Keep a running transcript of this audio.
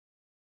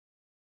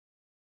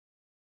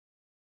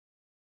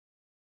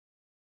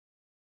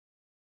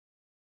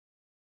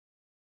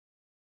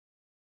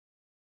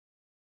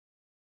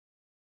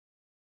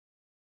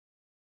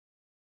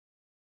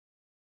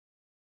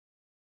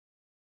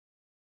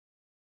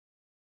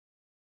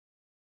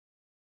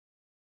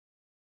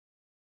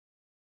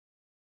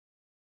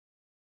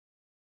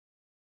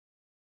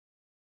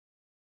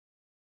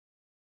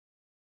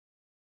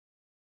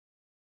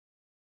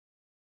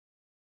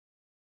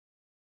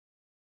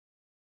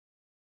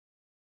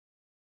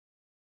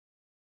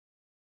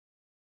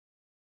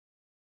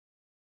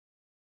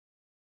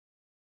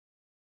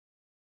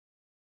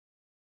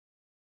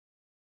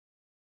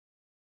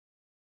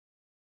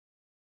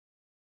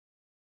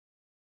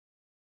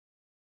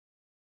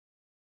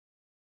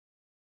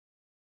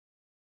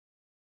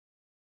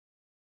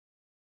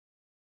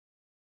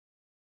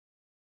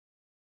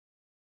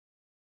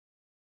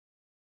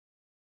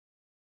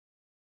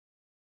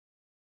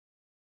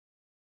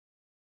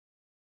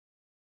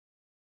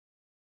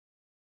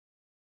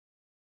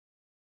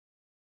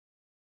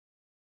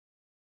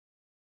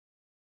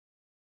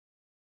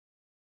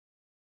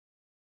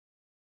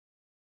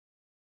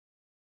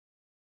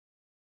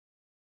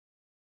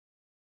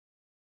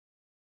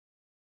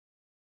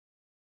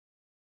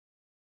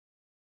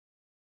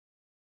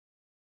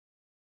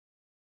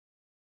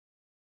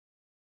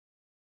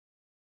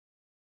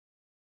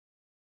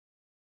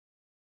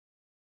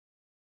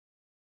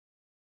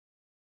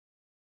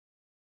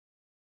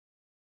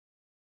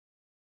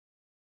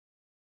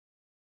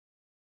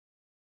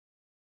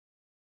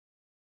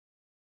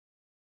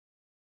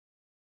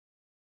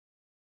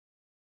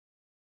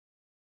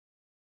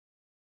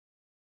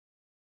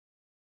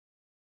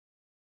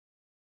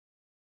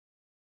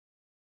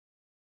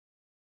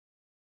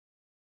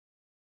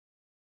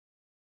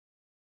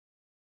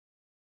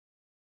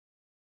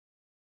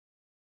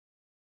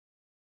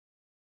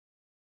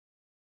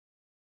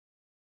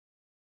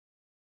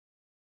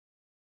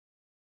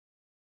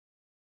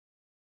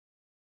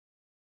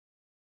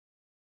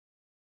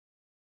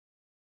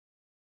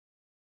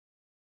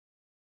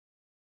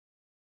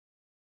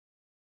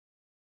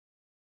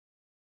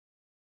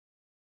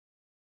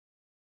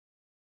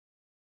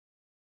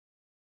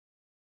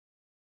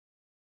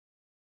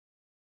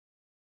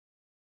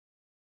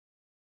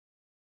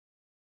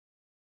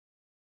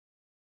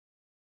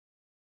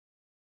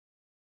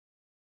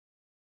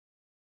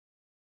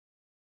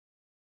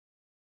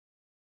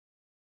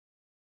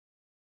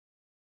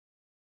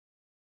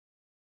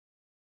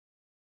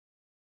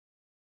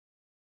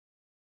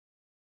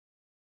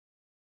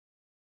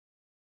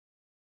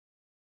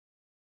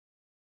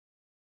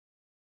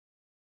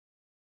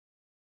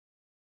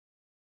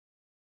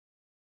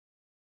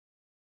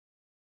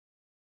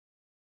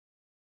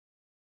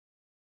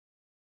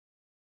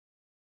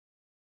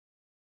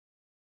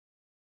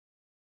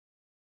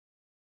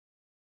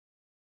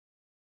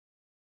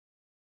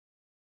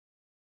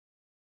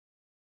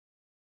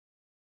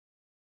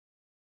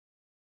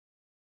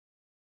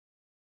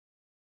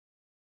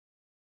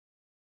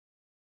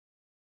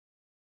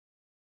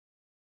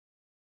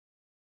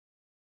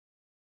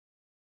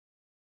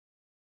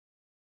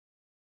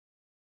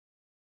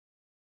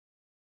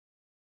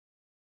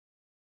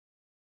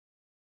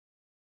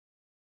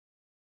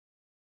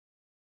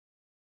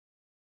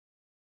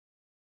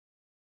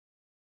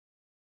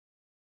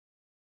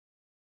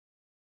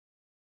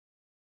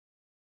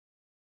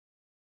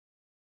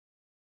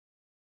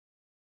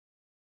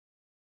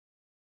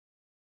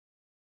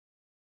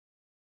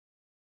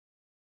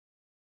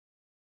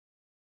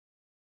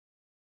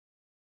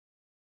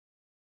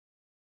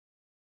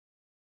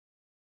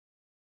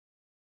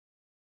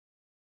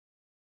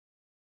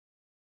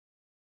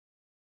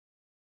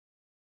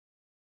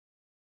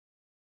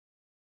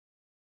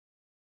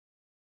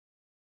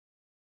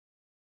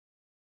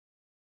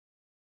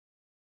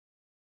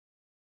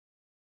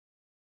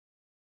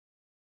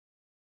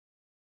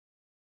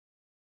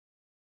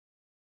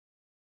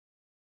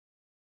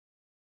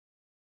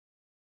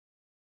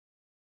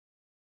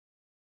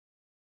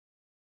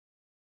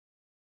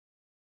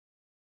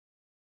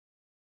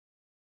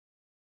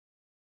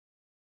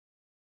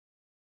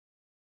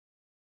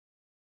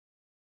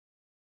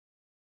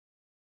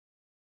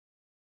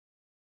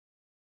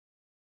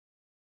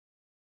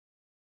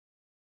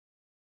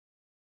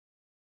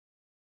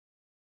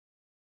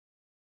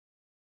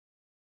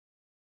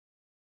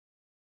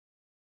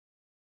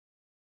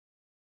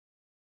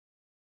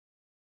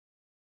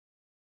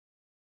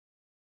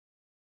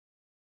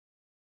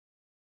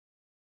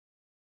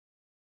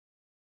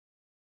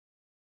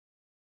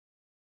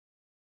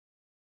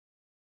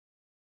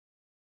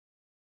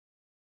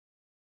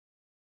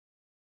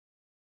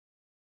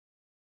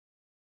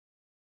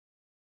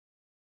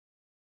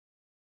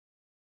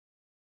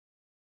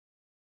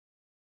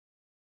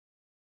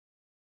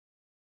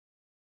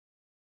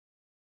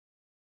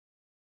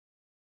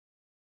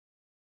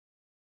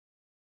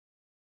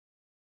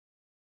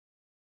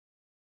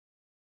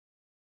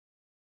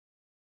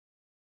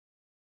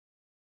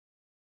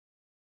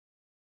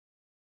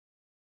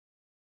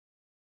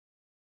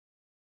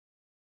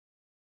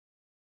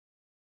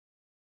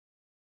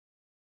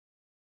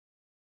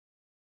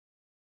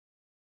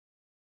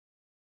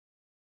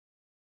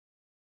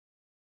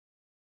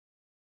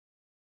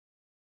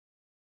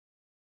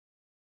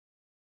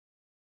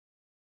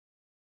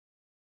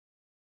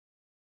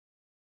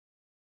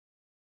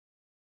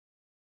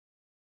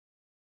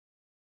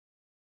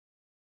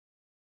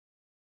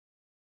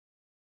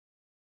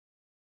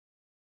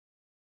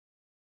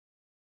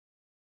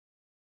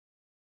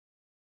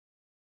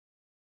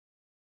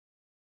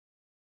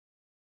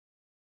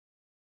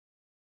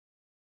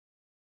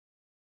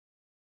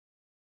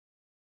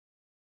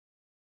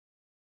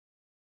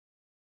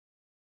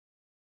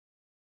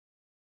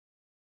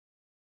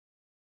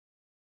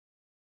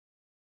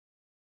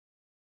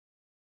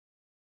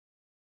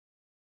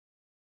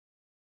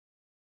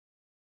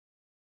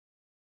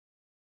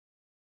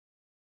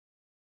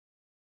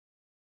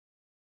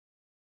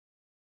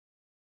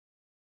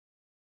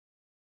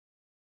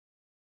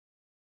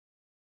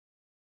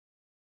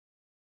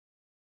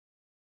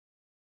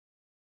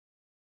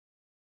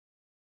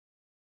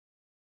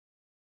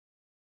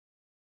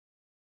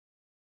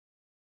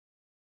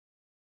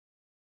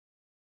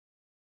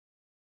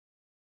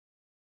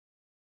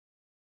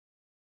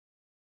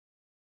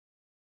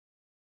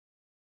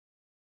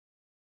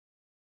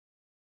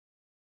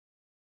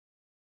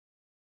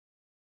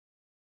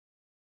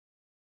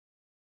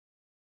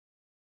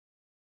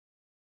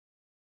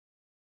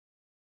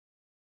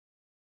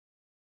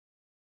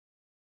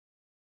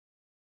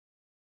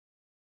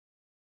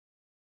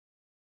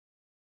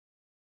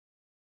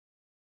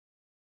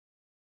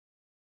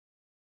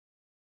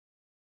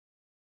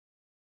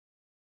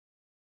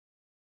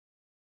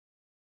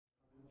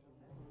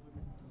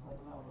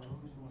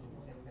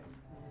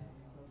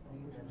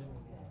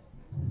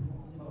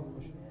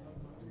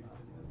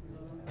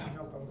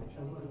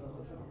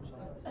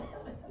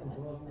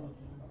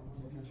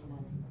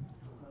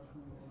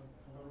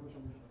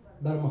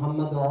بر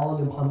محمد و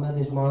آل محمد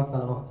اجماعا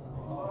صلوات.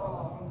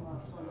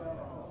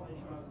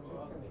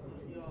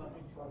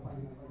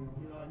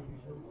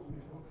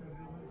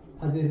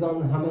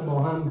 عزیزان همه با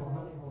هم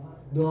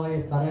دعای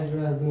فرج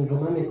را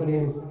زمزمه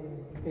میکنیم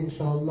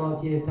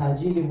انشاءالله که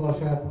تعجیلی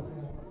باشد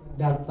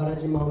در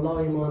فرج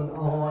مولایمان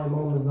آقا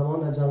امام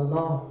زمان اجل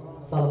الله.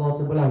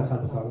 صلوات بلند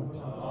خلق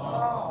فرمایید.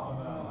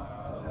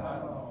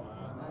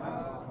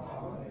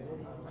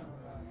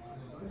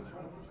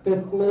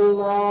 بسم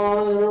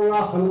الله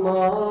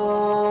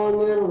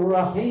الرحمن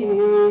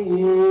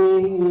الرحیم.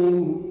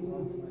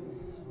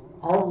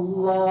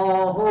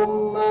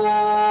 اللهم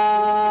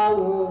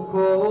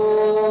كن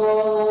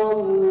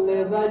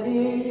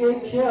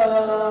لوليك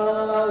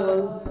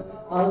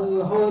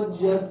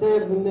الحجة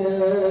ابن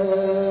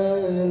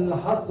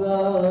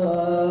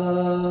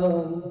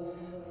الحسن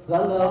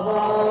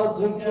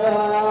صلواتك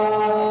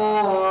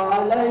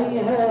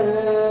عليه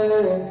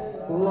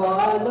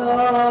وعلى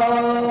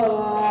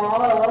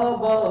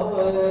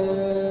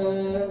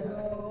آبائه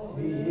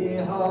في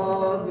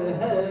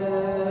هذه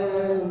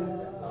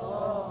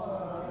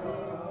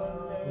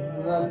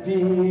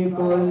وفي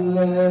كل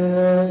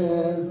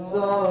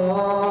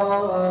ساعة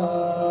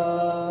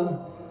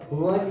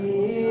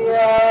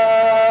وليا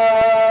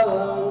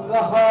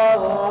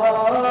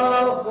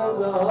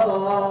وحافظا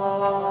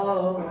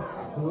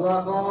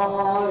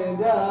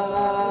وقائدا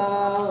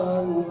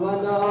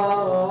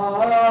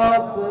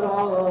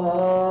وناصرا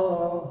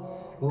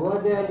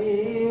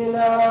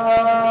ودليلا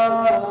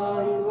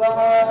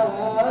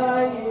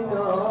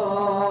وعينا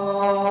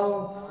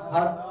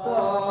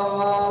حتى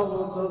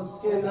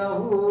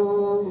تسكنه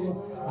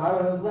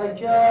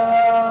أرزك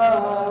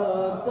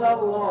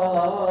تقوى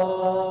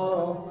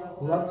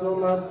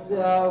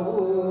وتمتعه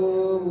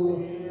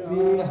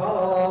فيها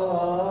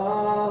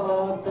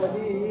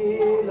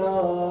طويلا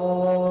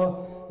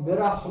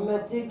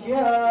برحمتك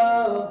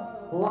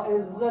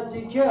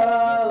وعزتك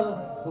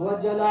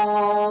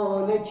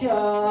وجلالك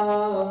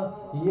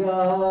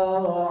يا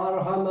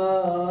أرحم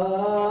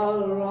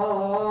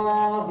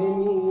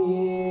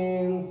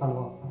الراحمين.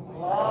 صلوات.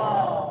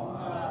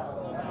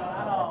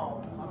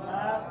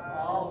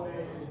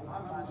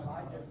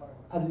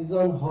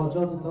 عزیزان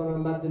حاجاتتان را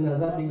مد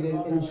نظر بگیرید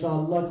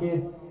انشاءالله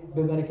که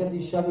به برکت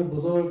شب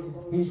بزرگ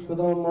هیچ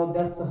کدام ما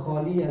دست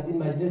خالی از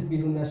این مجلس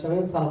بیرون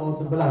نشویم.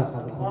 صلوات بلند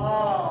خلق.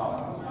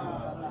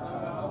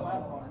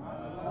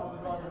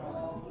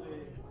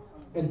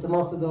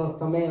 التماس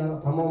دعاستمه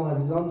تمام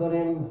عزیزان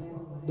داریم.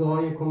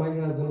 دعای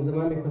کمیل را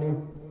زمزمه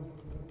میکنیم.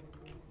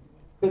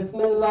 بسم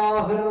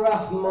الله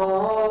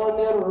الرحمن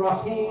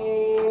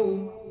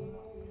الرحیم.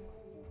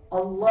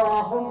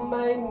 اللهم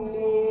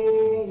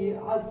إني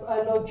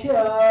أسألك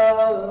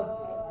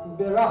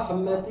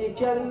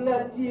برحمتك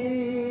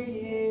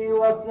التي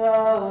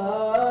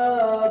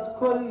وسعت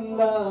كل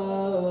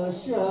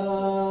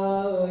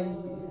شيء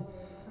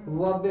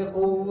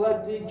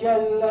وبقوتك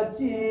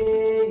التي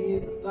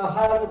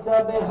قهرت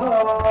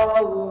بها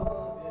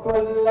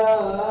كل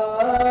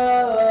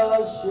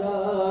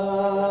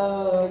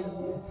شيء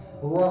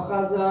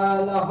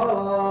وخزلها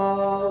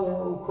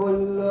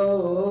كل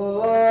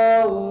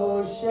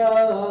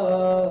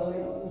شيء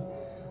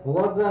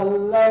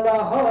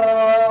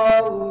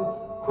وذللها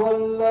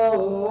كل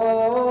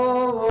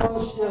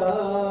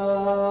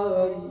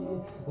شيء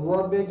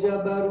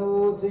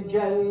وبجبروتك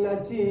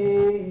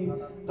التي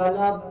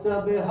قلبت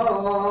بها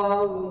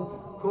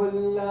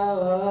كل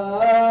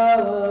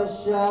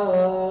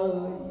شيء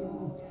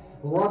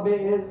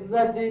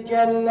وبعزتك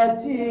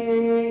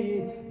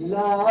التي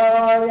لا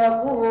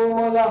يقوم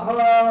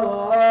لها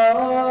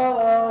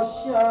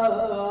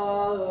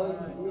شيء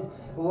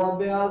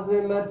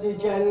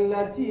وبعظمتك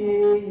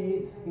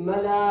التي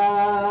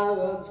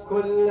ملأت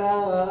كل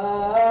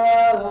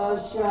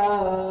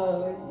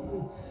شيء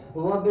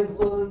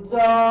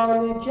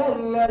وبسلطانك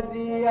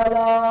الذي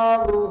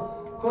يلاه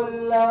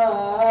كل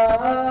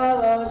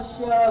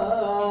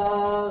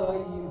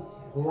شيء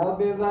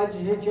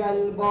وبوجهك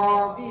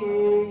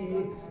الباقي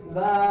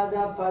بعد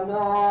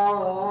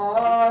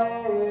فناء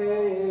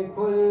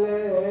كل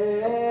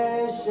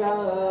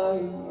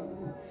شيء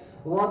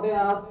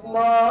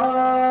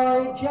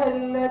وبأسمائك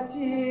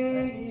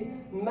التي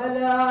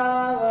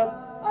ملأت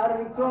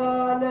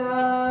أركان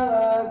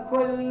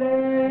كل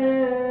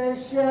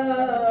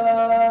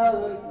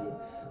شيء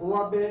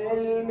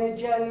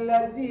وبعلمك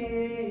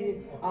الذي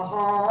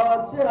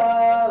أحاط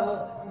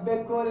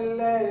بكل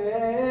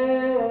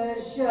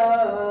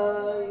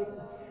شيء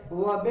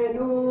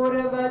وبنور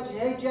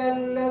وجهك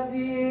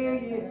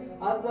الذي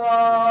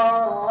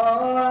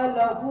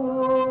أزاله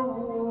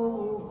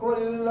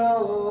كل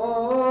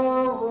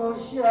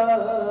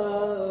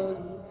شيء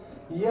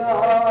يا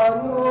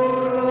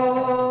نور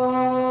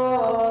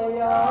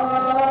يا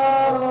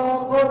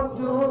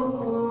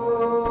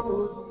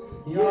قدوس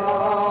يا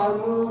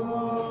نور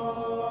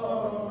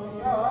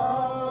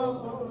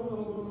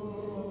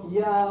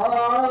يا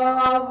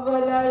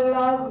أول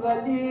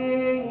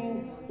الأولين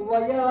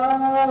ويا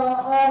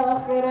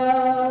آخر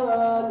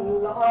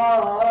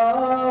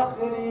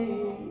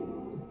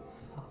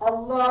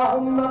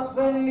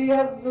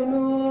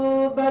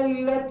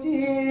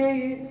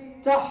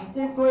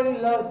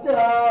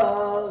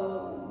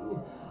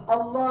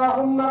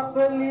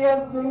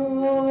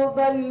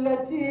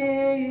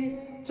التي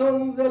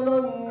تنزل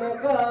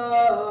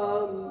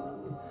النقام.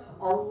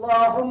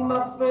 اللهم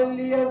اغفر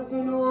لي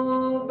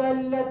الذنوب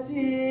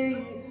التي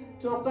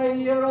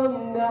تغير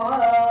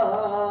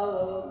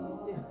النعام.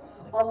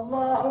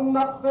 اللهم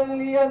اغفر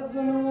لي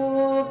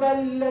الذنوب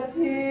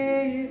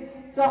التي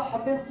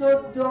تحبس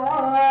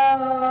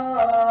الدعاء.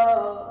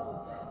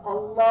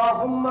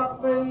 اللهم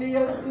اغفر لي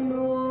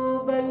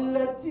الذنوب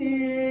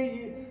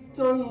التي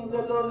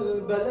تنزل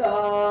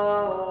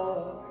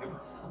البلاء.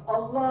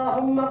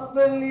 اللهم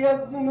اغفر لي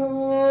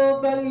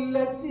الذنوب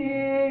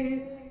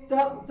التي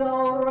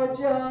تقطع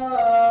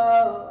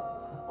الرجاء.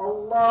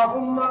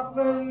 اللهم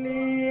اغفر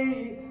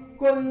لي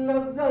كل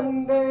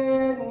ذنب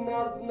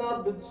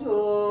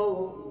أذنبته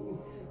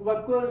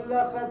وكل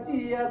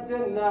خطيئة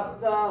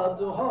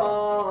أخطأتها.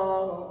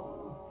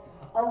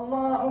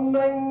 اللهم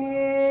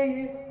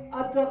إني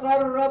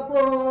أتقرب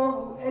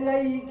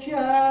إليك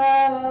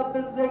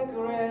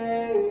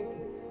بذكرك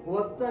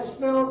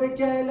واستشفع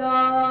بك إلى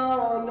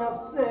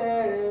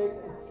نفسك،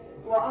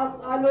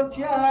 وأسألك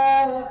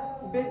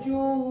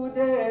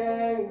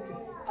بجودك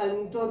أن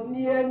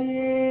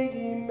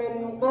تدنيني من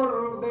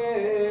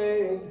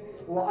قربك،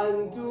 وأن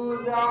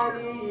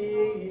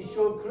توزعني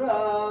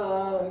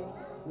شكرك،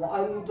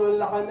 وأن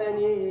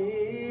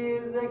تلهمني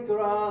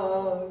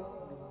ذكرك.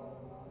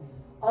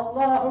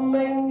 اللهم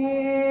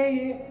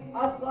إني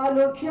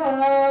أسألك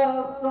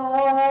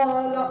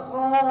سؤال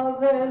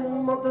خاضع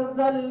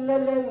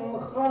متذلل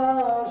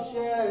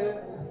خاشع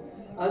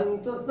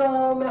أن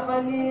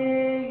تسامحني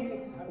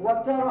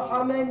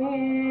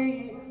وترحمني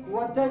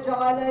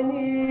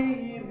وتجعلني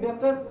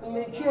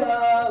بقسمك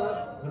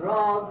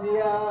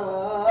راضيا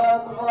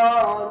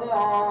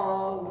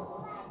قانعا،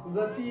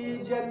 وفي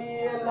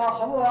جميع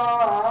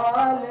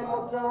الأحوال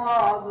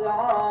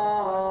متواضعا.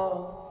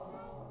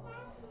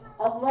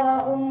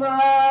 اللهم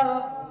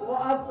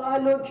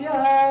وأسألك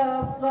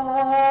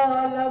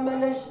سؤال من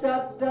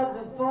اشتدت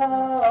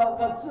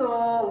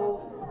فاقته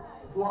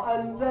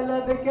وأنزل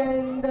بك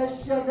عند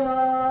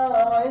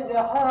الشدائد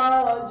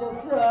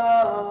حاجته،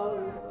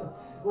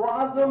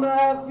 وعظم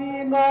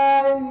فيما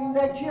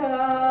عندك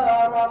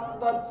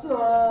رغبته.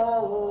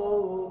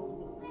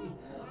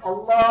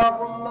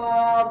 اللهم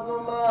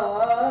عظم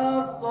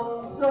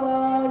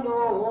سلطانك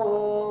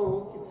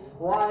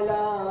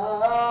وعلى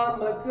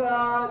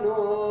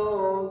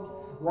مكانك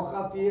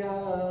وخفي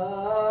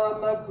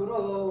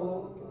مكرك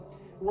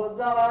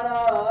وزهر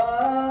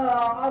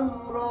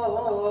أمرك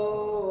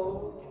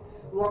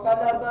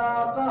وغلب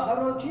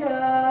قهرك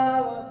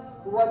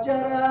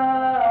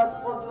وجرت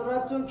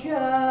قدرتك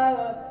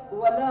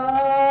ولا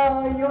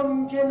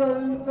يمكن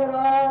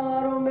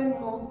الفرار من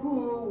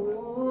حكومتك.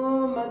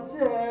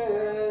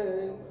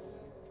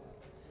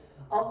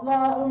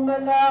 اللهم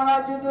لا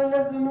أجد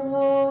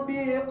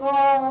لذنوبي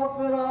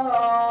غافرا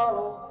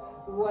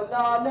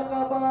ولا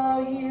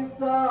لقبائي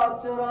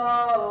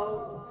ساترا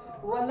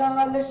ولا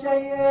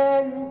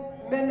لشيء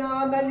من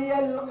عملي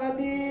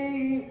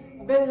القبيح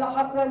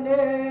بالحسن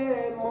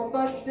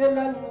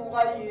مبدلا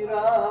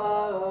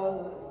غيرك.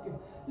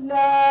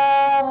 لا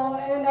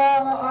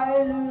إله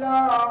إلا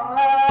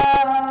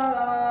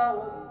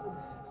أنت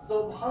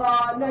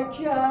سبحانك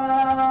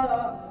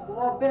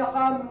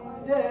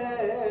وبحمدك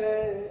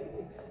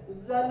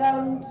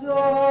ظلمت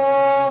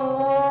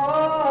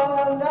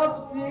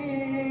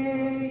نفسي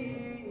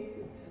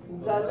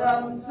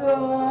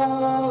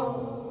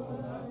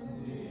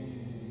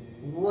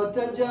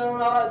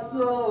وتجرأت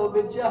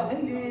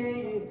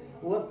بجهلي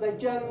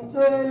وسكنت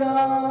إلى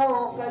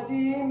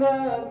قديم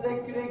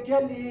ذكرك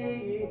لي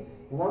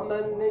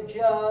ومنك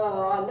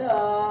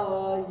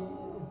علي.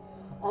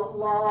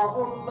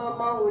 اللهم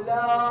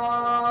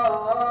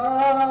مولاي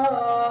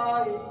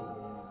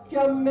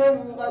كم من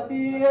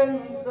غبي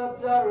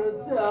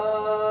سترته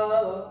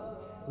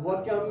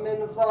وكم من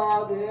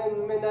فاض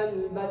من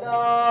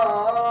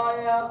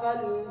البلايا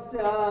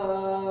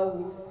قلته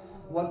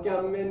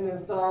وكم من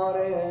سار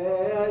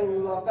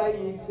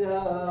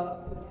وقيته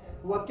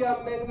وكم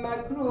من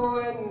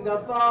مكروه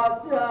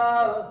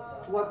دفعته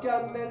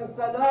وكم من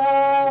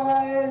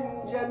ثناء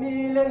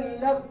جميل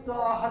لست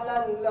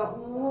أحلا له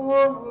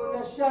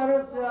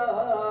نشرته.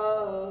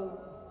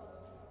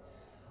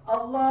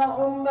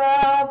 اللهم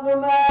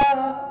أعظم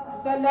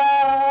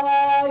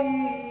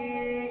بلائي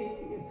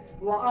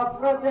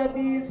وأفرد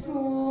بي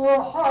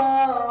سوء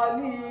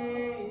حالي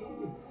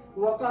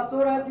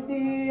وقصرت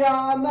بي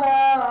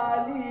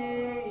أعمالي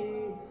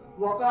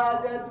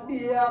وقادت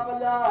بي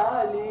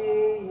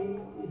أغلالي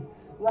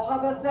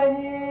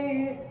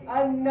وحبسني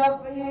عن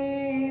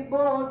نفعي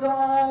بعد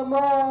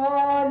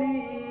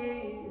آمالي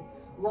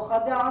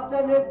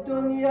وخدعتني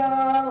الدنيا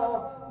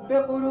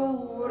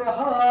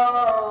بغرورها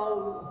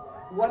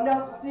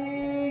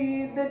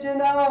ونفسي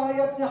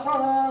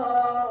بجنايتها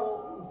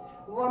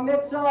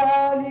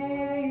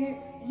ومثالي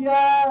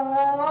يا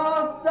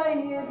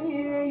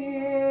سيدي.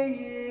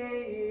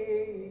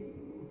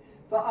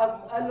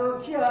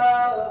 فأسألك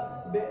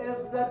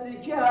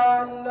بعزتك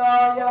أن لا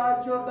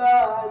يعجب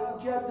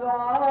عنك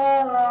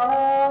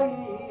دعائي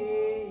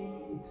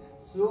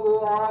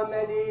سوء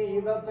عملي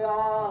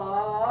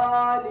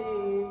وفعالي،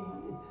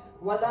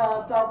 ولا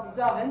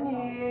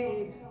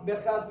تفزعني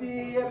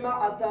بخفي ما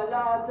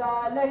اعتلت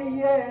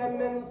علي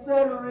من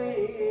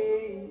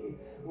سري،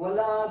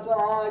 ولا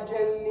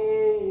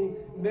تعاجلني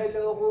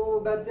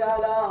بالعقوبة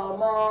على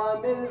ما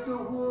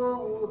عملته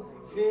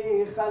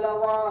في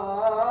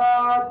خلواتي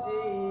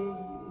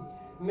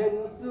من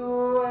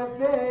سوء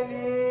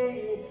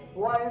فعلي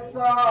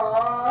وإساءتي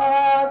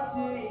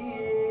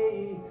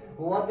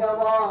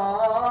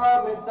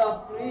ودوام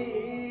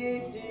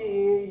تفريطي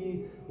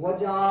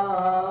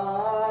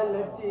وجعالتي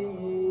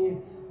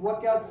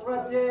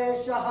وكثرة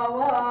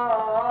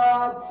شهواتي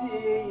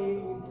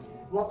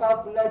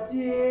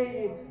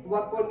وقفلتي،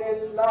 وكن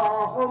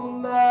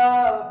اللهم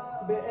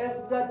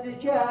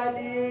بعزتك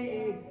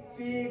لي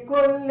في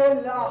كل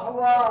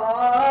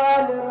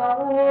الأحوال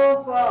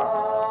رؤوفا،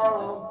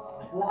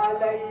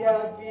 وعلي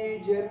في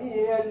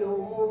جميع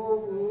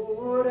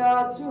الأمور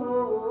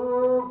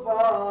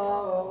عطوفا.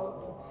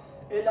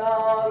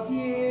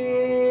 إلهي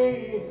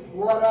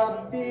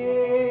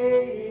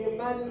وربي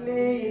من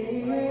لي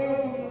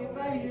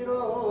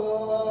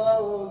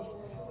غيرك،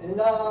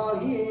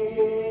 إلهي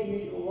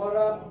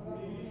وربي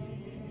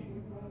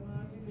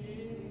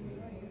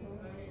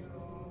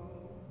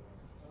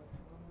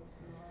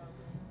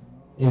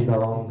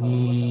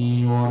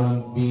إلهي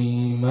وربي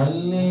من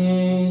لي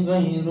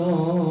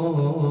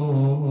غيرك،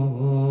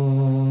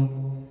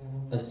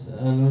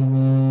 أسأله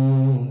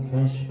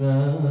كشف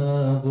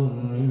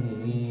ضري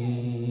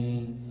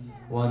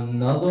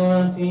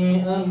والنظر في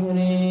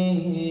أمري.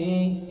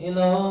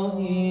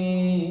 إلهي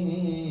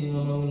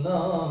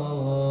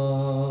ومولاي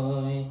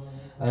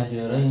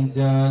أجريت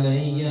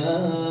علي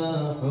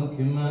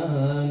حكما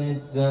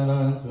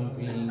اتبعت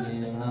فيه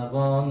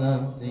هوى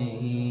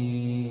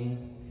نفسي،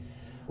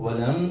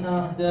 ولم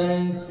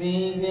أحترس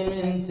فيه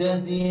من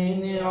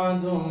تزيين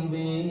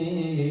عدوي،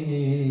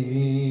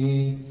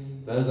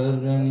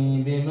 فغرني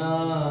بما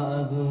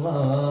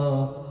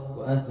أغوى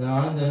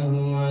وأسعده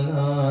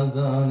على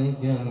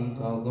ذلك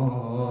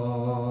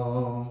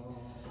القضاء،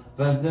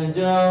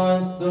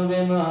 فتجاوزت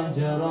بما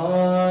جرى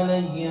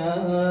علي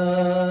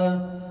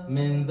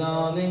من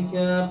ذلك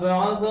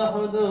بعض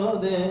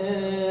حدوده،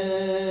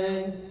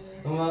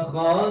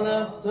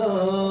 وخالفت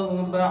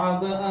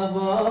بعض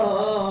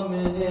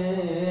أوامرك،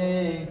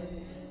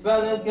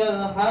 فلك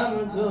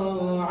الحمد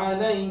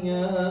علي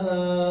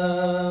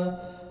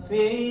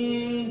في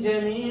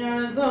جميع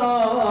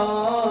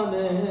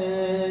ذلك،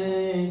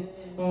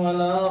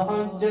 ولا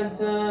حجة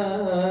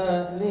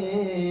لي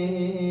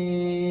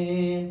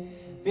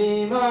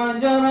فيما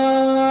جرى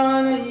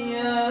علي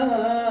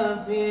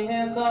فيه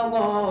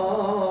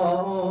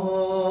قضاء،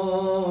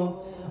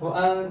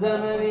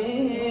 وألزمني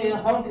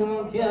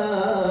حكمك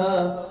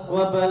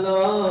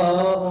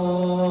وبلاء.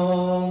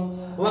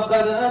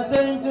 وقد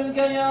أتيتك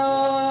يا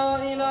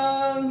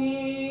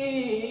إلهي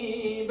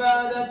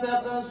بعد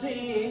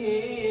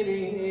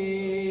تقصيري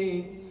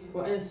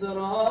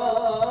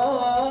وإسرافي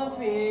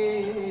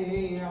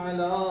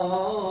على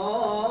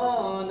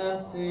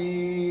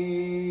نفسي،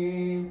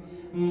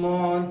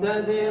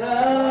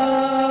 معتذرا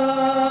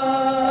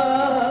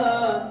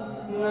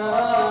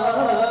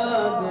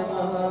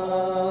نادما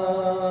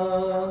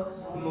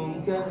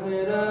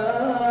منكسرا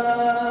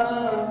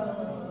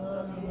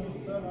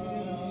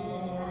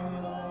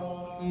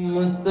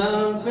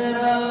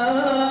مستغفرا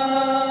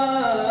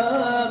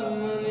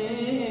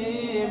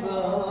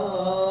منيبا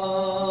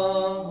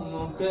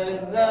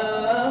مقرا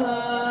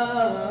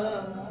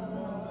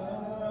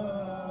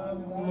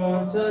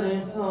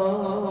معترفا،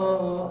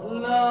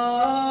 لا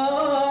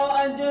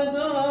أجد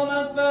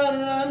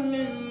مفرا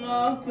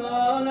مما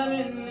كان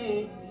مني،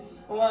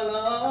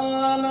 ولا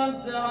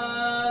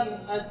مفزعا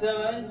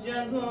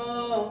أتوجه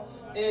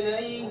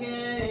إليه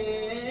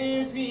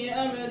في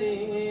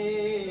أمري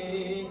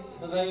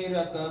غير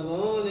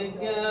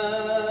قبولك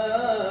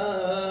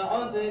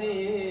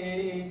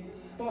عذري،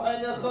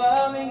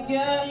 وأدخالك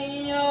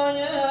إياي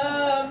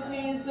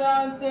في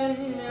سعة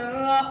من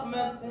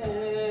رحمتك.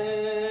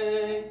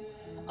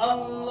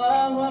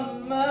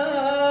 اللهم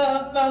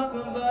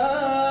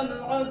فاقبل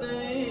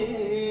عذري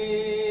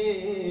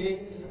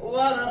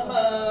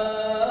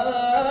وارحم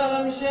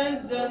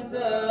شدة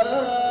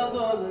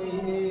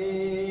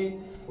ضري،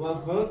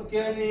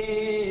 وفكني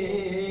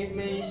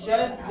من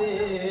شد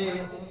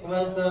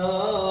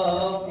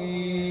وثاقي.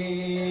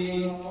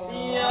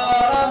 يا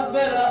رب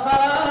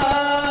ارحم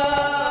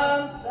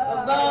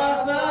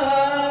ضعف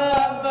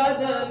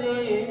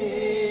بدني،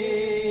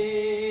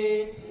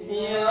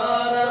 يا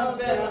رب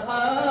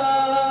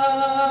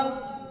ارحم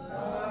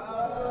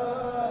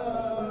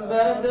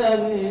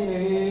بدني،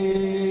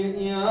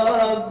 يا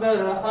رب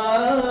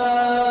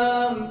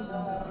ارحم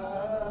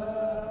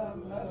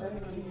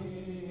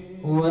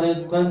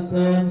ورقة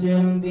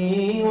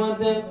جلدي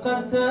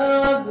ودقة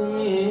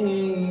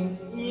عظمي،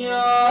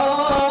 يا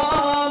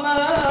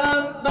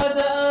من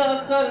بدأ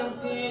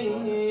خلقي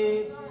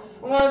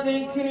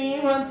وذكري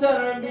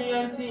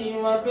وتربيتي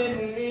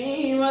وبري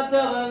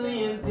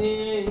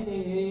وتغذيتي.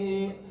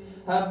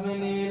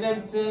 هبني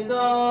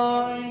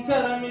الابتداء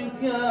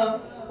كرمك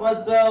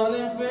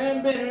وسالف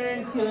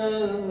برك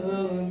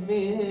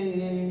به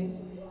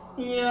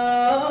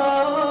يا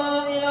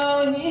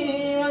إلهي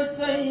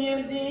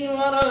وسيدي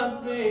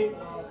وربي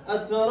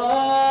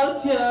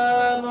أتراك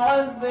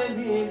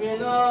معذبي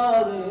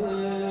بنارك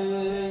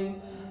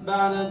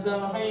بعد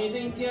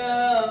توحيدك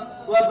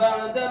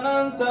وبعد ما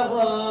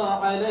انطغى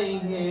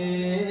عليه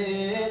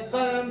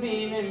قلبي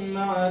من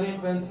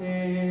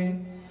معرفتك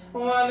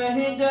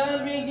ونهج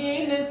به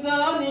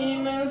لساني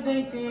من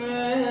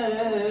ذكرك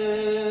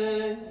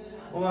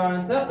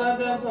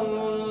واعتقده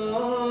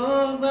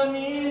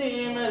ضميري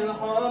من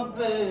حبك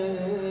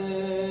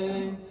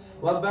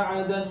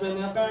وبعد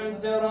شلق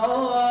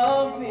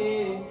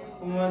اعترافي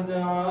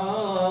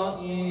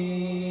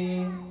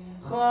ودعائي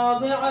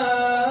خاضعا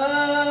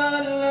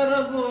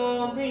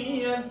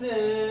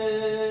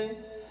لربوبيتك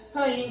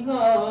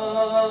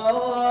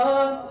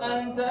هيهات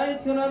أنت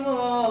أكرم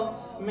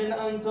من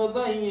أن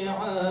تضيع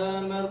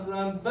من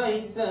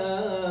ربيت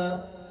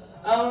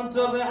أو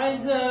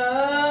تبعد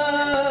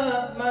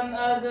من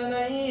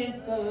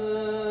أدنيت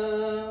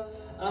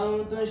أو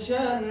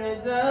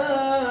تشرد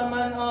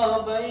من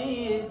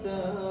آبيت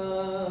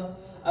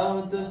أو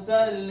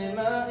تسلم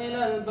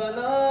إلى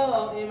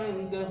البلاء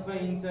من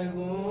كفيته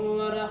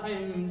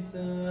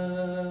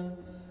ورحمته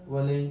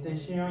وليت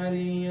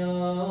شعري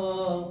يا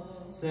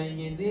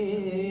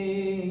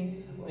سيدي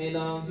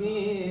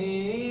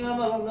وإلهي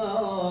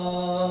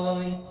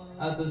ومولاي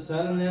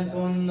أتسلط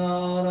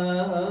النار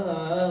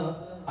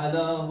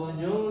على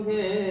وجوه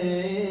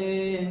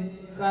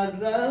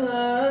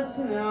خرت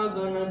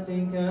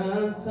لعظمتك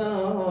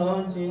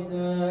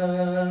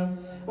ساجدا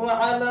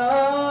وعلى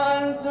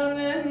ألسن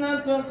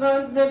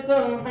نطقت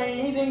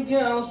بتوحيدك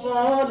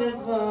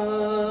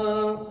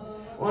صادقا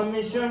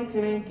ومن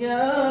شكرك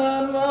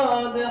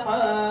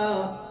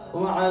مادحا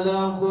وعلى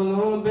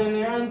قلوب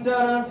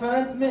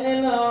اعترفت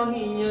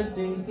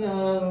بإلهيتك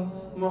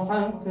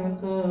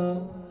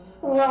محققا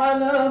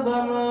وعلى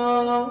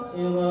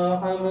ضمائر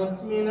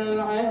رحمت من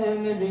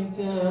العلم بك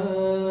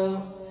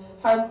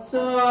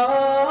حتى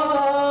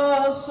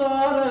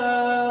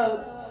صارت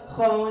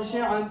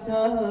خاشعة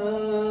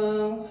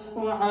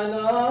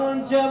وعلى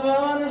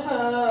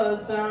جبارها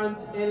سعت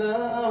إلى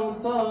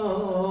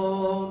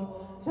أوطان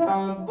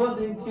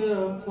تعبدك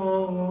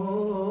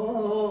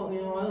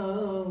طائعا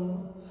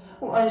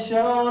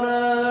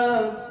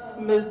وأشارت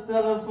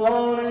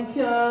باستغفارك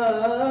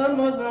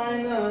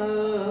مذعنا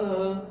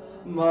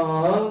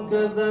ما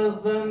كذا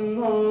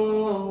الظن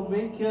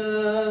بك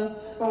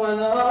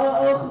ولا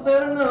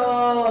أخبرنا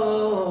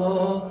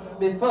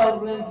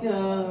بفضلك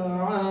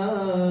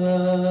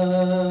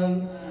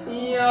عنك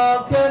يا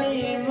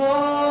كريم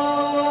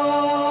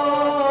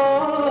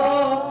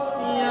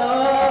يا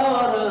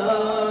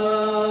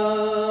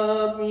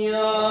رب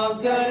يا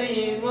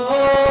كريم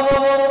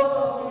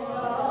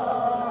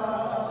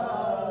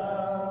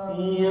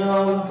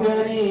يا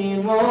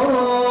كريم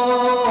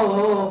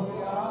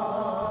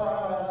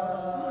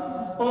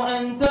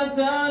وأنت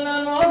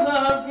تعلم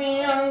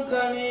غافيا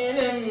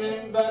قليل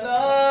من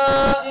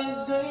بلاء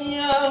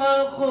الدنيا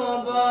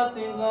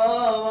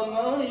وعقوباتها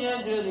وما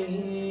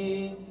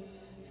يجري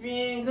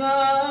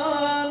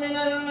فيها من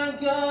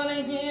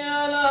المكاره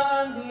على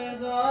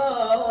أهلها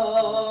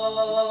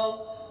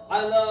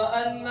على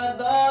أن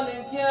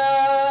ذلك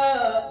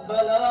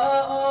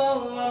بلاء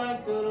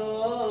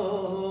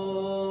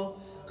ومكروه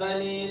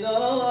قليل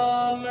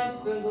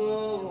مكثه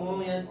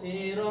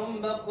يسير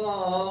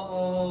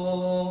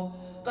بقاؤه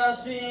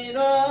قصير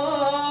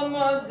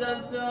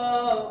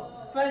مدته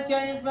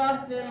فكيف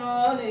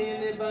احتمالي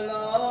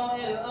لبلاء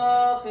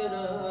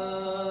الآخرة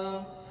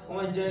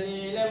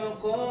وجليل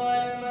وقوع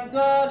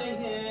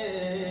المكاره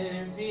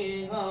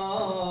فيها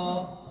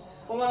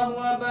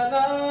وهو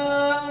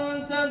بلاء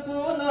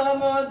تطول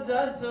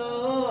مدته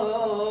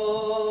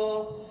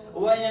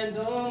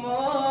ويدوم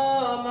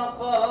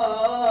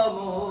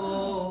مقامه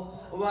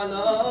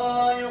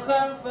ولا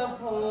يخفف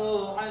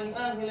عن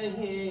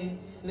أهله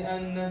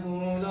لأنه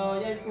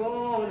لا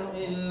يكون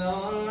إلا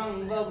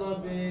عن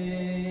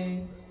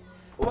غضبك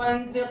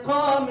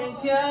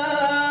وانتقامك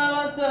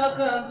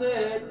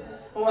وسخطك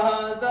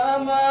وهذا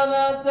ما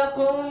لا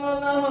تقوم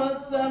له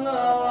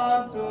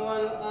السماوات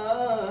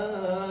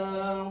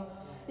والأرض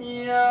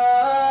يا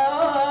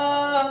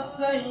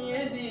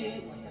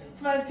سيدي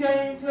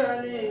فكيف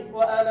لي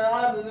وأنا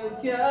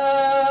عبدك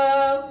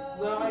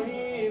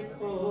ضعيف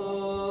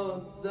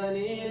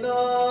ذليل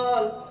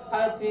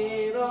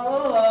حقير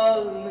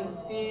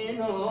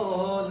المسكين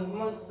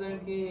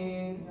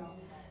المستكين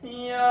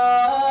يا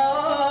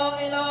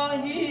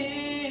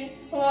إلهي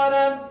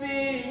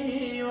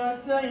وربي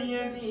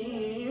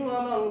وسيدي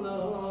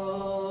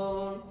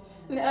ومولاي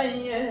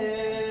لأي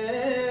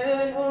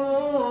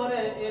الأمور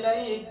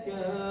إليك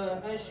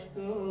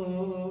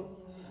أشكو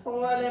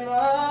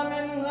ولما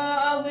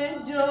منها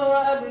أضج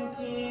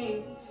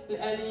وأبكي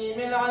لأليم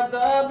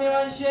العذاب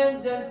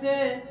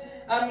وشدته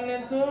أم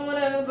لطول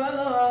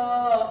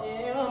البلاء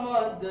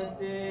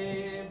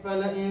ومدته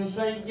فلئن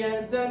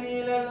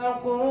شيعتني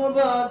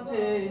للعقوبات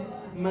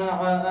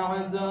مع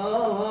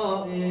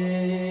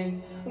أعدائك،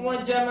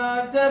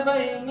 وجمعت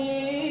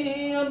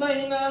بيني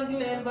وبين أهل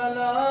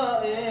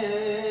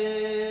بلائك،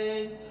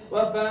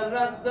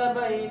 وفرقت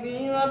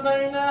بيني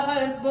وبين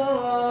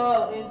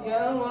أحبائك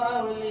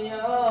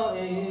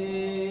وأوليائك،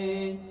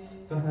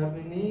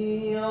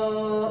 فهبني يا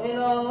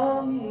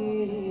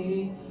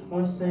إلهي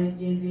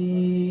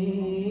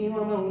وسيدي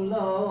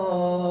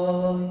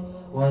ومولاي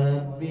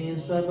وربي،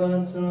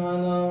 صبرت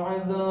على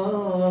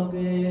عذابك،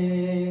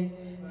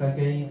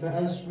 فكيف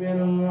أصبر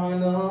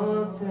على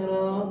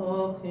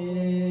فراقك؟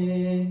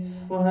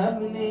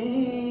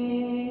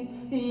 وهبني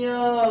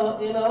يا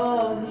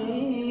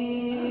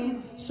إلهي،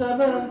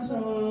 صبرت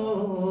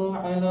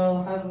على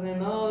حر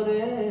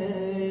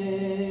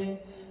نارك،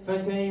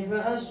 فكيف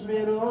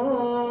أصبر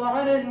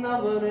عن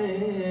النظر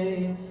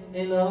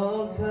إلى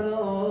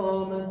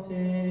كرامتك؟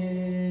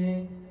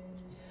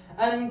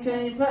 أم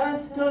كيف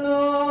أسكن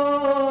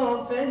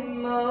في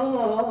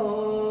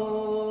النار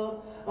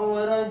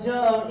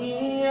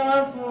ورجائي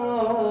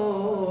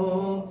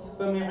عفوك؟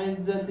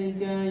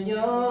 فبعزتك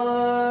يا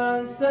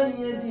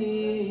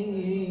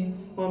سيدي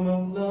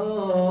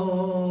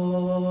ومولاي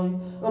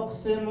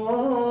أقسم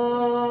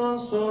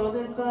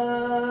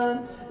صادقا،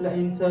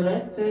 لئن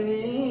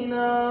تركتني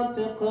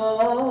ناطقا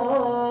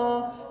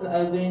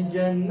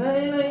لأضجن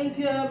إليك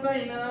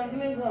بين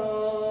أهلها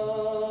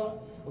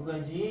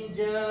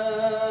ضجيجا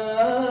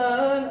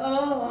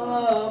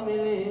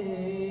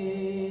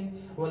الآملين،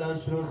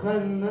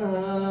 ولأصرخن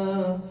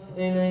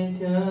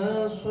إليك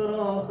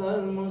صراخ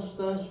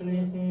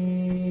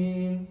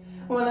المستصرخين،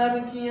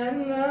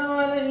 ولأبكين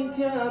عليك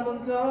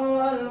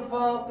بكاء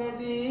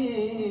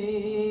الفاقدين،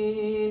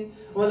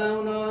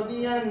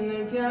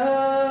 ولأنادينك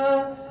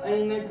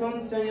أين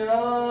كنت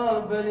يا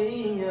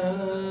بني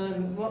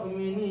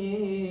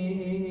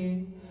المؤمنين،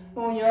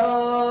 ويا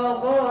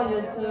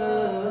غاية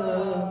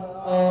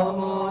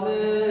آمال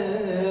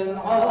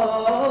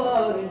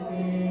العارفين،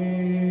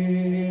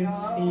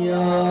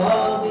 يا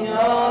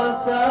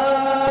غياث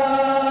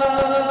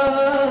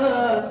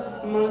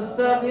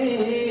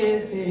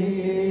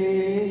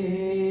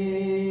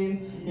المستغيثين،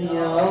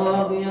 يا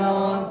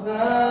غياث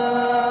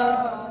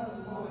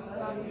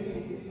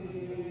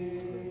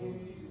المستغيثين،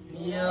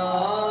 يا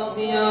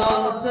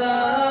غياث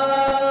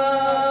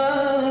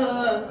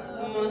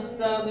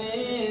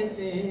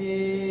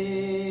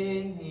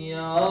المستغيثين،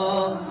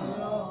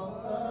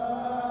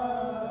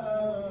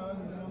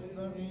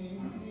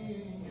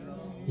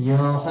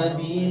 يا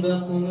حبيب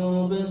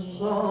قلوب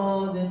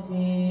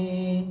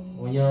الصادقين،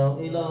 ويا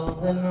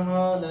إله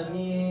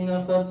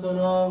العالمين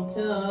فتراك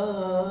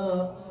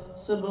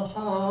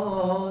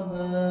سبحانك،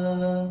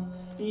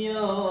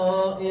 يا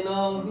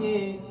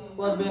إلهي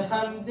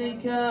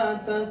وبحمدك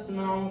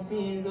تسمع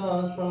فيها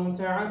صوت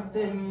عبد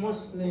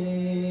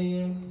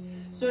مسلم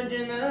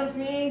سجن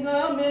فيها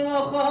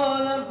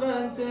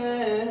بمخالفته،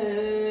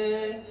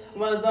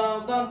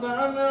 وذاق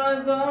طعم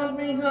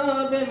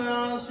عذابها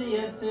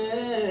بمعصيته،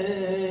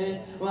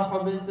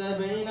 وحبس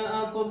بين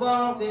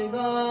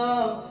أطباقها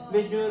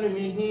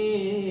بجرمه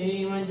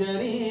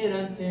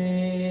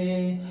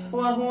وجريرته،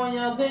 وهو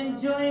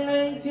يضج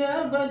إليك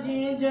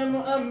ضجيج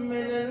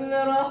مؤمل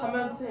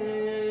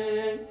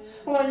لرحمتك،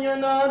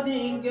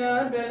 ويناديك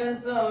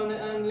بلسان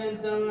أهل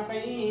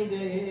التوحيد،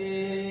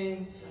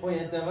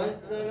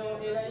 ويتوسل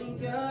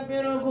إليك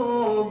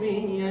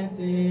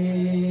بربوبيته.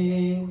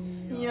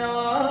 يا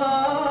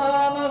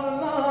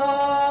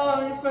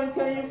مولاي،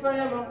 فكيف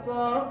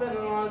يبقى في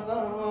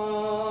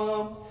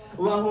العذاب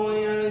وهو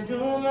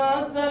يرجو ما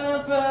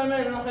سلف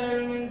من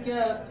حلمك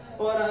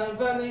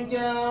ورأفتك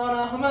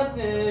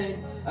ورحمتك؟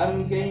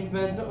 أم كيف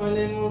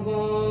تؤلمه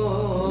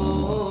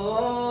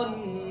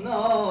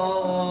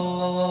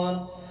النار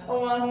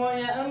وهو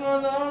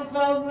يأمل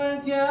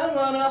فضلك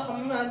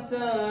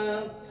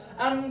ورحمتك؟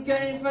 أم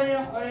كيف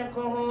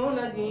يحرقه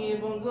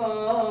لهيبها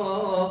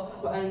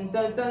وأنت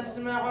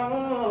تسمع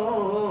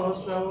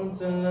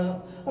صوته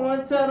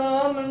وترى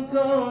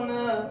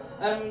مكانه؟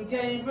 أم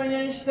كيف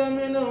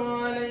يشتمل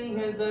عليه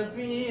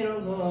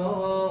زفيرها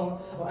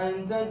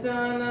وأنت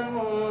تعلم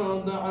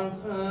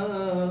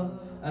ضعفه؟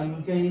 أم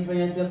كيف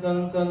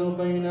يتقلقل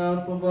بين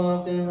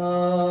أطباقها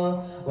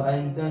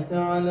وأنت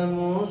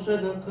تعلم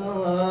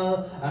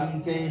صدقها؟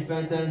 أم كيف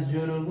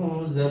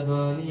تزجره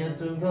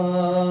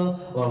زبانيتها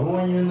وهو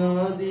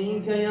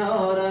يناديك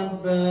يا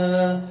رب؟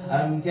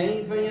 أم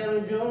كيف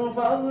يرجو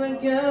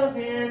فضلك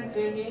في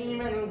عتقه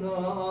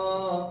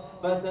منها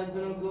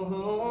فتتركه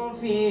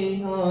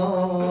فيها؟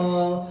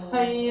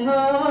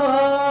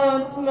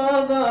 هيهات ما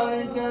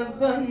ذلك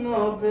الظن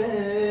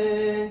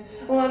بك،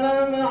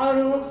 ولا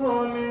معروف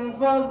من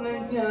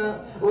فضلك،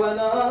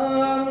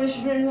 ولا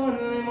مشبه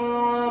لما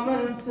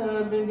عملت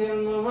به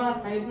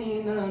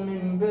الموحدين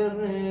من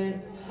برك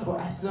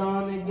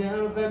وإحسانك،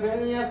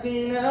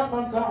 فباليقين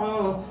أقطع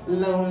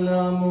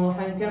لولا ما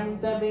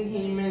حكمت به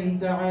من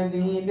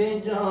تعذيب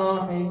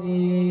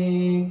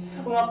جاحدين،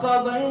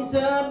 وقضيت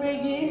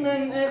به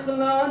من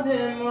إخلاد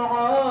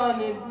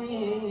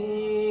معاندين،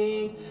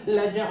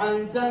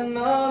 لجعلت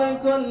النار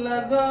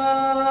كلها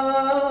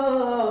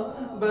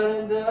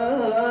بردا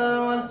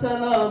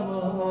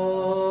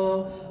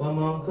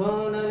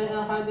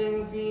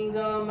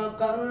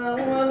مستقرا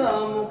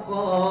ولا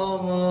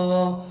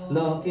مقاما،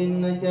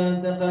 لكنك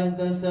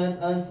تقدست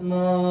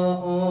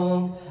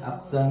أسماؤك،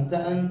 أقسمت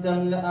أن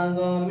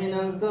تملأها من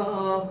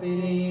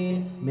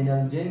الكافرين من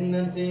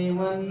الجنة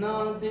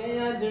والناس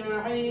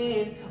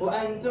أجمعين،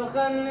 وأن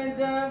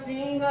تخلد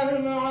فيها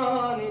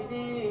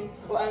المعاندين،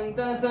 وأنت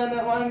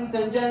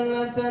جل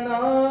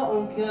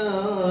ثناؤك.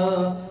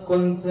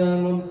 قلت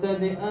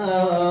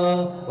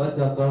مبتدئا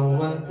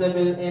وتطولت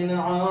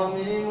بالإنعام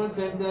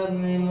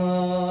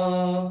متكرما.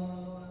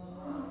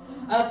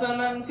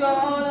 أفمن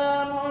كان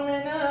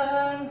مؤمنا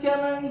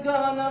كمن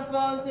كان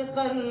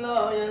فاسقا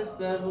لا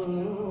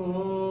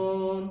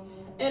يستوون.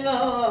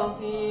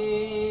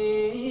 إلهي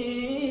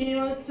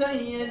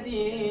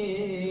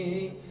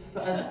وسيدي،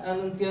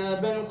 فأسألك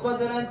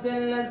بالقدرة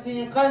التي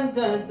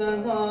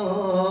قدرتها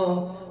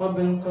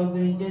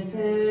وبالقضية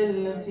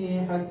التي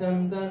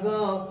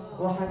حتمتها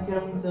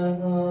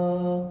وحكمتها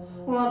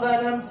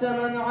وغلبت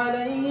من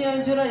عليه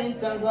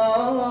أجريتها،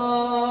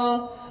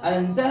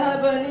 أن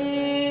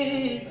تهبني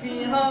في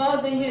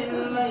هذه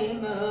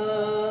الليلة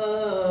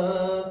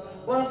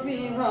وفي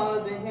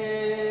هذه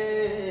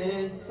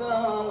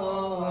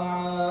الساعة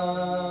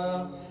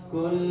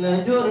كل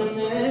جرم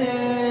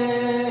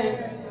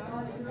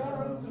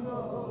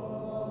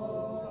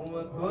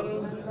وكل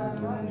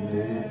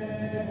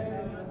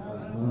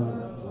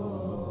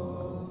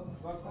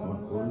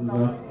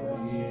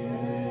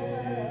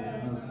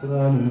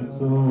أسررت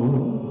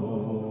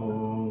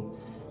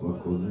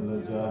وكل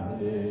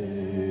جهل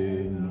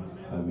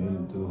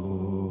حملته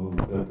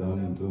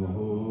كتمته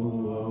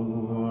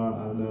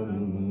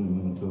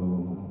وأعلنته،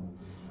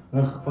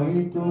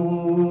 أخفيته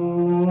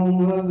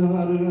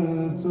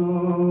وأزهرته،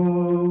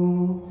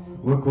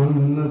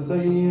 وكل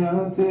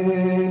سيئة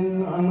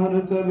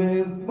أمرت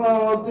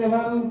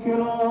بإثباتها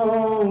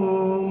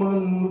الكرام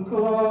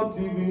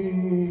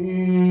الكاتبين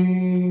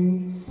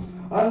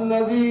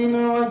الذين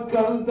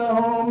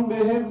وكلتهم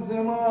بحفظ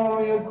ما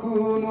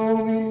يكون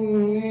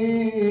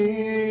مني،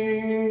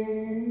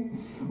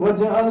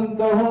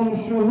 وجعلتهم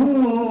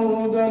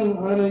شهودا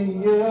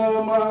علي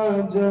مع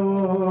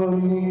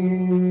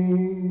جواري،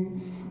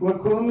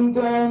 وكنت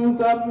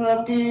أنت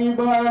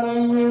الرقيب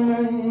علي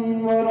من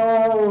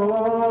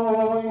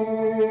ورائهم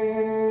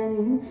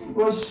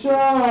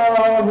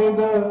والشاهد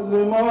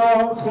لما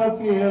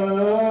خفي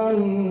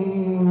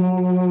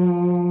عنهم،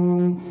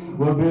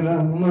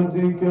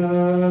 وبرحمتك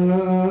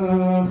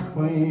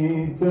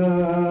أخفيت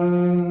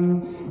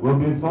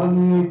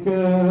وبفضلك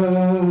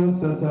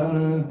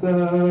سترت،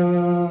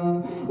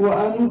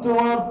 وأن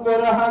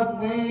توفر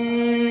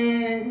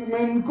حظي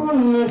من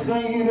كل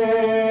خير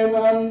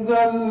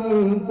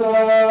أنزلت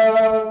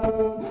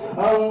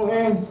أو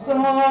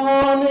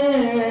إحسان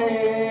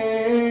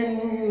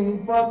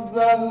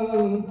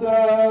فضلت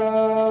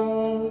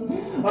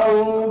أو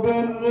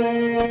بر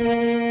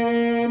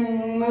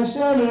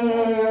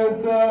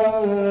نشرت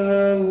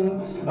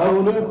أو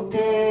رزق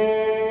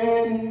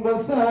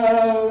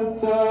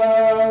بسطت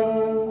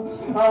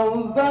أو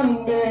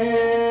ذنب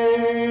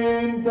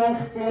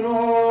تغفر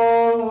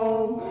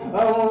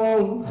أو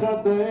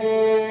خطأ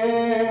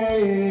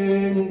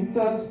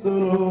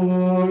تستر.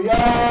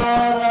 يا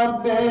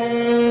ربي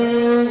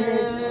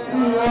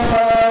يا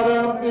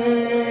ربي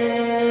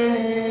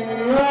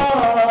يا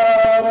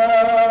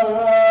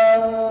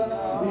رب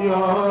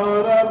يا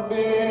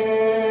ربي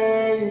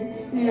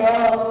يا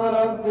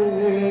ربي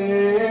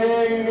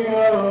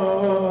يا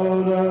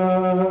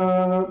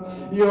رب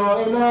يا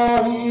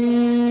إلهي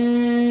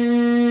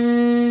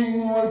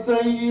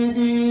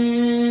وسيدي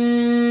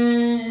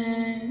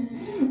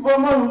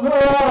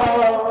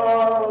ومولاي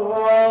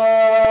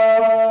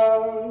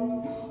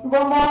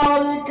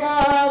ومالك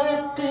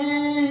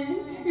رقي،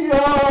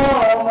 يا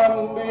من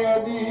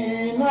بيدي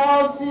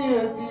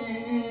ناصيتي،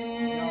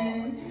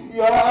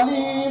 يا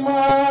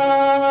عليما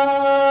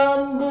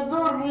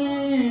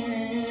بضري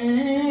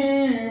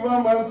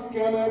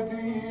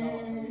ومسكنتي،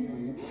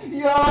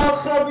 يا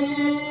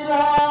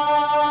خبيرا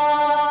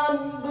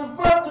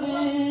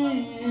بفقري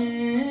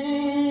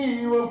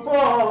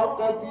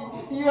وفاقتي،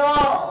 يا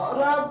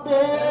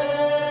ربي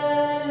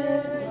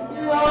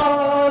يا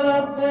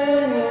ربي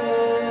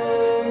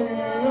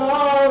يا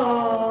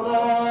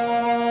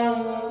رب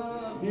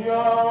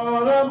يا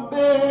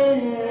ربي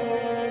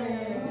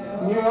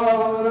يا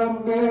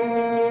ربي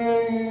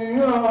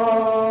يا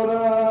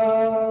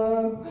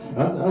رب.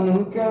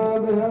 أسألك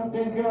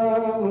بحقك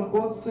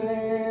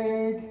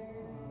وقدسك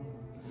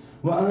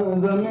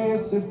وأعظم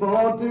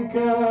صفاتك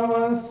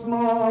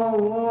وأسمائك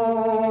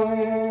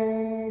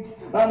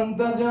أن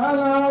تجعل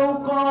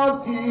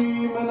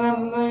أوقاتي من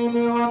الليل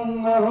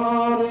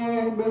والنهار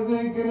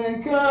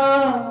بذكرك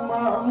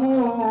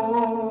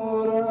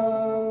مأمورا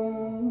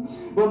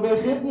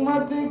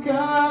وبخدمتك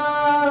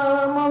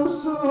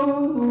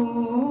موصولا،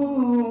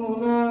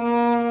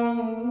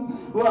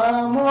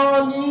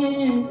 وأعمالي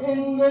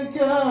عندك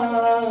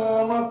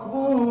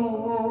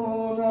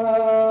مقبولا،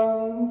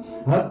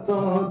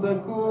 حتى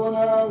تكون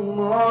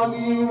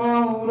أعمالي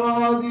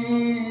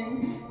وأورادي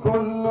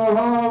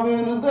كلها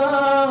وردا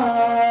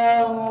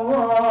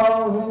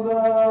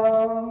واحدا،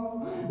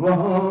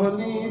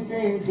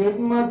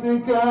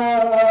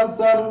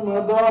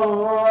 سرمدا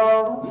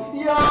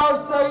یا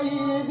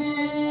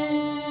سیدی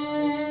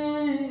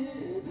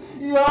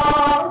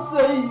یا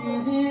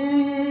سیدی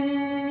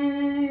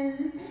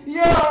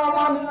یا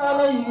من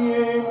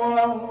علیه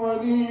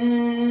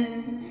معولی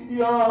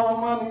یا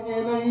من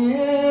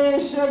الیه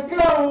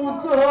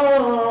شکوت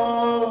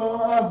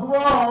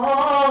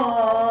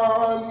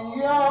احوالی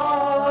یا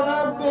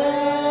ربی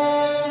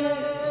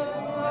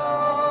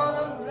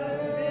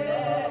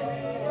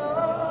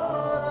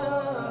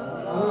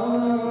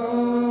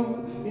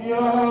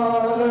یا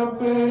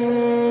ربی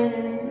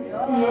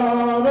یا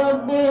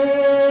ربی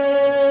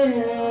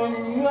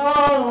یا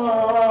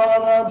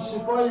رب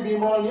شفای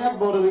بیماران یک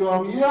بار دیگه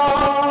هم یا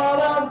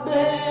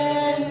ربی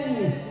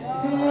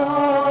یا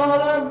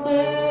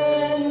ربی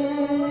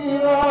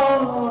یا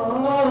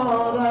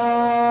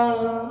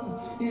رب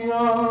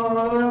یا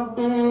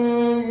ربی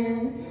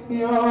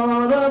یا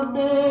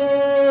ربی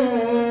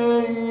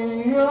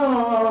یا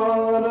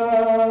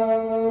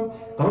رب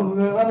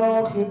قوي على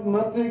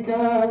خدمتك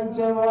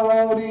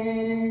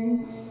جواري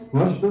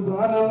واشدد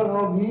على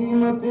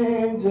العظيمة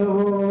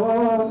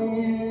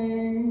جواري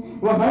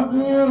وهب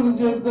لي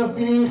الجد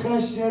في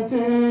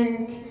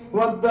خشيتك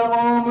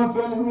والدوام في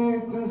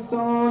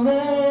الاتصال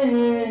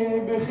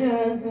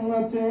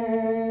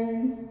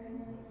بخدمتك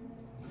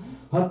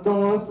حتى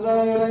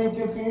أسرى إليك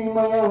في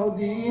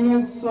ميادين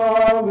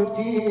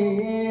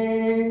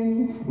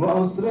السابقين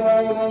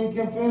وأسرى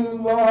إليك في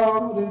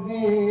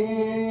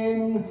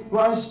البارزين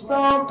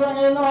وأشتاق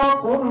إلى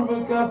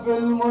قربك في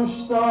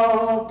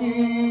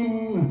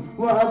المشتاقين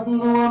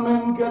وأدنو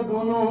منك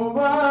ذنوب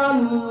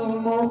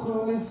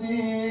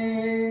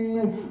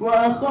المخلصين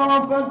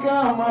وأخافك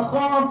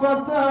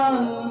مخافة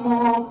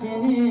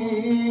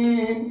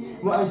الموقنين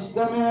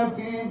وأجتمع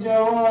في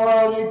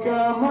جوارك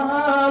مع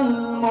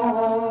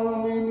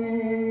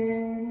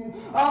المؤمنين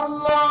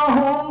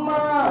اللهم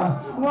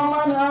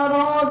ومن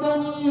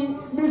أرادني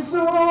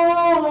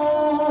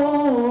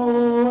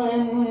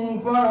بسوء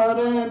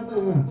فارد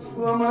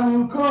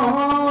ومن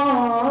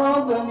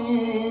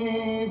كادني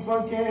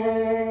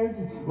فكد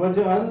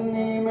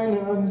واجعلني من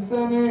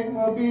أحسن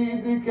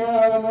عبيدك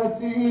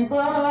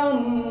نسيبا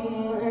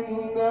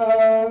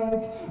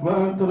عندك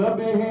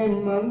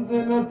وأقربهم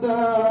منزلة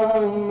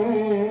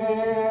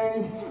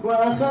منك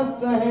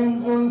وأخسهم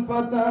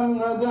زلفة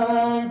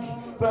لديك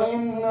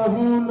فإنه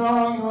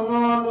لا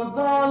ينال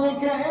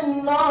ذلك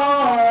إلا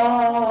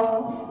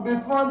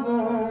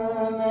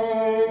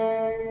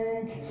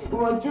بفضلك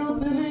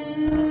وجد لي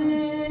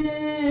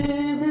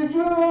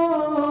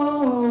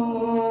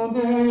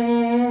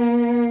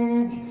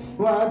بجودك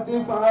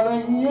وأتف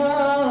علي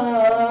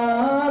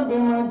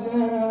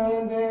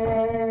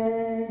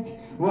بمجدك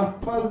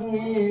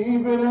واحفظني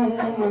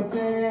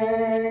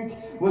برحمتك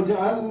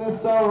واجعل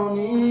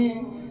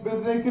لساني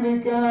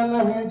بذكرك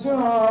لهجا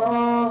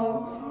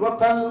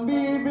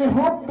وقلبي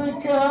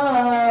بحبك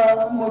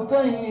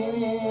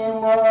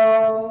متيما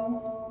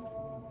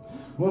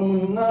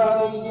ومن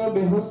علي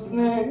بحسن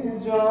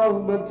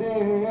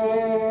إجابتك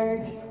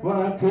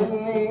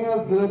وأكلني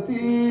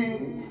أثرتي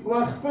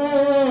واغفر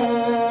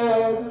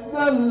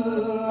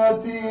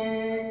ذلتي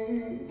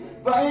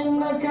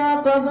فإنك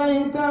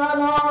قضيت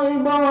على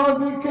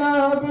عبادك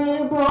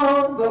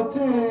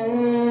بعبادتك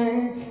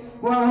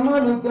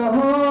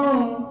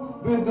وأمرتهم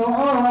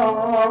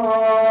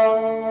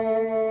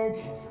بدعائك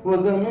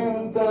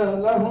وزمنت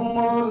لهم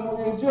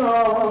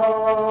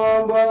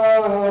الإجابة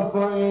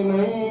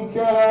فإليك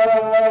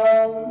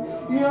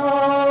يا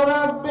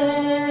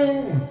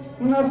ربي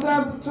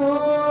نسبت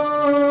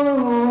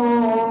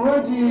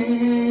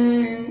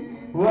وجهي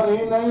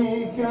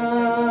وإليك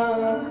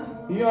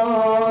يا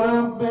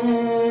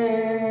ربي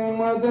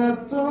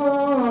مددت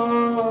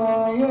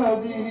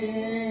يدي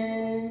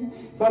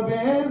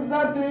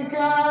فبعزتك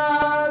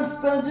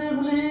استجب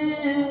لي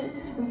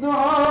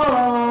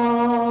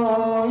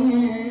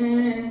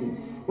دعائي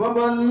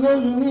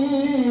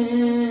وبلغني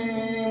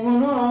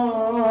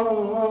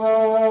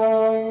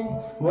مناي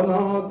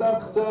ولا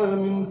تقت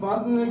من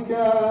فضلك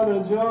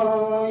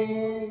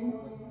رجائي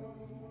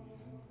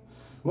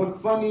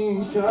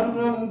واكفني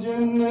شر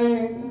الجن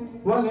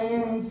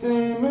والإنس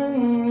من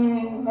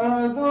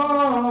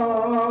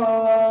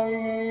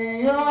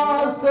أعدائي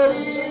يا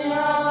سريع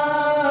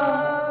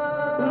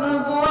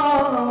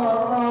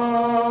الرضا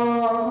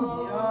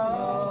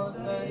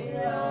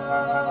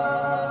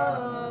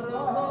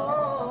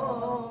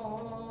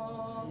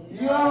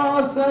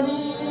يا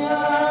سريع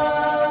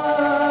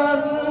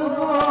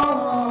الرضا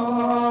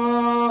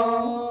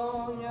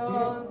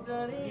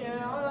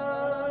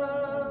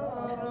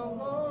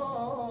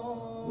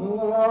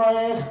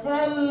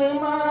واغفر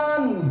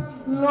لمن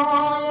لا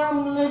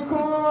يملك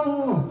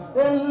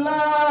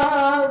إلا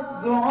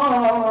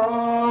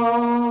الدعاء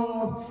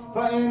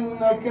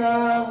فإنك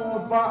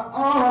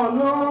فعال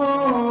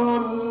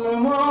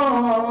لما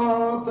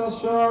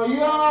تشاء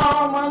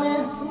يا من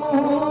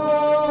اسمه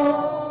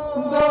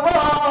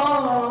دواء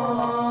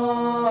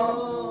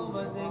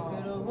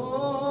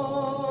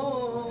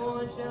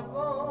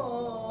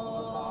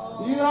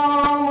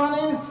يا من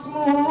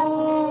اسمه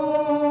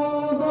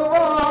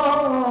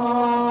دواء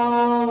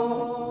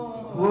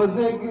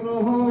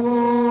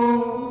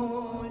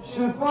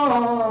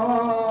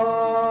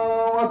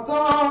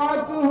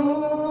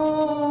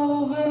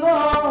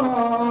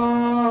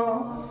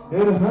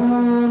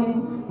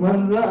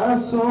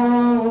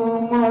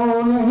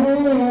مانع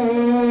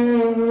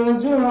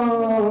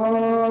الرجاء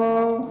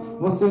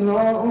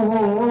وسناء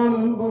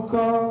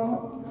البكاء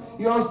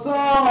يا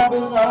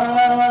سابقا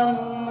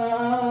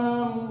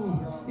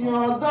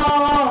يا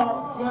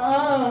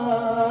دافعا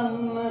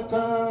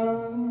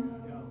نقم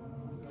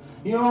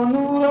يا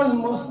نور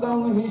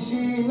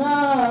المستوحشين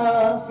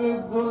في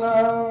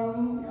الظلام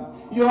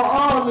يا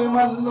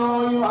عالما لا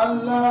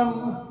يعلم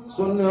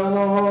صل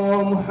على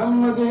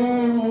محمد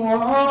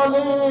وآل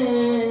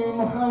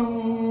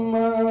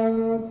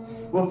محمد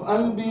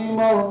وافعل بي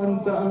ما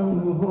أنت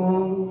أهله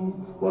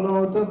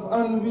ولا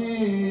تفعل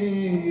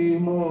بي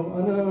ما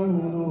أنا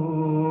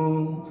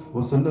أهله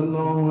وصلى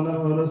الله على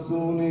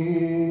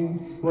رسوله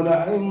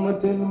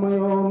والأئمة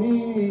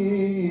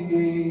الميامين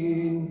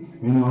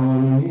من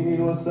آله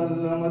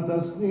وسلم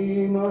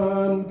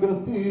تسليما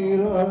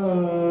كثيرا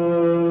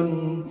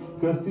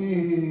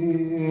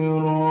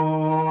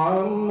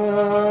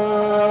عما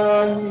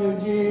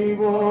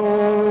يجيب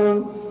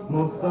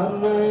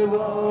المضطر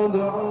إذا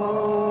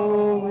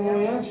دعاه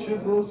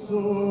ويكشف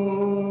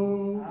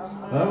السوء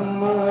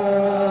عما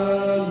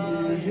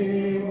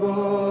يجيب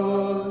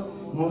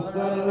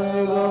المضطر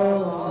إذا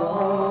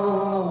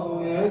دعاه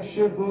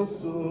ويكشف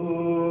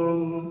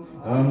السوء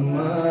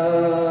عما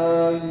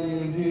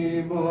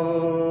يجيب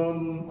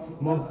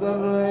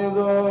المضطر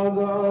إذا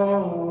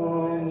دعاه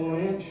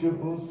ويكشف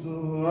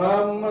السوء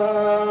عما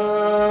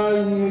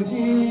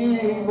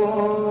يجيب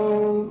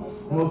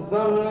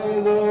المضطر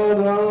إذا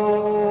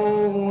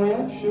دعاه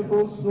ويكشف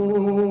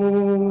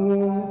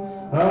السوء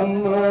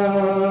عما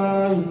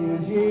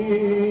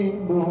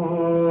يجيب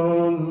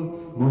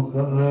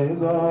المضطر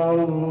إذا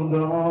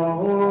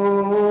دعاه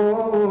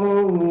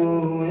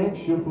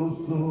ويكشف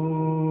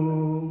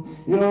السوء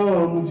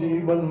يا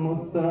مجيب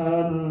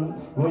المضطر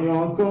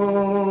ويا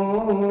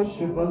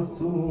كاشف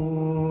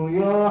السوء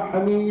يا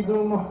حميد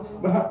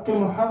بحق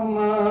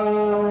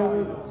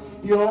محمد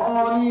يا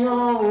علي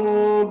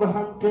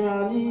بحق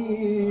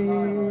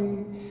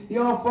علي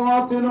يا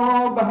فاطر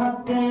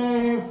بحق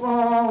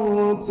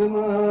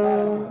فاطمة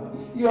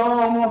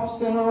يا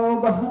محسن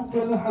بحق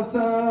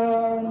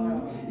الحسن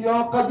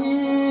يا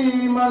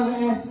قديم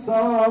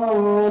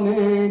الإحسان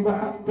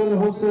بحق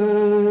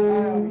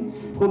الحسين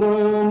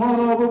خدایا ما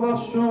را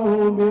ببخش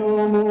و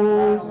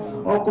بیاموز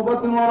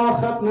عاقبت ما را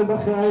ختم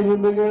بخیر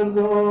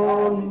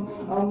بگردان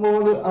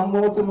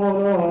اموات ما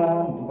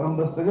را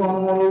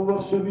همبستگان ما را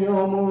ببخش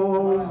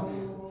بیاموز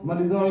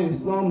مریضای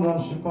اسلام را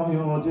شفای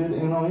عاجل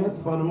عنایت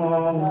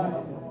فرما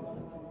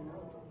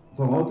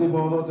طاعات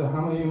عبادات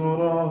همه ما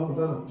را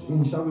در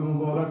این شب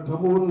مبارک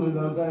قبول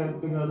درگاهت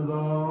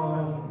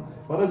بگردان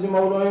فرج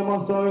مولای ما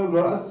صاحب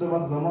رأس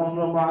و زمان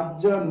را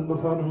معجل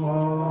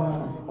بفرما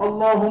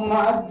اللهم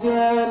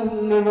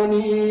عجل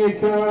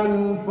لوليك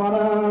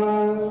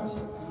الفرج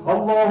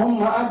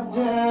اللهم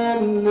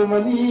عجل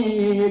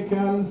لوليك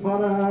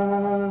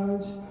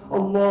الفرج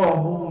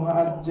اللهم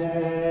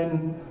عجل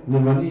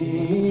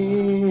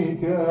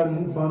لوليك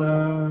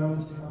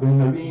الفرج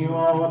بالنبي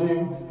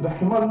وآله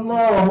رحم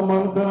الله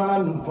من قرأ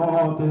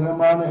الفاتحة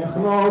مع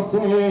الإخلاص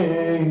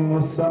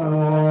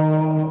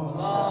والسلام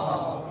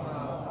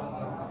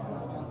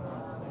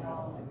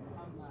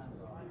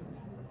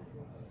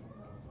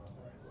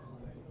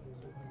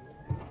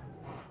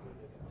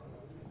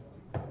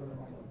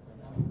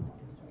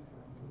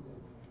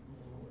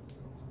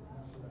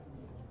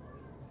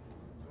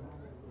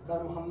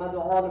بر محمد و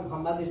آل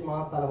محمدش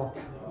مع صلوات.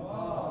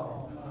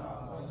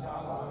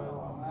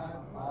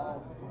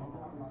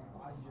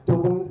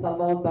 دومین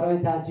صلوات برای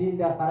تعجیل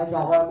در فرج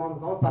آقای امام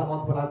زمان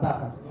صلوات بلندتر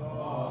خواهد.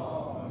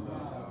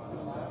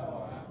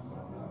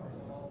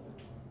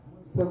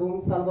 سومین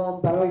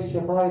صلوات برای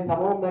شفای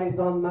تمام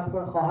مریضان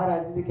مخصوصا خواهر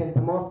عزیزی که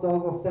التماس دعا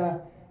گفته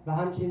و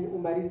همچنین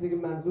اون مریضی که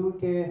منظور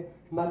که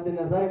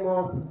مد نظر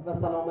ماست و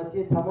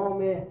سلامتی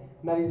تمام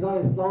مریضان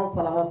اسلام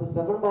صلوات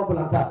سوم با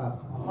بلندتر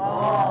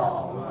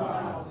خواهد.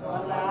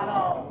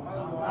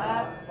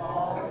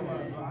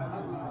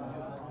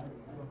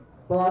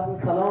 با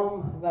عرض سلام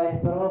و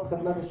احترام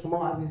خدمت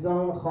شما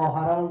عزیزان،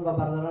 خواهران و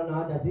برادران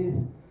نهایت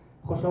عزیز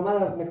خوش آمد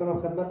عرض میکنم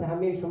خدمت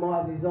همه شما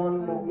عزیزان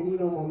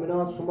مؤمنین و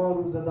مؤمنات، شما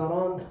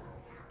روزداران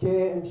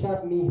که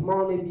امشب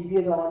میهمان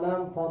بیبی دو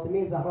عالم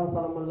فاطمه زهرا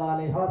سلام الله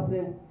علیها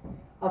هستین.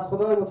 از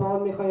خدای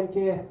متعال میخوایم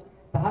که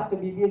به حق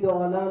بیبی دو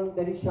عالم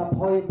در این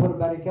شبهای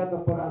پربرکت و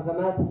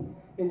پرعظمت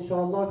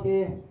انشاءالله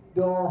که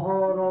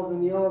دعاها، راز و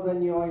نیاز و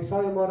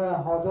نیایش‌های ما را،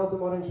 حاجات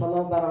ما را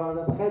انشاءالله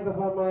برآورده بخیر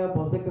بفرماید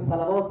با ذکر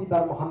صلواتی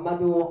بر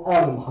محمد و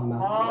آل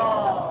محمد.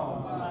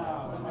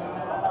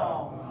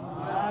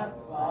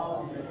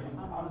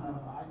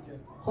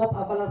 خب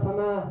اول از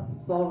همه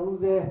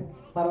سالروز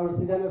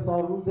فرارسیدن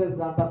سالروز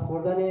ضربت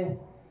خوردن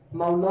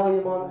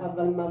مولایمان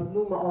اول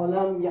مظلوم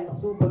عالم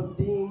یعصوب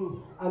الدین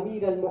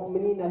امیر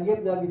المؤمنین علی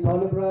ابن ابی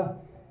طالب را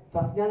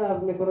تسلیت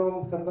عرض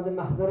میکنم خدمت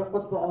محضر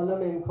قطب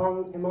عالم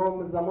امکان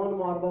امام زمان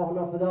ما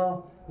ارواحنا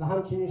فدا و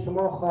همچنین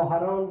شما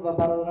خواهران و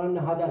برادران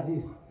نهاد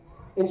عزیز.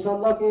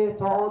 انشاءالله که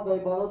طاعات و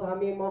عبادات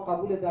همه ما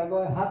قبول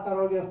درگاه حق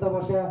قرار گرفته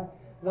باشه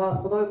و از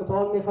خدای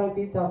متعال میخوایم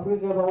که این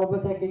تفریق به ما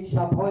بده که این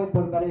شب‌های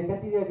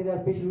پربرکتی را که در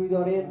پیش روی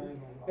داریم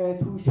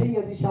توشه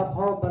از این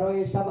شب‌ها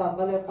برای شب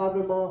اول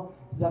قبر ما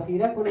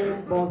ذخیره کنیم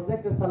با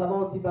ذکر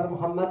صلواتی بر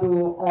محمد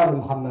و آل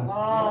محمد.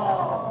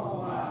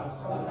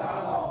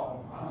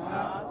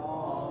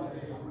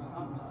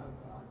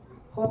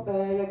 خب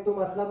یک دو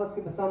مطلب است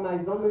که به سم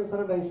عزیزان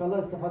میرسانم و انشاءالله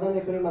استفاده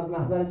میکنیم از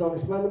محضر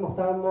دانشمند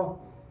محترم ما.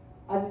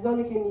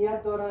 عزیزانی که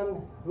نیت دارن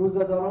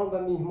روزداران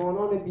و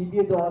میهمانان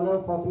بیبی دو عالم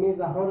فاطمه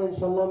زهرا را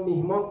انشاءالله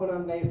میهمان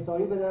کنن و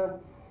افطاری بدن،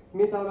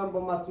 میتونن با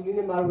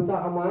مسئولین مربوطه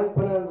هماهنگ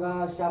کنن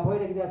و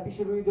شب‌هایی که در پیش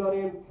روی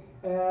داریم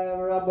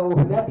را به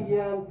عهده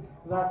بگیرن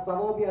و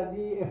ثوابی از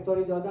این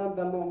افطاری دادن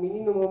به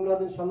مؤمنین و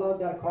مؤمنات انشاءالله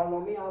در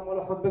کارنامه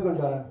اعمال خود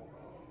بگنجانند.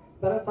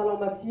 برای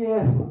سلامتی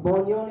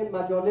بانیان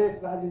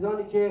مجالس و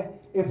عزیزانی که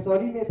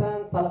افطاری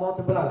میتن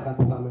صلوات بلند خط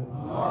بفرمایید.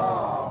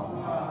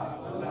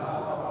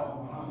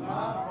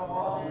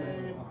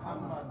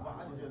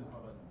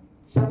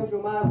 شب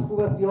جمعه از خوب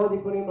است یادی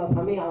کنیم از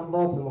همه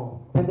اموات ما،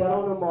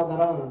 پدران و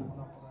مادران،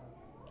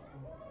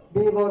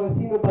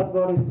 بیوارثین و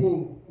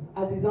بدوارثین،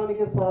 عزیزانی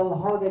که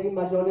سالها در این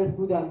مجالس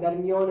بودند، در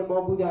میان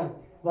ما بودند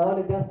و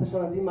حال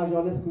دستشان از این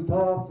مجالس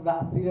کوتاست و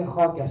اسیر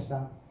خاک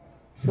گشتند.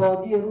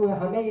 شادی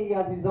روح همه ای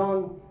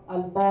عزیزان.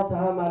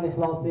 الفاتحه مع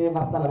الاخلاص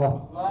و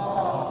صلوات.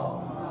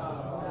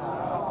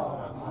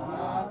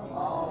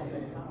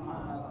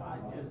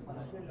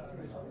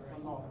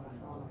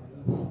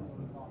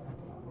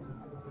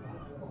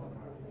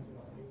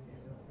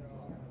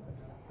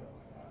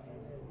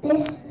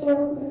 بسم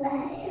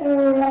الله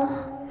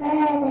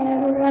الرحمن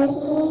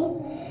الرحیم.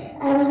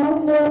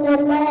 الحمد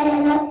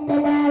لله رب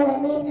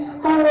العالمین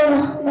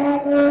الرحمن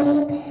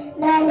الرحیم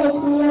مالک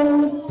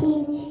یوم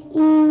الدین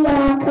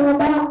ایاک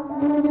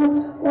نعبد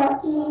و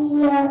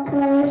ایاک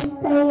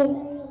نستعین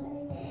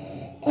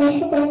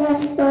اهدنا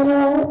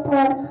الصراط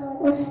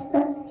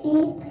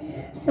المستقیم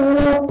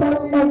صراط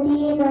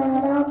الذین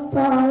أنعمت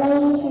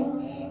علیهم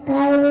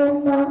غیر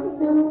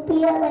المغضوب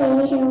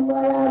علیهم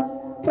ولا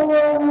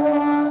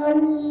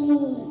الضالین.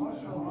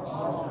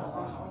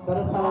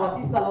 برای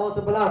سلامتی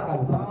صلوات بلند خط.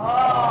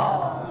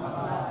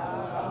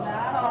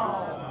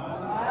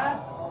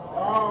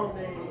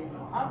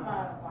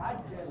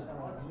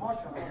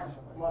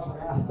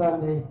 احسن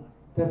به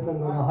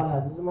طفل نوحال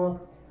عزیز ما.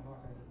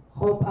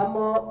 خب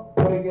اما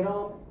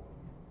پروگرام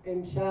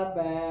امشب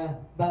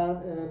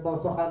با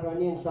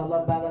سخنرانی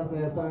انشاءالله بعد از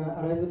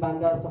عرایض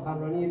بنده از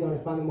سخنرانی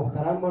دانشمند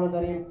محترم ما رو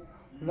داریم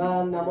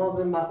و نماز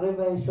مغرب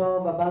و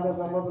عشا و بعد از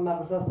نماز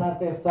مغرب و عشا صرف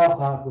افطار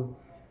خواهد بود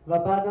و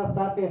بعد از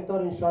صرف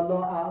افطار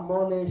انشاءالله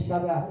اعمال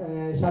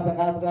شب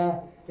قدر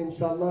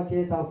انشاءالله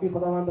که توفیق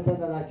خداوند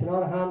بده و در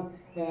کنار هم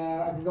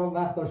عزیزان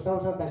وقت داشته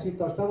باشند، تشریف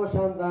داشته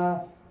باشند و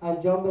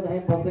انجام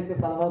بدهیم با ذکر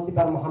صلواتی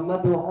بر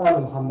محمد و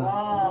آل محمد.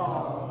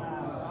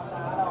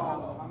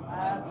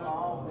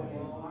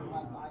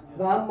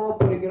 و اما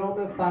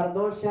پروگرام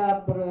فردا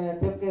شب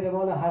طبق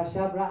روال هر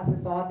شب رأس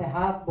ساعت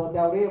 7 با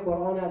دوره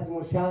قرآن عظیم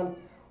الشأن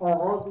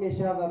آغاز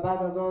میشه و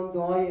بعد از آن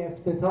دعای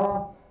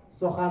افتتاح،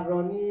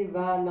 سخنرانی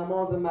و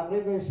نماز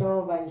مغرب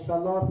عشا و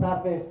انشالله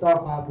صرف افطار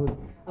خواهد بود.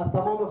 از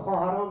تمام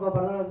خواهران و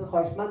برادران عزیز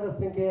خواهشمند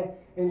هستیم که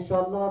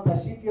انشالله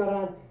تشریف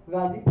بیارن و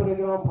از این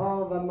پروگرام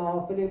ها و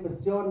محافل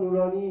بسیار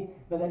نورانی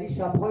و در این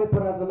شب‌های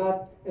پرعظمت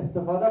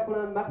استفاده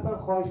کنن. مخصوصا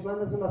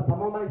خواهشمند هستیم از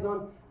تمام عزیزان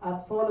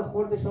اطفال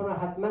خردشان را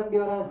حتما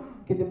بیارن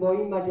که با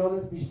این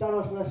مجالس بیشتر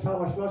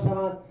آشنا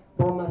شوند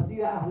با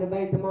مسیر اهل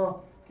بیت ما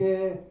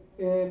که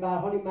به هر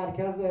حال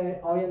مرکز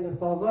آینده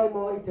سازای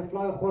ما این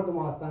طفلای خرد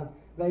ما هستند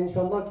و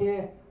انشالله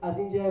که از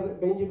اینجا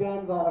به اینجا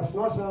بیان و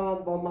آشنا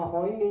شوند با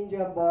مفاهیم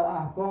اینجا، با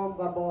احکام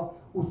و با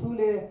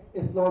اصول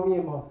اسلامی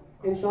ما.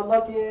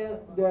 انشالله که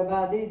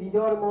وعده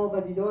دیدار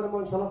ما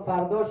انشالله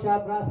فردا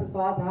شب رأس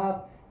ساعت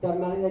 7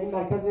 در این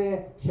مرکز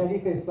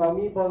شریف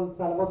اسلامی با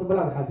صلوات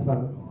بلند خط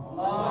فرمایید.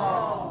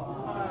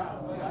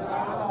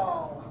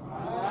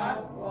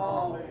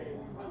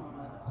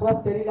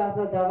 خب در این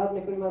لحظه دعوت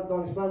میکنیم از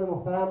دانشمند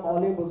محترم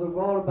عالم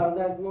بزرگوار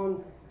برادر عزیزمان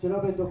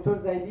جناب دکتر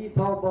زیدی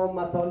تا با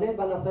مطالب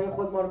و نصایح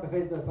خود ما رو به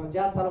فیض برسان.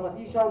 جهت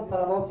سلامتیشان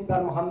صلواتی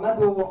بر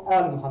محمد و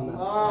آل محمد.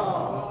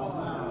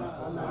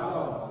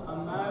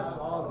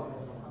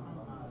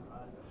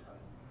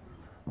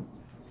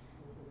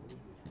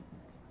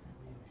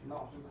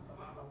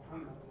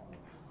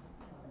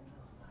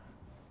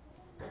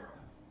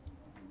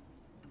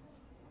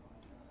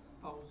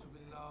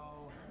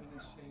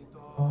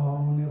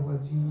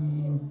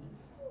 الرجيم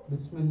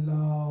بسم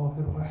الله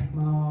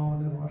الرحمن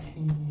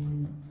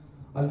الرحيم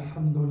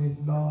الحمد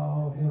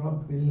لله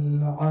رب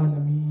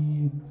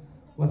العالمين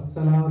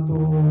والصلاة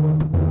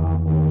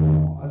والسلام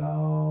على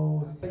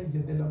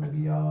سيد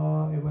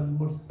الأنبياء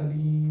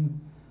والمرسلين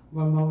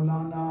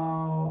ومولانا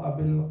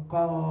أبي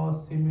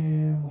القاسم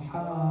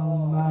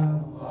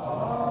محمد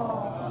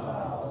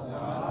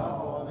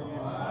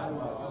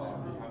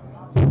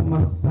ثم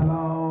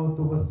الصلاة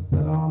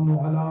والسلام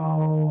على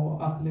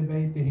أهل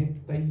بيته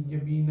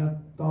الطيبين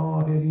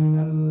الطاهرين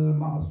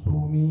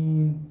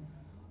المعصومين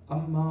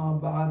أما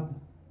بعد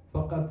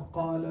فقد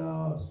قال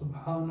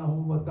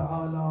سبحانه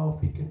وتعالى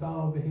في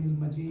كتابه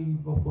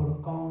المجيد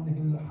وفرقانه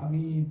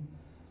الحميد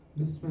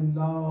بسم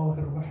الله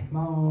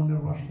الرحمن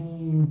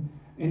الرحيم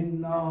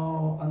إنا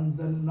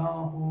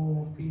أنزلناه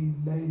في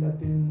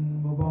ليلة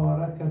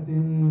مباركة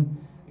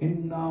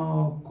إنا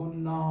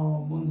كنا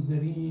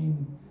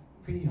منذرين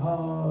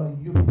فيها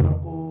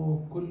يفرق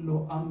كل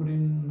أمر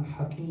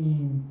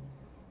حكيم.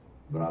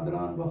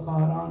 برادران و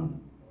خواهران،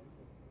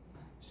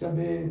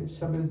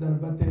 شب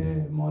ضربت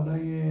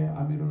مولای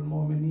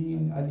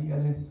امیرالمؤمنین علی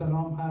علیه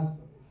السلام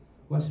هست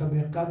و شب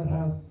قدر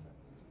هست.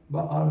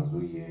 با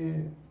آرزوی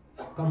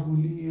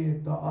قبولی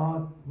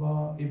طاعات و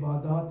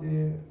عبادات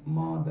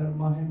ما در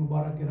ماه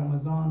مبارک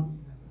رمضان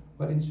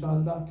و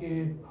انشاءالله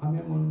که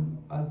هممون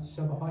از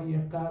شبهای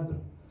قدر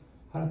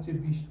هرچه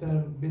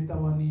بیشتر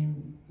بتوانیم،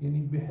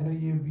 یعنی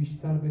بهره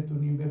بیشتر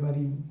بتونیم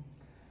ببریم.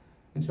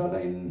 انشاءالله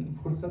این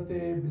فرصت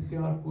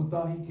بسیار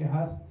کوتاهی که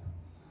هست،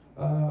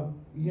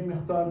 یه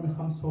مقدار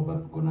میخوام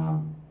صحبت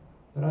کنم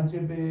راجع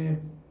به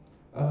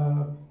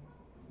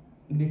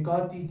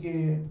نکاتی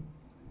که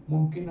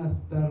ممکن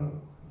است در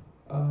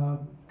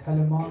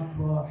کلمات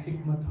و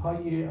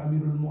حکمت‌های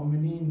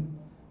امیرالمؤمنین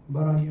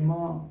برای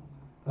ما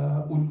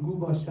الگو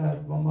باشد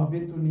و ما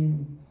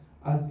بتونیم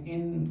از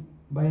این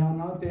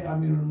بیانات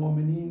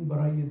امیرالمؤمنین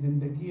برای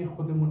زندگی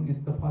خودمون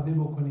استفاده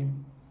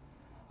بکنیم.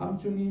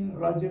 همچنین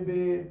راجع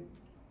به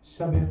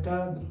شب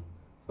قدر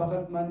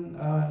فقط من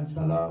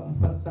انشاءالله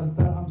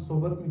مفصلتر هم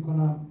صحبت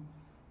میکنم،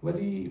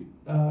 ولی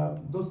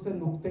دو سه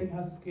نکته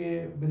هست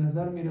که به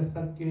نظر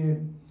میرسد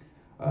که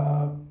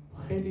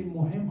خیلی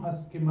مهم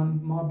هست که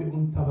ما به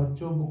اون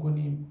توجه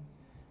بکنیم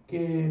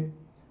که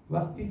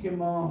وقتی که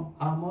ما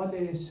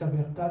اعمال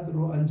شب قدر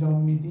رو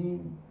انجام میدیم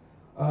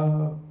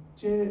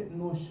چه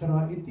نوع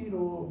شرایطی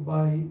رو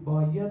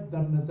باید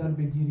در نظر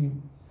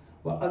بگیریم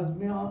و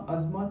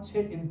از ما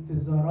چه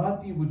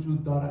انتظاراتی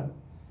وجود دارد.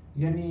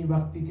 یعنی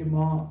وقتی که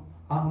ما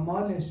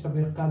اعمال شب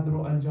قدر رو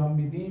انجام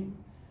میدیم،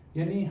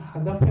 یعنی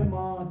هدف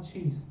ما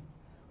چیست؟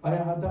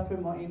 آیا هدف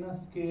ما این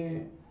است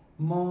که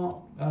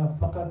ما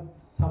فقط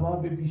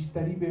ثواب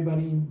بیشتری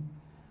ببریم؟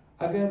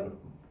 اگر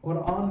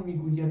قرآن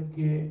میگوید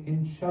که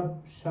این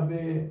شب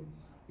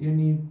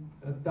یعنی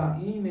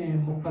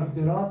تعیین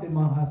مقدرات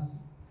ما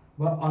هست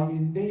و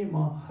آینده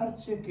ما،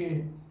 هرچه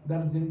که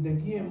در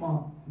زندگی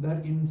ما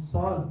در این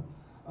سال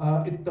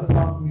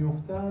اتفاق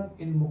میافتد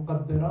این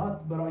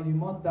مقدرات برای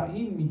ما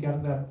تعیین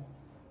میگردد.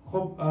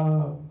 خب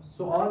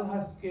سوال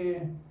هست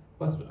که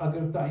پس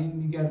اگر تعیین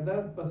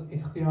میگردد پس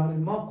اختیار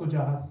ما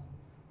کجا هست؟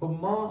 خب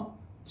ما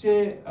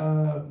چه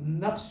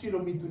نقشی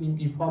رو میتونیم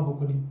ایفا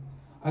بکنیم؟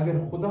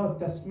 اگر خدا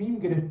تصمیم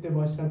گرفته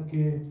باشد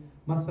که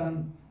مثلا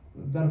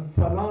در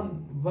فلان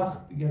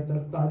وقت یا در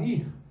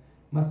تاریخ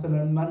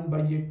مثلا من با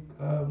یک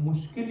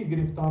مشکلی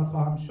گرفتار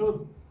خواهم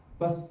شد،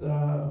 پس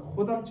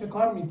خودم چه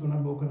کار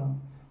میتونم بکنم؟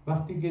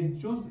 وقتی که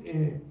جزء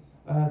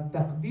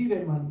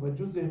تقدیر من و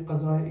جزء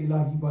قضای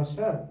الهی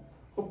باشد،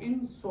 خب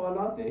این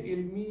سوالات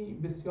علمی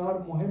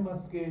بسیار مهم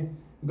است که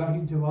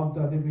گاهی جواب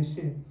داده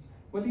بشه.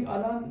 ولی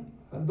الان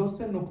دو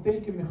سه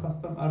نکته‌ای که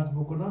میخواستم عرض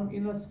بکنم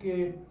این است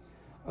که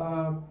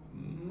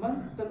من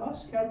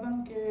تلاش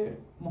کردم که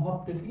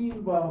محققین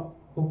و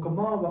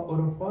حکما و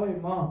عرفای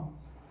ما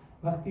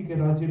وقتی که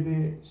راجع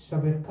به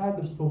شب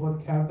قدر صحبت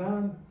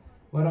کردن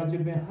و راجع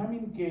به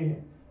همین که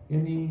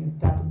یعنی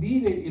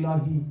تقدیر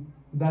الهی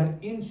در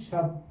این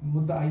شب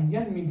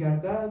متعین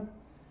میگردد،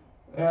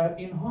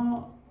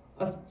 اینها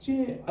از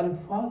چه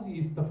الفاظی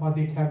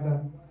استفاده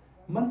کردن.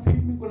 من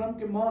فکر میکنم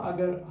که ما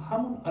اگر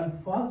همون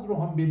الفاظ رو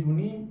هم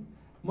بدونیم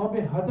ما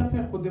به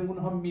هدف خودمون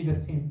هم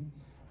میرسیم.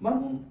 من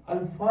اون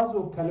الفاظ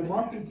و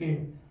کلماتی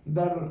که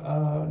در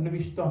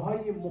نوشته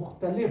های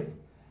مختلف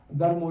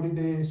در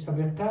مورد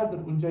شب قدر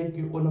اونجایی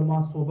که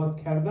علما صحبت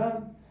کردن،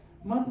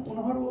 من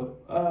اونها رو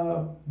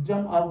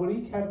جمع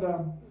آوری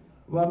کردم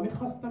و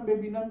میخواستم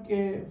ببینم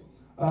که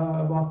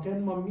واقعا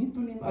ما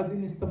میتونیم از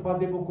این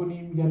استفاده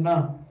بکنیم یا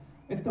نه.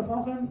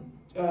 اتفاقا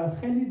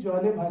خیلی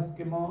جالب هست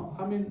که ما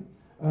همین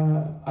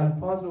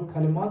الفاظ و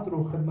کلمات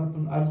رو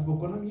خدمتون عرض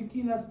بکنم. یکی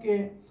این است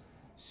که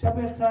شب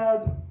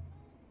قدر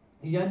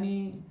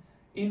یعنی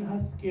این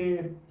هست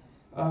که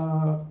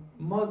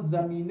ما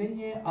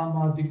زمینه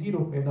آمادگی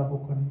رو پیدا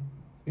بکنیم.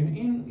 یعنی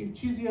این یک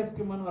چیزی است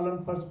که من الان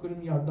فرض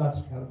کنیم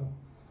یادداشت کردم.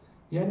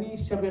 یعنی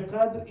شب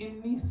قدر این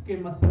نیست که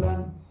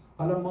مثلا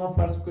حالا ما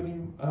فرض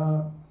کنیم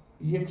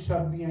یک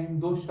شب بیاییم،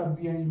 دو شب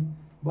بیاییم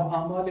و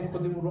اعمال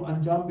خودمون رو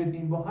انجام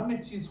بدیم و همه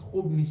چیز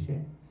خوب میشه.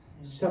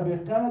 شب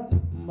قدر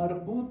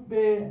مربوط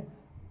به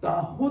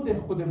تعهد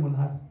خودمون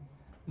هست،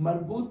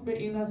 مربوط به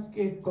این هست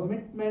که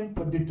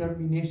کامیتمنت و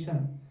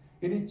دیترمینیشن،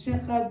 یعنی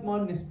چقدر ما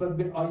نسبت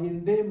به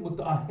آینده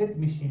متعهد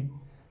میشیم،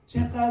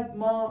 چقدر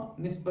ما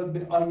نسبت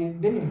به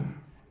آینده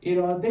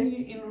اراده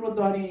این رو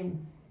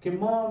داریم که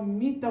ما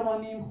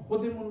میتوانیم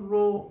خودمون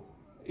رو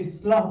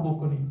اصلاح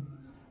بکنیم.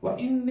 و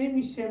این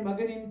نمیشه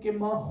مگر این که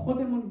ما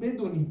خودمون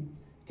بدونیم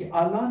که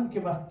الان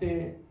که وقت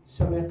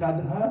شب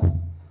قدر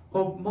هست،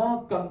 خب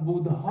ما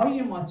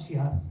کمبودهای ما چی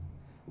هست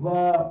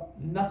و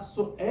نقص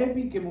و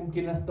عیبی که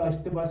ممکن است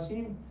داشته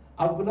باشیم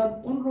اولا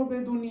اون رو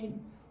بدونیم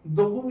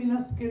دوم این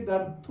است که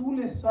در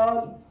طول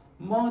سال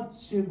ما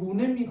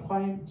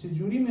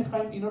چجوری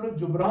میخوایم اینا رو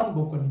جبران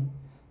بکنیم.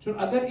 چون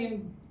اگر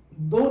این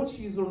دو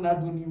چیز رو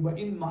ندونیم و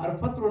این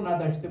معرفت رو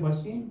نداشته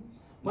باشیم،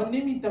 ما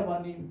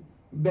نمیتوانیم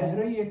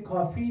بهره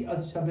کافی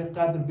از شب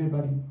قدر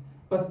ببریم.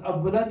 پس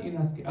اولا این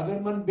است که اگر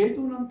من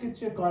بدونم که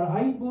چه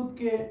کارهایی بود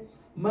که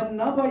من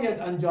نباید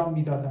انجام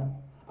میدادم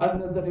از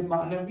نظر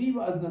معنوی و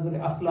از نظر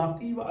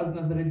اخلاقی و از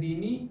نظر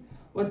دینی،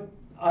 و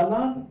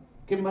الان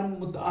که من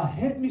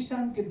متعهد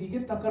میشم که دیگه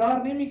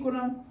تکرار نمی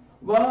کنم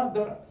و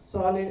در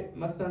سال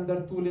مثلا در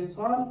طول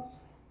سال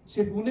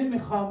چگونه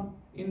میخوام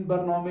این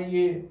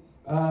برنامه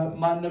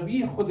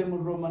معنوی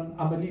خودمون رو من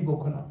عملی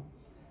بکنم.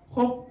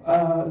 خب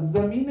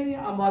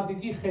زمینه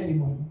آمادگی خیلی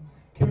مهمه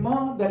که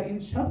ما در این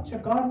شب چه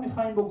کار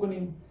میخوایم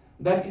بکنیم.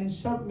 در این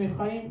شب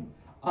میخوایم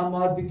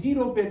آمادگی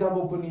رو پیدا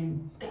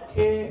بکنیم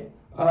که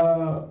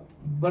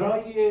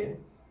برای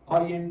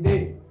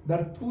آینده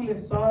در طول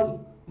سال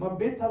ما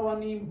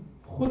بتوانیم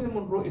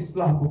خودمون رو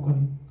اصلاح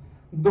بکنیم.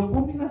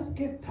 دوم این است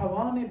که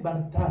توان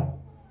برتر،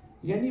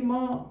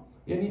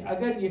 یعنی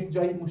اگر یک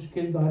جای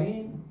مشکل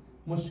داریم،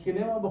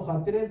 مشکل ما به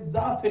خاطر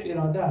ضعف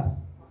اراده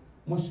است،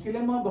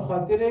 مشکل ما به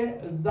خاطر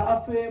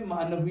ضعف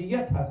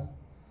معنویت هست،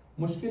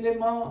 مشکل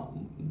ما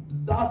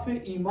ضعف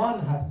ایمان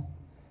هست.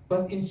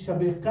 پس این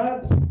شب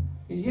قدر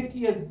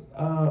یکی از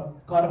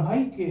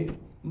کارهایی که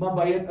ما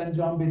باید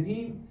انجام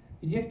بدیم،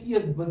 یکی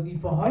از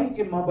وظیفه هایی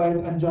که ما باید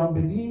انجام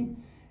بدیم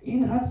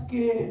این هست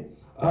که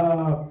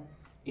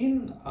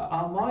این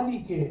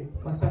اعمالی که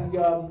مثلا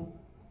یا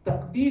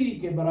تقدیری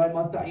که برای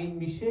ما تعیین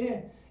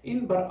میشه،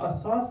 این بر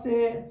اساس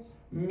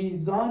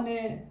میزان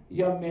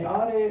یا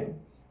معیار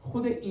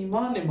خود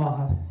ایمان ما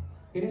هست.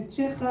 یعنی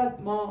چقدر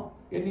ما،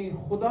 یعنی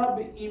خدا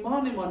به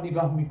ایمان ما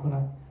نگاه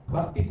میکند.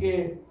 وقتی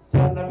که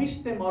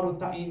سرنوشت ما رو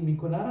تعیین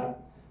میکند،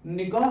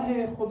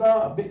 نگاه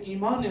خدا به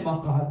ایمان ما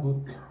خواهد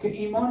بود که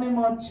ایمان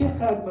ما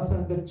چقدر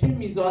مثلا در چه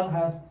میزان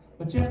هست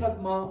و چقدر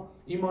ما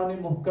ایمان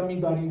محکمی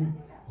داریم.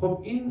 خب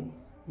این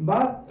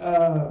بعد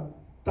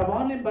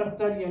توان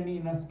برتر یعنی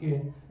این است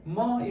که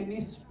ما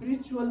یعنی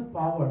spiritual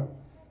power،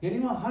 یعنی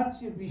ما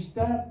هرچی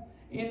بیشتر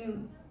این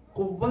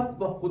قوت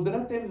و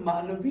قدرت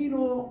معنوی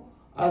رو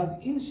از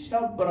این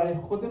شب برای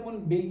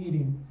خودمون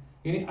بگیریم.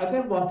 یعنی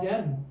اگر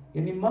واقعا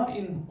یعنی ما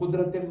این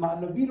قدرت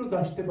معنوی رو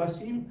داشته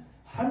باشیم،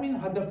 همین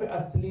هدف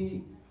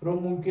اصلی رو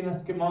ممکن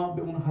است که ما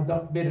به اون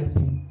هدف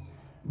برسیم.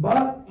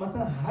 باز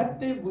مثلا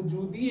حد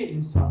وجودی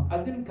انسان،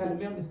 از این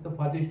کلمه هم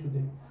استفاده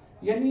شده.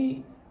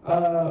 یعنی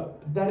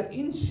در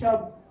این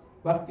شب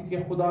وقتی که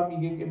خدا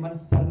میگه که من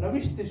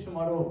سرنوشت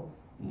شما رو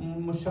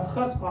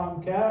مشخص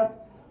خواهم کرد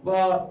و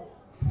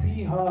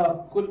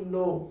فیها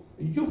کل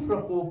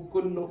یفرق و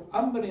کل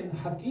امر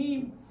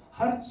حکیم،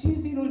 هر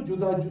چیزی رو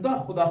جدا جدا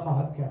خدا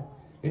خواهد کرد.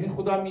 یعنی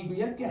خدا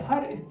میگوید که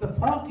هر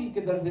اتفاقی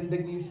که در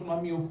زندگی شما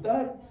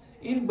میافتد،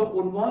 این به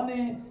عنوان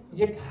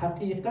یک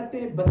حقیقت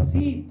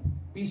بسیط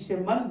پیش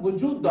من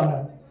وجود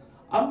دارد،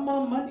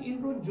 اما من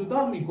این رو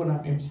جدا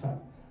میکنم امشب.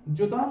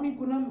 جدا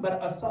میکنم بر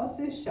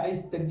اساس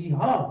شایستگی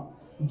ها،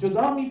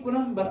 جدا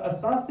میکنم بر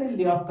اساس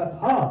لیاقت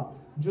ها،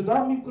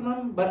 جدا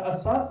میکنم بر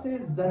اساس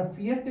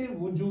ظرفیت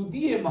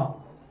وجودی ما.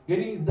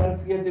 یعنی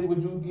ظرفیت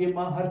وجودی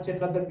ما هر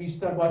چقدر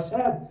بیشتر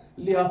باشد،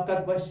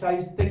 لیاقت و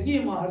شایستگی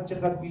ما هر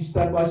چقدر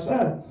بیشتر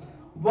باشد،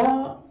 و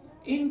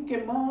این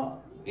که ما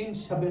این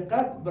شب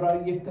قدر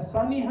برای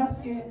کسانی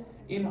هست که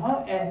اینها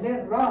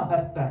اهل راه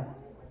هستند،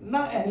 نه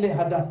اهل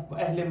هدف و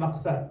اهل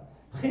مقصد.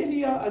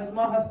 خیلی از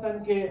ما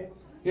هستند که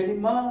یعنی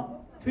ما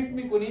فکر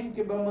میکنیم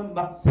که به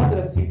مقصد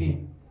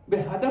رسیدیم، به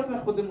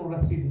هدف خودمون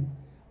رسیدیم،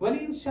 ولی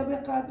این شب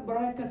قدر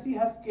برای کسی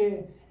هست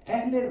که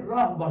اهل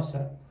راه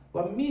باشد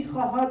و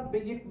میخواهد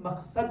به یک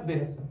مقصد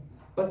برسد.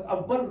 پس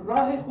اول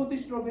راه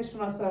خودش رو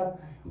بشناسد،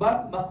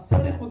 بعد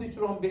مقصد خودش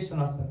رو هم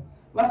بشناسد.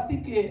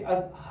 وقتی که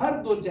از هر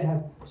دو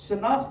جهت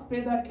شناخت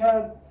پیدا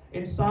کرد،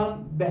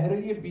 انسان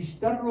بهره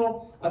بیشتر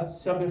رو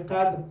از شب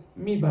قدر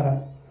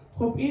میبرد.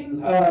 خب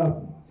این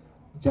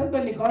چند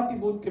نکاتی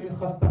بود که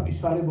میخواستم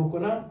اشاره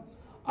بکنم.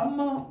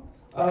 اما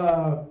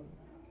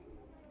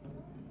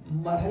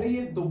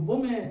مرحله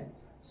دوم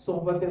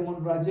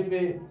صحبتمون راجع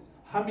به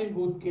همین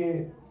بود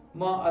که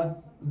ما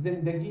از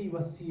زندگی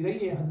و سیره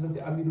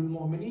حضرت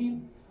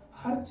امیرالمؤمنین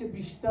هرچه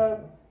بیشتر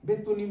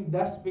بتونیم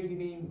درس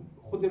بگیریم،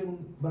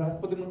 برای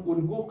خودمون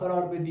الگو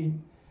قرار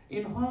بدیم.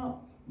 اینها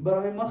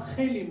برای ما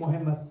خیلی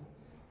مهم است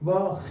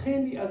و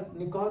خیلی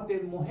از نکات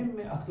مهم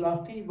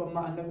اخلاقی و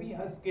معنوی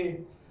هست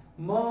که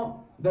ما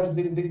در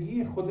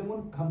زندگی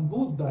خودمون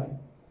کمبود داریم،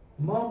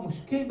 ما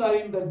مشکل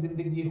داریم در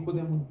زندگی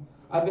خودمون.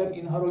 اگر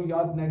اینها رو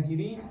یاد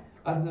نگیریم،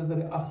 از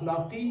نظر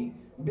اخلاقی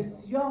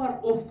بسیار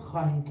افت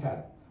خواهیم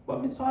کرد. و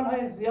مثال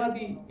های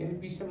زیادی یعنی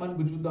پیش من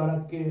وجود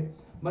دارد که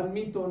من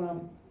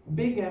میتونم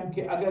بگم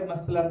که اگر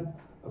مثلا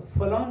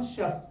فلان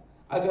شخص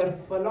اگر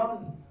فلان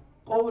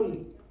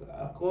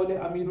قول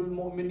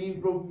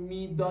امیرالمؤمنین رو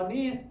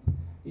میدانست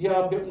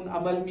یا به اون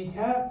عمل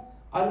میکرد،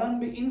 الان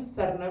به این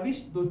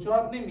سرنوشت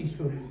دوچار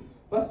نمیشد.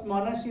 بس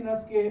معنیش این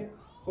است که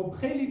خب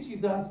خیلی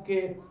چیز هست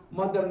که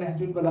ما در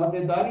نهج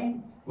البلاغه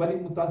داریم، ولی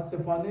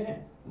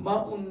متاسفانه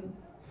ما اون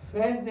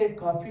فیض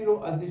کافی رو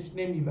ازش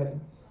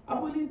نمیبریم.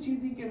 اولین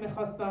چیزی که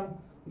میخواستم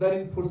در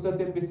این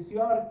فرصت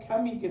بسیار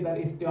کمی که در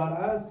اختیار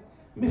است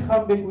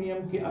میخوام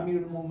بگویم که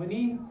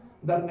امیرالمومنین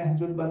در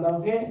نهج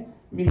البلاغه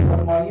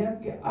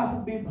میفرمایند که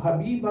احبب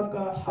حبیبک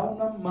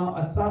حونا ما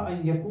عسى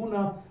ان یکون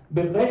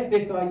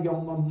بغیتک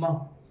یوما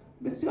ما.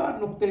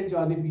 بسیار نکته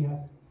جالبی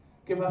هست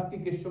که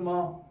وقتی که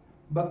شما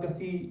با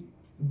کسی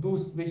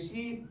دوست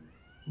بشید،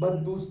 با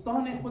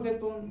دوستان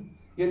خودتون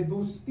یا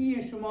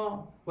دوستی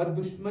شما و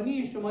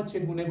دشمنی شما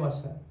چگونه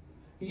باشد.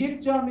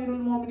 یک جا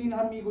امیرالمومنین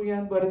هم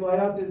میگویند با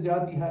روایات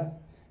زیادی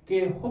هست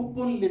که حب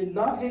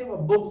لله و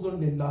بغض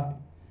لله،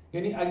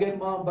 یعنی اگر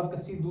ما با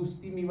کسی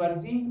دوستی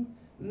میورزیم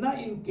نه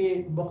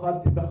اینکه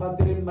به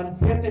خاطر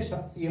منفعت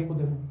شخصی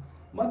خودمون،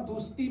 ما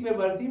دوستی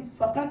بورزیم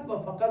فقط و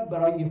فقط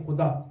برای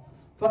خدا،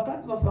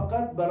 فقط و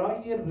فقط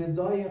برای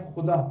رضای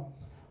خدا.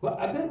 و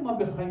اگر ما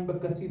بخوایم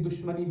به کسی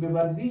دشمنی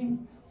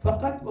بورزیم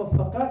فقط و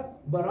فقط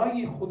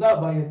برای خدا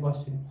باید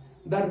باشه،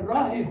 در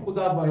راه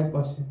خدا باید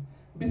باشه.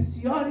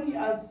 بسیاری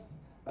از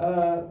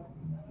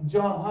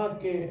جاها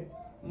که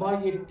ما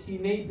یک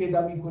کینه‌ای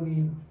پیدا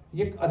می‌کنیم،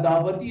 یک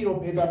عداوتی رو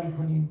پیدا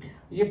می‌کنیم،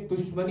 یک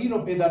دشمنی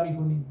رو پیدا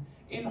می‌کنیم،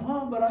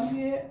 اینها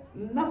برای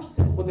نفس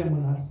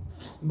خودمون هست،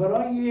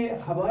 برای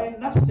هوای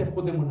نفس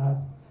خودمون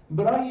هست،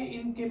 برای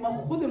اینکه ما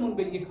خودمون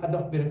به یک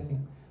هدف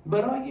برسیم،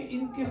 برای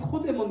اینکه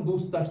خودمون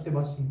دوست داشته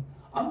باشیم.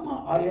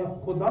 اما آیا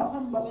خدا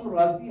هم به اون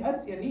راضی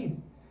هست یا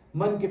نیست؟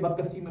 من که با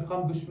کسی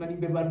میخوام دشمنی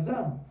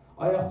بورزم،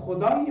 آیا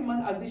خدای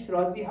من ازش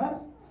راضی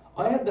هست؟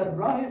 آیا در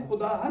راه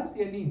خدا هست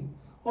یا نیست؟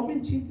 خب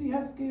این چیزی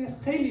هست که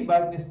خیلی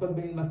باید نسبت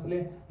به این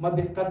مسئله ما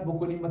دقت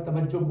بکنیم و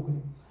توجه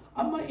بکنیم.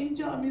 اما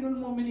اینجا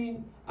امیرالمومنین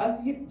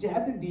از یک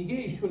جهت دیگه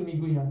ایشون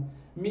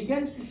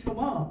میگن که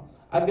شما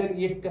اگر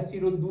یک کسی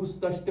رو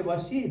دوست داشته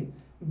باشید،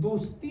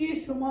 دوستی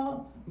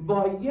شما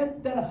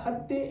باید در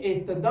حد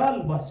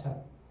اعتدال باشد.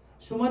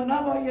 شما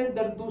نباید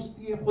در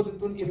دوستی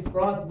خودتون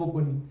افراط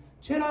بکنید.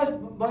 چرا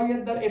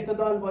باید در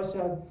اعتدال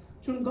باشد؟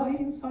 چون گاهی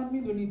انسان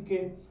میدونید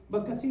که با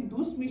کسی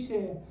دوست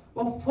میشه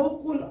و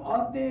فوق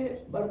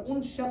العاده بر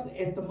اون شخص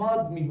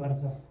اعتماد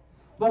میورزد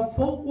و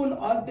فوق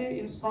العاده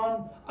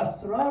انسان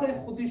اسرار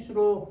خودش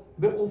رو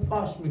به او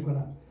فاش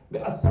میکنه،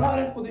 به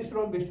اسرار خودش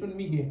رو بهشون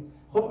میگه.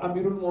 خب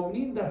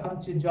امیرالمومنین در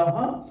همچه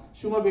جاها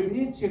شما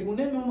ببینید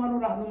چگونه ما رو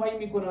راهنمایی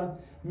میکنن.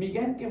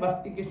 میگن که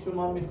وقتی که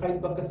شما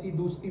میخواید با کسی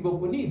دوستی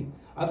بکنید،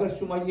 اگر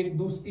شما یک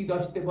دوستی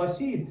داشته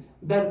باشید،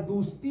 در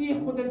دوستی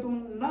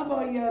خودتون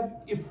نباید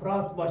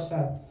افراط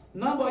باشد،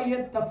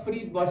 نباید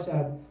تفرید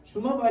باشد.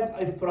 شما باید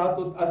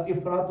از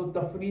افراط و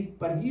تفرید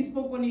پرهیز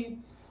بکنید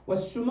و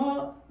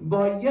شما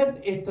باید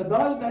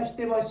اعتدال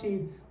داشته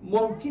باشید.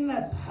 ممکن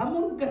است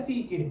همون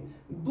کسی که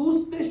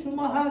دوست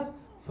شما هست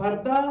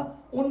فردا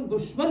اون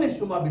دشمن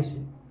شما بشه.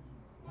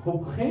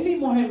 خب خیلی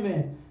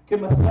مهمه که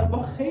مثلا با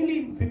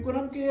خیلی فکر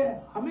کنم که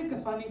همه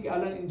کسانی که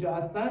الان اینجا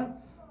هستن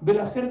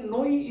بالاخره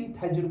نوعی این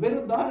تجربه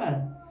رو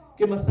دارن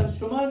که مثلا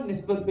شما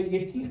نسبت به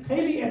یکی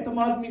خیلی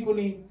اعتماد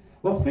میکنید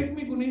و فکر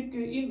میکنید که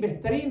این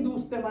بهترین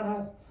دوست من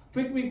هست،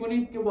 فکر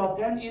میکنید که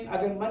واقعا این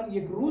اگر من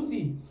یک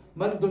روزی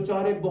من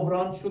دچار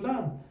بحران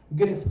شدم،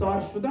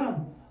 گرفتار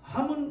شدم،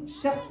 همون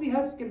شخصی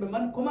هست که به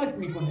من کمک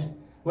میکنه.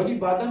 ولی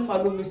بعدا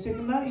معلوم میشه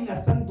که نه، این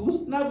اصلا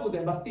دوست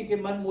نبوده. وقتی که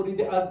من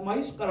مورد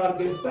آزمایش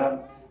قرار گرفتم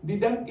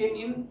دیدم که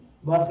این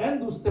واقعا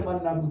دوست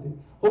من نبوده.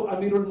 خب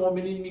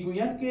امیرالمومنین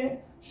میگویند که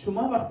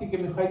شما وقتی که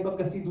میخواید با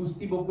کسی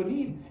دوستی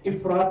بکنید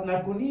افراط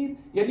نکنید،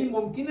 یعنی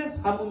ممکن است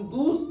همون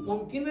دوست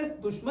ممکن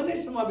است دشمن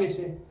شما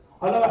بشه.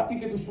 حالا وقتی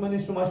که دشمن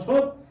شما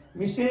شد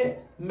میشه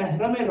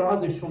محرم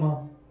راز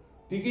شما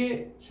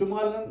دیگه. شما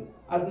الان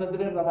از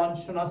نظر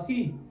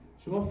روانشناسی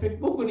شما فکر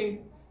بکنید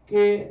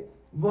که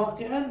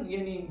واقعا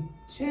یعنی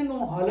چه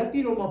نوع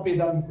حالتی رو ما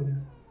پیدا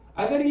میکنیم.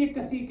 اگر یک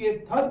کسی که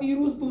تا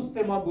دیروز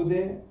دوست ما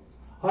بوده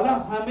حالا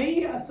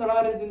همه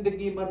اسرار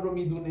زندگی من رو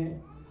میدونه،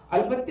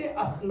 البته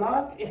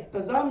اخلاق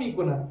اقتضا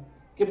میکنه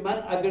که من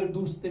اگر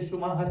دوست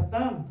شما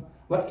هستم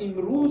و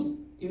امروز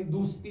این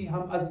دوستی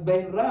هم از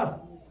بین رفت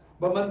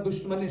و من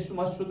دشمن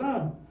شما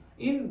شدم،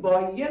 این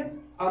باید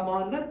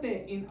امانت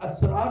این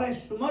اسرار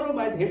شما رو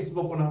باید حفظ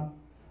بکنم.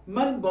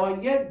 من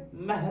باید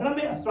محرم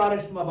اسرار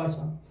شما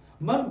باشم.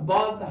 من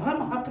باز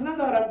هم حق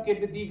ندارم که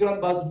به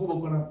دیگران بازگو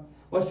بکنم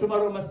و شما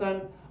رو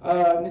مثلا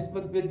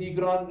نسبت به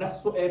دیگران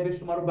نقص و عیب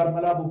شما رو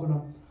برملا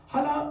بکنم.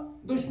 حالا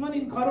دشمن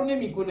این کارو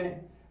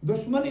نمیکنه.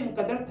 دشمن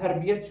اینقدر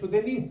تربیت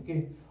شده نیست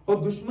که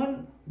خود دشمن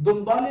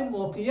دنبال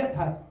موقعیت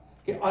هست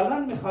که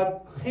الان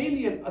میخواد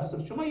خیلی از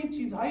اسرار شما یه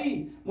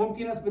چیزهایی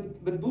ممکن است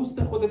به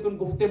دوست خودتون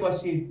گفته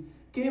باشید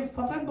که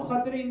فقط به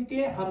خاطر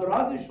اینکه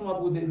همراز شما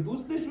بوده،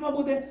 دوست شما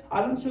بوده،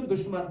 الان شد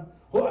دشمن.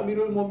 خب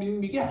امیرالمومنین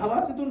میگه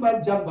حواستون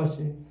باید جمع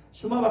باشه.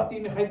 شما وقتی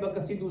میخواید با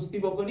کسی دوستی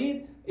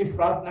بکنید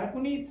افراط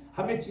نکنید،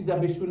 همه چیزا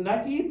بهشون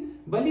نگید،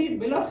 ولی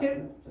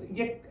بالاخره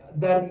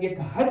در یک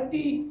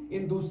حدی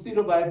این دوستی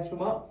رو باید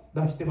شما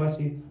داشته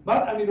باشید.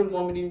 بعد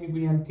امیرالمومنین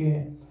میگویند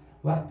که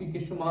وقتی که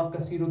شما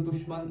کسی رو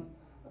دشمن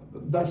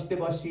داشته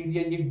باشید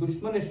یا یک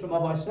دشمن شما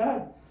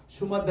باشد،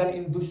 شما در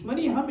این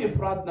دشمنی هم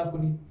افراط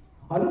نکنید.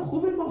 حالا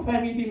خوبه ما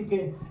فهمیدیم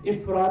که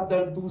افراط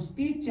در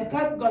دوستی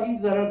چقدر گاهی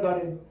ضرر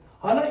داره،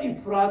 حالا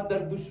افراط در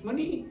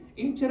دشمنی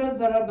این چرا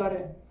ضرر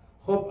داره؟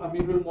 خب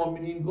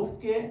امیرالمومنین گفت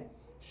که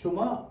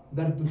شما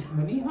در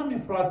دشمنی هم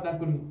افراط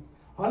نکنید.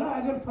 حالا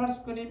اگر فرض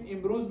کنیم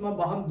امروز ما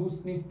با هم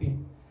دوست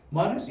نیستیم،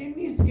 معنیش این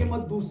نیست که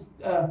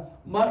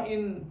ما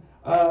این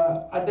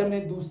عدم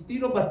دوستی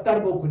رو بدتر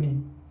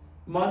بکنیم.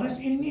 معنیش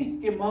این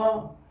نیست که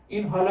ما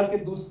این حالا که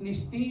دوست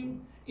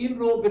نیستیم این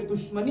رو به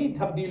دشمنی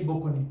تبدیل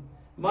بکنیم.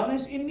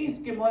 معنیش این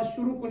نیست که ما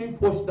شروع کنیم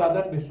فحش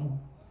دادن به شما.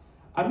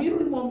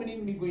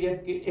 امیرالمومنین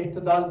میگوید که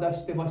اعتدال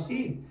داشته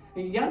باشید،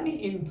 یعنی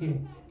این که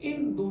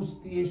این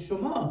دوستی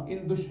شما، این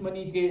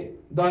دشمنی که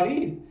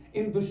دارید،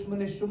 این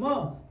دشمن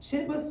شما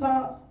چه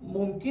بسا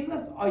ممکن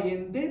است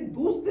آینده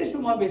دوست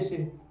شما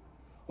بشه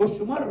و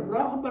شما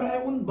راه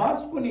برای اون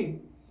باز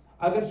کنید.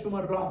 اگر شما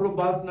راه رو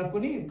باز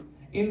نکنید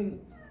این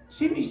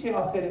چی میشه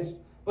آخرش؟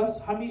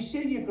 بس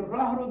همیشه یک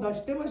راه رو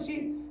داشته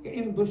باشید که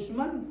این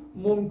دشمن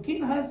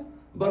ممکن هست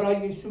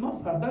برای شما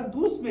فردا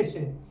دوست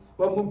بشه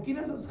و ممکن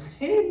است از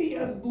خیلی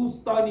از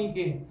دوستانی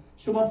که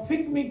شما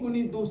فکر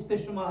میکنید دوست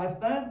شما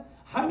هستن،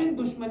 همین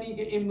دشمنی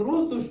که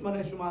امروز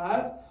دشمن شما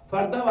هست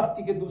فردا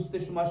وقتی که دوست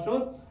شما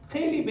شد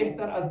خیلی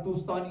بهتر از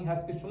دوستانی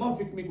هست که شما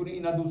فکر میکنید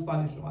اینا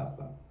دوستان شما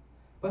هستن.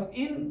 پس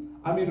این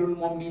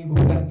امیرالمومنین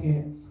گفتن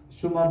که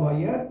شما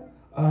باید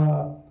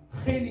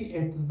خیلی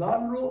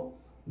اعتدال رو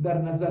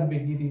در نظر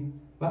بگیرید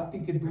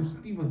وقتی که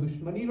دوستی و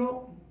دشمنی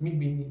رو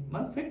میبینید.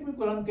 من فکر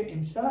میکنم که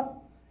امشب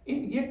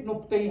این یک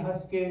نکته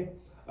هست که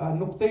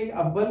نکته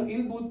اول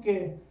این بود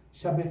که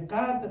شب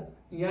قدر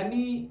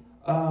یعنی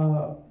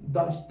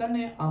داشتن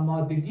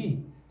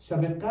آمادگی،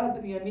 شب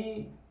قدر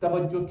یعنی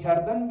توجه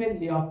کردن به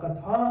لیاقت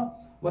ها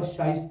و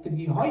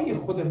شایستگی های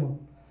خودمون.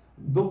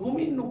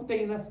 دومین نکته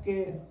این است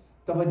که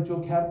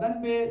توجه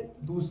کردن به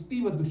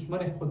دوستی و دشمن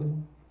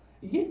خودمون.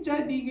 یک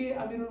جای دیگه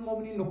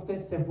امیرالمومنین نکته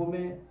سوم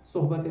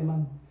صحبت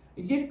من،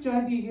 یک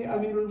جای دیگه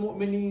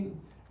امیرالمومنین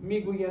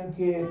میگویند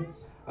که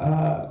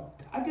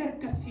اگر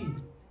کسی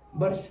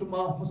بر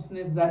شما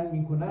حسن ظن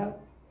میکند،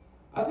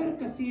 اگر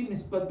کسی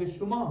نسبت به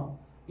شما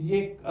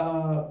یک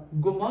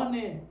گمان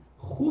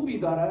خوبی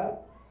دارد،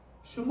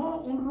 شما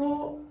اون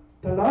رو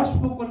تلاش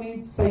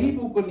بکنید، صحیح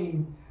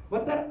بکنید و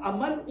در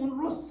عمل اون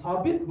رو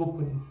ثابت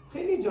بکنید.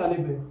 خیلی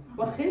جالبه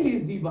و خیلی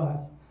زیبا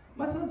است.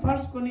 مثلا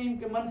فرض کنیم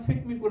که من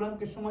فکر میکنم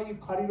که شما یک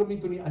کاری رو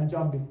میتونید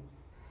انجام بدید،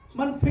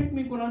 من فکر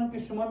میکنم که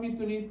شما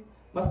میتونید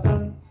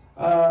مثلا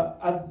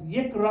از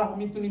یک راه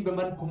میتونید به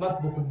من کمک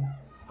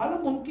بکنید. حالا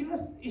ممکن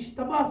است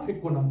اشتباه فکر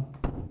کنم،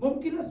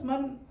 ممکن است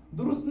من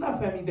درست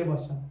نفهمیده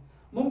باشم،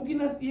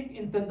 ممکن است یک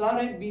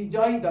انتظار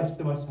بیجایی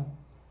داشته باشم،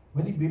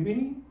 ولی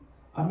ببینید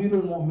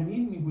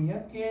امیرالمومنین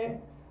میگوید که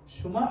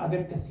شما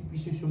اگر کسی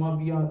پیش شما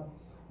بیاد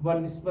و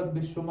نسبت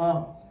به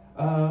شما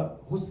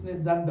حسن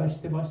ظن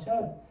داشته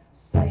باشد،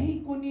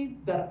 صحیح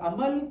کنید در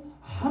عمل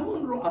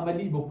همون رو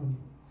عملی بکنید.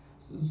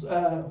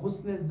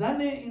 حسن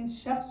ظن این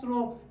شخص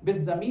رو به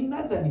زمین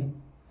نزنید.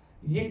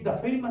 یک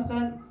دفعه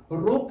مثلا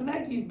روک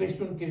نگید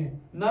بهشون که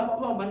نه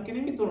بابا من که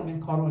نمیتونم این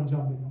کار رو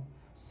انجام بدم.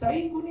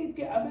 سعی کنید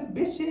که اگر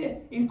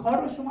بشه این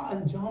کار رو شما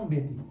انجام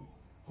بدید.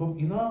 خب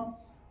اینا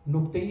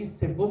نکته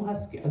سوم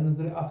هست که از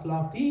نظر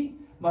اخلاقی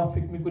ما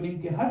فکر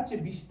میکنیم که هرچه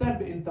بیشتر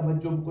به این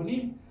توجه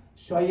کنیم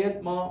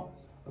شاید ما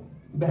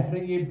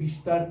بهره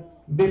بیشتر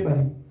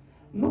ببریم.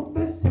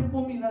 نکته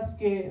سوم این است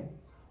که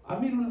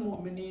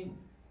امیرالمومنین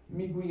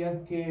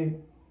میگوید که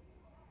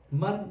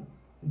من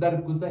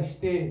در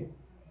گذشته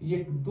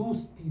یک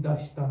دوستی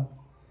داشتم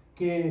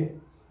که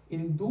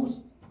این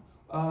دوست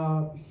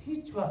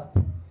هیچ وقت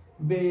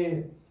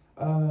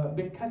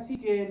به کسی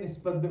که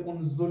نسبت به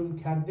اون ظلم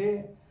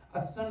کرده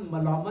اصلا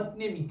ملامت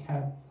نمی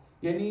کرد،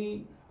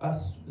 یعنی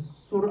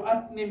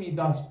سرعت نمی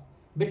داشت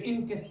به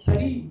این که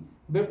سریع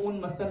به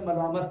اون مثلا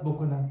ملامت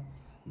بکنن،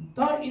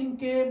 تا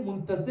اینکه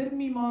منتظر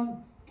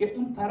میماند که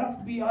اون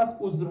طرف بیاد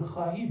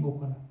عذرخواهی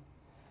بکنه.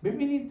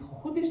 ببینید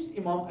خودش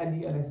امام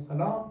علی علیه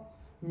السلام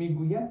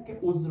میگوید که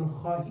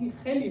عذرخواهی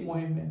خیلی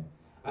مهمه.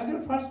 اگر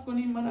فرض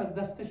کنیم من از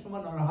دست شما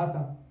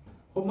ناراحتم،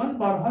 خب من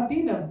بارها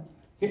دیدم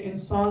که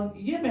انسان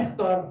یه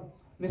مقدار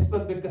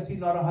نسبت به کسی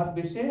ناراحت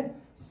بشه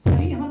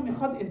سریع هم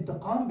میخواد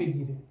انتقام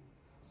بگیره،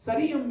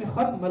 سریع هم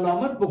میخواد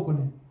ملامت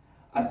بکنه،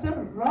 اصلا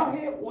راه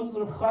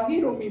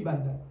عذرخواهی رو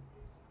میبنده.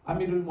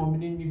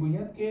 امیرالمومنین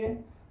میگوید که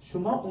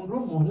شما اون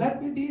رو مهلت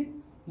بدید،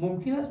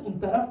 ممکن است اون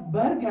طرف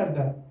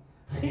برگردد.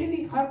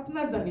 خیلی حرف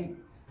نزنید،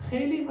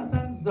 خیلی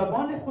مثلا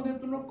زبان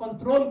خودتون رو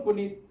کنترل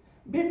کنید،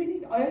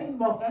 ببینید آیا این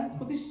واقعا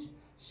خودش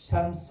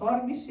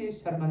شرمسار میشه،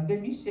 شرمنده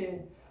میشه،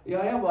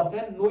 یا آیا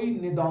واقعا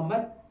نوعی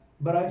ندامت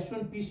برایشون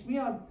پیش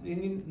میاد،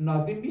 یعنی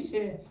نادم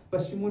میشه،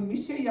 پشیمون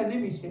میشه یا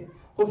نمیشه.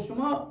 خب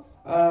شما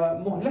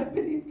مهلت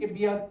بدید که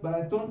بیاد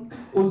برایتون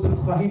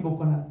عذرخواهی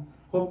بکنن.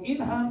 خب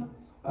این هم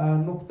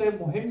نکته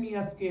مهمی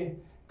است که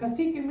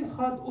کسی که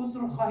میخواد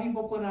عذرخواهی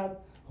بکند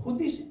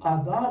خودش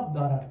آداب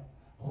دارد،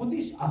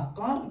 خودش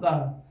احکام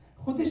دارد،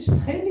 خودش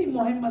خیلی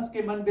مهم است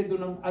که من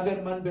بدونم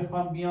اگر من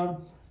بخوام بیام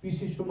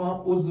پیش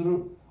شما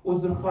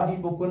عذرخواهی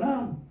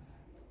بکنم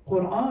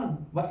قرآن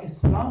و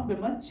اسلام به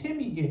من چه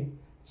میگه،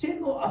 چه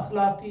نوع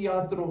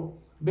اخلاقیات رو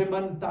به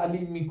من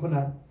تعلیم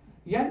میکنند.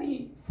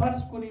 یعنی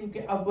فرض کنیم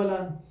که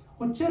اولا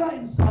خود چرا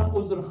انسان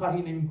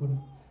عذرخواهی نمیکنه؟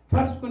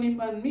 فرض کنیم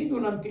من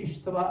میدونم که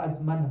اشتباه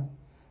از من است،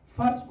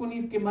 فرض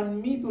کنید که من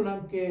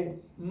میدونم که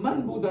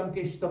من بودم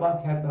که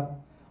اشتباه کردم،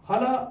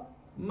 حالا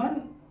من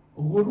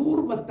غرور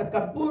و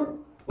تکبر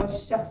و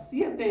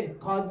شخصیت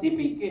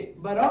کاذبی که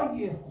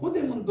برای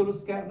خودمون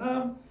درست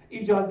کردم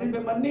اجازه به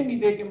من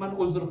نمیده که من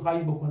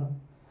عذرخواهی بکنم.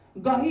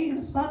 گاهی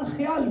انسان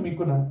خیال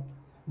میکند،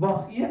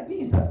 واقعیت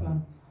نیست اصلا.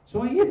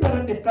 شما یه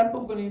ذره دقت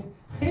بکنید،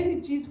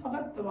 خیلی چیز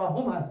فقط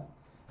توهم هست،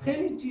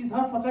 خیلی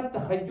چیزها فقط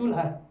تخیل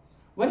هست.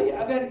 ولی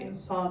اگر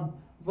انسان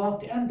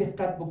واقعا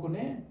دقت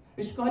بکنه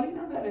اشکالی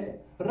نداره،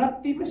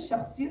 ربطی به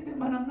شخصیت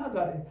من هم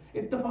نداره.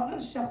 اتفاقا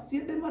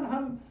شخصیت من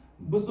هم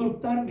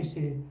بزرگتر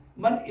میشه،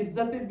 من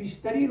عزت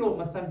بیشتری رو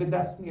مثلا به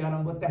دست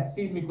میارم و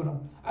تحصیل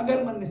میکنم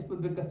اگر من نسبت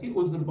به کسی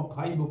عذر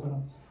بخواهی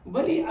بکنم.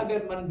 ولی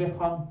اگر من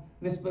بخوام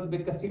نسبت به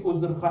کسی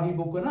عذرخواهی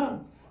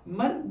بکنم،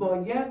 من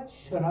باید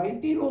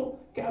شرایطی رو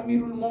که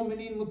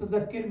امیرالمومنین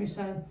متذکر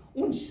میشن،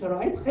 اون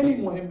شرایط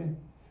خیلی مهمه.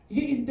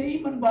 یه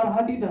عده‌ای من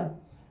بارها دیدم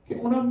که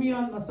اونا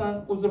میان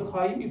مثلا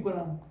عذرخواهی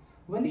میکنن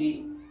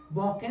ولی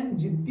واقعا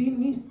جدی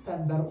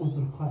نیستن در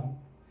عذرخواهی،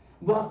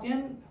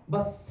 واقعا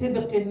با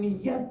صدق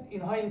نیت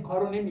اینها این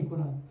کارو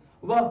نمیکنن،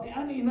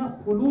 واقعا اینا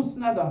خلوص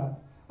ندارن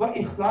و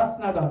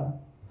اخلاص ندارن.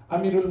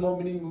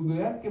 امیرالمومنین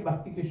میگوید که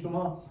وقتی که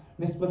شما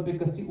نسبت به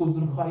کسی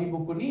عذرخواهی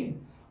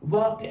بکنید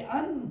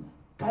واقعا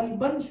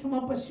قلبا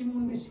شما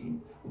پشیمون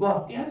بشید،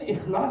 واقعا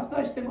اخلاص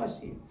داشته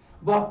باشید،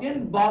 واقعا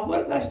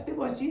باور داشته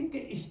باشید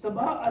که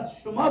اشتباه از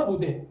شما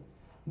بوده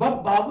و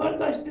باور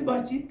داشته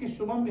باشید که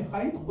شما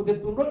میخواهید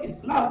خودتون رو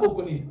اصلاح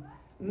بکنید.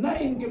 نه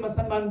اینکه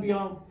مثلا من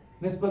بیام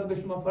نسبت به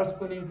شما فرض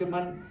کنیم که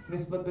من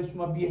نسبت به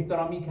شما بی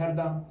احترامی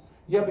کردم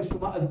یا به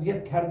شما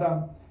اذیت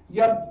کردم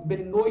یا به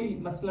نوعی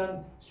مثلا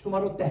شما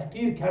رو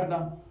تحقیر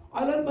کردم،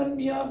 الان من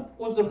میام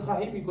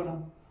عذرخواهی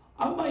میکنم،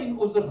 اما این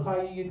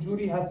عذرخواهی یه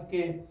جوری هست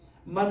که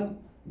من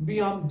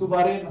بیام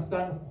دوباره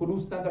مثلا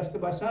خلوص نداشته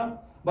باشم،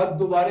 بعد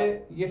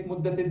دوباره یک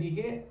مدت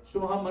دیگه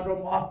شما هم من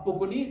رو معاف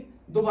بکنید،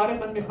 دوباره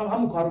من میخوام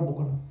همون کارو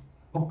بکنم.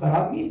 و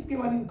قرار نیست که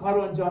من این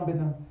کارو انجام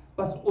بدم.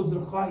 پس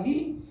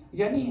عذرخواهی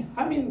یعنی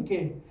همین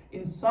که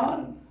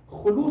انسان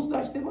خلوص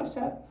داشته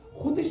باشد،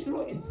 خودش رو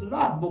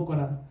اصلاح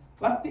بکنه.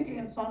 وقتی که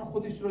انسان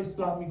خودش رو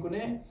اصلاح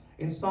میکنه،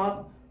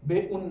 انسان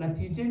به اون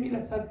نتیجه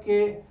میرسد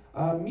که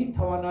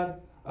میتواند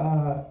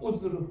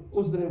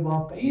عذر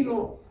واقعی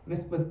رو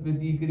نسبت به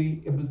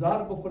دیگری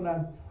ابزار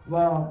بکند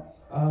و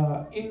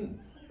این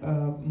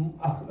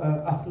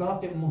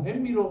اخلاق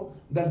مهمی رو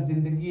در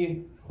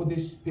زندگی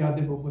خودش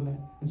پیاده بکنه.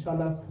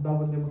 انشاءالله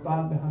خداوند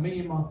متعال به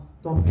همه ما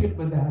توفیق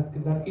بدهد که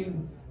در این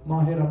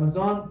ماه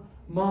رمضان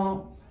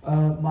ما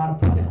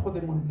معرفت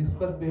خودمون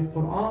نسبت به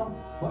قرآن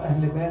و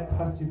اهل بیت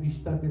هرچه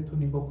بیشتر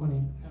بتونیم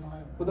بکنیم.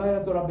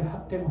 خدایا تو را به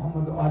حق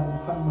محمد و آل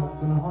محمد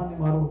گناهان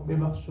ما رو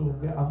ببخش و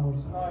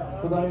بیامرز.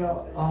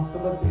 خدایا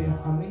عاقبت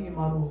همه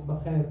ما رو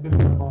بخیر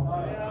بفرما.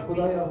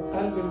 خدایا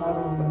قلب ما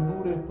رو به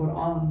نور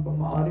قرآن و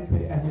معارف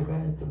اهل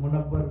بیت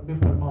منور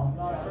بفرما.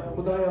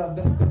 خدایا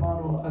دست ما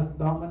رو از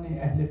دامن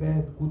اهل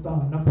بیت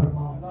کوتاه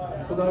نفرما.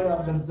 خدایا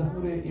در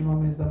ظهور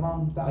امام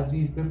زمان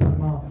تعجیل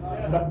بفرما.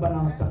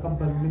 ربنا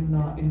تقبل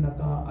منا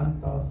انك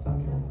انت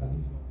السميع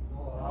العليم.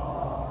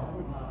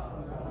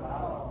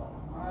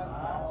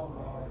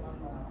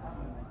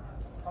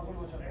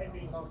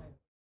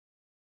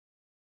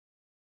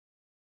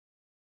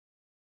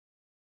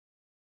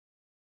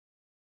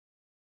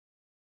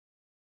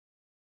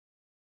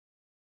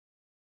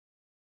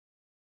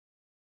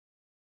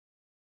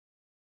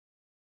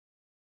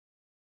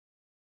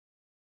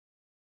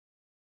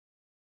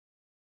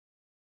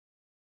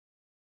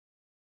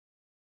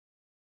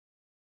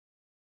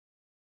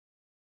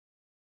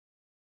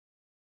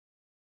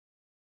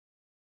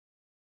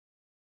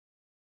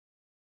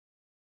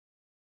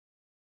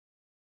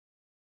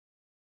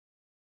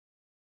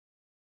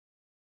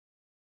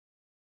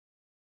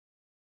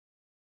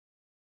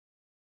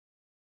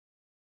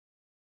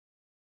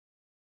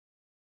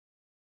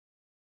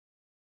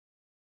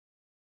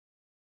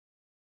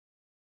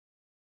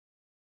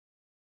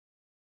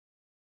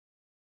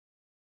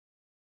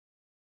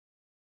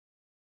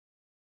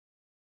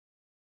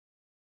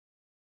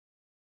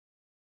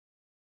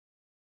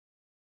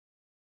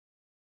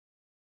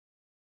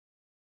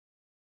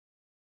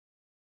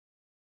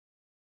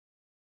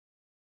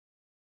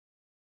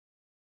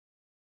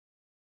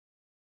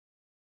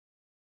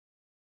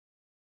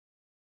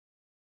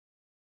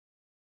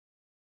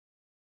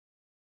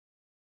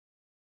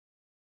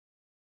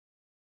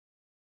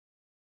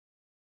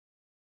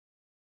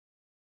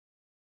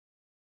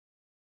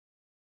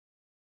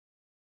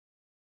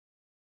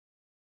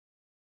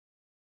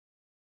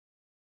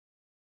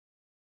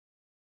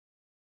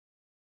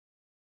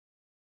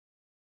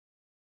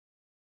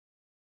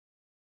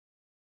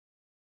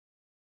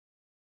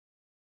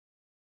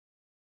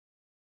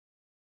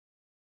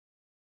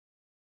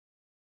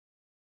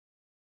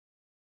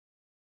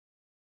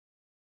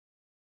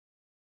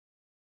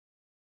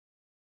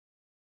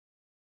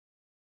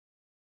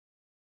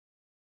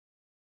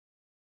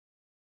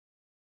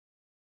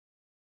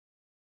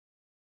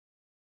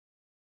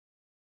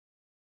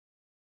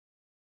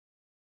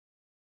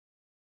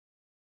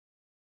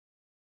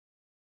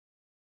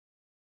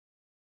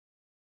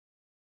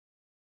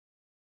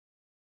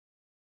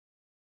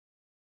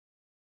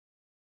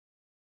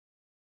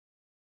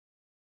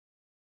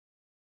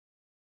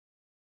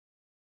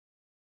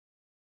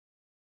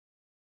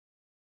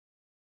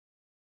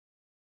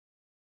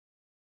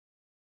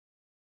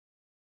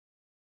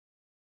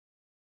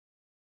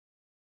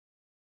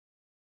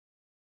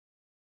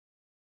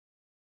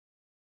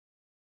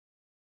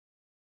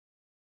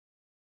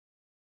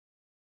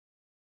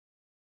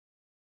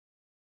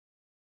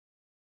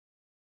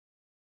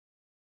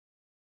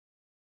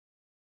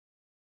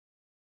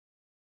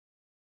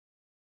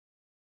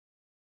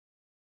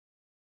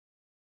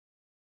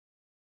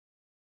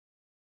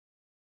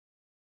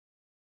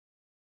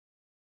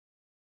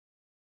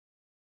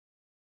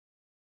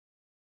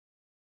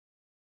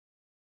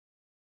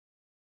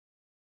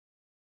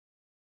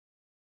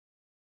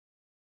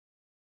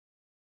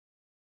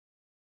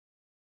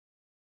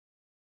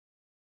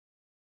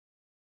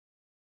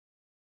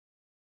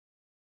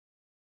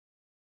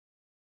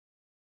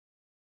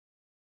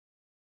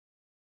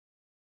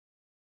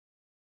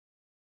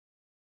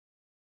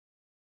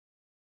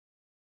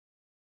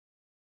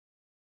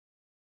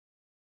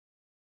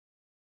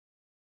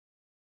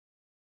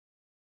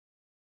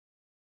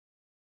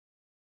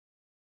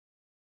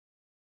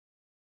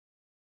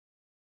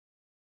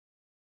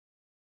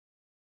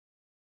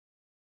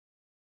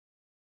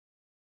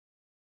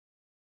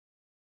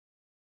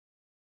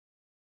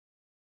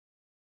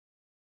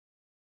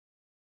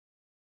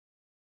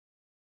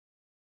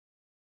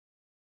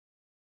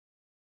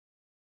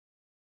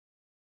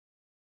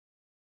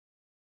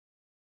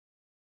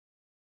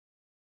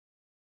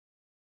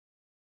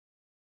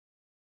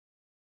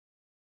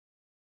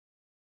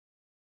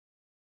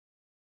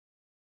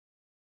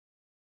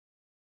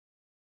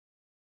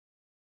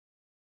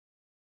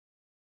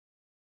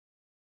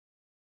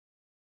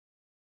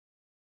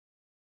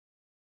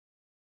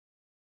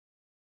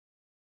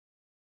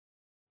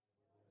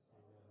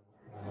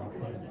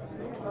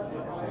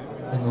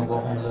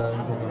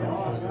 وملائكته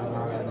يصلون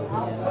على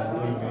النبي يا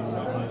أيها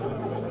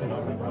الذين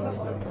آمنوا عليه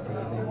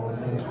وسلموا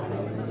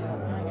تسليما.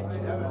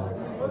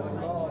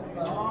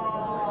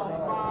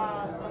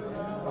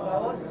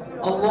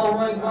 الله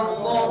أكبر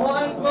الله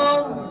أكبر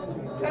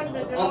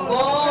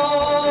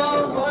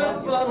الله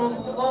أكبر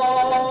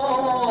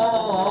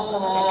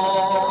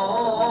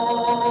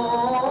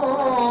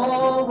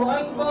الله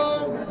أكبر.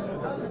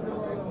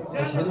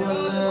 أشهد أن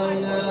لا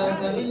إله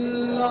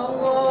إلا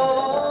الله.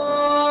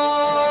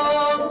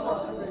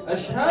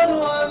 أشهد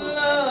أن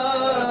لا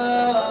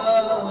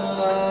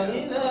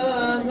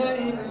إله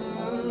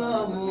إلا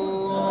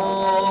الله.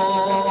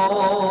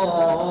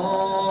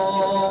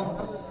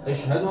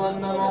 أشهد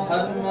أن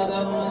محمدا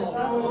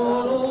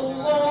رسول الله.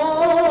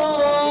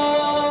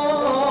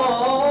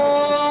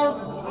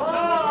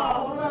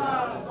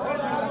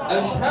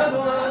 أشهد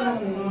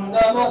أن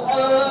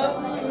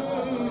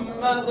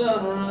محمدا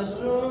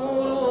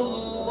رسول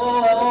الله.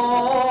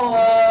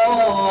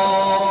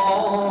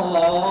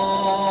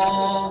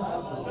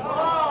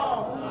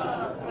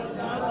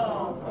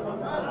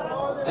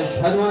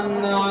 أشهد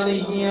أن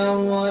عليا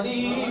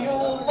ولي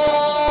الله.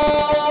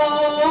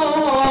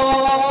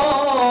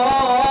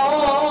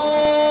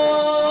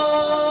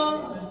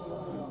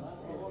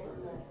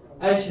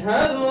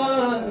 أشهد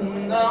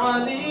أن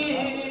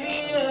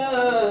عليا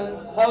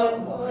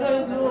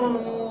حجة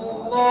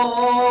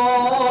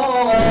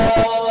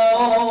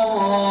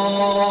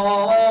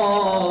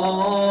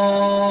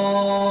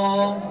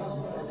الله.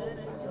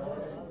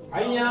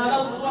 حي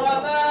على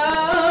الصلاة.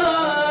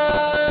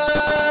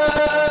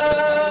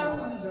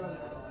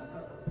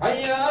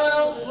 حي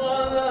على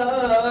الصلاة.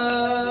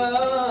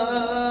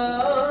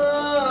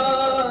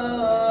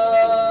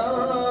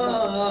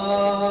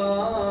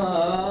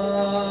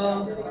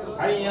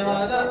 حي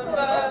على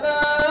الفلاح.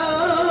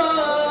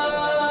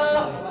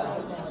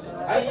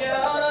 حي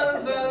على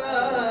الفلاح.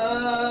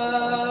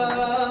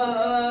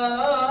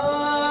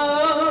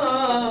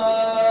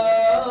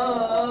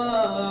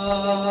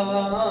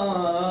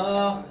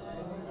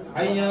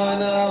 حي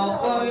على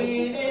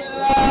خير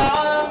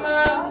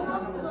العمل.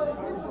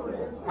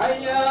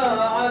 حي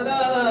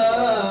على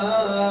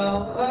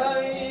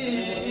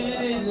خير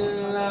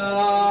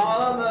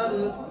العمل.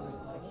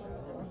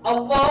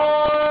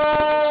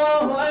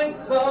 الله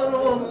أكبر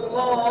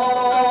الله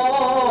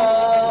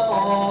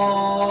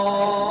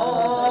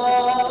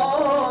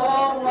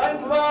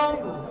أكبر.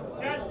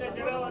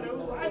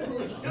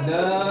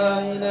 لا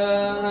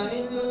إله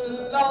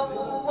إلا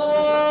الله.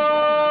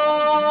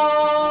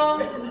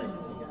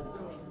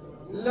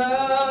 لا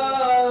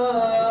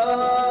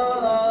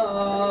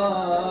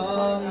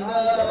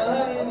إله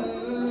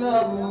إلا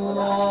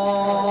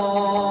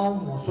الله.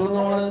 صلى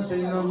الله على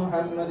سيدنا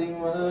محمد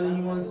وآله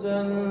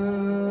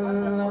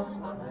وسلم.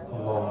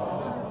 الله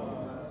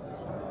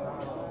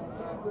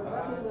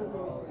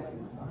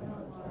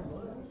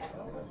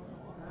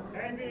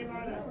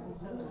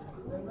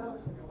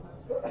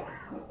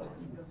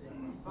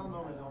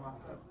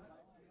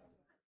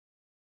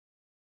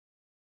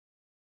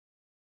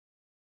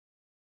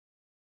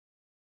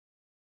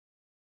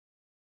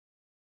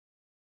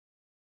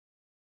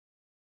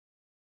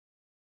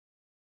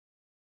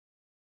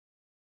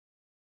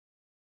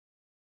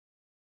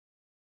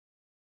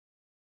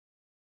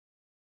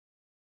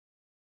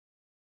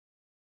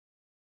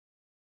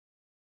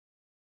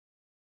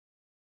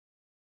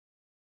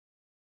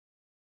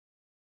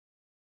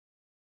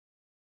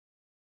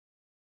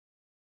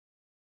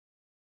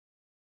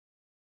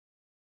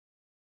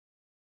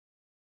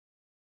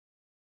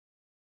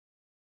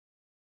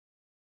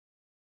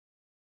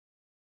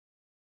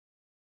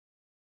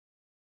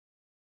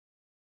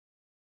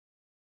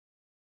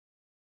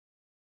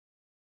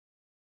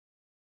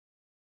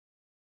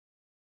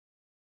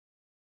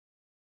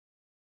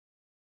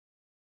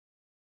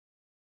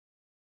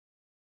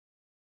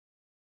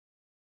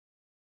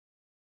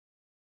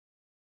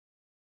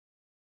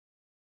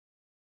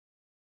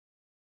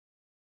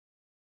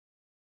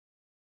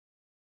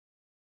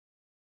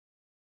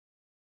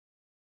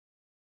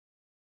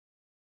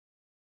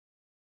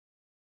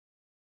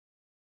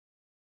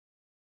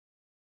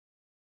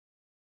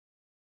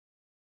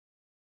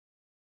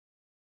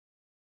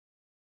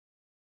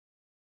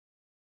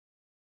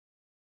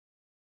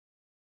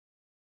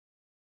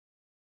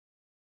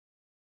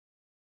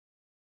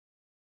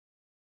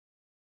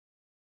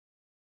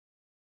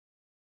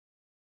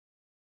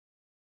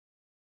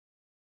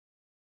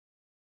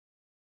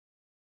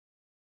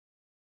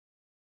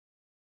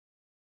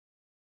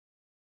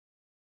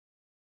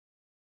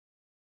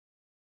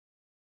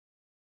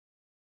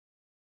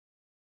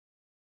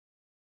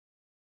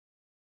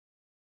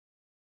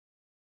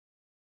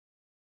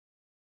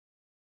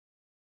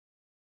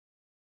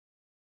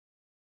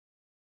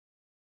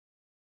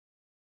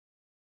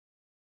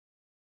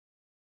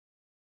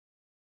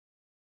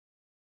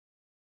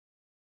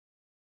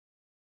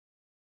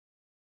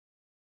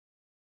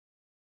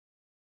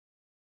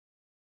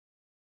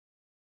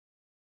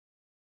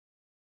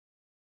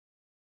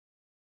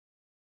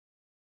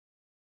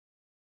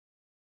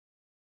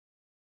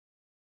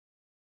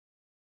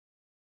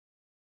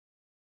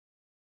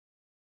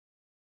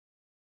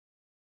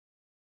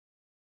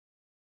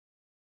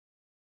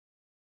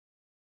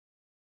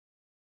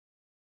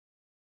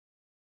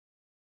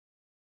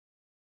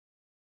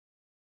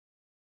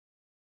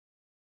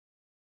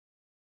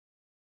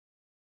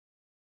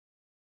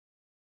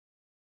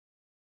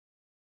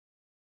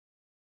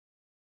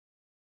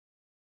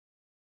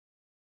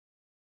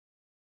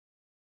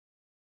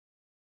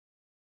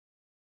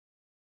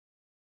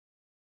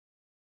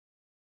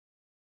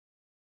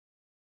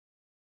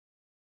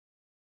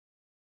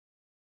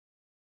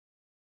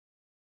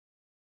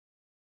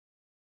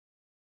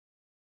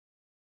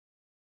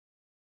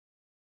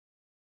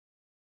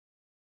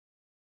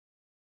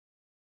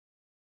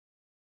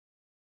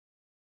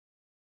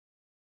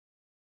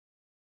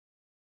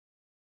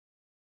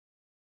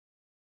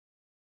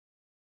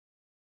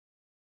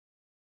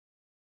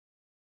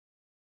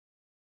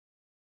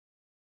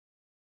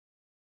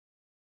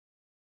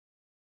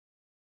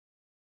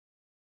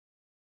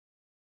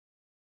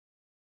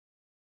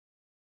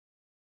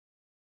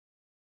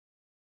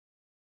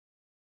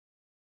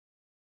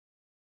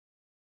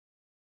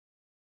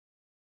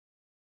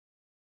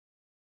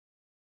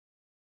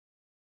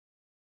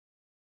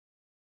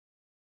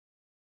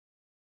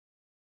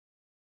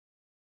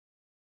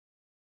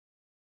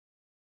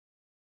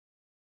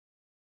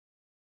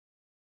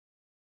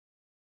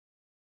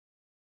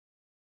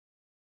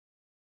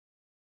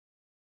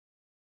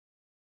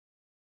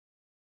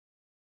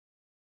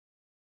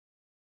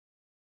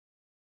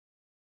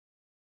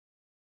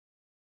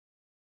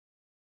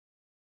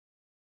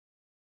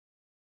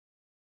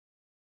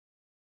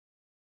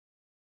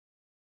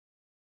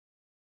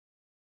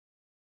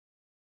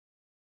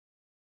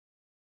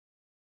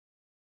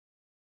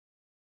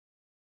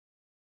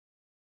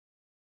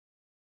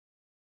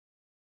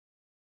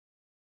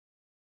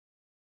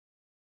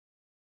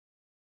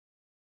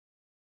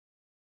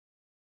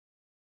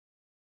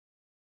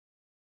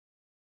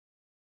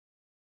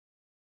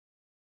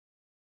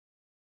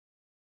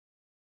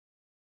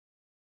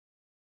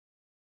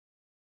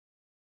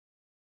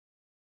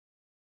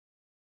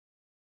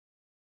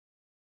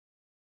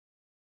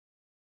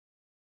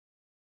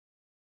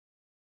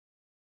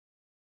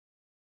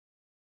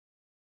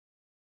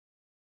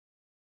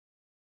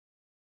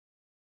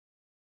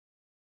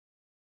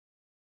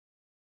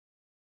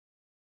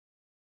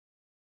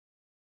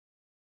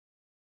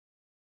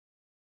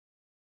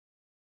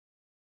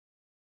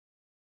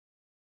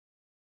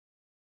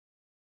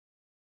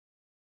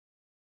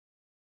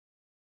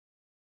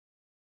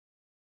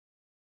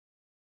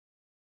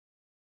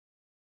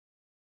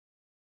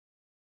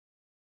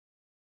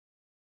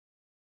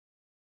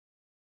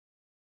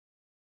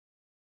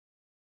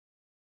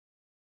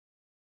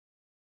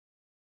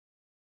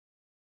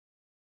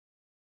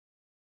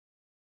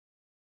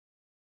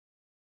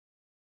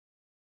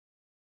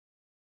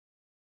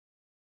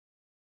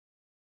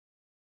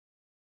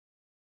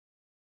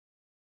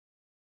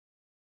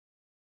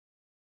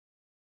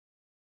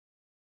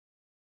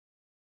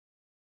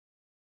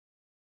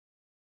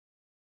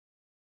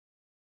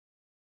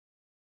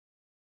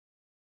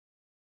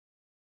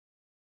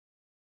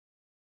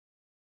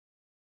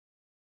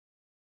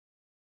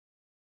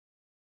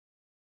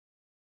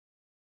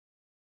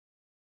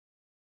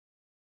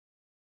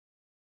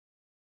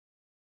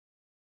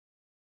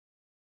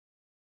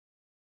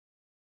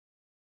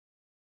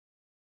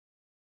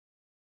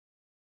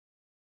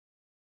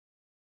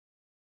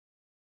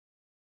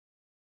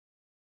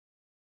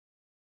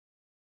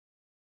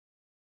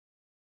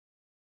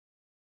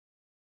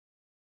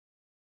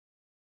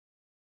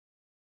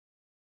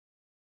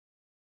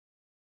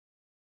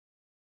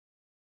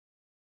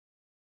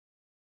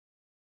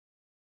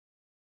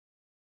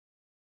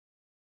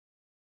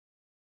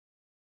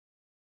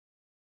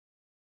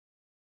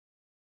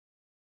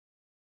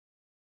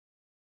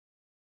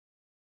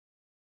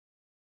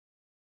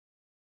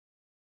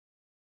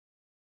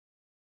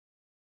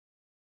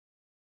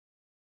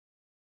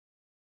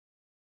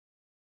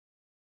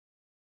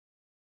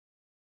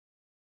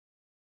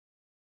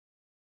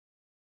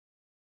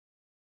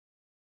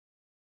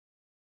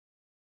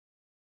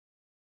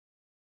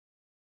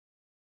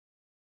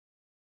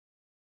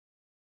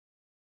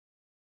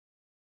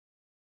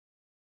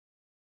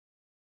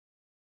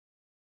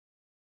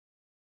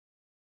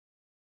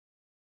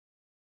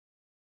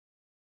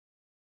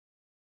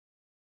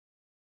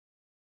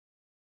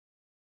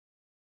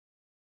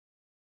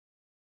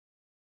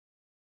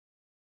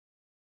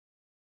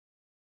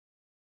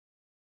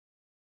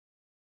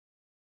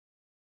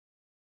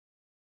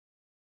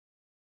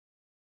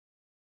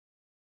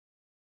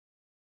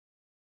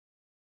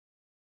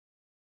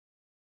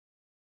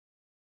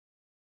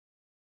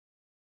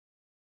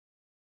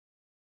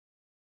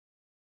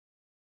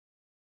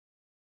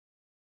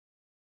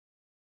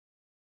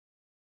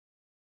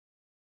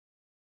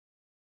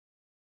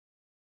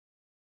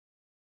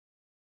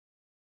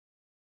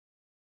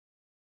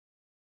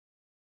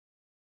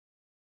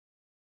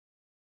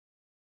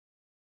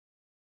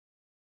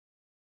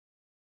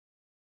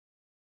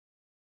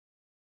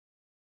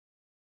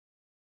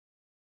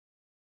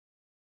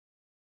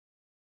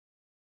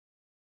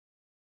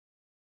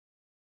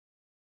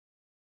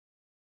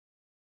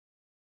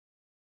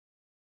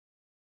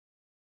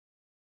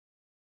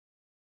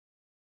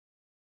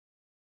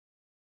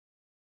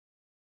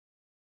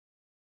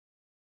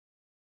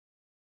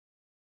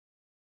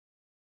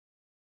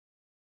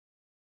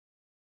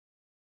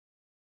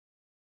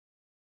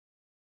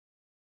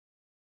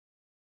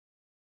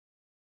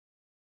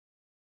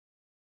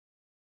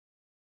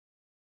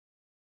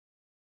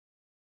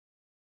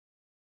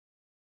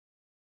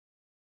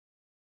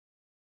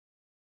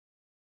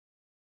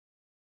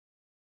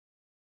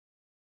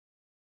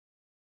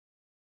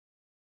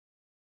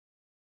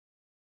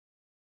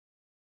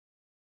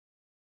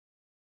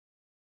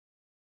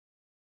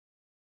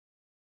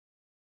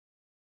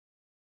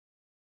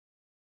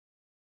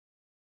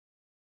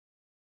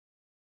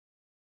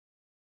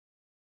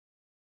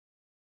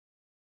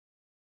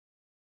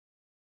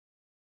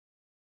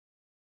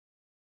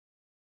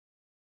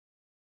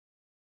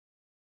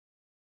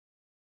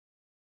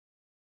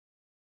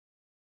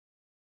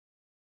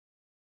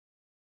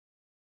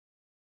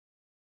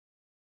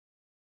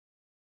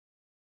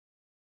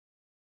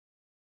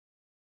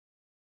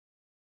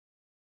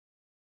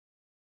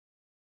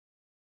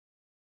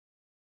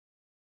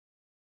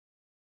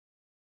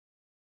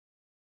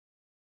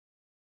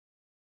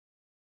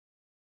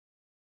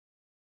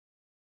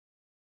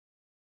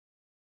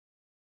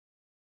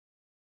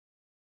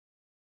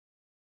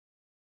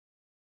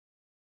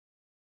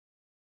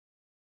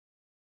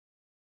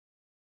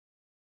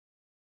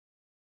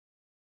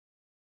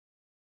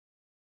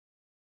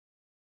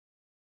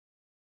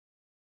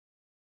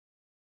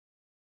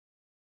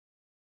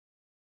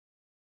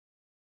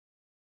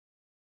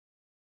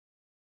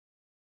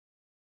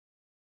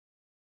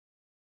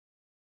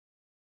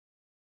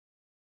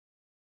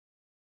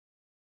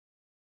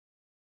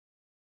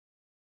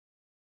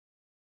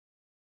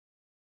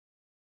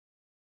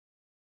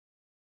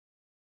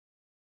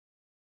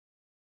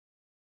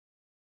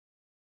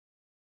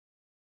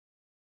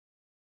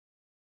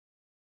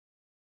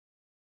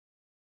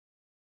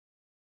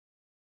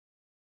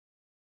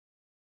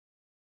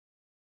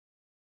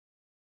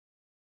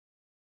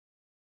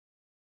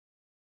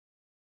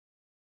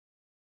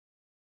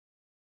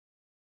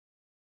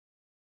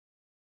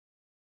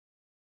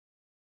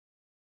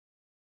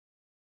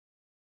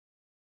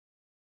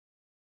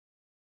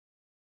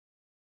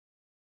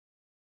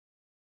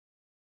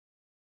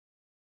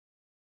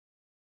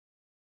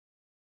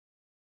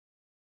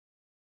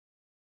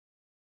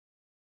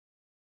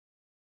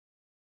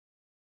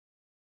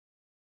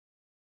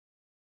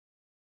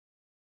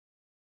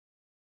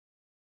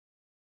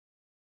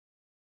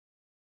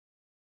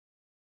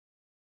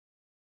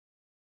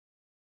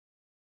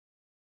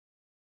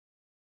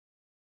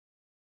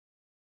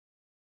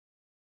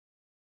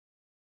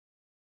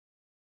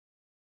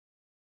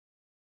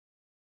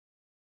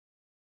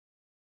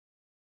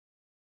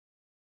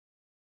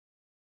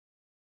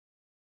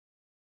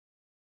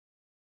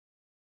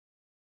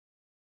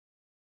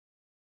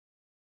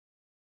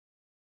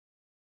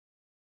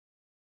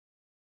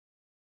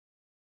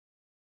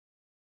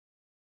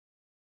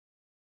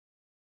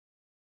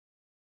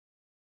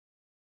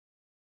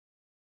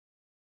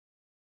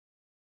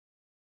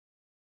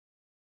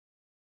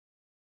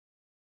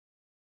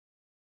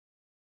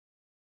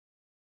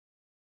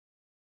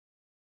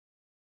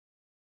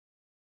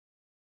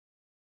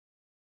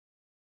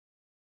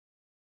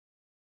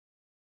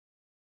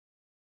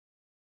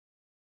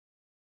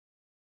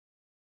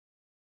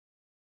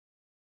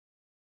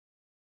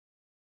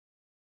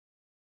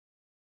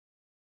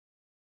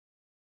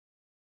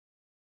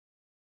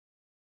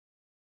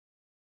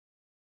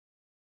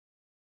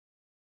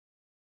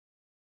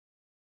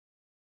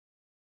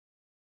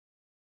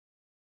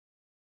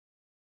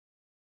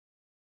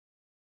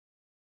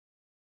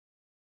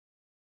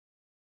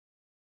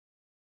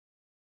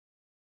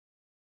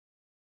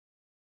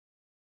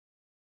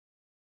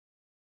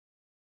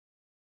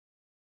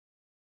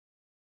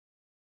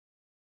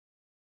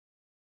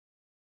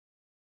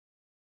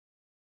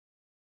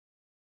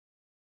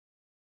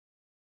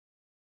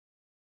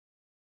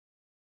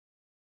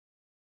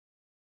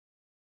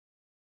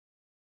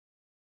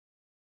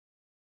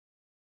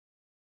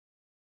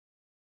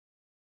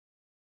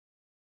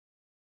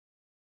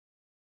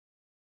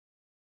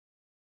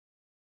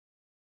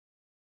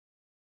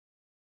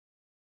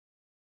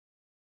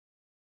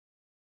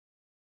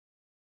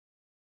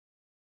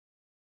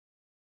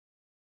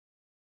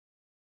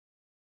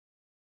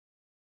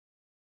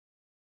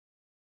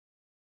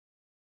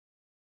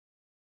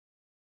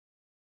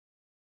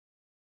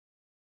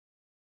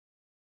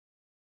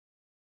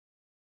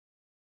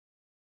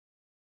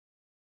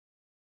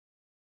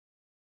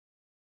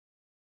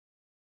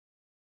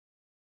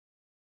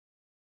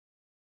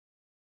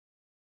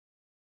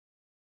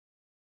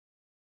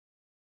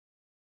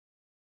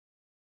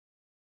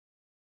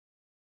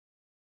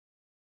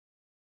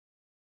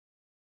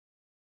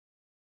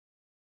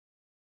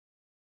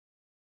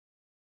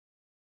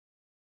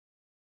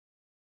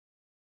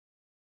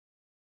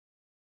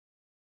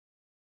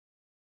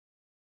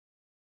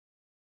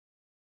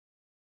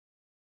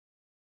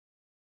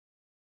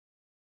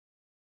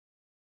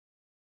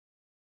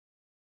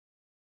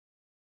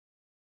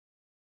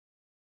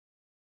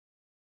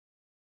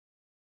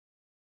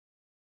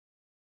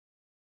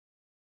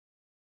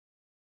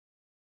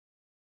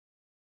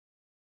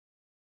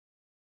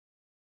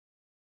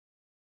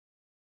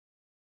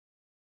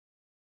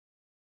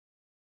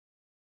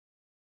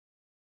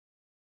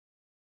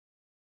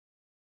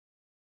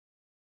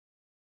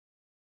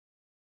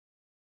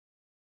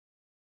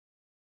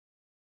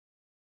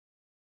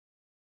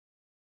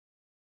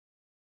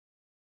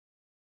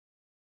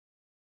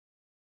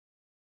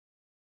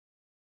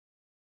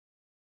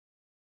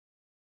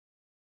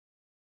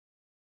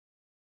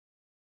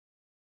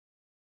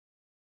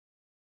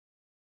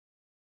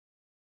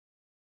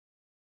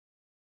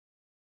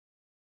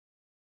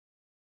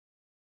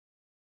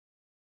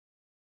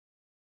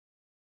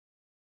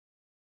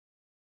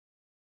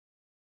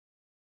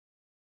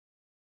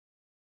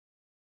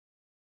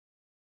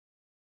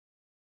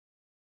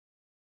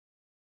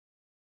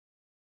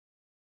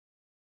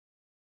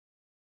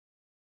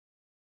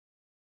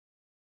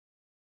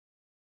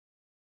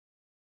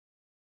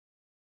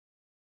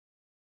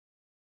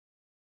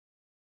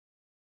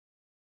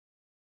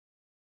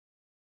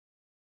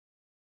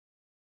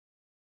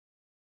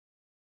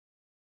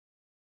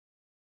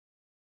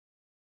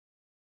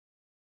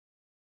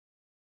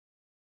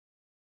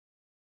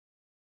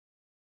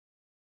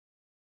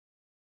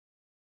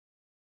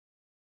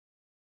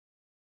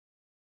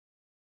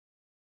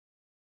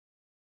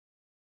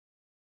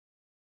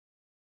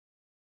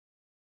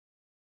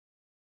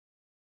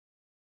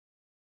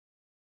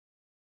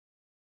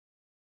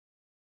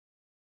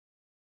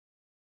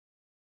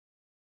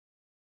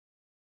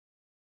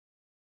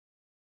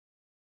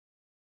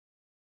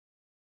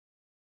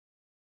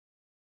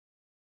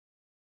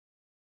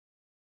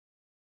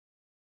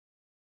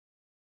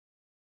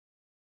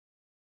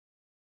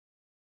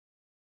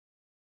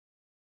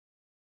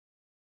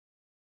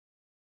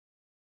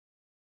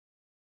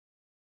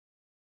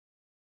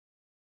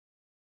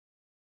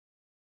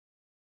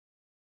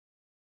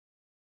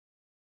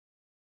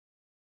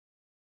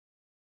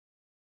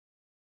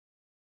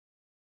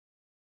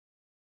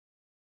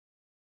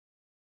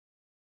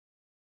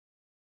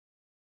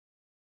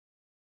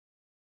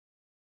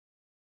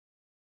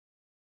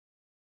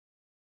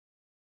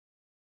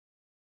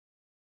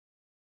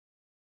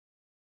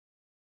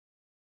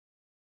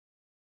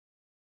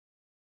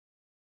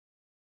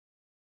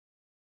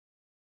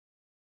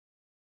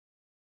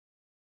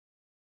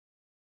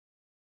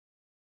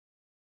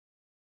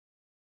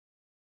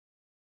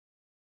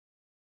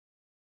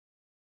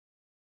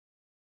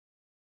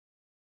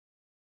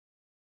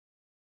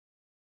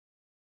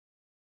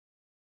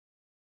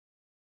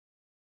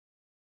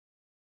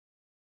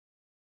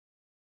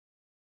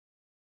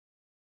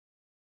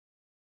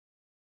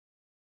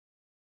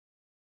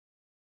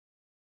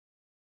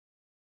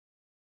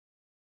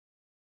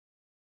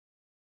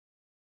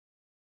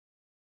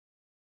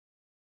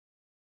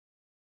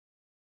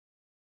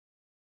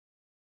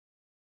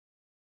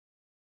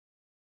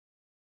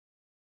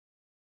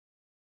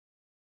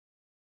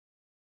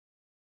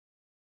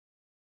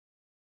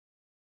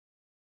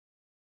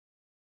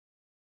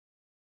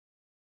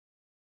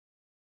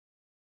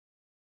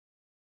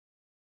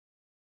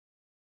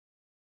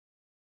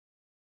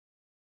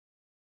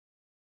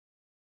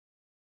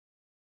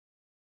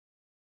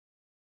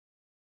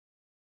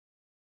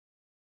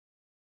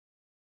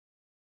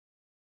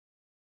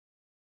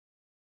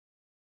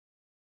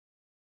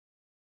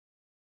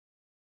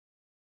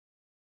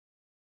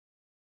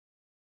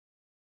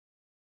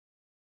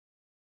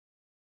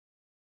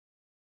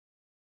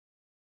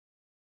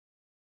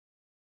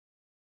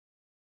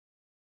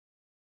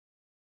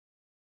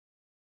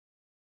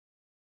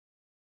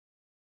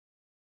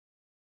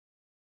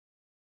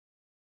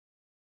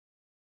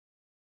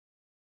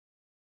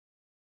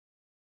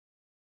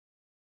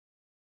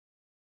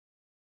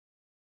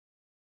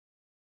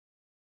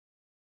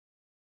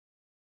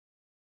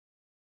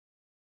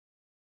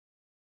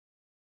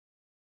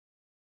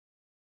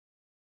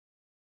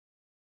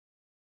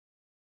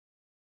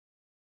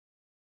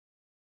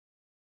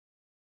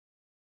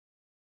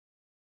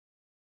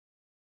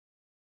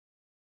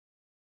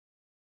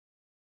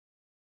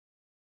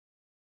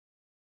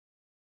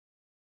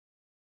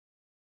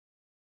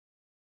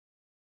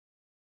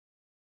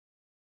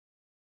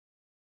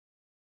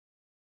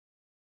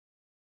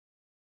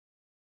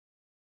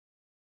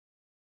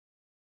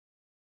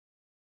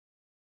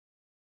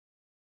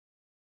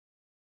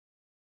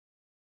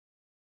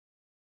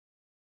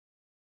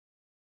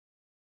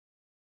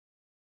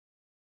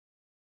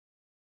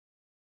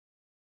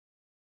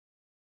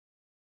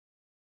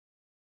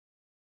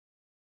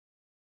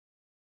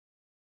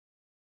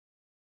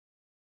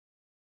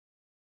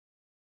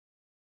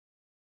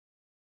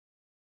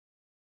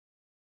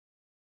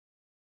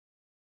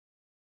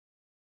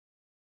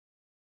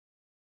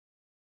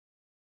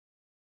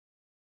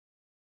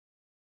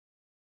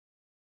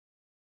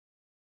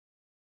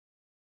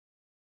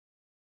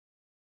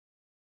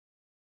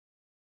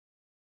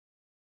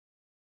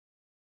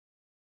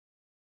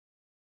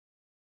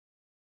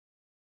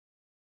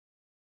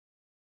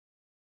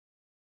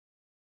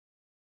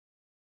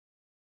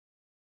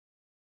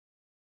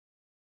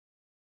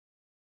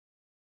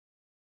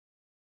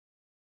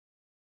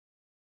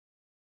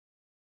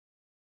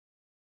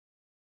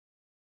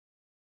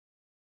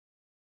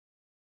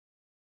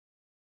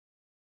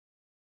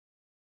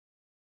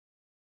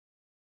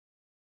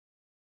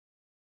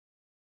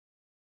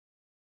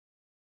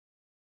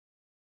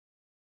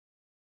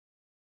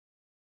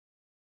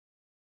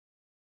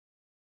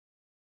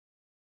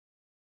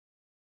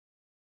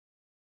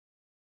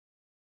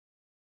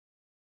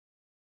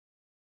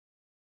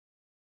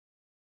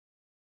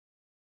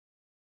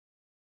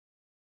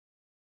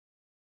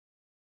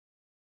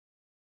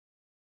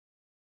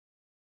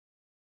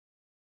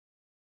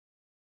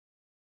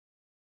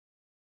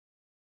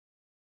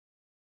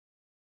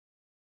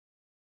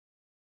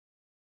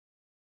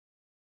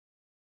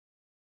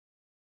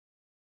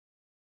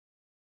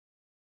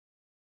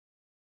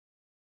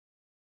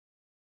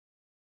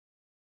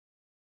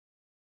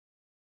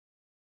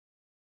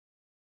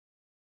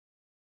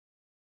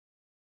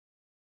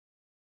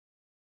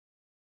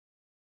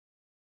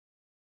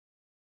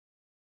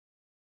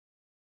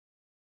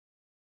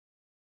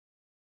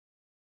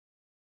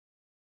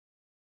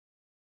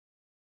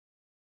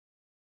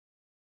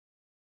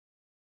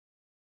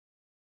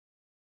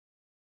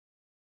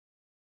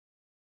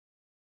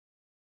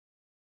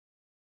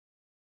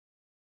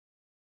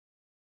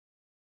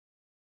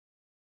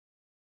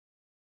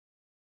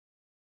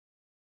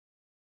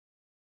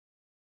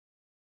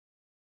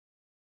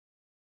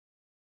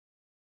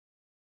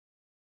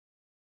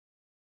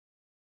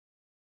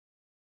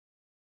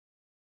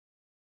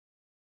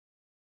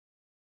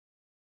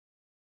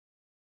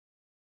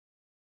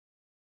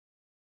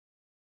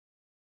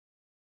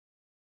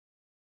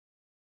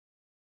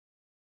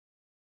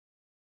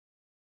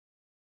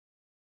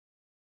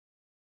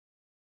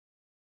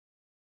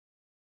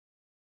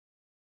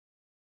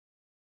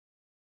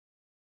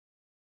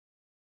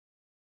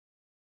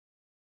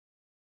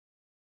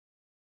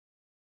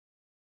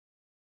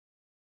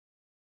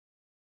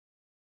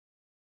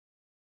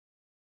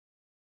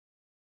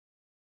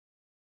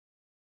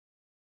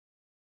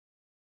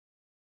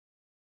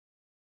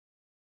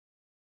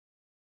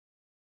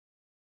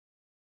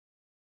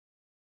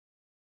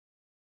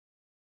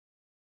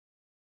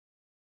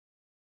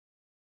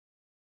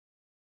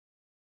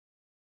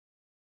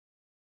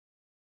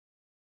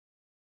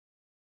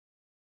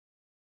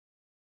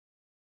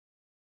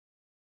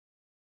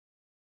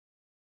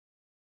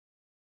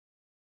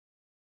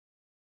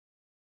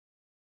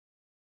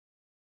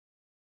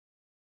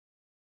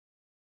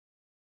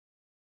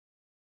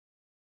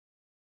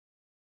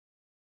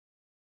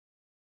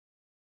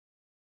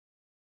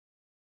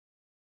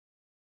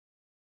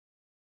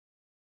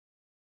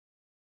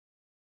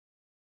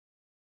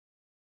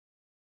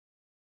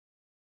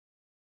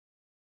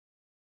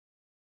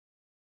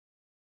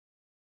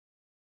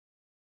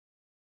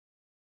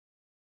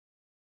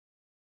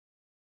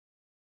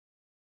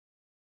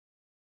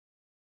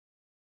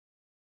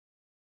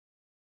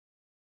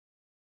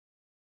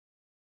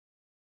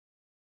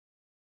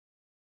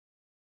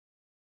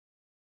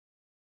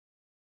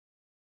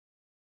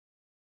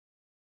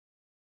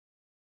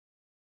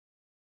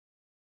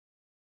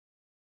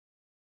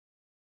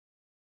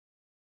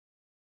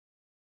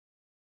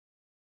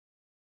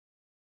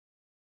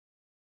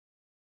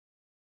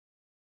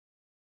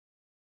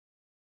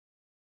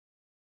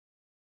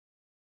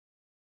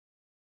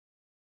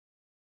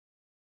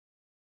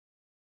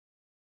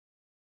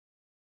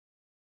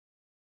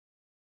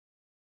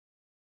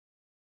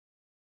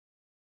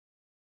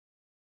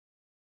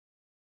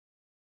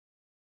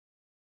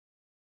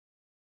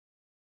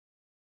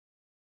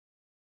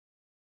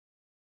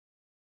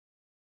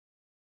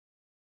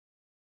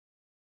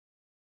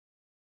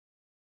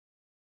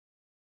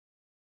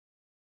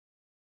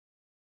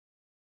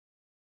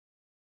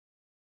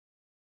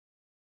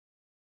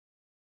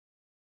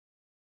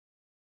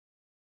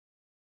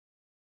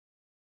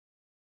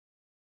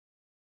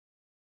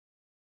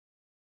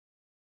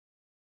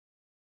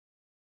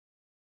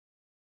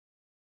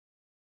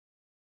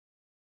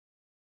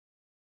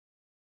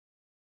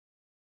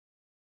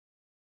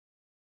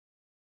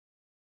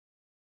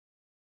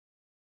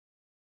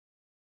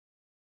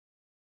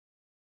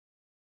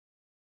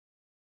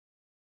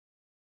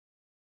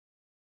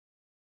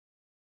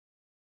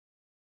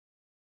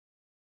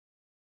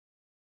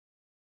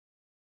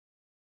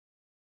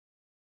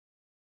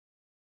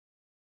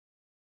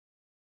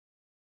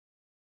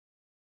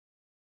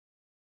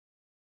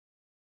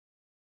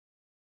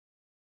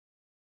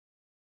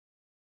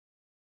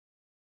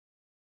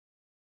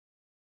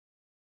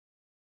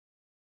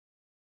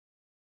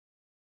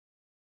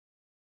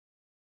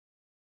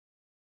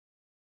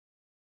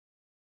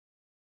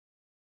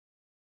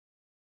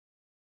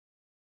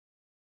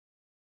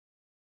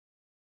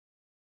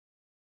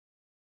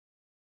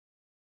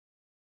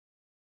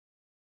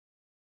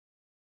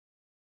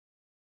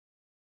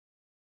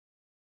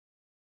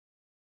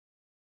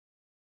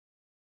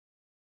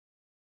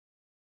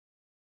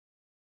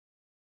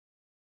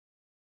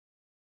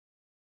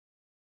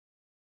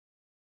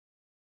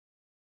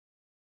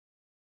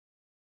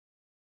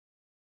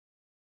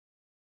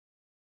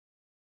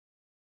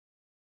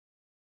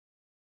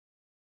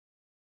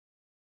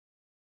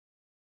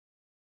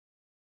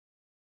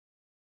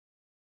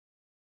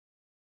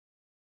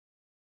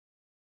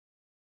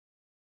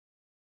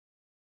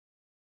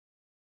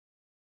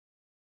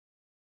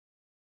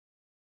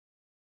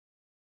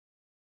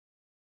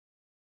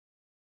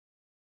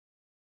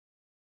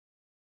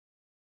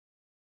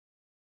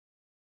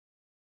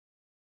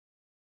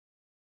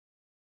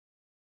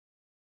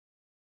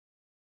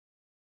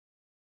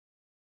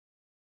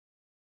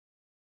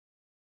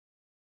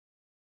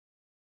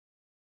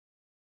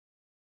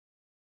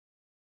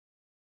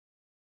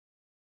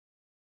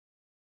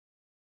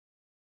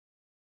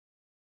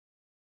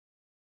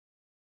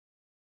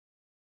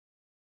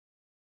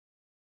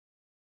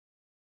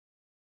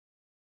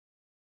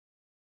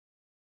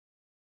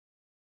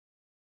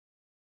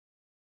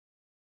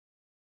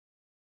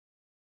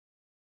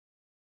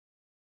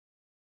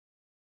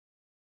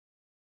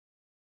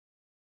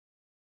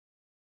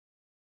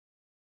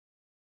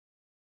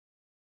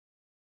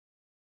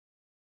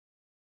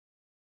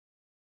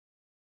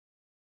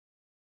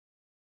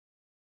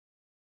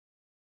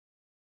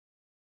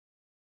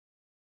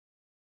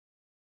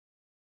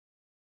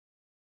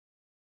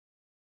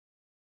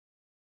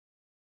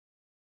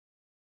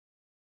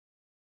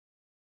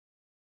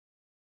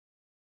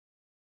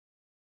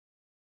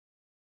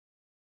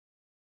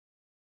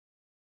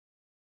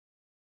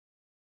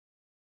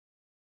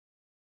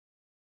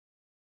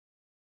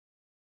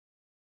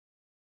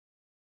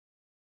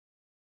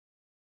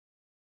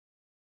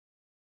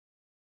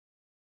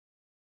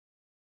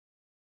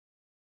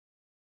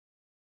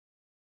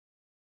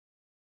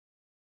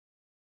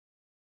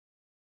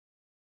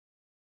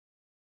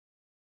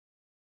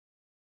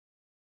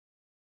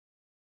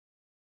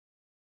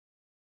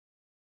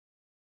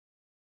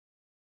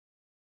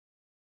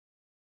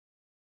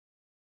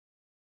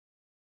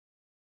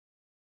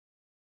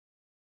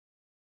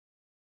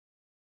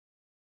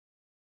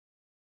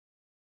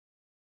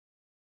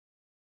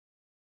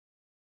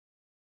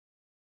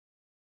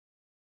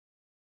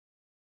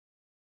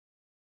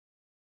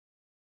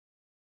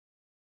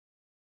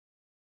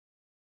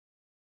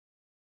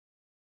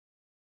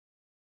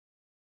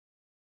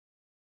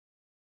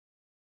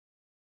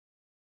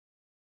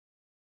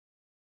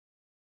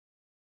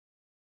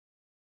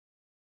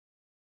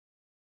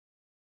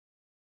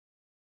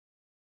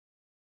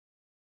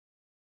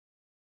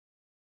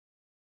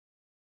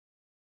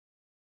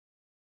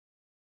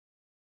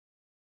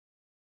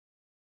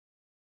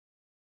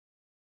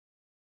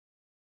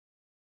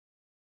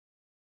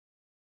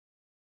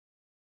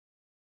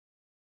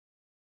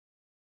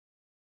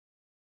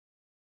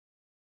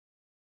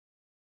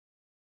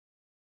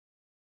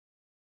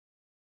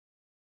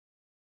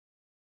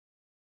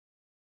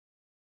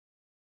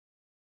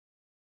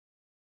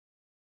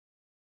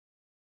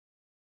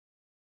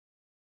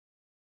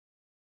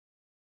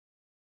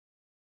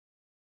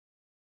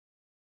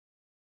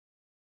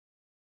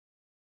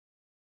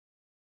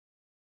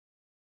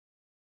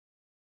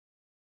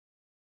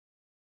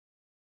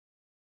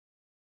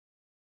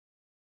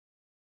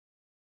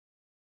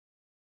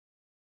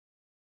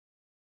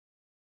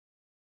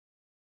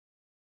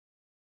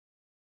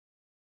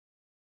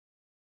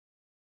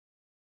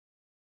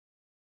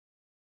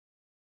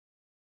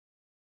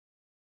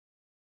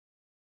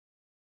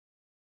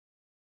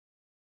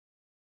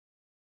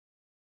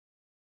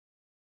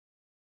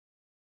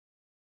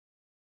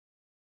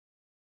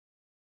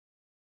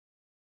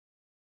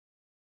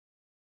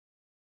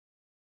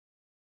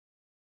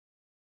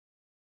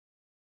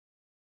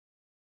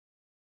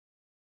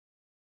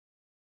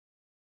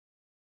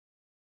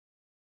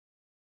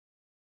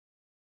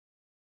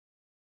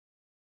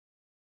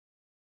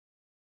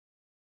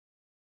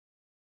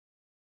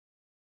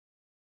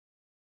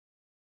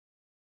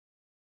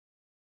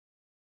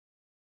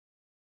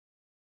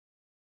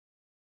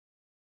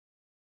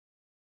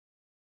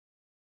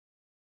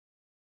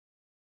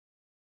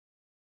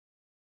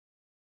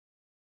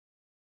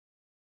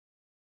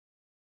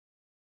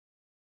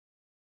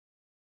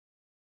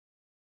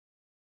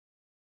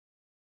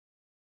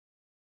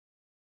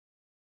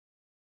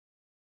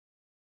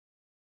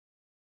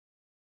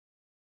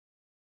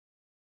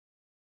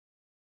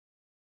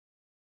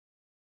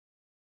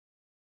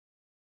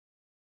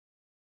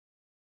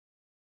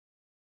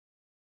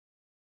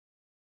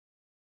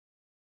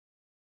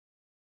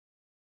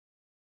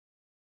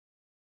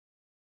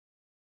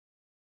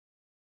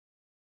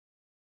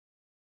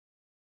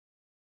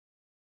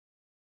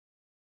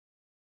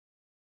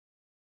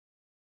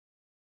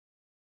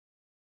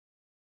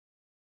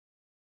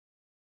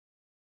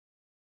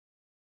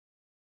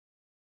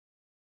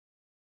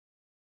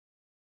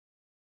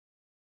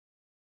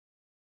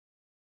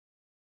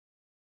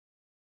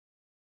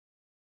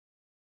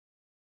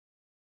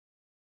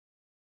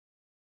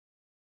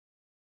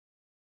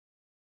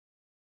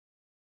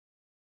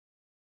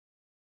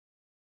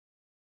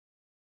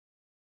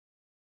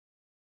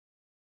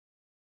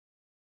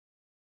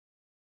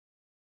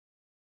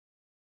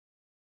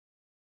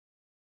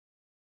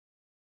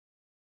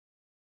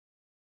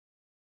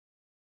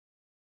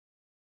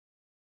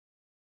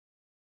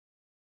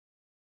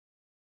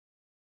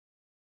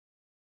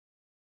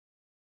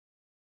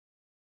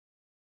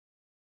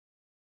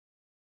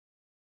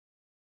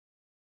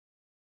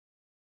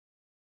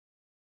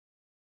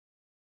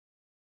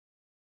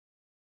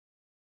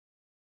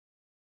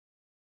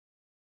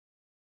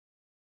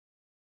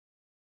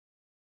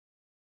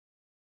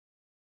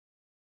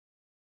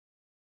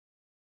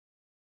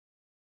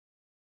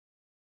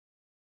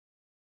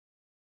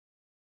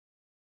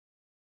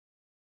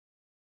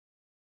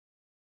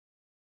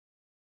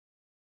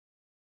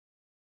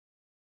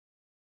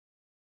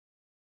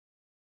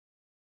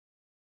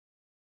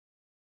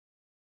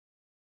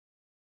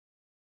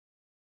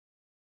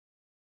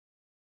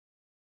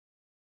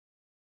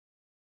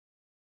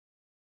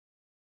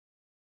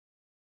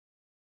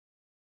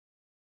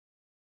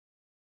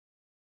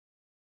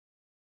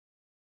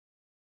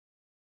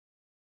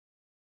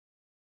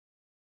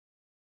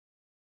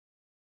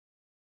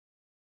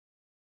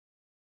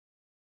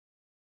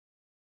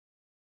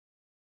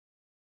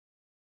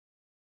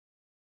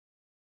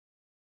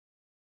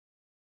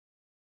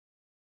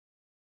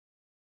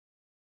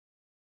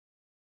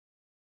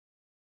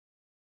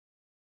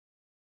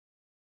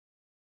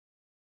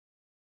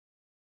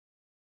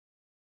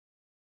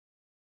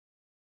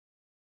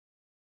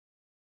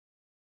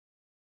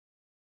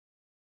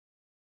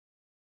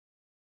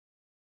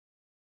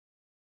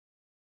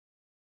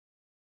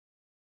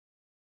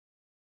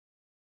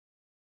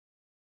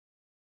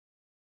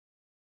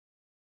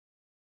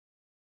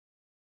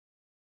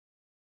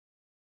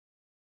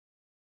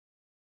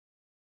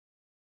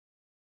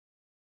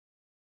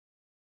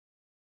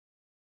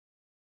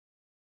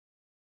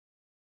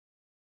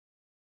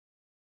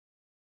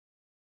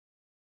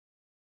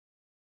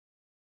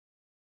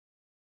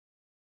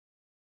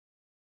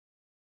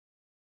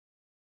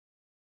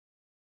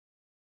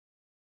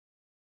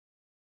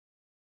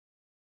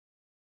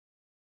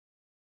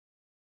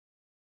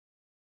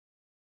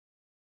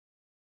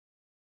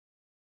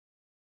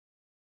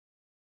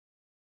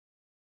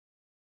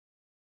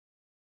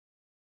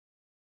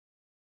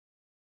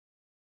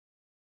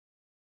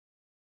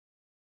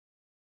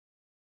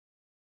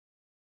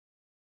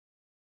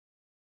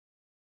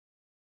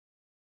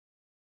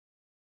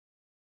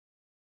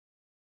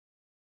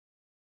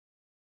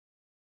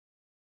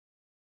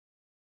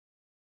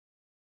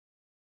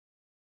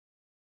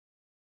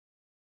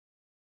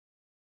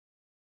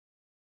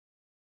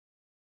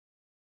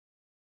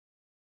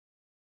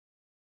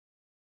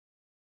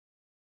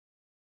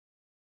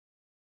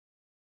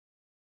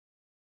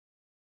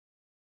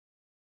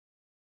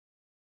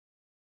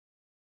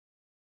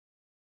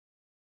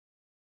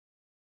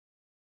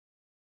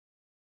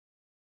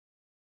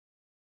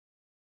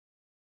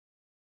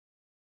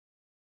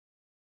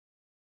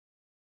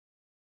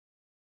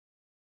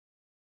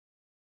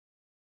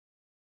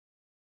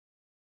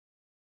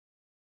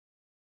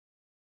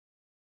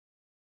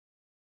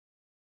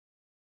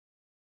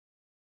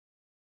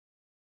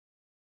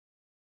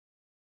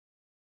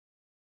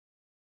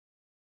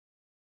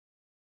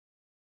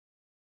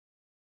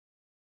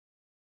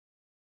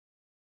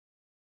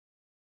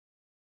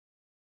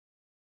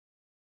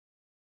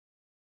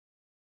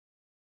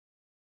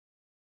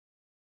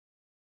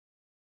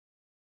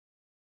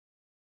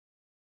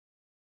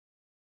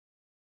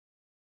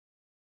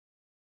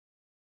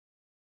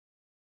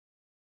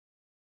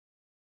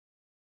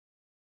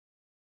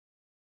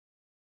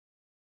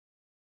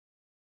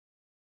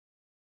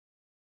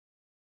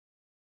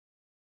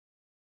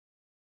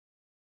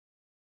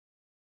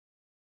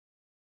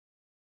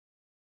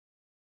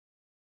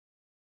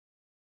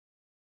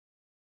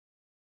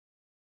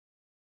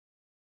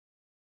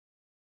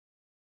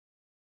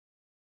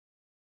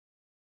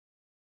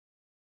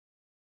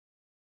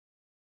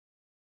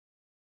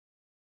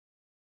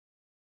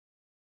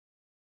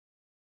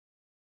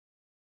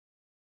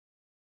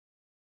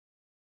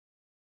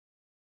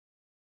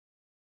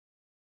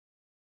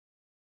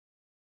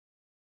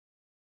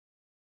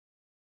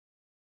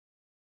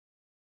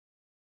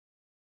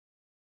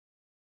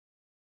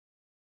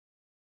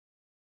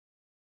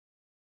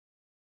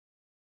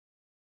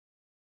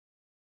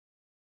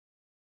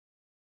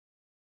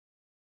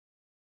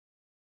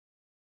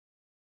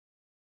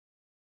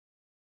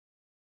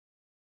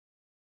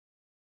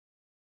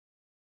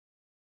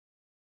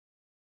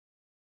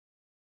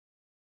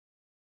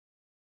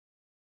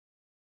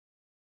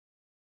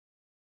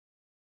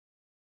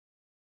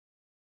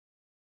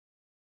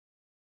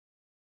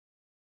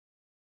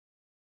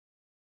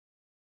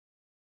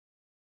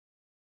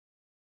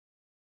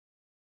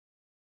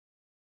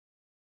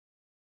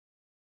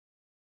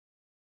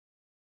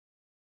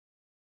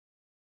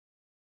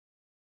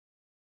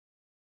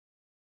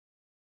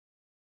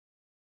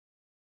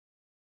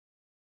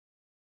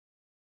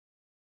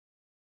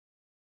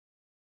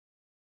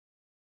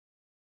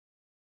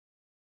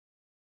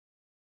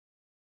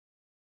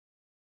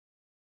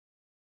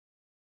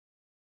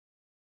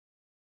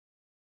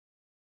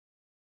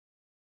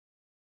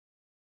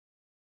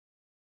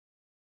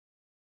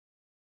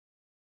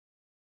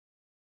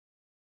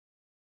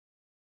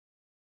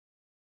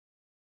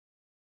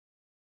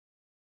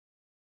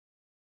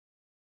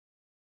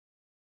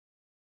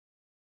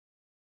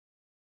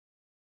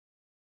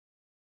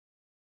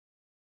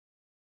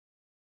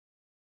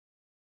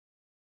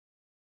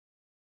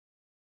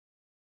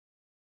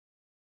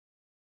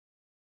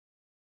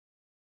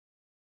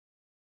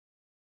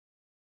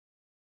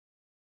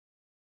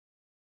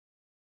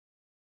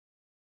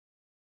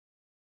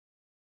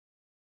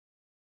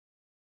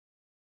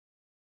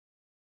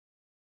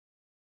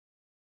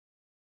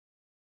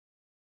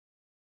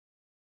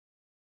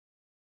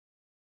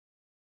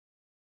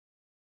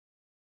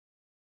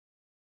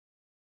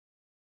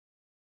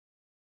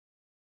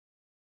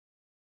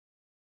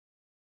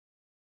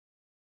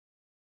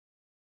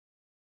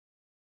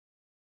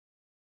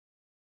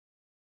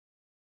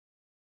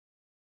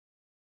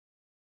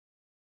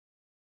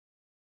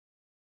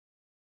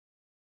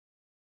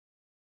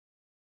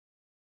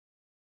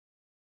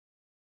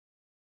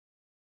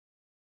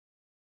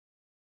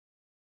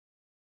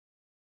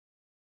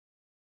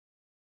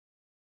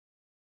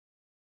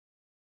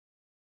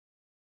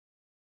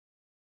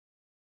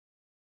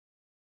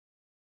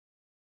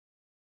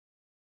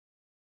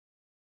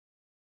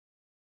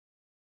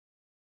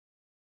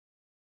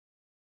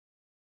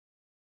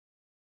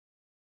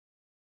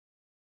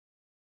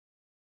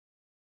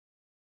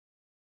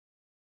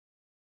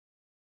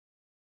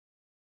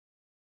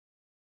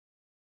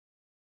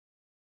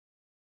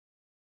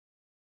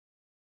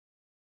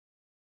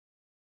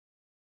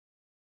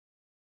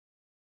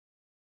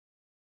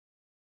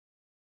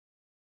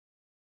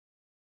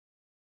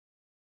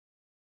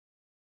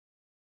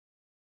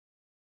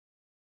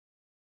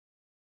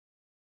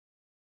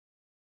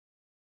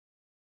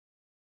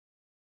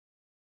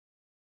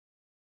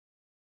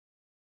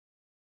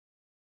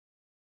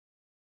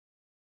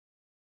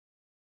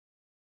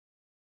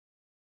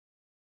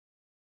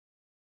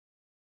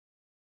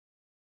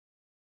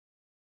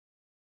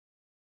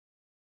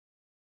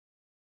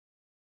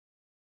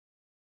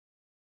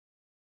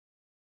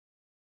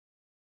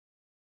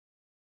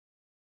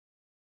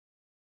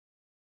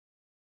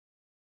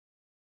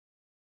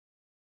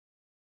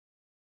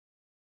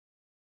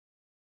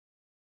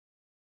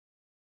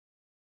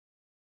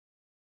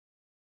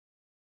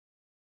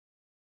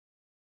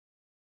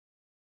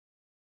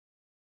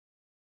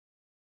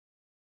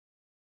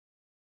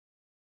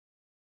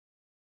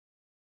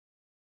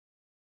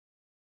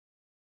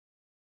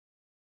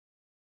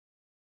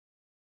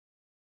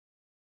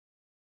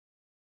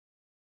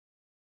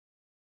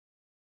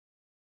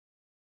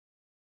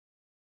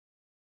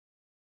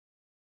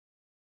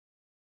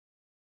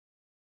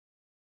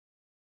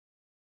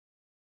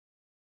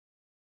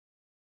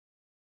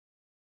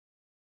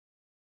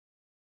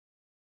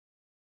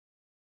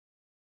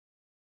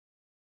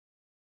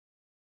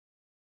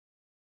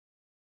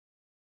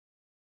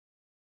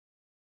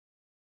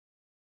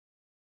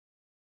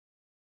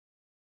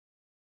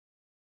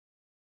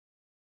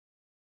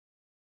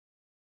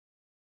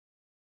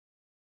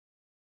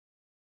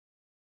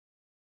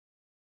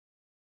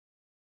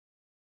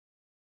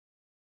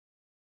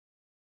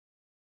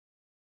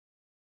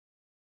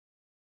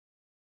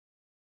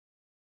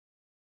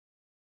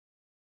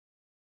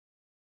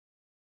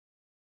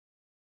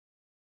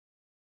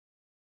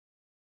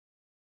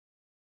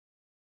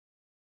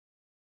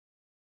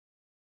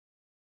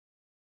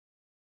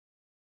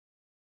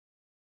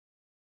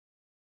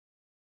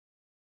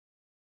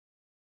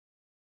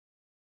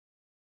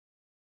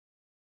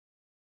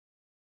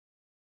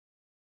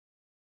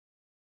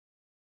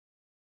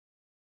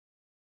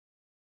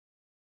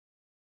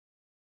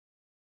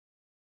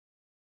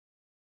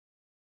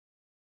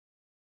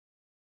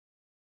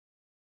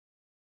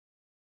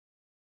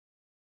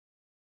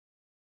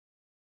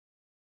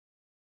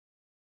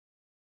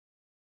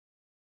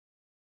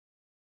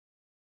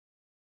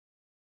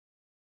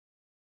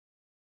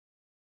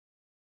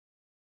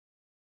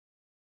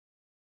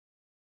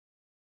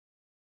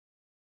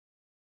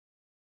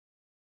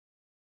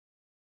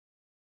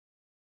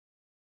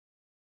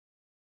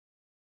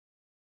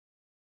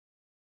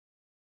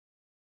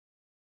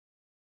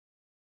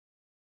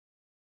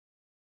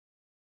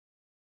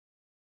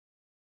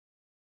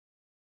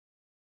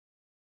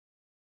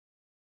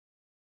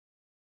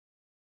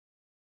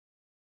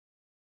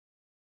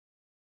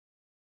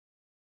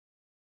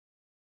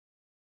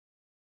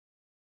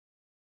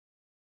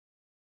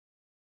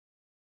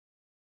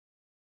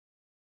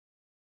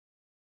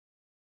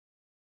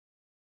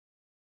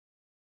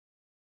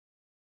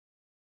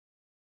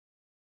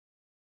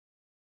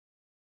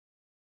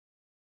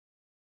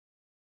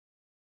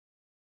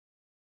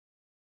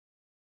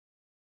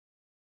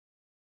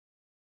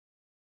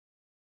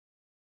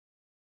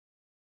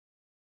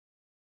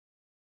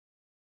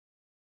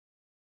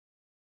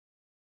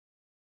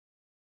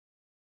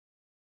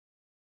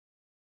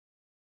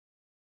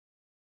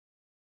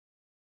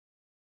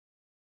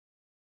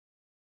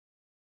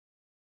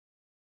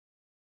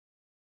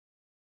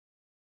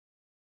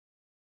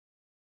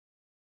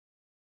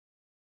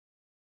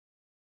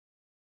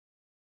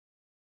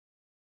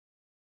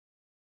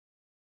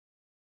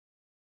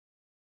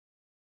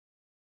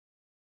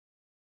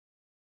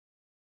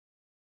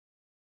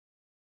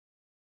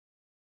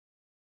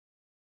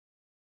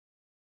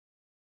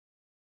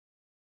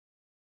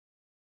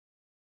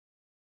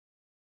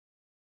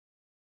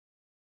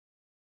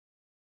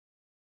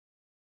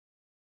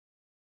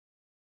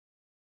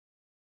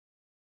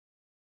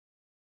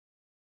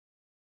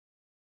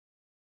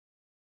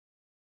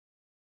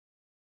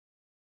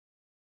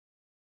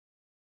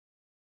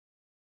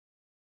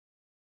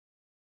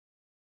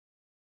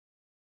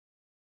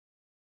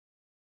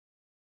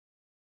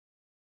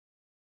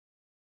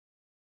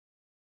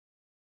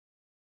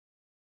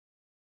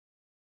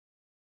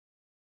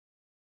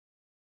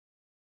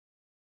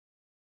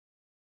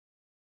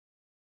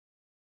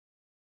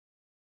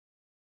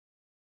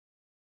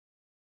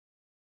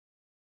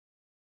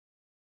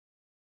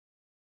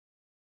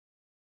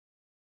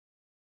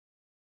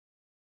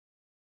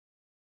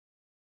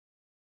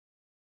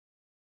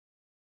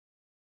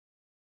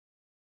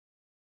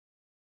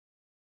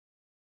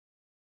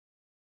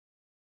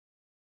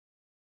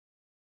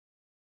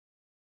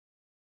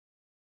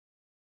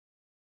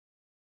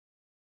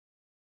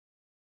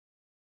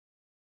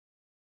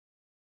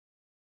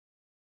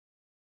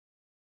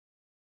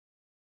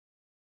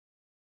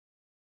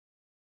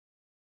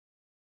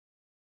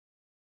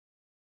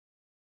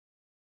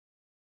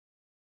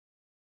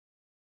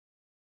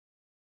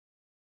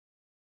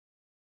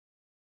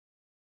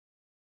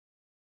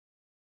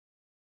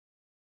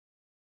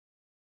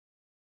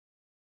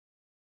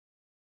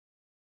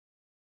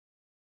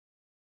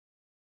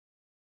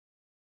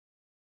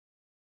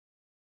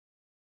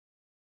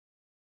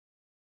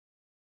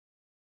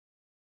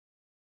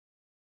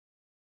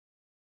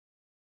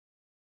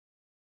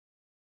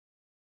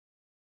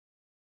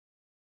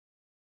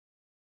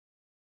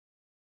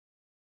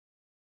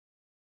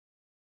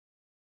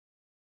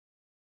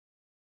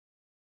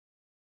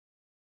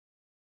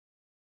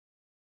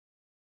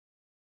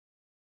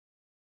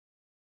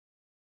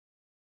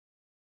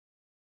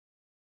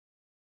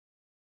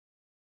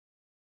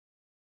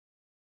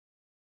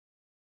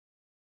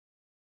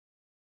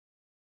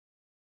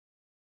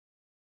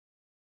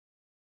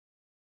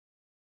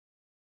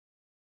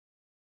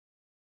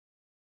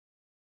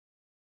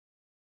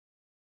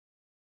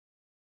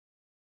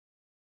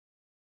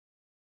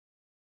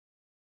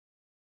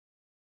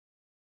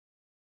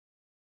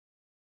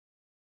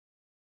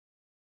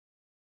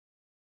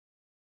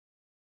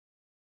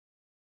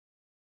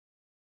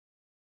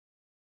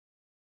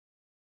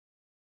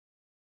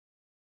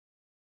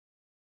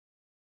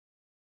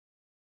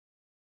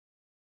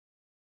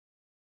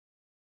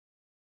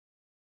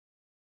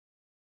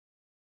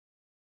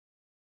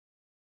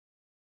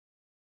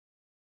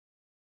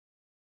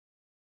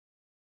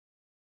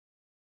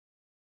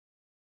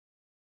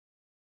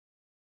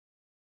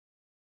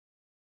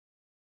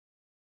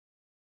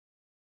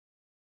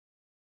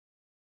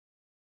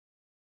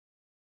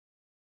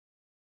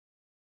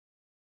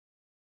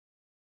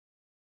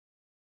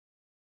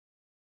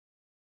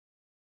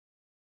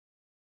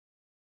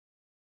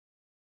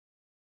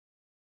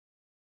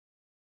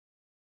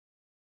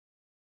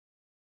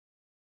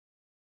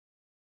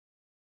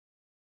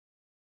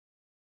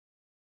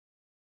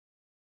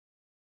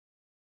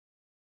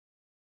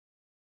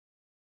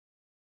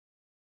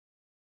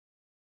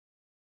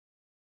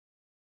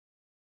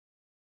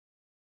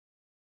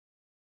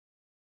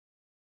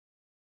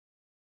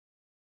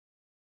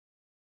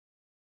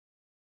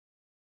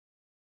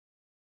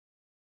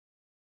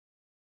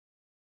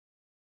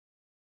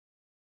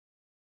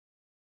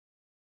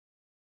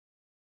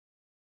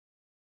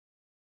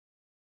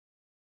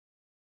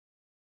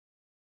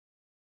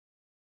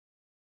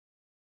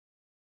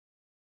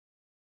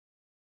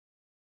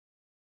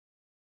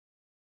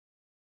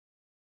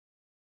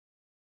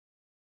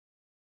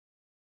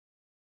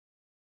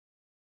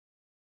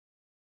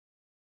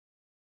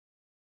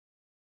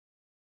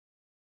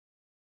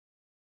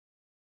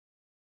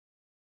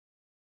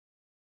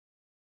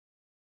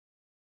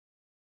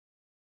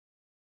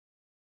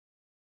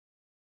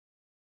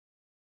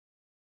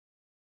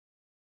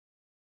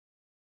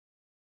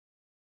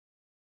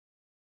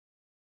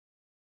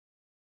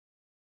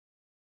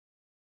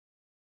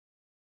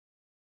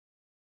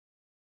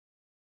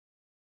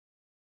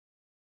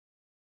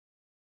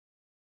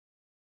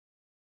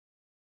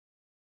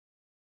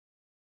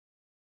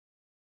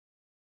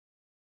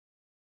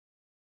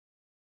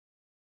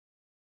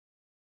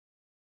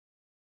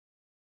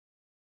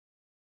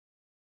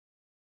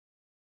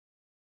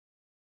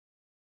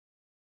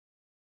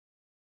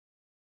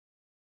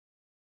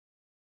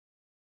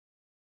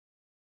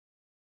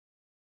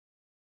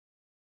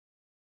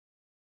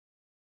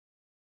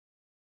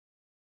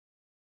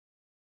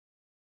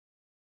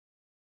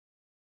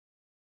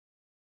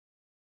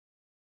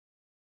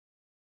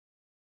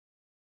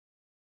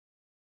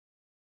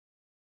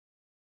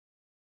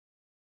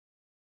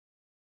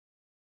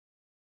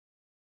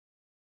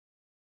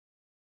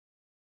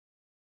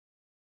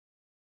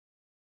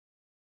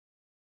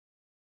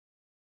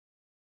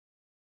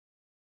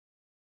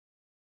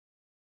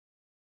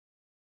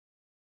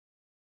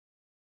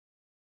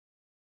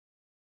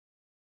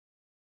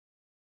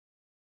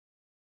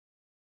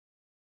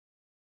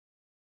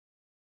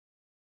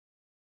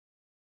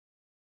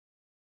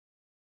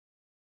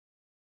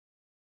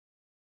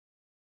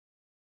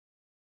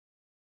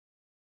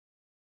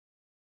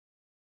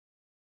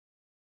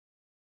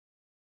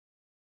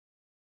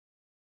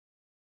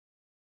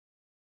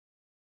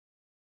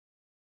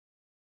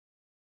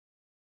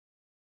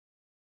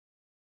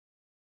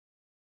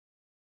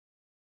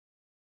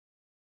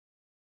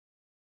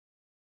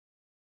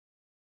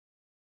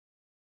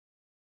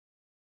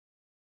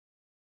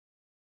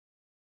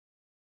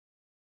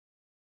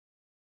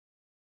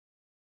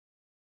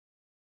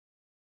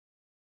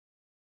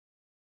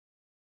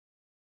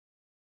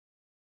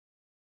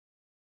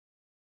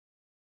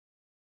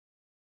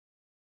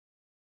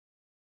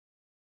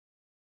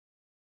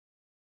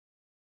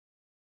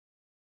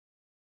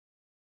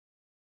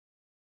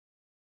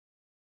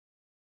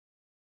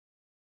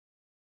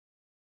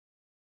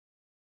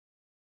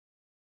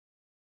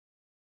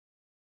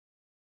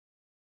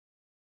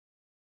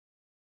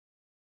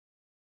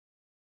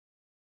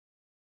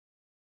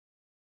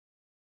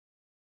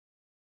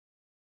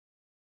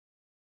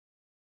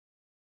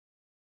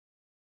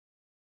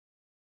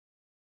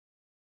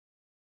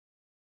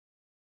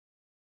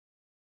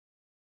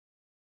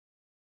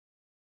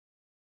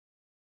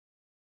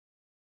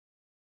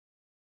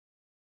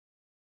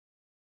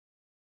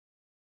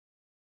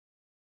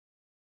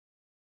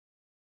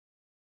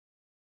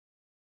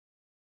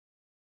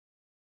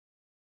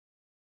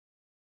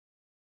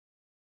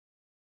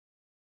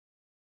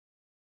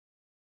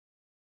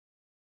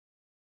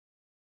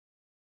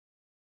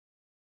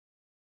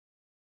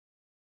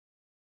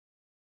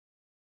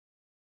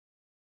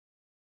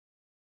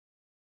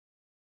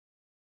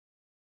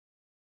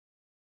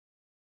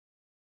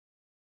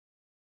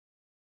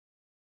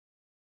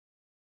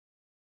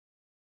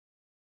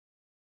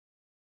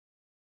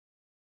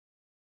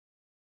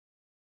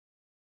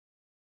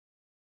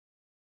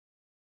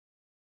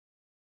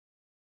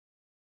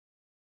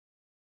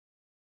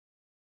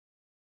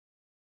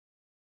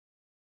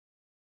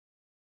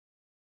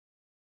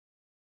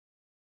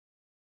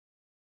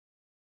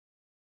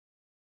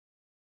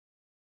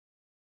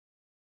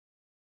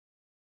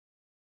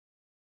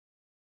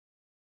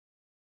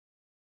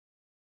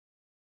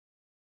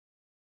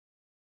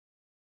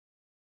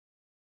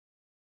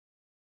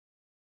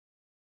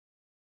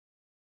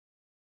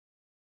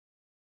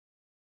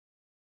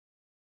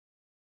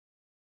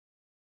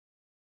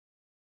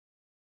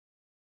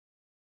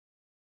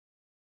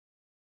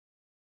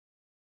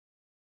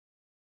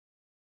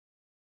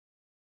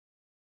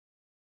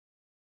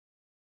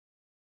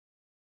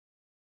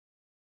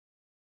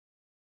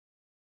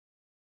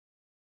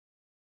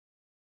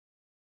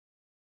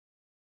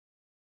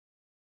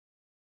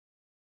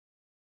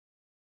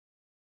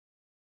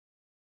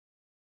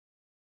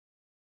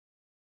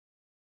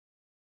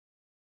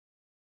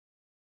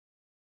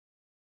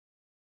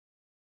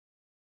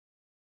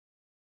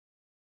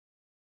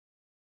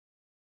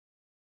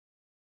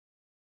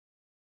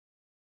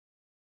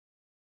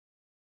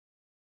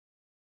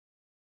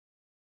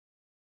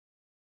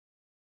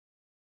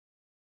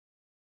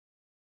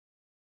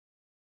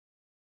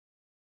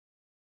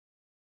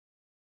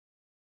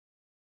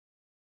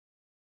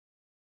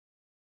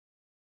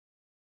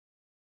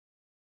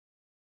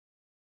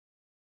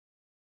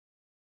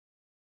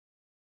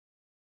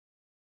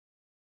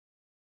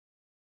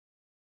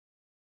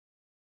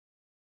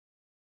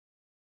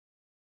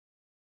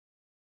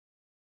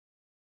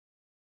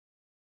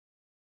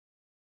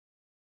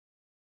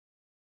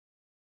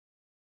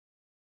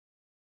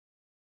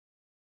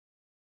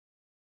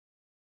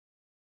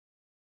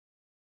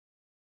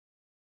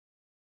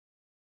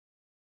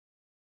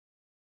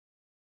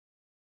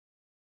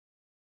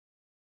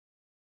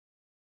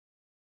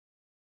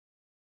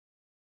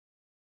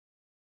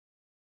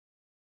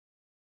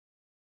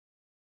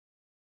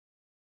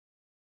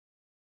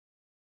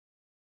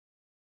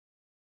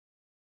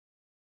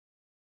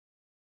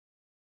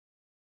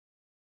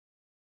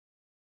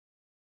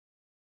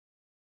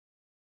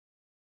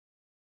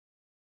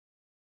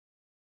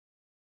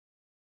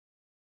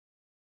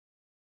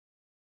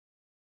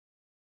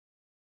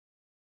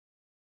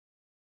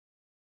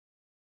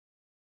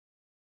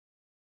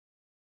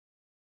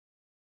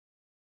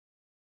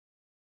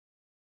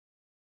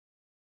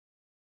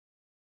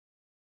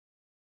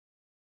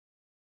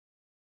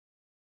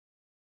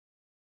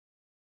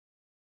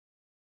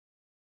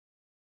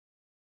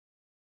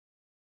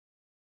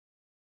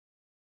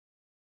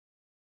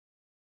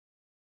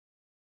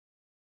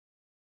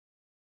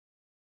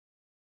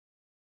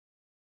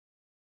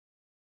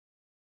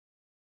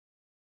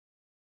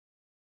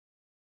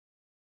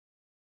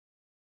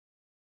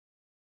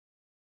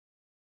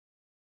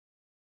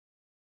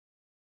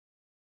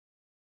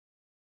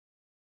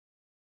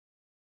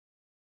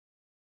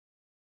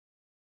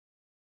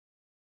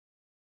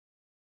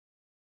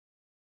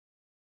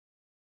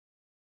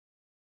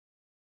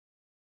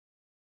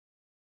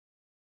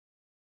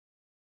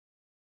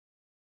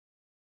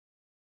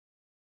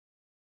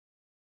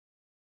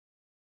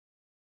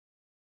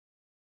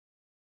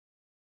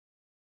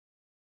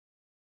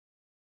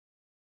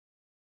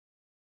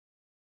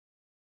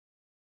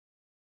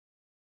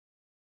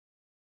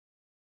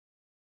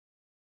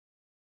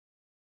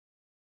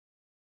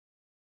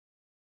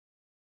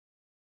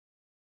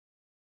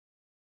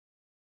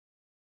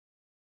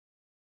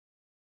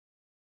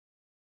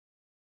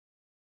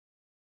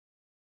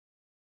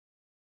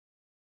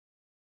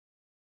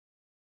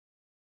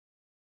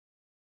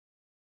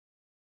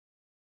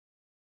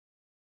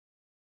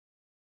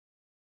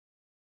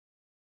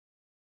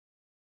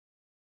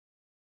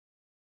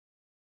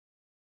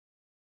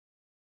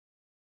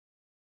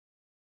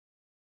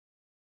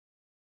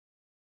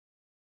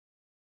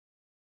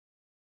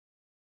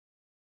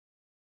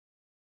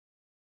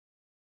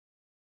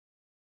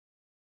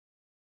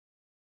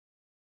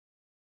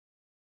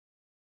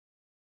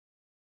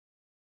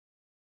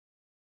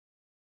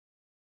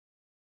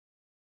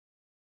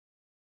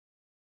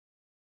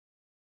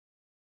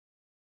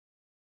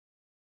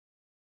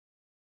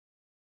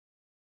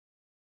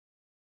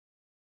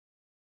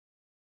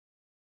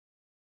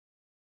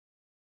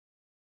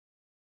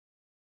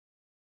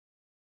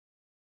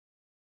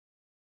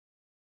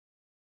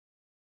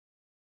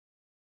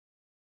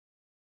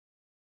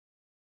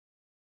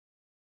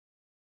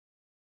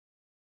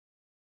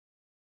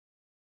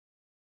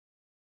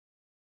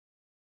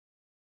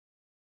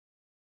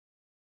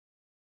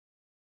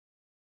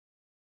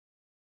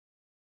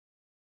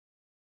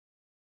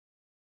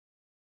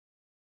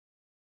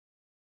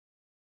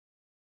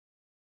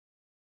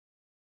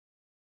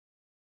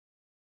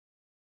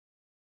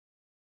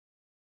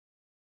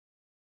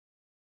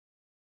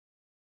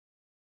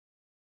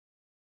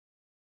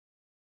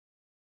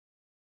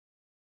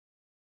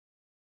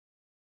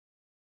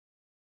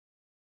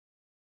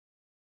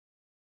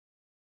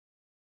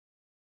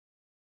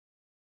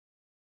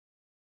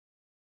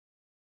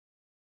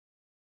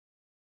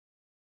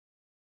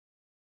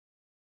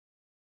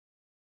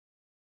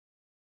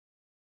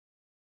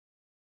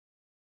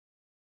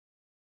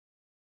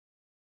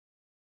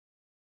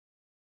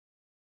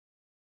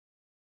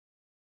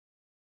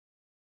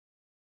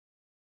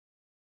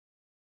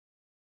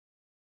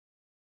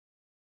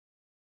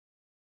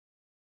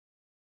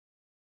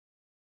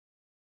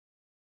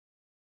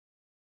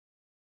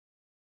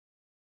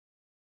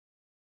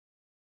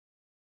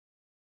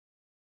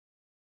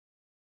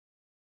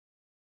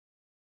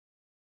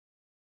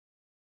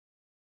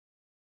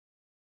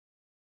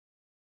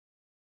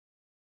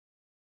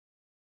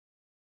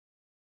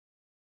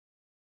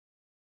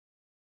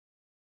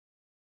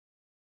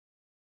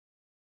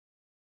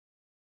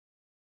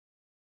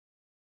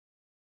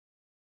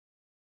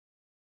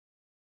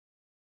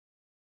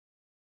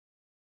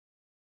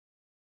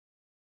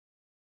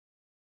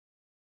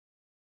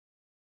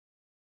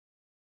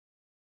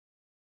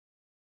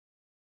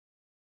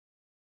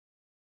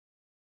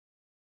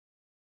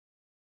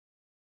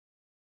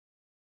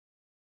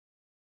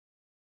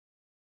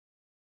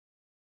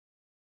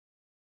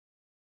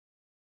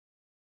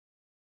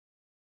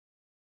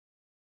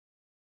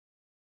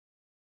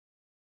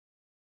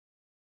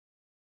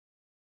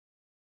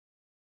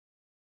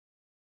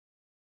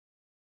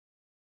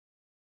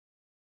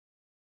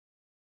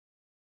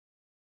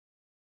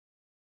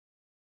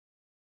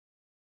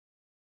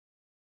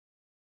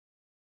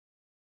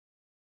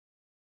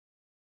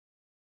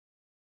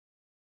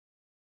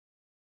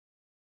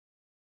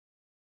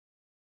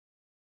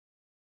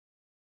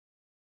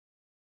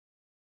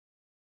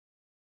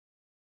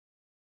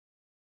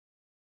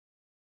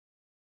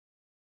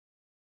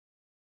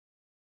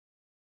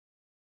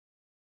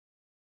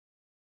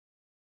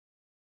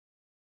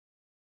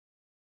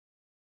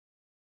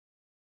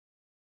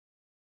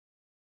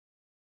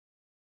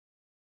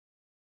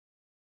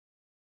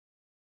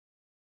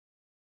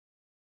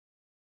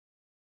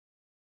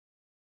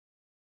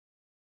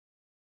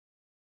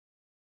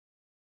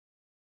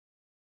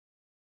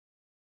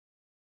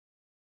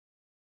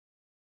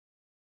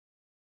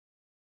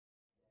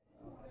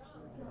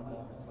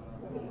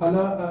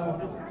حالا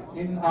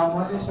این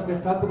اعمال شب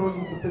قدر رو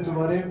این دفعه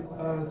دوباره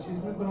چیز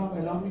میکنم،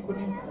 اعلام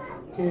میکنیم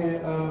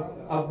که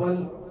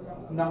اول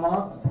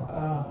نماز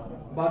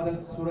بعد از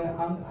سوره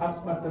حمد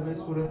 7 مرتبه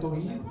سوره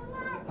توحید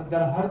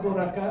در هر دو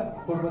رکعت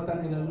قربتا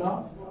الی الله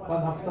و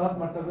 70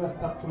 مرتبه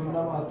استغفر الله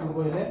و اتوب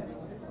الیه.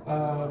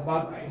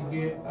 بعد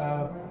دیگه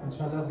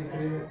انشاءالله ذکر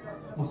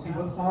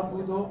مصیبت خواهد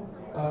بود و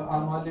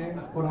اعمال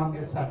قرآن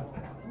به سر.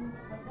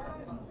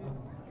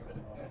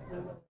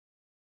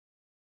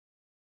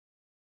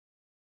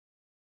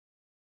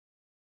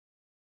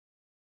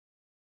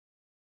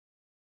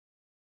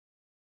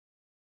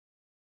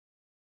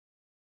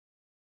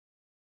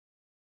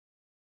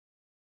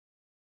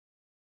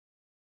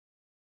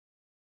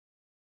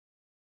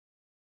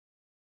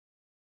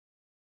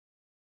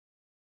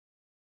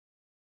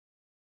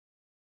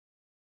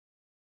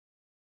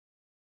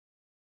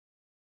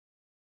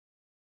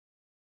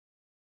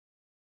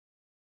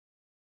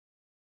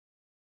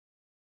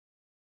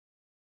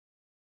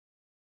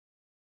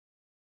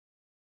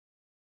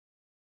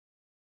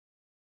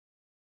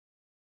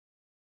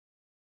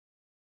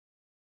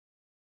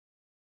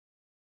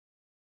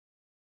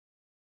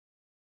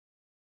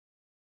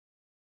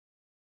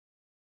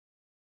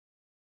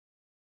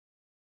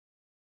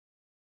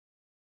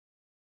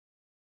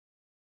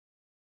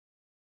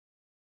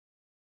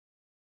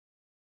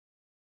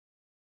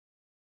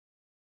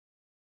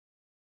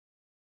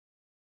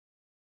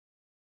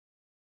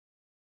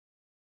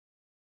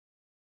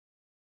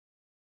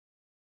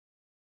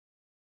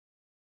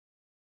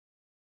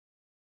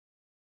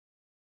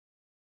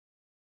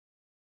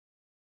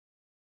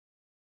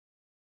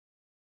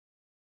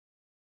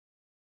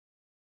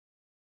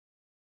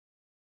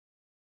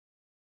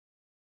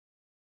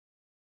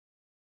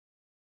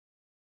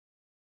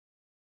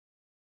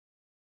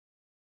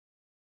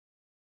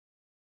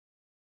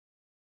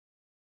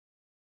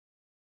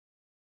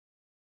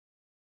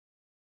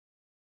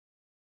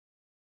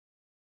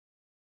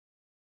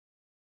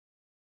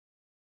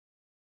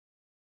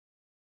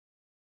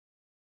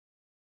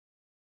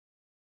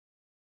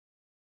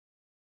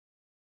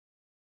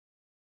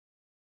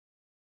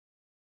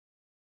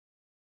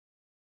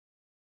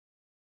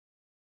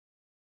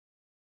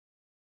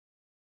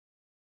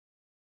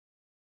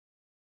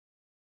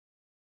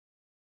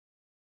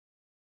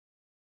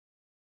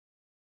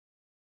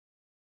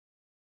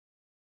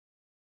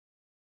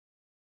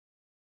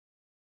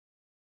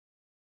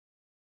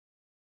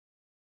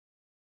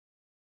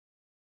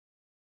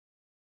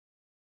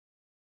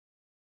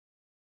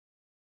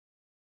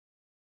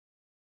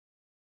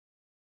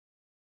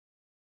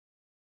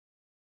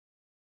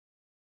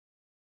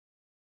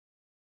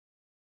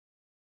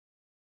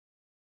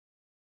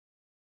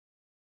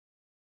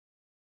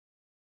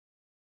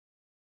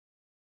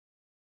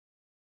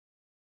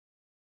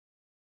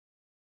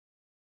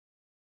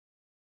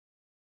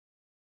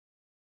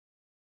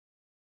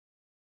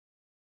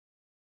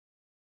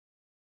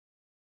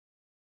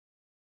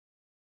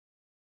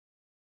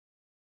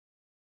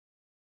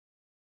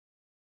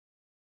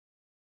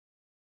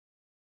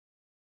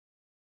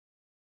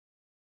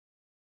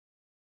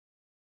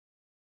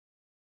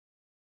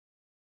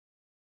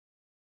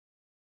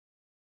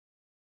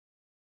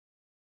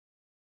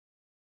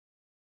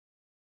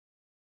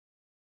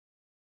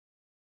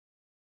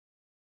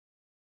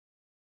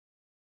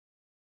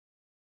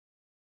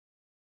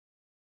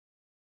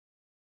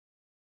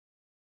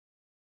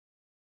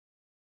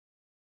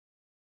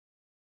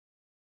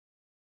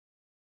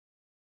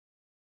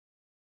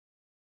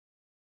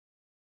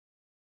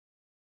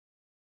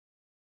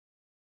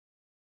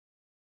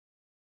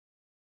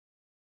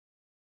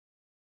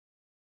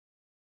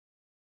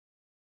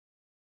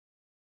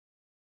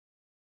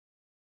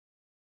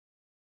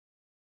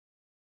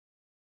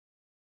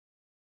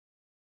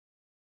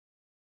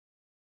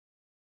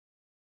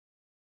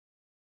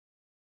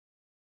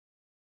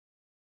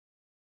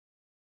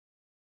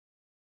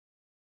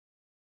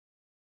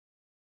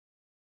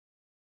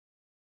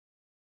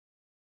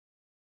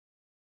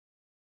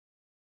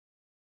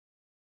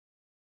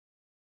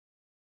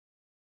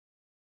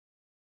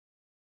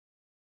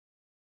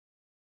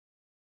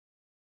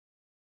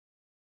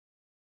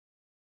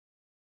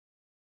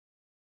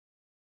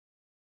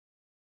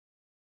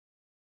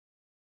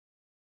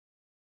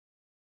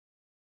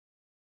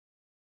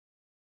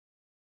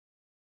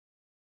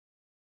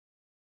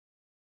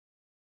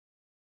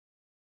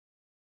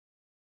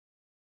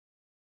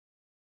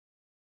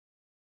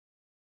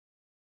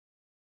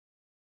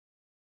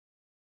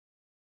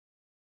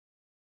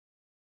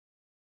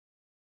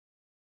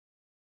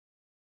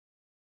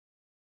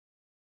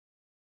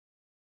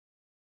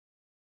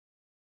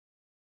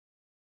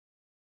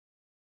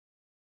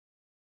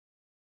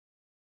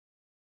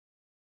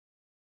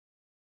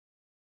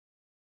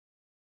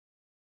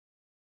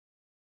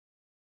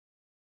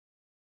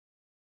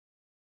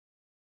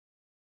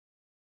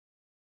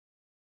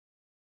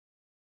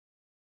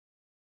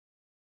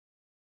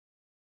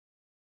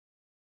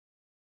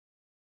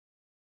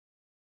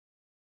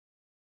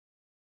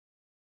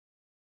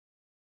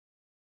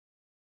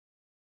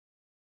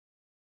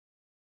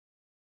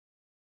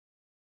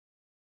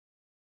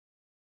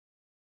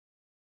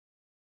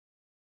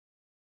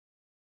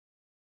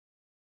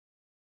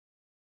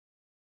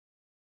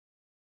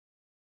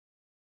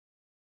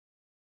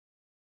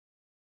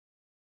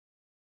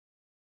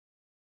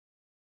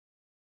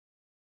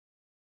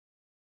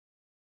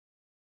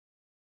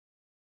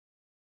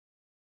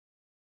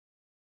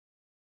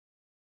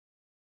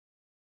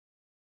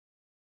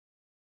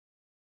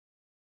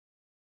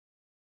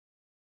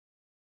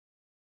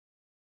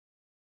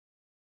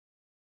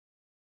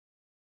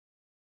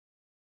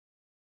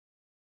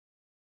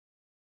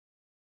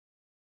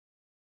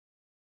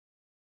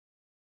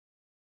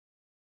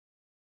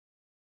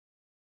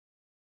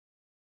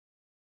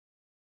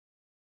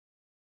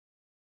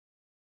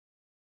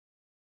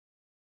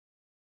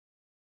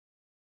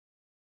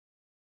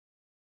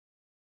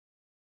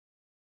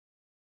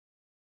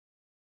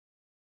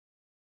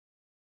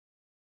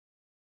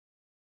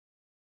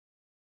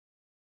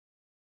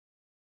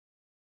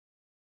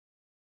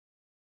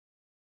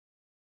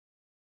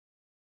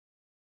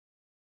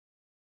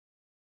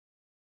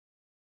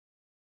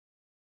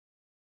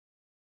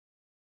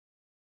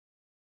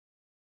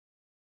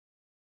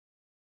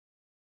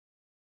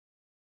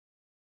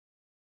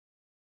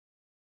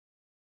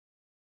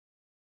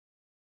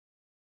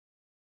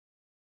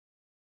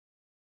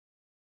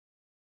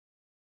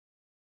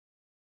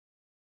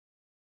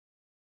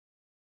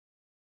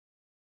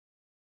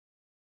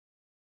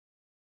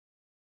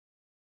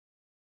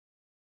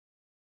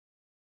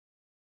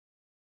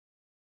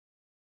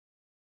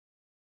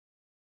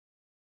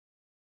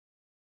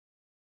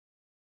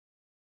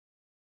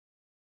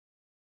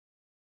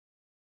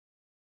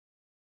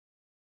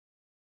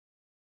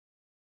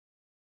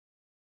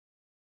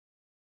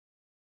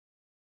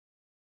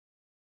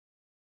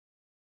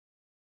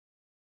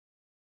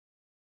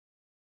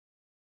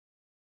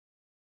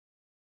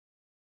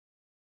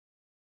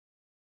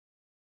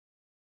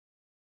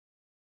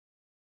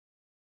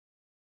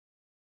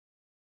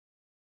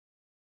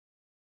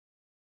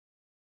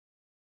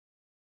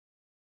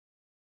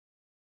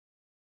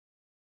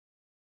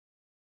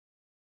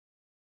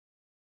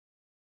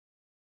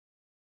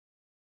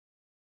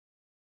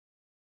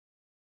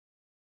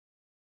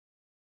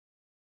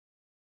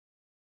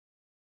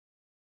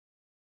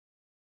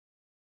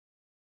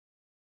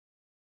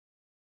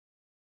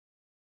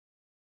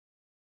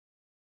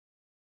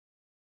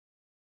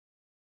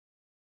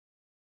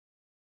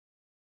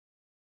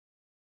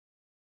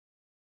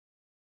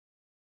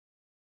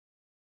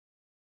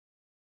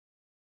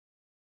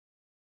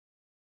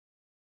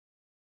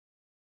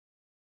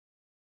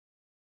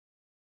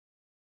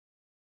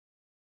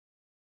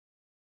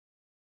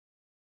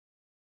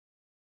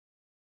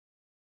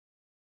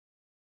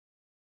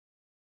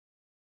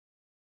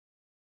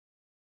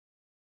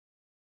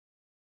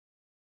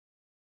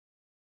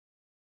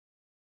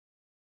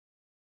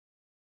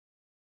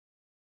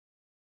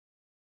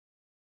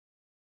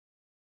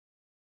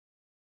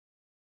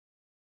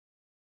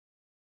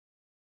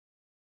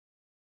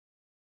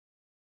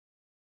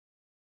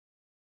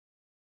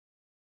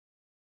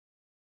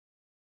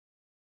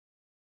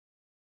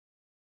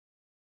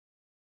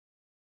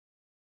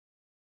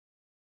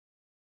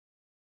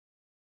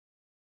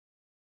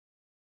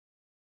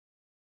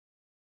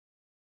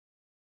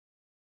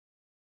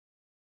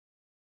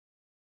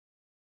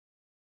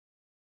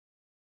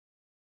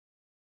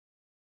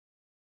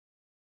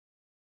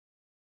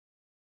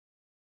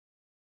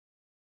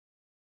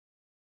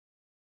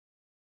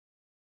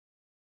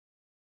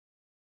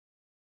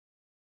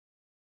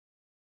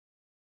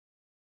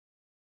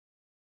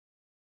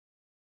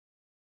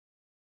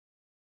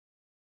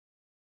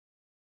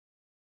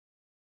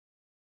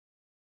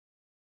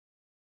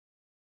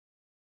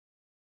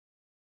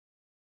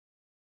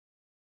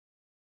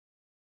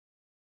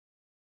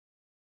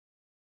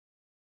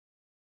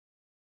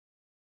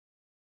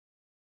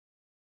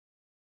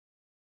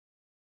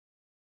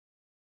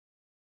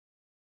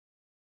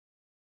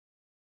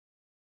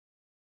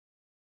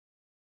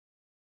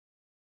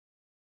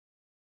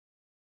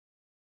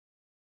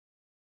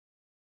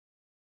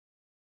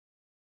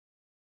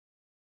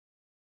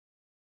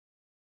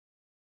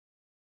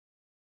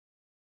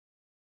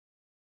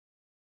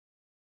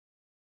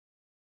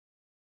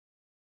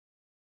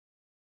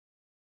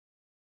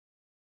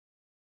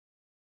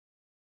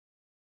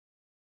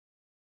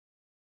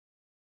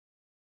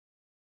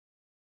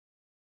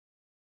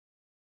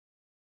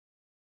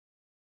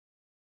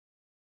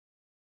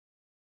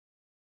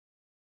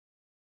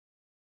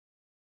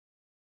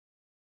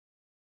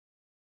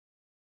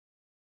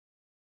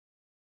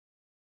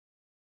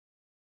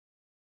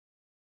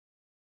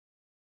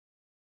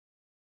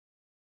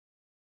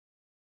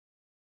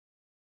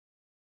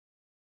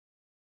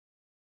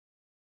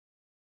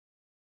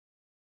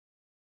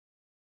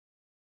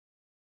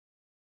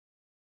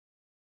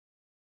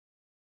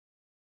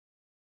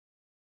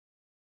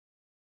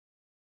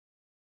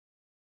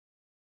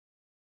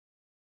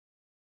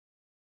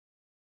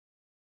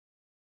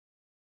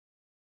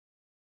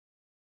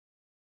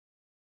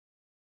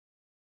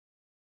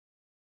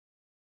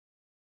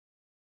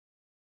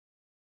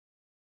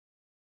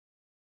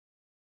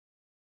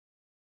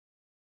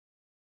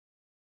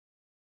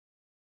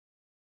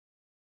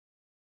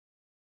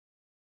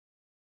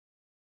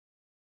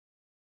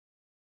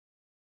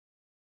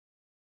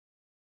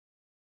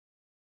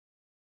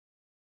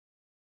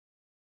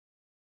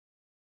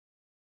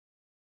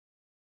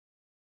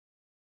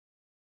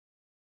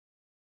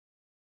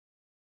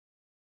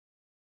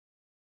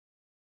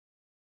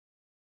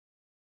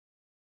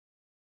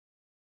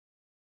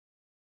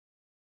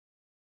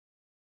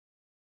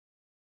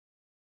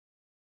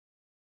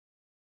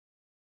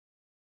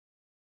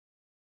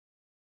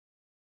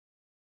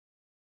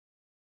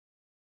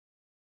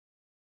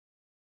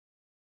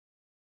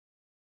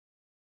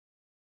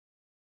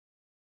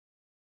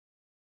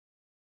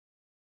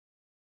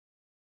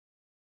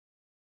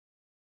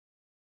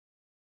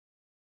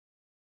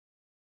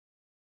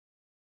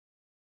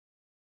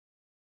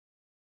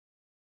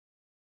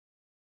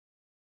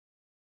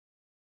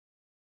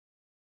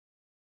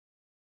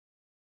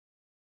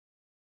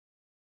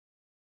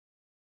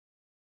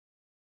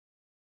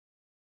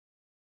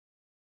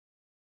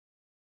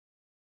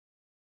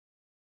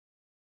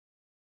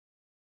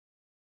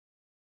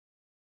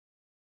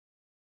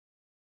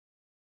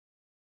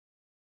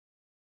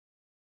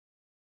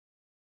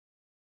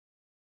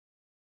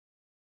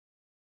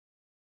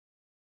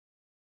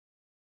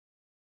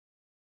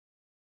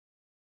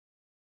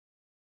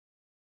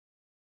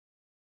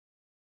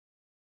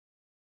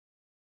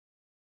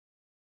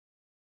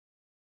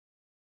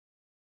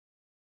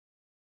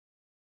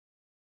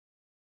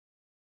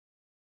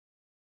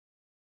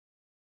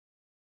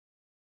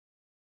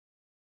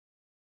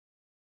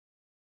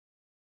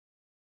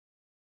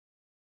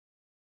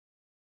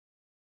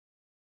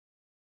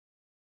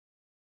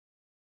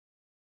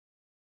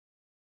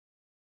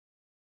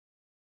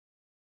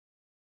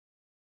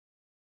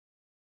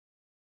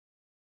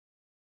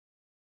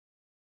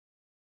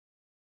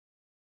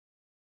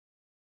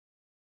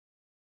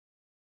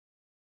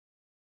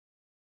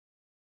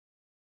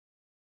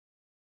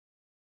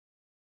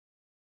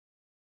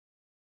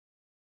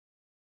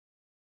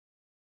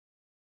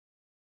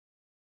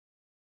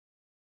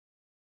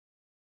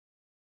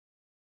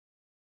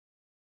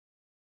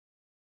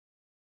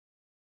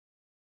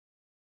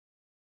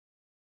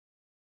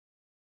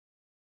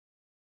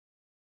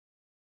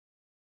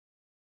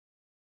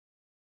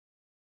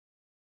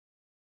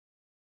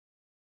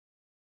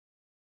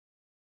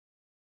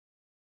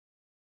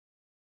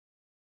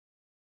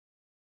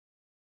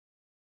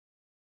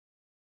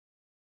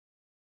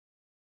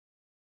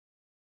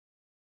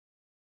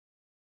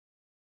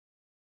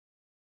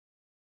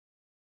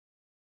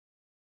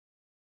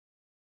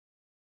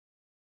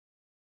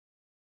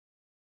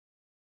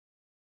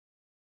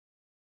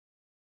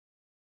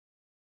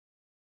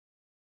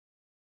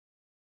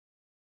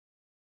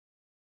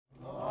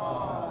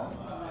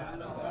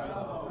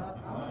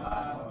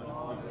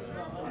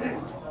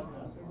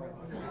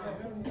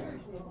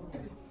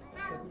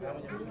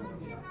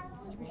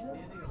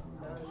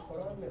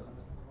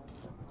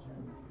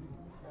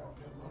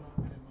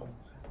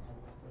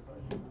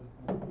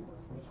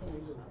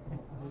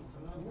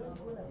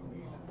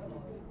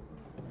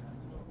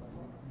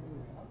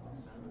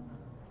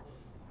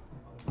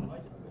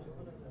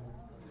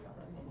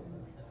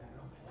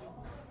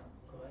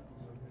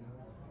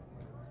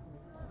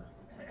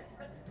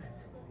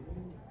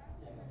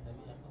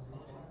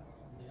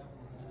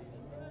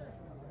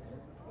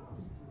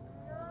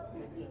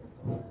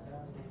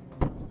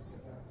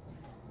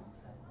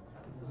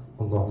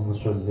 اللهم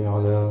صل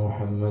على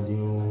محمد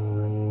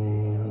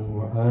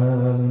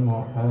وآل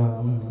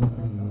محمد.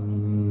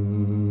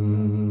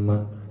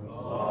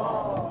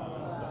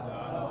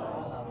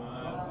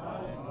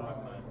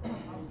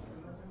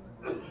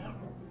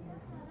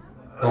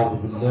 أعوذ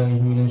بالله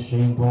من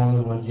الشيطان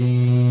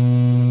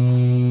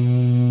الرجيم.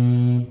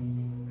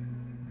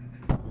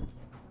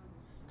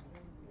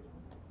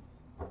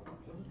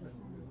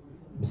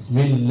 بسم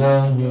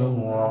الله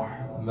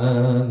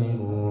الرحمن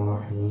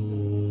الرحيم.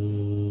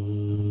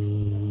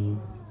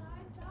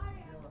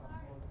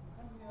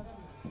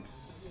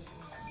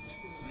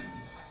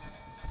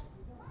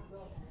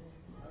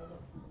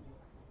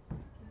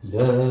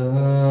 لا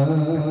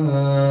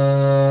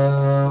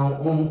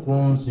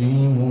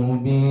أقسم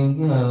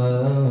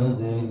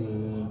بهذا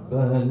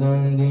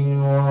البلد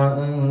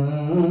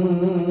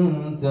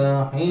وأنت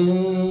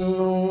حل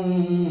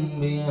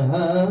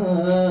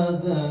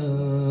بهذا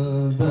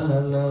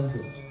البلد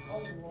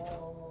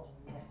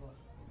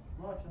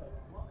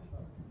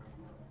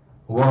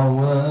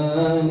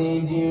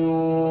ووالد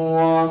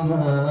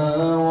وما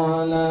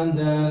ولد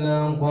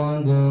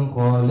لقد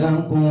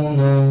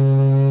خلقنا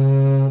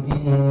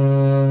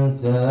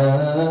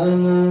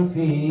الإنسان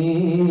في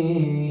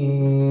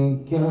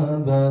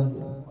كبد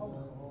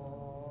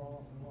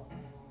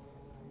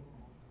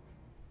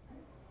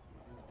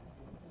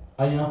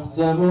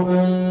أيحسب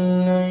أن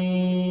لن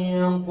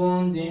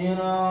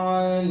يقدر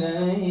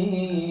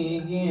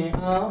عليه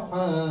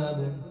أحد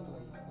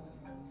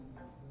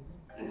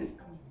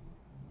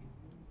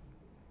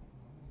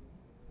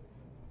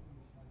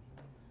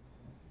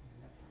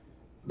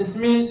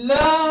بسم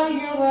الله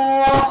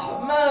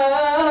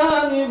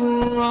الرحمن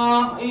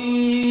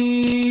الرحيم.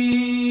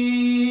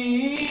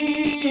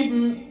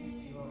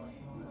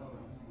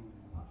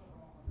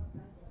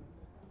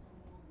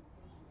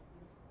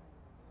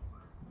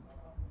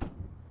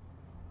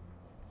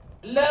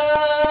 لا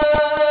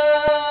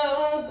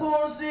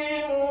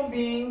أقسم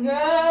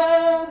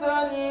بهذا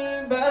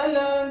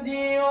البلد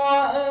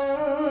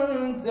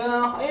وأنت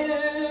حل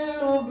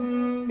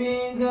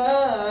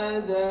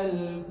بهذا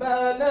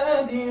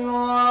البلد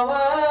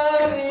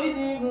ووالد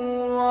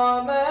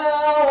وما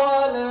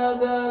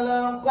ولد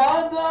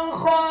لقد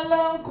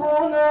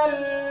خلقنا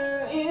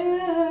الإنسان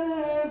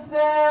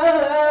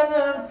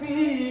في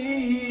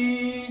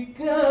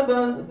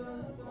كبد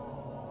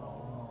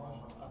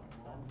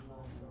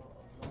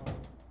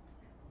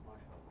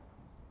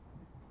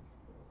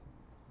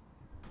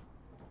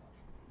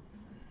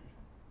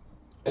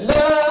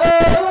لا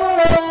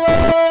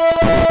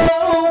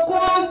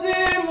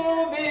أقسم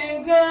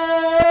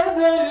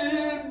بهذا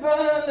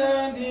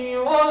البلد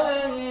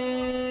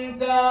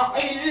وأنت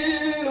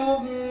حل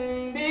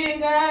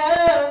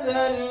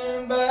بهذا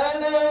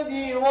البلد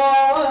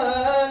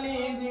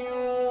ووالد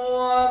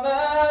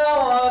وما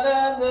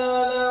ولد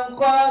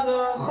لقد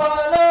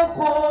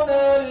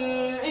خلقنا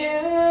الإنسان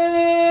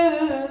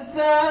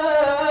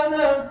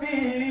في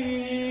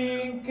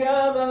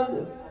كبد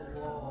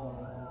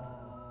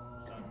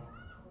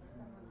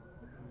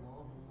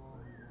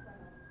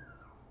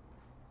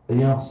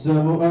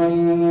يحسب أن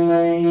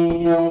لن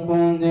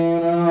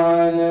يقدر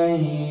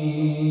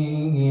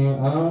عليه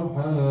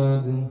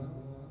أحد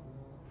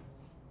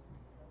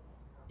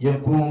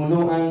يقول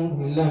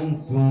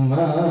أهلكت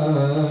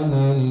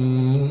مالا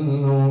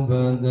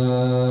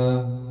لبدا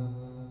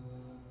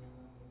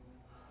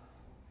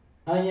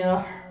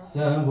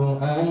أيحسب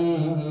أن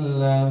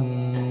لم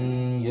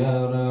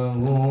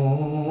يره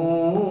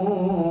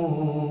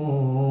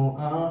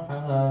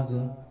أحد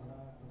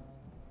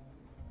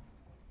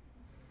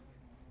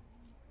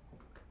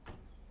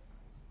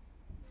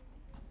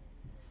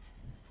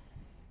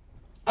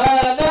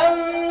ألم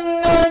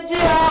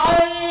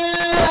نجعل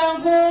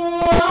له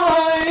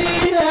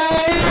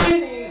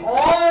عينين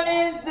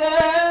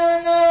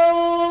ولسانا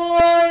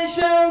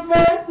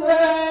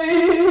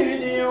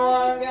وشفتين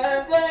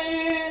وهديناه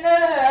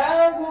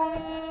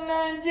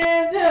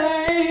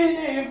النجدين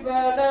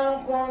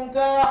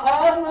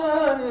فلاقتحم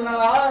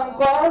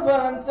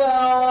العقبة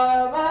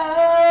وما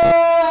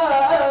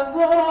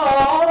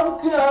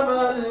أدراك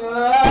ما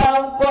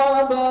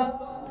العقبة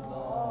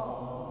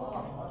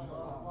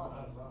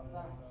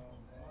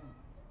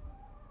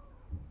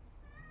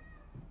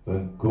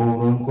فك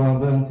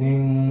رقبة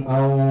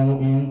أو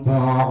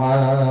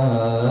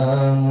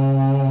إطعام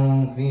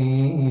في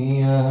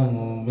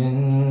يوم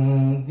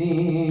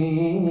ذي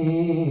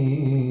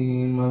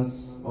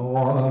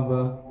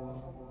مسغبة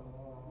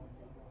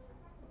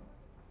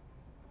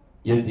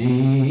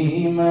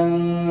يتيما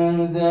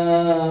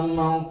ذا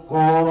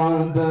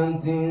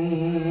مقربة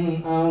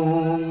أو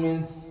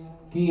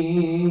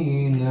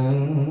مسكينا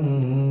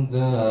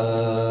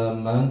ذا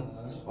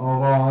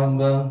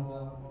متربة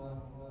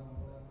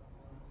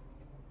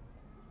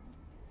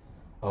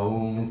أو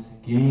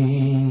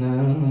مسكينا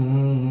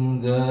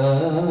ذا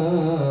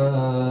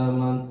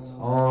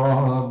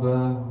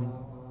متربة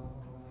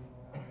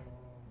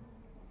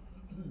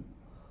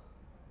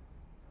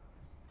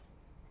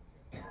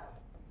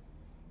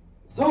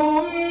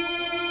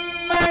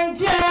ثم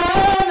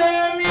كان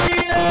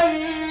من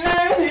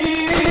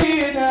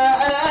الذين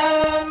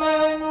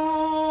آمنوا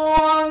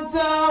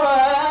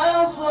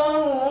وتواصوا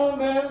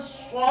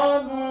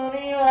بالصبر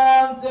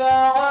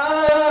وتواصوا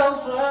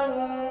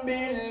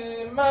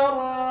بالمرحمة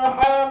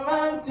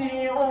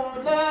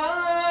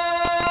أولئك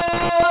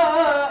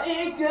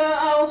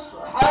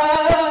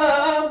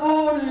أصحاب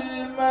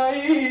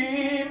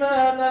الميمنة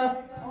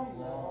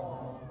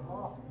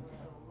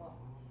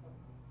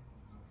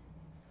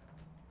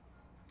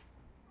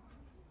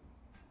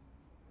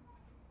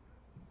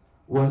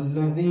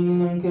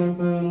والذين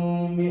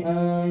كفروا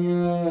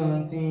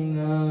بآياتنا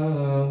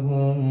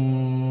هم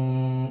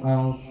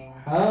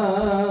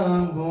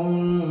أصحاب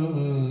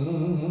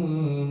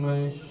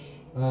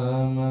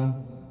المشأمة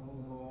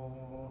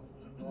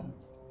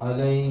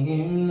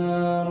عليهم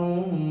نار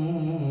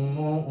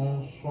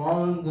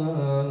مؤصدة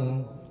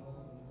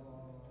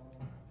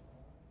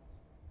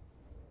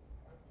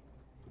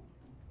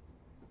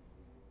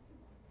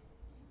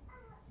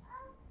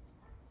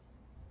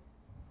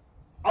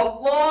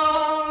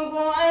الله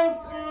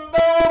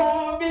أكبر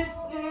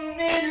بسم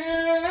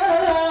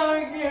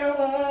الله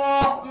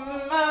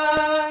الرحمن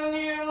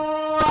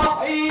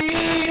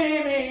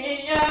الرحيم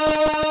يا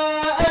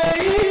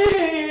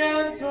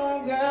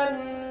أيتها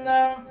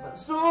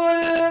النفس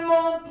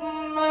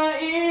المطمئنة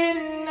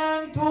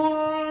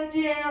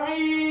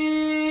ارجعي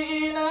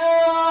إلى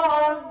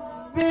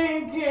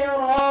ربك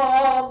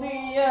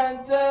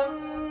راضية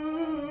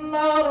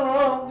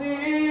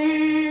مرضية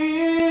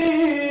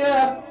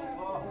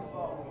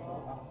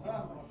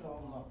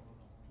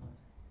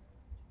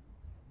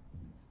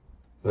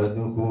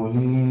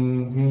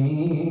فادخلي في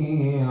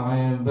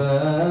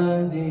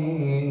عبادي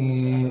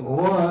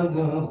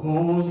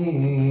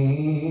وادخلي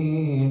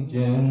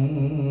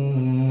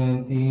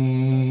جنتي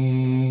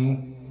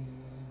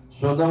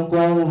صدق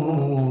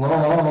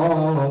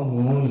الله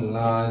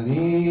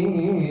العلي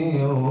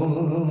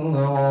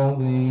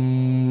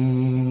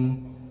العظيم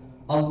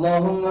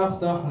اللهم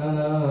افتح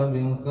لنا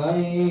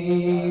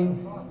بالخير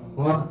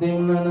واختم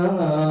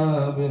لنا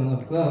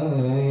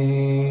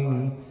بالخير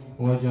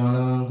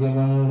واجعل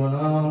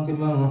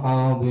مناقب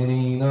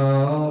الحاضرين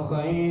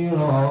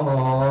خيرا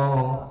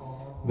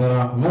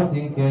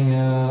برحمتك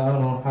يا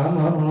أرحم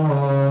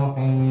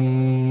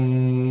الراحمين.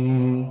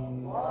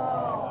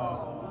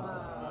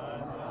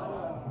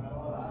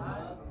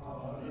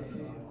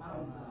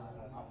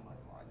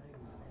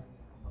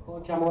 با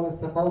کمال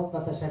سپاس و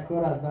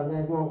تشکر از برده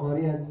ازمان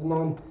قاری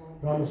عزیزمان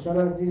رامشان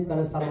عزیز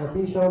برای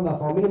سلامتیشان و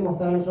فامیل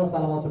محترمشان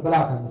صلوات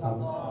البلاغ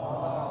بفرمایید.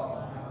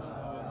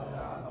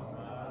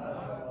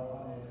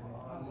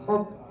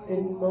 خب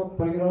این ما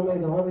پروگرام رو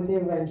ادامه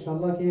بدیم و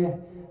انشالله که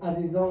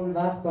عزیزان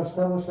وقت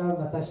داشته باشن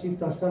و تشریف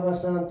داشته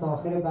باشن تا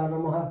آخر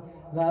برنامه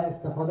و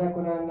استفاده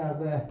کنن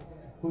از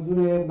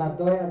حضور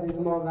مدای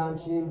عزیزمان و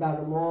همچنین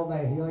برنامه و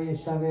احیای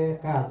شب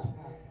قدر.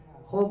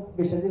 خب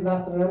بیش از این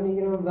وقت رو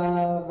نمیگیرم و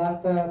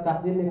وقت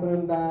تقدیم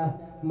میکنم به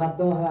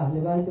مداح اهل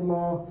بیت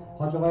ما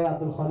حاج آقای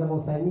عبدالخالق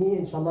حسینی.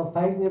 انشالله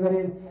فیض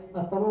میبریم.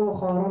 از تمام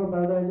خواهران و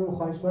برادر عزیزم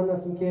خواهشمند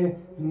هستیم که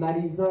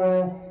مریضا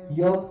را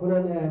یاد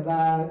کنن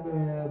و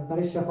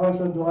برای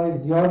شفایشون دعای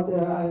زیاد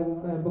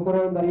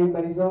بکنن برای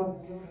مریضا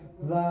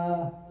و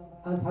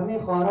از همه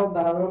خواهران و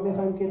برادران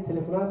میخوایم که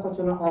تلفن‌های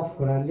خودشون رو آف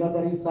کنن یا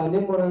در این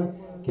سالم کنن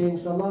که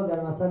انشالله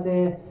در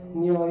وسط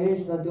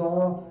نیایش و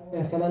دعا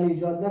خلل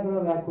ایجاد نکنن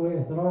و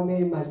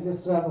احترام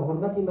مجلس را و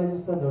حرمت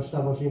مجلس را داشته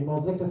باشیم با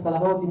ذکر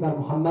صلواتی بر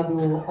محمد و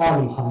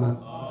آل محمد.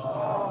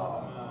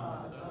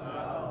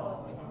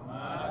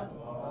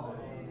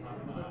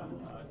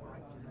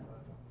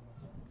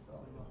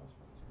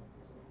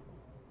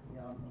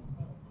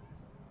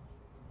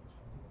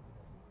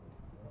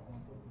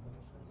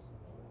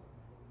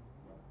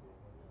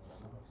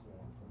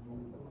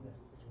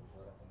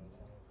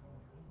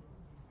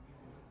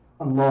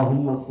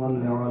 اللهم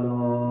صل على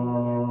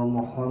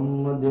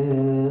محمد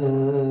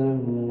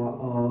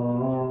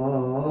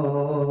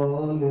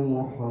وآل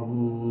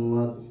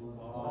محمد.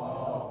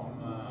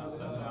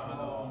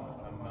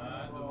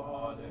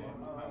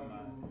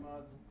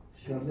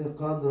 شب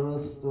قدر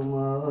است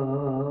من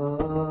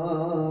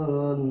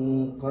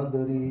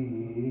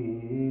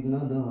قدری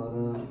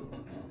ندارم.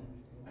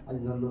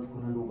 عزیزان لطف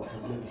کنن رو به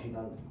قبله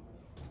بشینن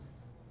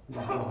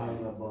لحظه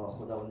های را با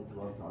خداوند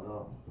تبارک تعالی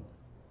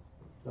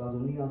راز و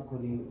نیاز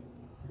کنیم.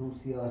 رو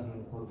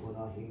سیاهیم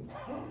پرگناهیم.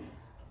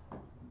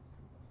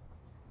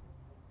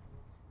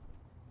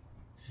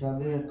 شب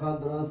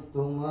قدر است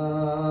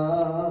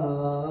من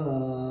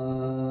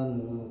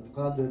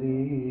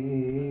قدری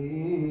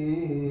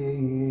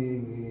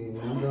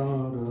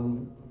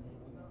ندارم.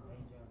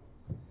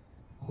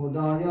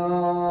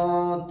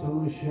 خدایا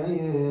توشه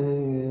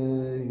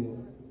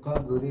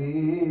قبری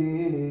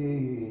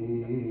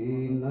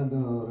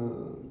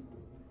ندارد.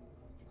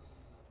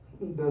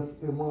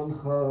 دستمان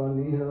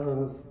خالی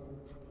است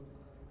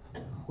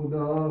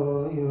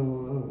خدایان،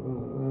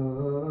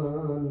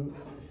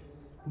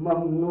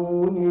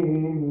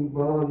 ممنونیم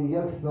باز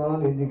یک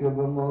سال دیگه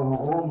به ما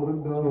عمر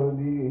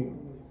دادی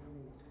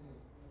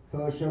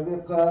تا شب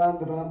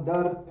قدر را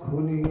درک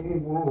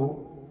کنیم و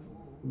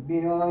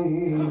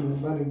بیاییم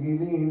بر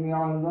گلیم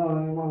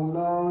عزای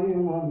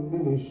مولایمان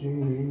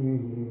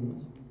بنشینیم.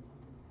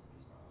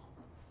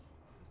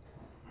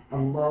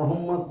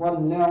 اللهم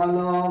صل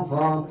على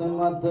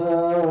فاطمة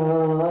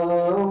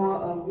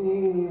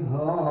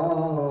وأبيها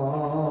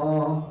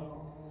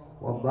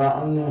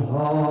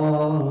وبعلها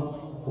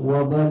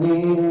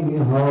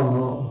وبنيها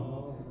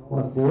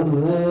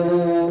وسر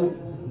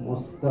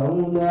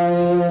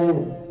المستودع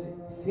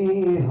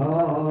فيها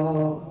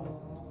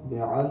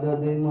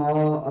بعدد ما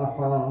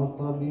أحاط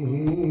به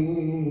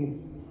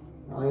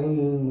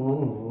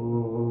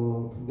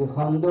علمك.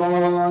 بخندع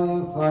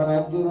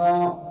فرجنا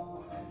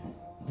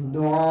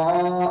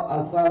دعا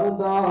اثر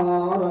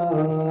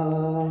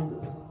دارد،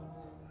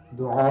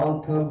 دعا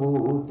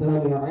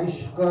کبوتر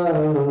عشق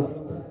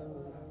است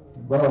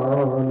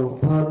بال و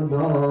پر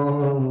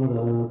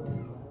دارد.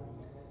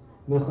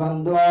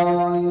 بخوان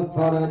دعای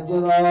فرج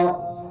را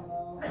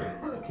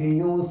که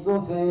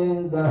یوسف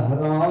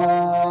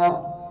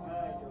زهرا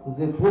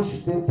ز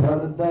پشت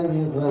پرده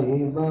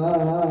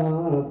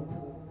غیبت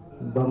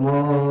به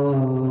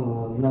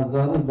ما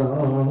نظر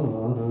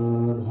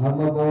دارد.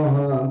 همه با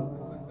هم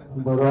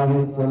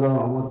برای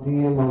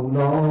سلامتی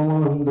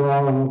مولامان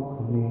دعا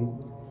کنیم.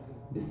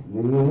 بسم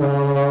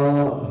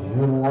الله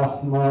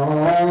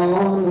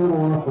الرحمن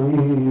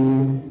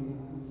الرحیم.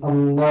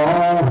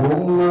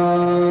 اللهم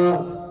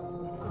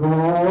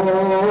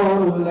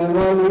كل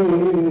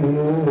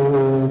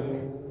وليك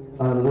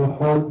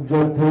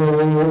الحجة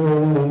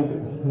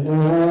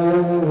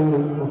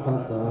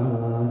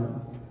الحسن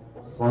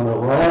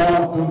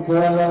صلواتك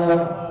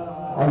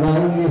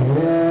عليه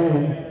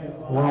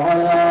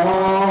وعلى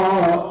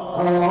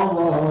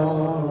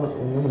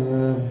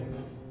آبائه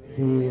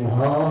في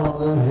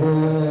هذه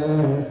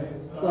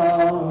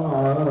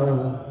الساعة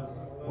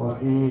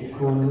وفي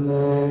كل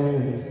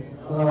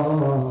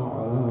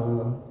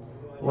ساعة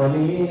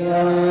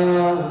وليا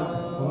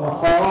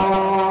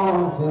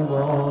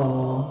وحافظا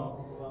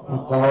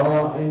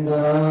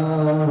وقائدا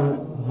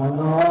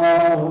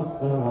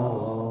وناصرا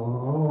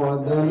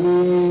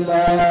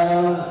ودليلا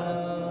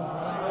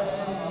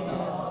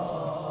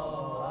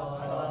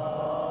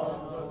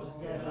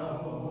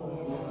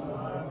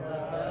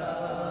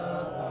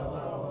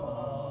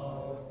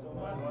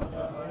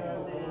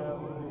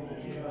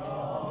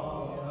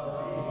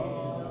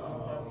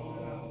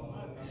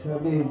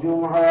شب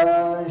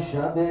جمعه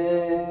شب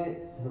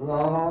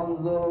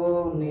راز و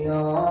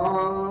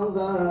نیاز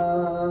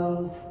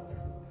است.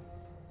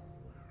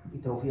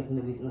 این توفیق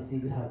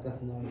نصیب هر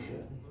کس نمیشه.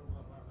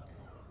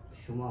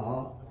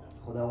 شماها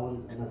خداوند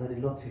نظر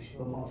لطفش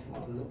به ما شما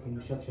شده که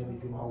شب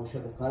جمعه و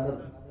شب قدر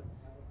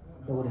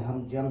دور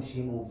هم جمع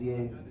شیم و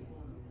بیایم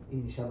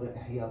این شب را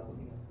احیا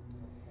کنیم.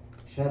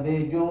 شب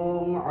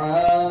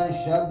جمعه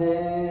شب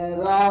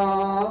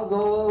راز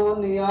و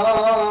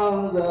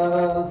نیاز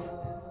است،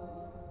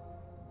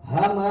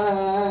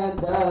 همه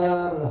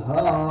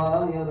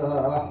درهای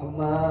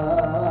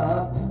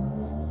رحمت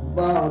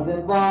باز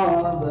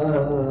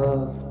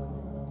است.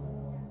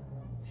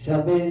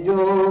 شب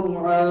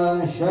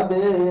جمعه شب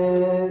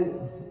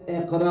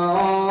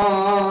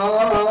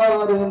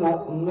اقرار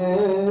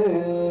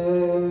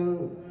مؤمن.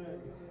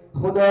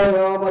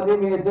 خدایا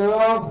آمدیم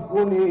اعتراف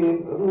کنیم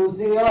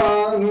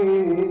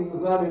روزیاییم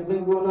غرق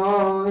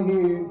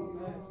گناهیم.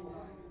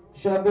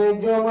 شب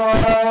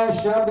جمعه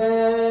شب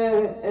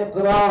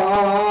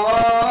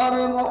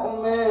اقرار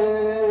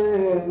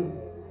مؤمن،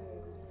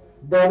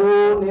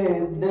 درون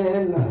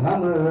دل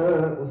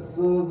همه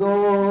سوز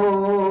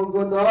و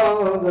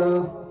گداز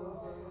است.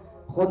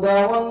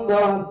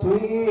 خداوندا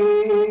توی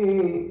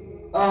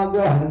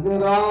آگه ز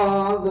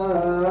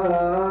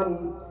رازم،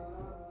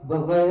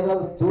 بغیر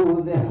از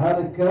تو ز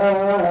هر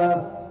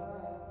کس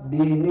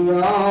بی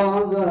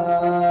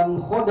نیازم.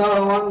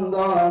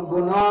 خداوندا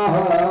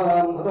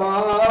گناهم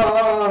را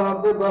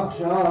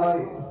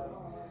ببخشای،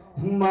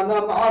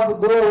 منم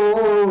عبد و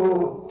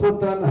تو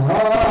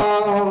تنها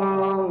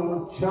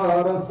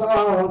چاره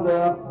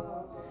سازم.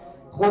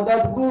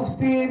 خودت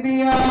گفتی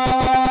بیا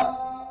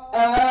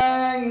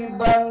ای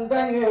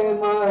بنده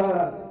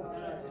من،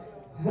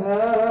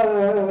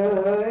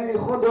 ای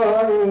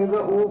خدای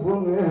رؤوف و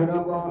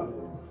مهربان.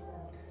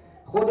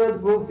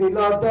 خودت گفتی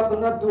لا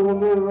تقنطوا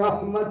من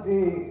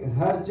رحمتی،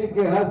 هرچه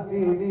که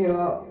هستی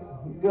بیا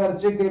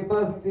گرچه که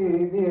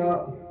پستی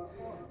بیا.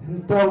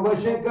 توبه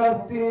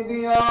شکستی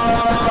بیا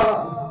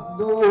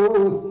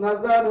دوست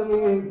نظر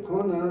می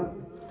کنم.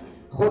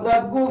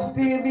 خودت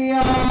گفتی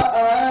بیا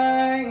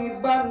ای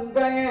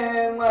بنده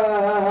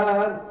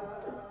من،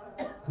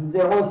 ز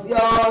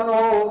عصیان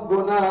و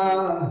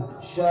گناه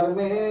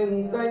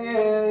شرمنده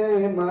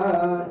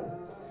من.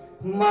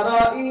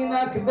 مرا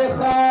اینک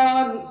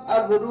بخوان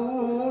از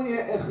روی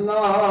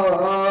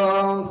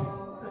اخلاص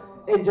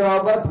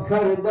اجابت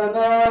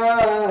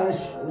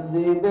کردنش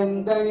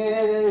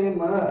زیبنده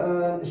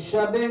من.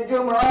 شب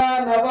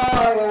جمعه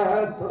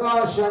نوایت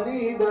را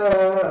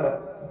شنیده،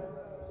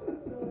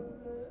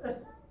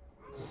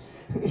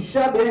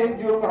 شب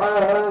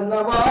جمعه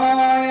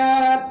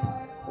نوایت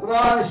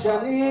را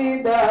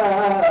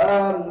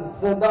شنیدم،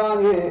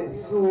 صدای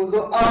سوز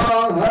و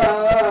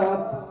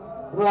آهت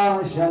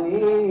را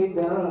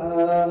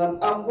شنیدم.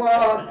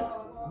 اموات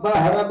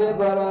بهره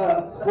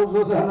ببرد،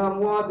 خصوصا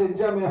اموات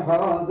جمع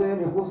حاضر،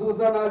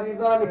 خصوصا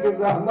عزیزانی که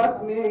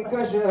زحمت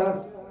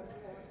میکشند،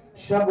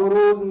 شب و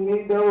روز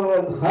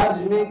میدون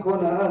خرج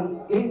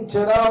میکنند، این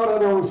چراغ را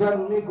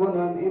روشن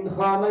میکنند، این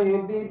خانه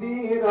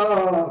بی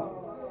را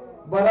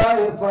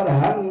برای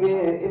فرهنگ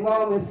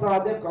امام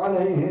صادق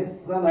علیه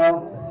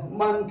السلام.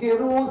 من که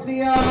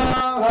روسیا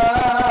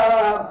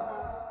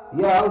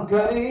یا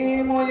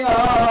کریم و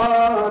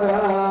یا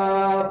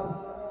رب،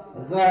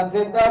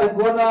 غرق در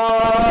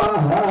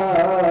گناه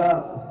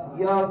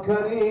یا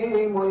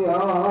کریم و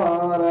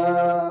یا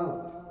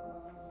رب.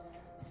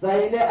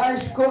 سیل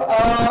اشک و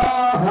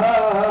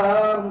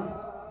آهم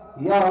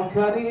یا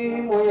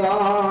کریم و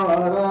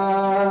یا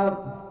رب،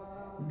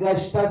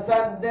 گشت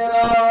صد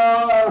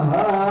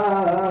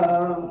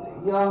راهم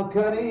یا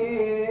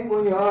کریم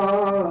و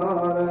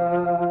یا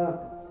رب.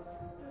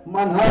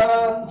 من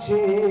هر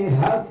چی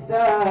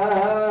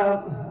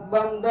هستم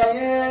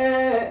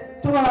بنده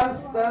تو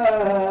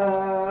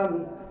هستم،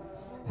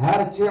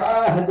 هرچی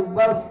عهد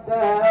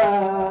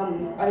بستم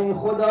ای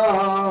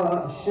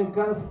خدا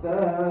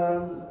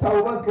شکستم.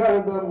 توبه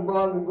کردم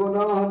باز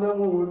گناه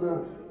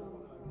نمودم،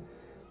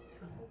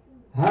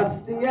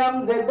 هستیم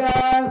ز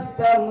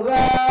دستم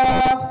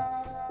رفت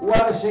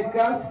ور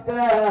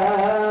شکستم.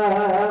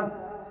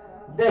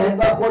 ده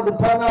به خود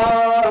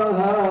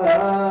پناهم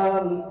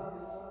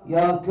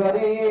یا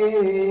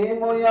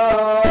کریم و یا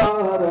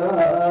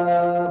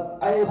رب.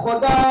 ای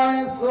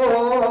خدای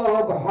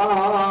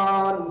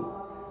سبحان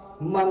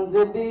من ز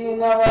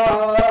بینوایی،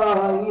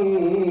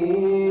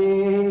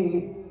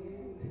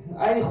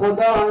 ای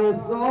خدای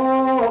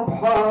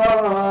سبحان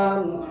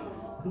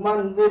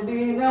من ز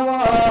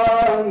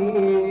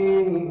بینوایی.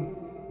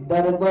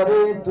 در بر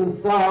تو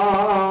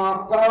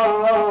ساقان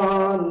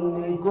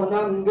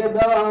میکنم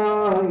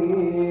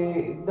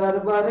گدایی، در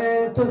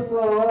بر تو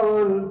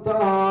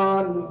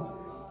سلطان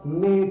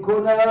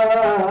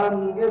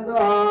میکنم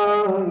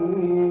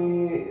گدایی.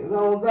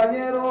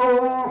 روزه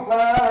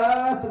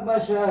روحت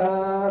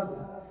بشب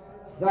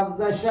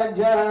سبز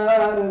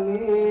شجر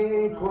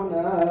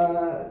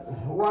میکند،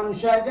 وان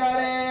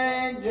شجر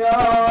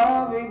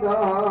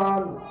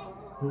جاویدان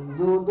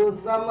زود و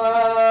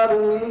ثمر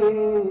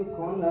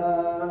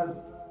میکند.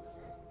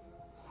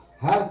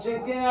 هرچه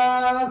که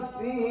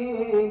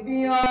هستی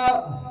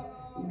بیا،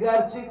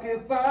 گرچه که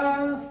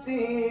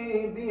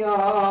پستی بیا،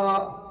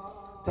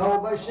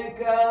 توبه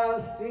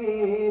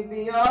شکستی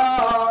بیا،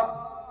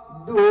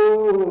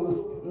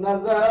 دوست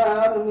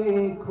نظر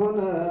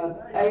میکند.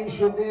 ای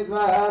شدی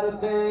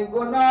غرق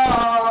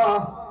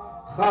گناه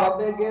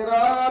خواب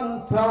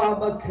گران تا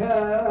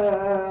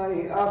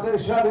بکی، آخر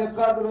شب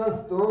قدر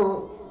است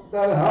و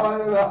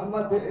درهای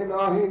رحمت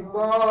الهی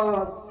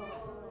باز،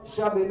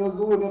 شب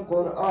نزول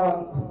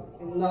قرآن.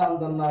 انا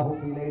انزلناه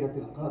فی لیلة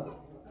القدر.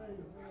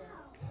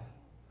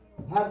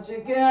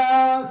 هرچه که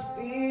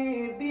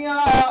هستی بیا،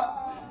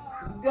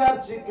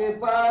 گرچه که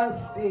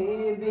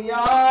پستی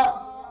بیا،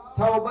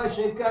 توبه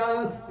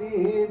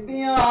شکستی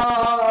بیا،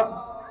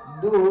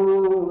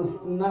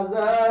 دوست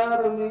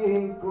نظر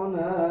می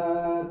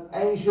کند.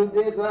 ای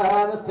شدی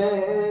غرق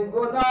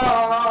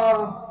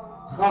گناه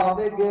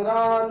خواب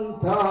گران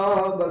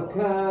تا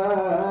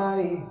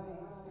بکی،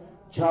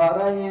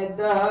 چاره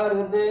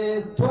درد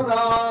تو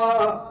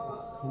را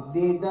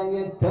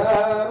دیده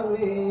تر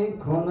می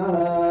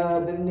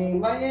کند.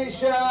 نیمه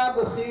شب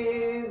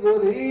خیز و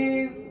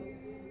ریز،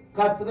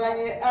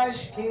 قطره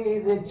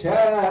اشکی ز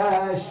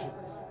چشم،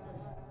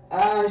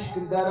 اشک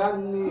در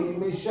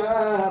نیمه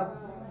شب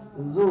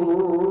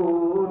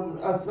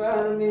زود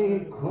اثر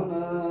می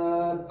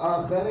کند.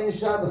 آخر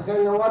شب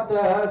خلوت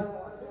است،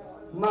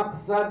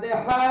 مقصد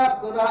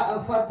حق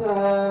رأفت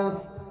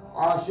است،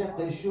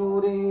 عاشق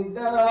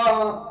شوریده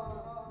را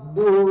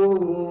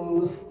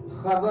دوست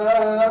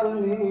خبر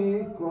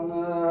می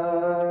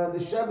کند.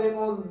 شب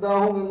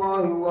 19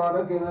 ماه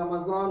مبارک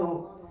رمضان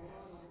و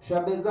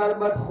شب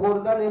ضربت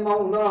خوردن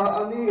مولا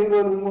امیر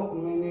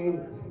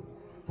المؤمنین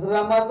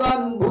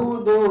رمضان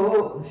بود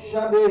و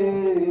شب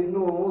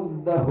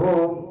 19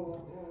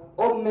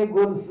 ام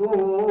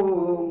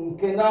گلثوم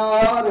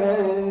کنار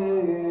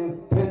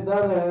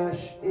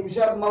پدرش.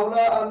 امشب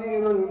مولا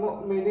امیر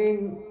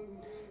المؤمنین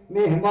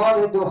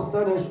مهمان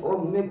دخترش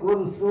ام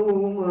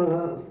گلثوم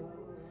است.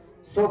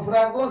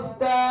 سفره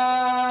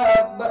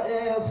گسترد به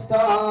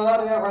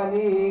افطار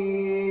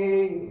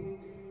علی،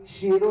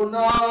 شیر و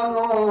نان و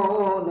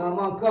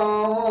نمک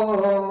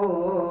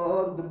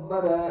آورد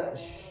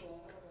برش.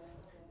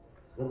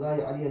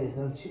 غذای علی علیه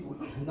السلام چی بود؟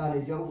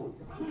 نان جو بود.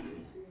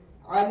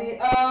 علی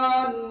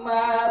آن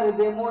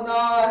مرد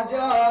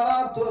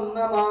مناجات و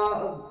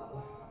نماز،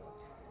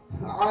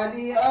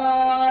 علی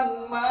آن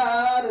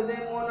مرد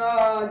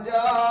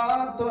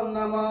مناجات و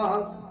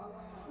نماز،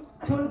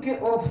 چون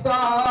که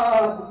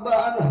افتاد به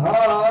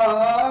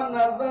آنها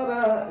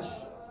نظرش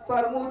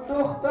فرمود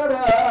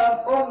دخترم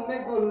ام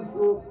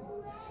گلسوم،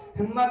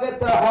 مگه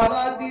تا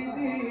حالا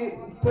دیدی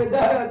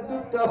پدرت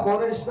دوتا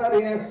خورش در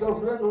یک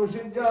سفره نوش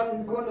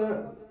جان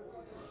کنه؟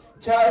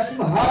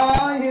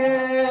 چشمهای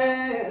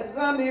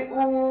غم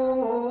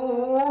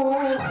او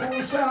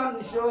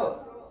خوشان شد،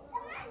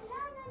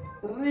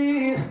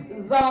 ریخت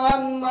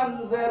زان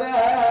منظره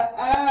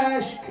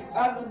اشک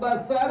از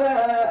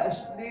بسرش،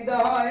 دیده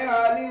های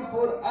علی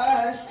پر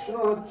اشک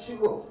شد. چی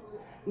گفت؟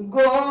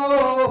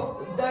 گفت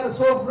در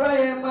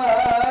سفره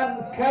من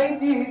کی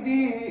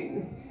دیدی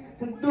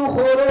دو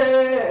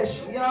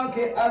خورش یا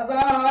که از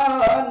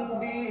آن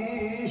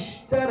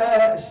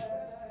بیشترش؟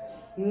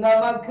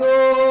 نمک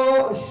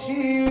و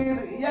شیر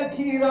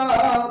یکی را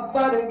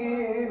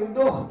برگیر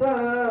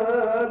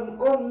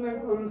دخترم ام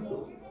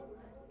گلسوم.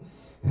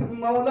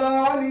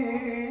 مولا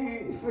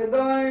علی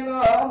فدای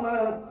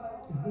نامت،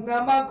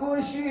 نمک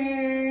و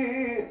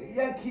شیر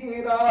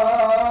یکی را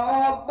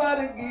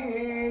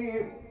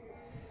برگیر،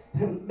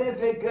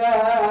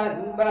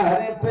 بفکن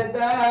بهر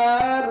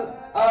پدر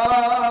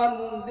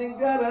آن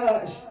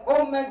دیگرش.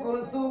 ام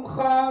گلسوم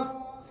خواست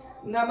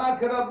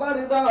نمک را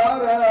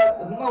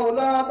بردارد،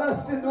 مولا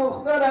دست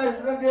دخترش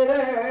را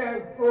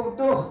گرفت، گفت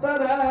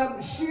دخترم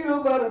شیر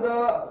رو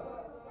بردار،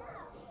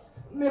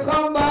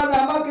 میخوام با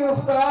نمک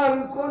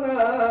افطار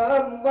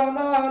کنم با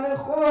نان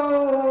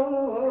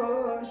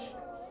خوش.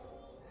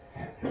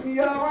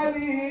 یا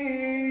علی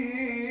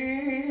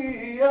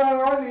یا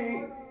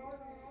علی،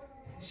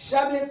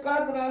 شب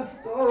قدر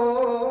است و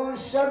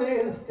شب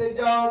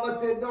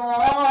استجابت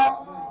دعا،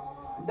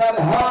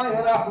 درهای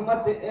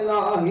رحمت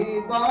الهی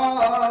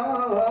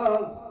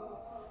باز.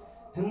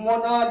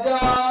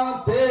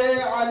 مناجات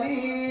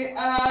علی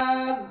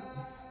از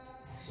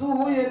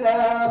سوی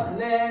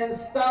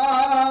نخلستان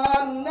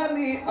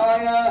نمی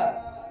آید.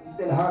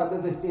 دلها را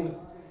بفرستیم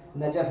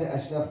نجف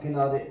اشرف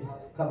کنار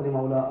قبر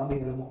مولا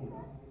امیر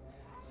المؤمنین.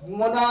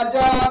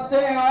 مناجات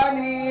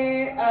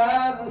علی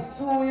از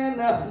سوی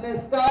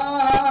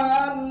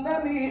نخلستان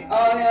نمی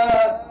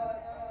آید،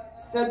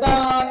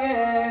 صدای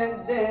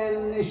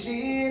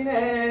دلنشین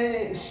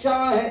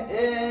شاه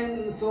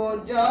انس و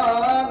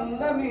جان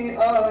نمی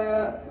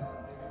آید.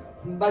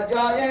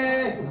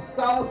 بجای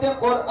صوت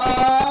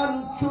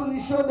قرآن چون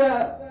شده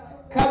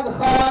کز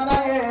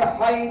خانه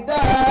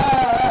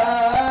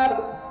حیدر،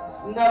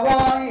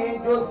 نوای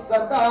جز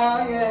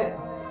صدای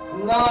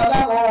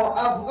ناله و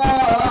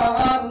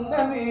افغان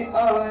نمی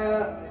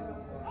آید.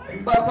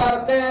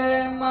 بفرق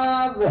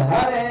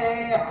مظهر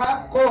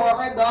حق و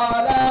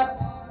عدالت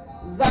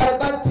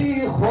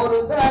ضربتی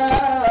خورده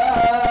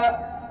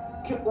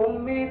که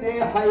امید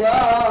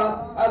حیات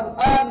از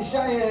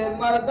انشه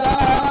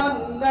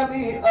مردان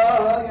نمی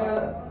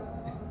آید.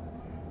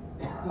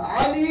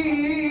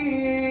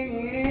 علی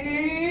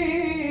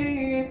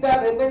در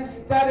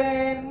بستر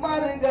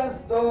مرگ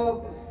است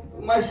و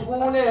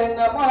مشغول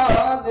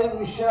نماز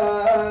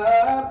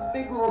امشب،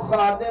 بگو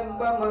خادم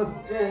به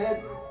مسجد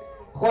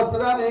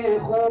خسرو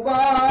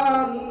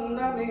خوبان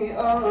نمی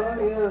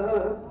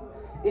آید.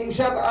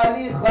 امشب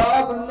علی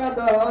خواب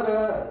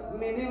ندارد،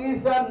 می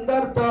نویسند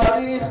در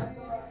تاریخ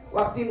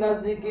وقتی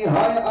نزدیکی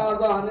های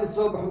آذان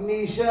صبح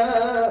میشه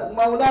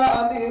مولا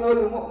امیر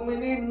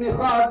المؤمنین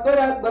میخواد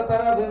برد به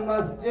طرف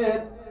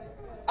مسجد،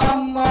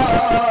 اما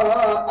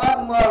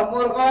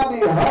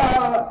مرغابی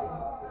ها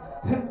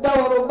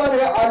دور بر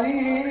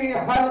علی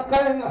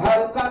حلقه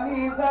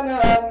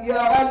میزنند.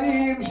 یا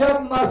علی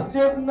امشب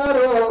مسجد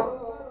نرو،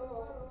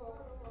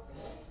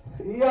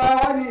 یا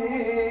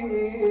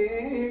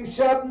علی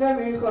شب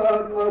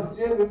نمیخواد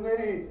مسجد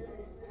بری.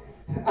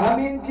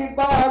 همین که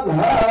باز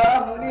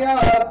هم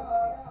میاد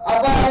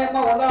عبای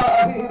مولا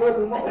امیر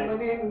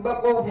المؤمنین به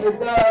قفل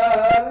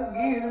در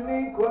گیر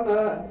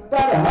میکنند،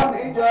 در هم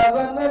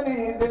اجازه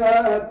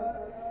نمیدهد.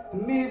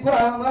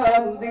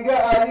 میفهمند دیگه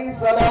علی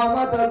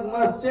سلامت از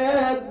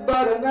مسجد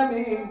بر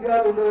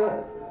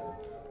نمیگردد.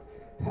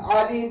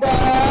 علی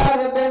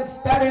در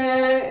بستر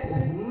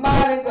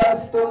مرگ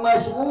است و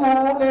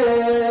مشغول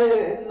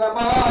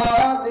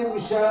نماز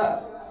امشب،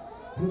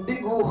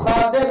 بگو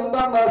خادم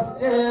به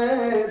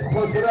مسجد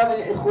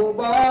خسرو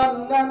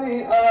خوبان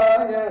نمی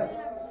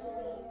آید.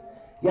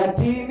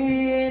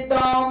 یتیمی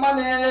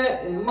دامن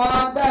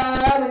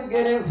مادر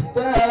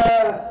گرفته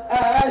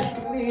اشک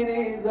می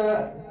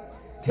ریزد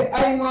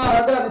که ای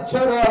مادر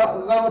چرا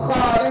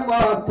غمخوار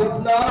ما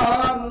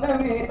طفلان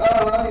نمی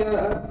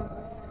آید.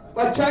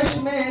 و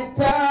چشم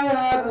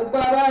تر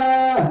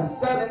بره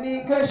سر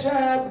می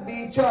کشد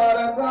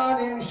بیچارگان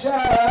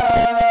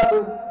امشب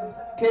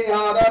که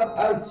یارب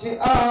از چی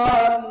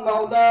آن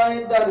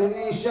مولای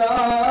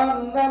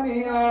درویشان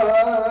نمی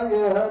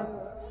آید.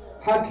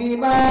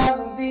 حکیم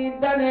از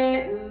دیدن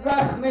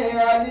زخم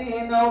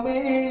علی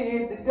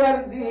نومید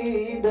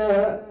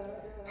گردیده،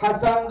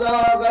 حسن را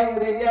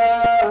غیر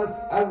یس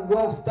از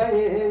گفته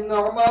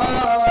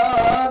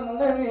نعمان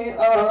نمی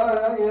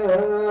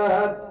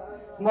آید.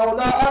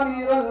 مولا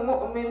امیر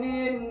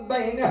المؤمنین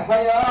بین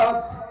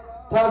حیات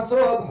تا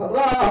صبح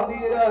راه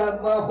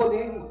میرد، با خود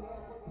این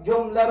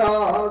جمله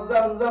را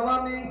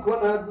زمزمه می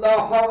کند: لا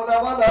حول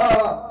ولا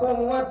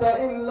قوة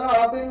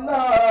الا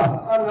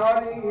بالله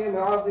العلی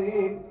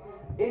العظیم.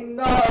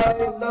 انا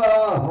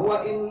لله و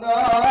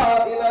انا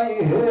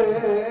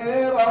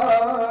الیه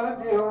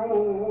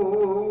راجعون.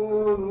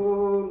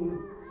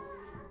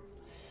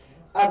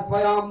 از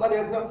پیامبر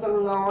اکرم صلی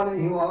الله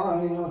علیه و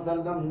آله و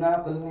سلم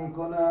نقل می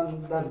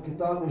کنند در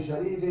کتاب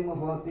شریف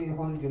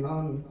مفاتیح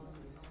الجنان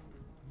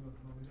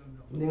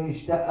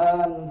نوشته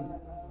اند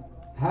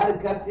هر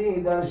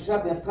کسی در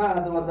شب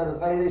قدر و در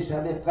غیر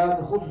شب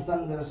قدر، خصوصا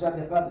در شب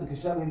قدر که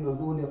شب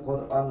نزول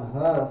قرآن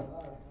هست،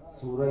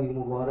 سوره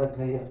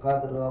مبارکه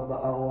قدر را به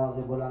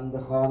آواز بلند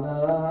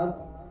بخواند،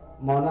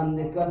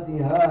 مانند کسی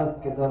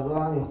هست که در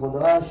راه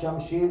خدا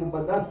شمشیر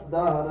به دست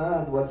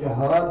دارد و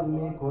جهاد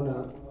می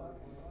کند.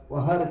 و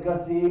هر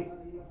کسی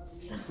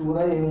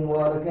سوره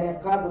مبارکه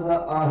قدر را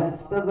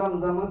آهسته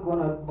زمزمه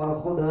کند با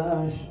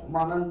خودش،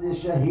 مانند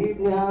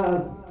شهیدی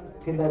هست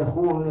که در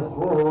خون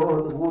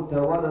خود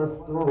غوطه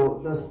است و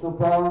دست و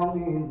پا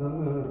می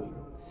زند.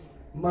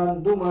 من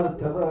 2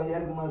 مرتبه، 1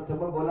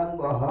 مرتبه بلند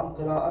با هم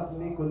قرائت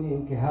می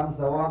کنیم که هم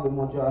ثواب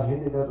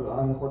مجاهد در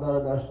راه خدا را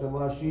داشته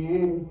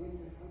باشیم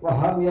و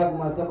هم 1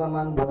 مرتبه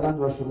من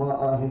بلند و شما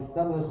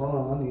آهسته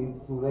بخوانید.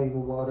 سوره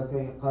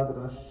مبارکه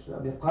قدر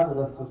شب قدر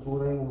است و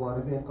سوره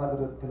مبارکه قدر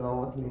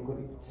تلاوت می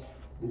کنیم.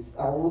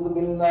 اعوذ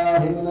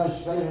بالله من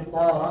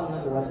الشیطان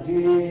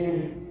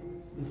الرجیم.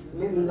 بسم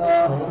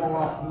الله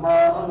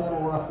الرحمن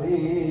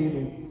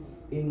الرحیم.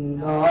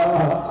 إنا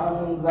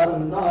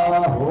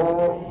أنزلناه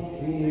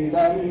في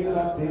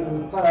ليلة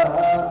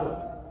القدر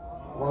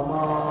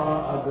وما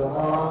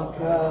أدراك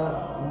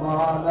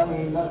ما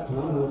ليلة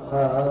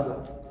القدر.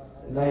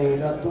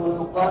 ليلة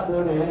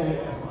القدر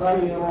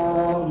خير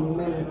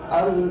من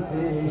 1000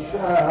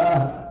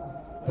 شهر.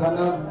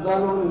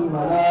 تنزل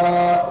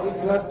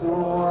الملائكة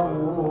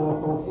والروح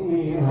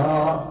فيها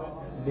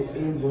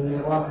بإذن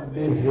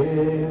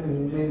ربهم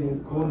من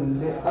كل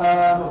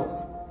أمر.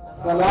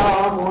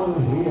 سلام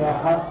هي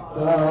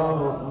حتى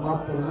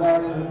مطلع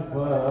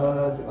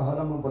الفجر.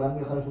 حالا من بلند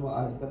میخوام شما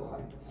آهسته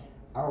بخونید.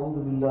 اعوذ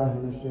بالله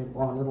من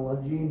الشیطان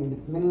الرجیم.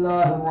 بسم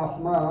الله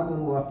الرحمن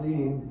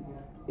الرحیم.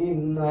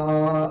 انا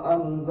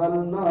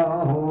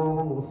انزلناه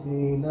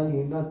في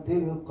ليلة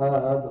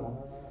القدر.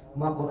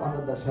 ما قرآن را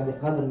در شب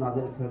قدر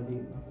نازل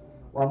کردیم.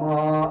 و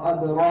ما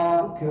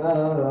ادراک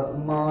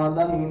ما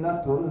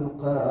لیلة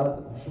القدر.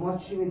 شما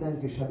چی میدن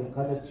که شب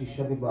قدر چی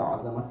شب با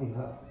عظمتی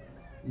هست؟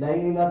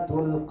 لیلة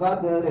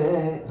القدر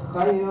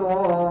خیر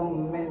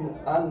من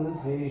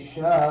 1000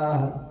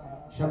 شهر.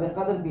 شب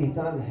قدر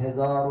بهتر از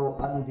 1000 و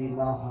اندی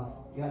ماه هست،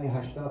 یعنی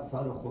 80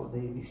 سال خورده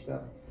بیشتر.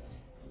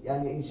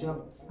 یعنی این شب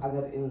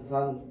اگر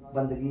انسان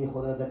بندگی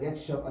خود را در 1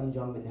 شب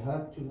انجام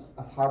بدهد، چون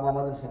اصحاب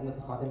آمدن خدمت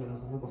خاتم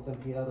رسول گفتن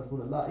که یا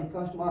رسول الله ای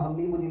کاش ما هم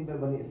می بودیم در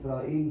بنی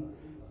اسرائیل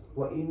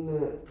و این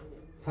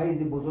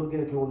فیض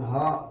بزرگی که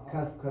اونها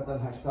کسب کردن،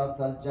 80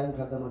 سال جنگ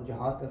کردن و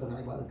جهاد کردن و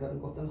عبادت کردن.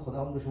 گفتن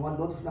خداوند به شما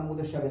لطف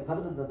نموده شب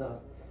قدر داده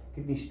است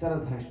که بیشتر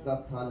از 80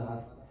 سال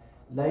هست.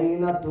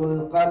 لیلة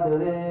القدر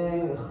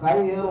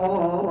خیر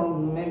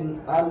من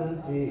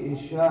 1000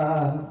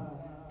 شهر.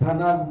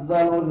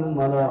 تنزل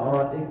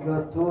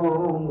الملائکة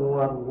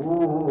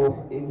والروح.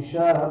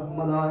 امشب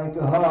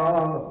ملائکه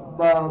ها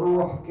با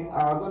روح که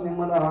اعظم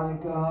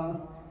ملائکه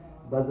هست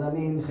به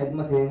زمین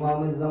خدمت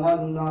امام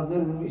زمان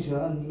نازل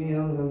میشن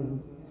میان.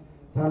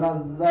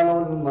 تنزل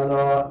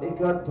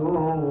الملائکة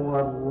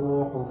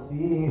والروح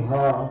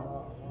فيها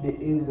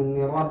بإذن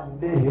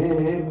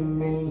ربهم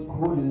من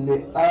كل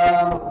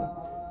أمر.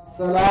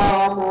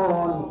 سلام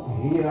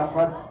هي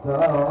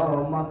حتى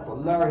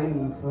مطلع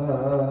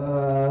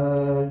الفجر.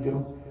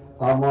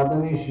 آماده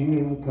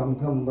میشیم کم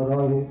کم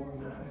برای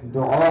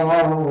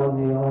دعا و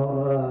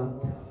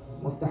زیارت.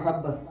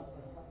 مستحب است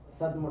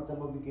 100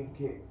 مرتبه بگیم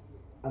که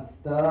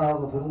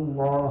استغفر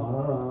الله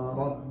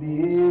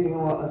ربي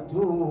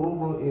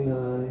واتوب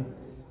اليه.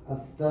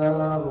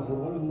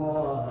 استغفر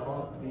الله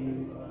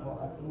ربي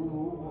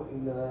واتوب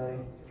اليه.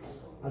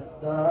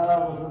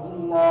 استغفر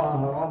الله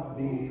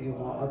ربي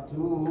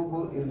واتوب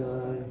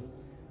اليه.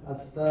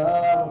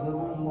 استغفر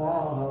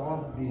الله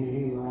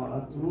ربي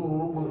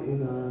واتوب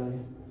اليه.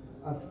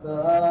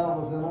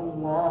 استغفر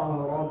الله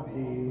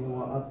ربي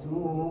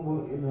واتوب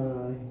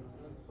اليه.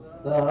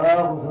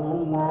 استغفر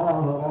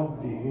الله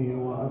ربي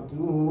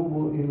واتوب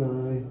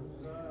اليه.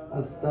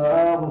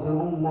 استغفر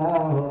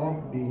الله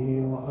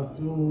ربي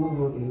واتوب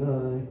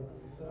اليه.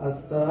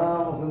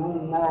 استغفر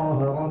الله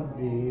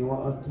ربي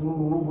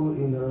واتوب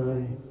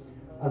اليه.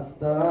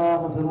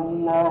 استغفر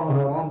الله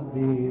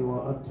ربي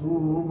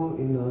واتوب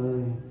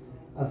اليه.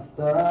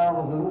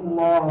 استغفر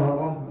الله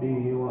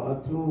ربي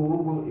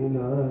واتوب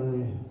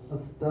اليه.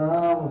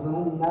 استغفر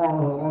الله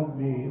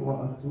ربي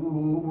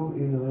واتوب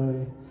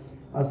اليه.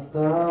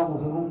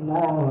 استغفر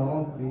الله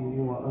ربي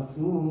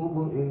واتوب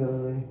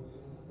اليه.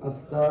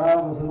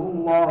 استغفر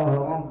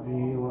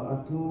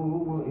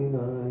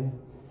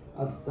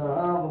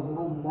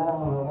أستغفر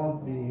الله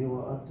ربي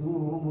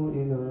وأتوب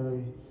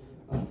إليه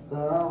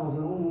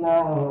أستغفر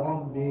الله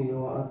ربي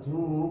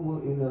وأتوب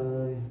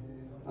إليه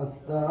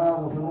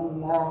أستغفر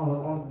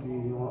الله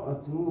ربي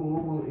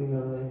وأتوب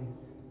إليه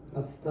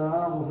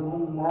أستغفر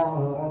الله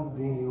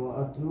ربي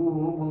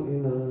وأتوب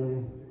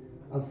إليه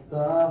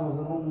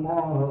أستغفر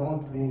الله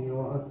ربي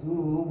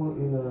وأتوب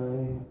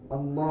إليه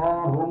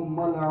اللهم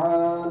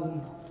العن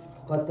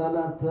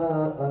قتلة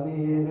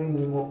أمير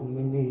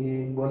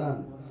المؤمنين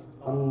بلند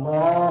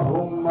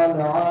اللهم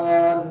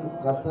العن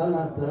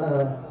قتلة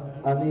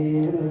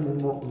أمير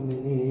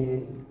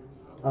المؤمنين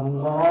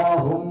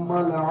اللهم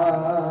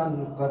العن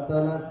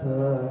قتلة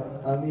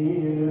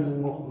أمير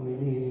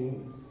المؤمنين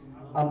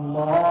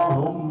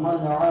اللهم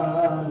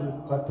العن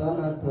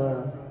قتلة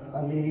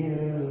أمير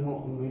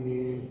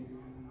المؤمنين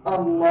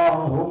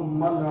اللهم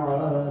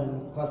العن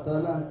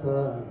قتلة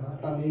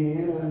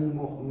أمير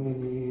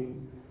المؤمنين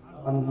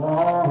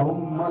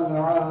اللهم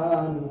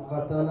العن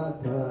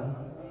قتلة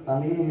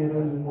أمير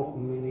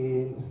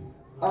المؤمنين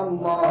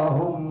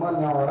اللهم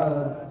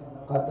العن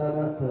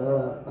قتلة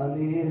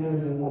أمير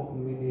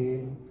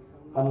المؤمنين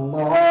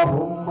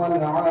اللهم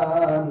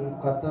العن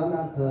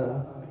قتلة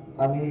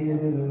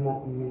أمير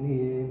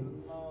المؤمنين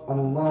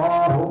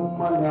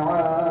اللهم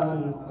العن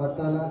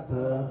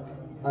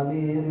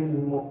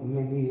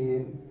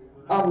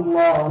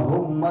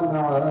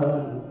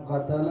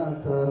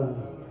قتلة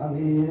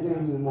أمير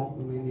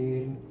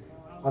المؤمنين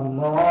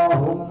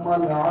اللهم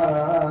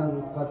العن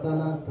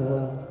قتلة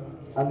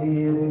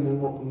أمير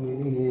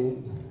المؤمنين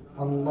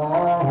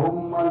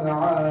اللهم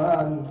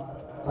العن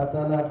قتلة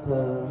أمير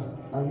المؤمنين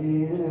اللهم العن قتلة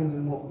أمير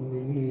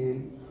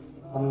المؤمنين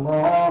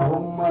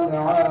اللهم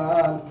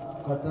العن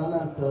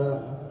قتلة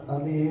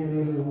أمير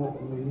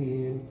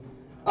المؤمنين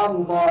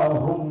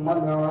اللهم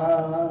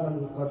العن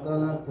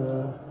قتلة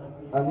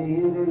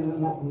أمير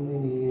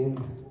المؤمنين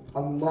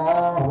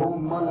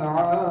اللهم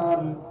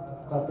العن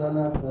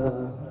قتلة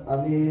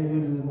أمير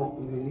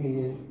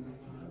المؤمنين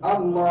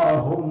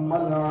اللهم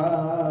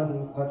العن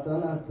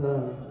قتلة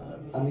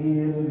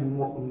أمير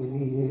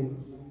المؤمنين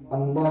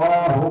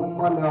اللهم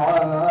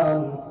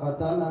العن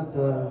قتلة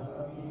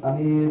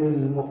أمير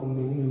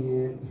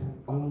المؤمنين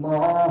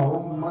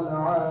اللهم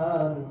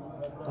العن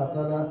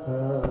قتلة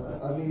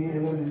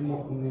أمير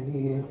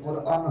المؤمنين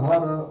قرآن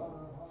هرا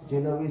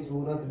جلوي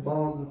سورة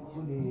باز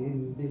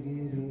كلين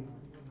بگيري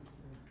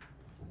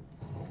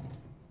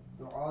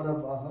دعاء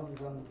رب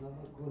أهبا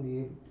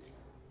كلين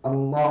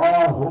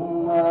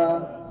اللهم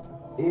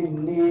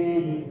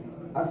إني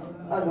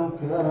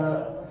أسألك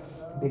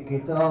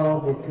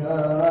بكتابك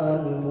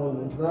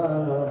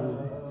المنزل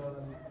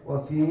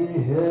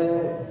وفيه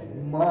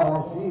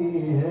ما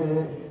فيه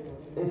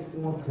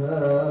اسمك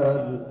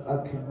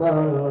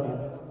الأكبر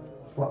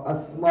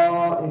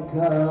وأسمائك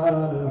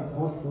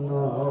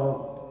الحسنى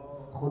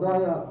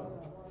خدایا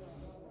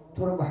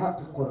تو رو به حق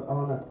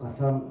قرآنت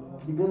قسم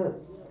دیگه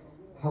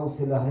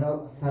حوصله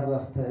ها سر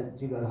رفته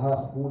جگرها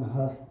خون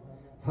هست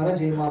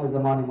فرج امام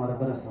زمان ما رو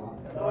برسان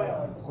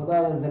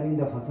خدایا زمین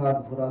در فساد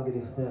فرا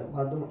گرفته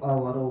مردم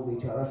آواره و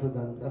بیچاره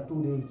شدن در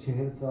طول این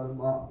 40 سال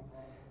ما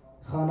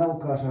خانه و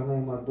کاشانه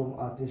مردم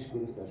آتش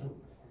گرفته شد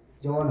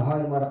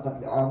جوانهای ما را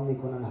قتل عام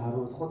میکنن هر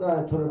روز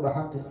خدایا تو رو به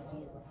حق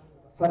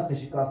فرق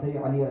شکافته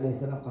علی علیه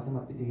السلام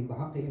قسمت بدهیم به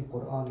حق این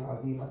قرآن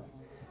عظیمت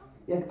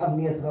یک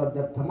امنیت را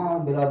در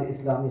تمام بلاد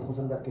اسلامی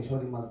خصوصا در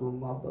کشور مظلوم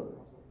ما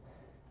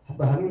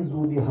به همین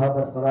زودی ها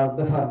برقرار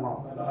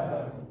بفرما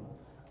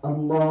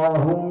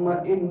اللهم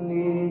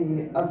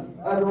إني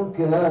أسألك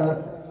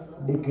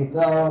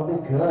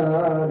بكتابك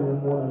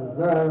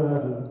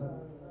المنزل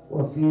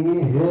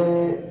وفيه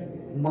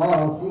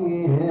ما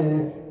فيه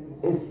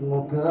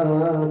اسمك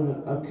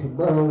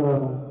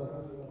الأكبر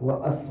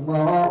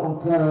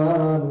وأسماؤك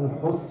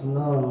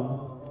الحسنى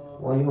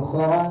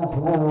ويخاف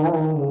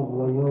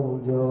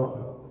ويرجى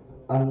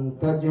أن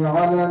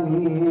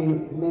تجعلني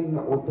من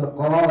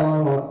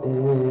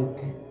عتقائك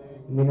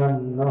من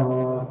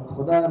النار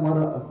خدای ما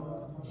را از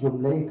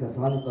جمله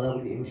کسانی قرار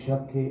بدی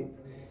امشب که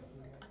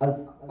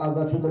از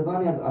آزاد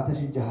شدگانی از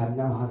آتش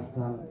جهنم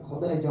هستند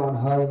خدای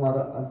جوانهای ما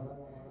را از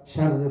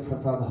شر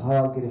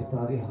فسادها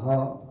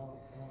گرفتاریها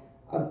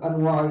از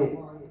انواع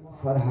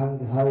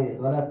فرهنگهای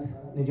غلط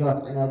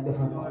نجات عنایت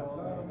بفرما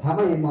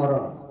همه ما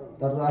را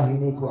در راه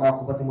نیک و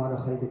عاقبت ما را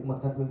خیر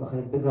مختم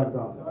بخیر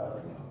بگردان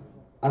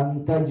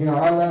أن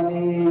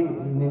تجعلني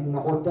من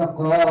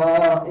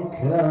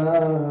عتقائك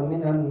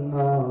من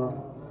النار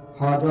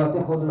حاجات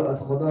خود را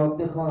از خدا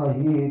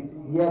بخواهید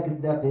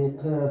یک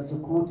دقیقه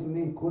سکوت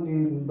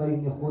میکنیم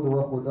بین خود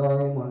و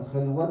خدایمان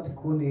خلوت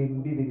کنیم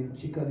ببینیم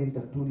چی کردیم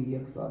در طول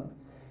یک سال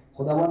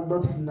خداوند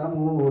لطف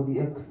نمود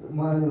یک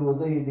ماه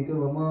روزه دیگه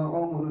و ما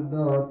عمر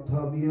داد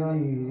تا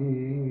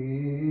بیاییم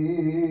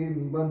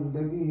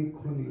بندگی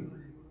کنیم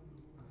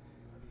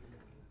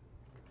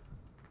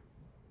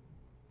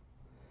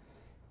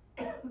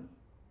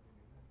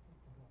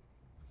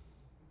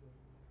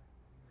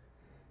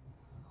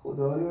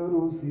خدای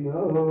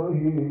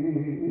روسیایی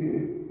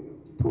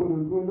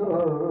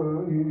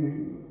پرگناهی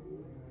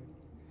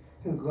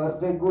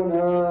غرق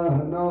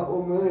گناه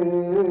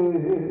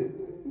ناامید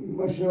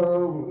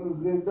مشو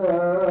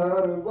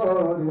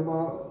دربار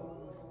ما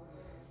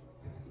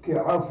که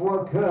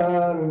عفو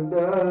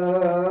کردن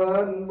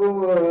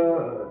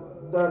بود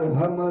در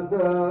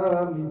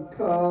همدم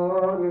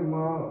کار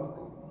ما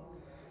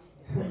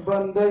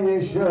بنده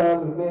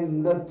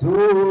شرمنده تو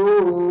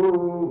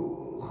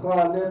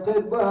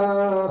خالق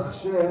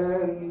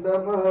بخشنده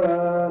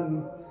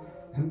من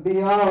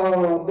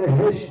بیا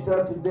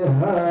بهشتت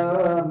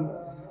دهم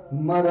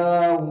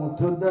مرا و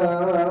تو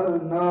در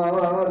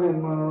نار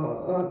ما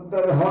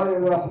درهای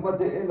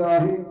رحمت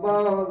الهی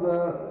باز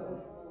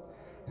است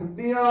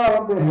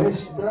بیا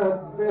بهشتت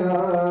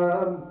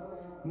دهم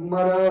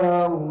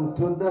مرا و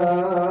تو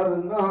در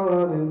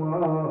نار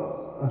ما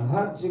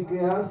هرچی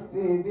که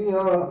هستی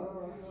بیا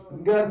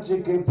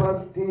گرچه که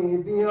پستی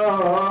بیا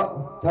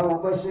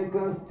توبه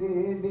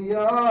شکستی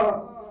بیا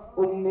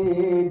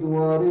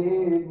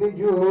امیدواری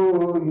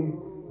بجوی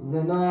ز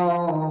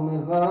نام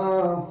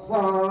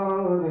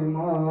غفار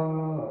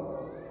ما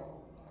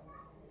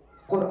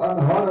قرآن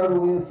ها را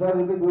روی سر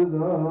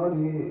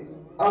بگذاری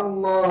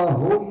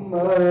اللهم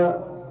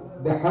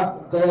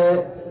بحق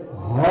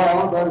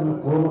هذا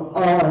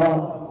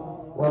القرآن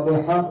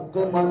وبحق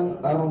من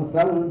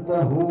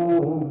أرسلته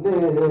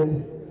به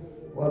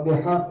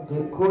وبحق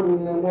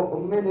كل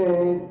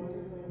مؤمن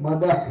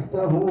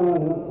مدحته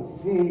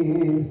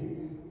فيه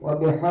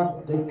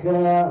وبحقك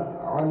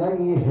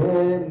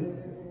عليهم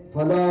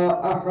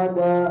فلا أحد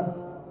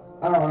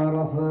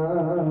أعرف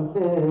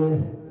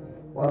به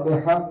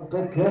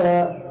وبحقك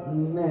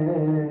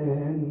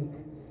منك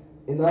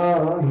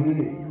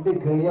إلهي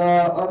بك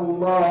يا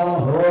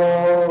الله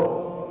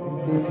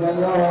بك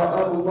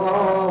يا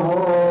الله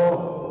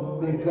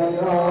بك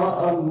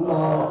يا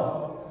الله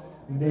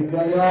بك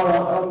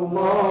يا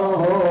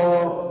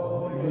الله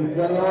بك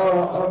يا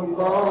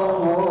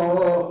الله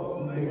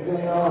بك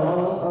يا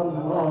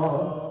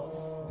الله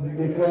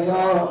بك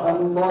يا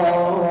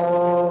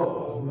الله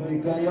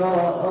بك يا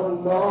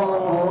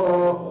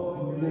الله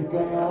بك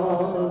يا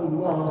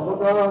الله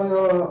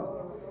خدایا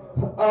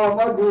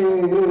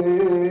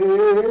آمدیم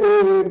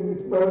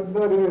بر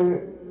در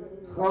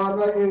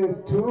خانه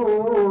تو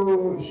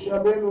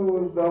شب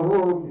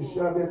 19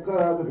 شب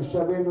قدر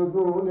شب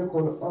نزول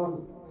قرآن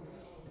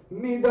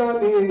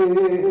میدانی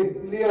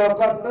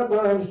لیاقت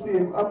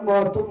نداشتیم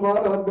اما تو ما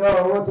را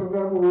دعوت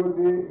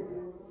نمودی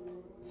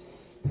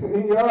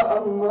یا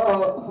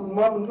الله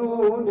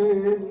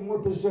ممنونين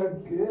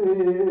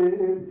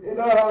متشكرين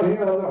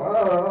إلهي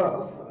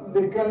العاف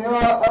بك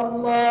يا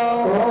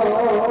الله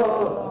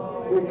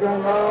بك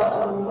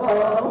يا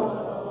الله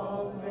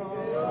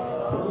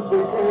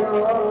بك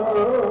يا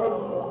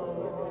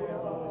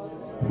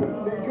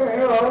بك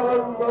يا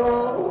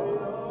الله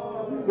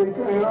بك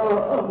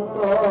يا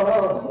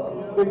الله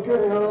بك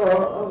يا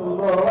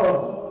الله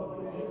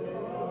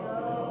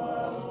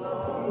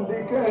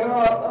بك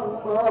يا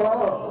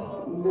الله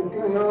بك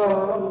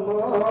يا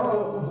الله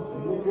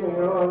بك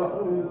يا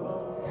الله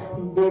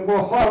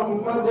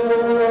بمحمد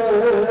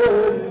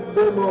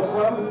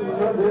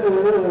بمحمد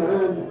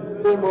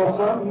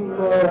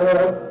بمحمد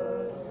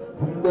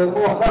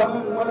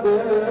بمحمد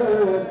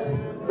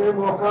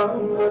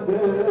بمحمد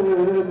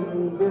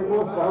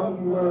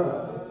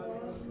بمحمد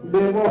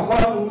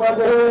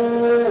بمحمد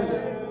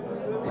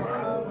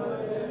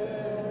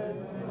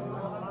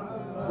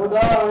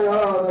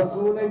خدایا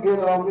رسول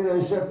گرامی را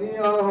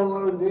شفیع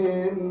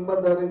آوردیم به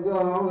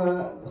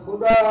درگاهت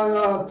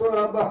خدایا تو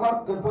را به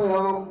حق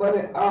پیامبر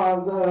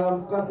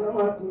اعظم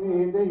قسمت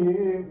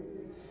میدهیم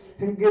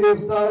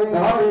گرفتاری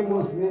های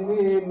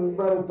مسلمین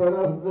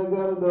برطرف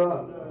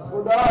بگردان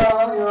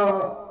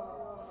خدایا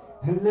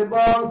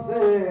لباس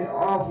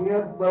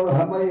عافیت به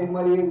همه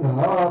مریض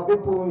ها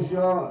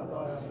بپوشان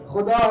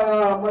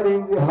خدایا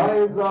مریضی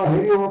های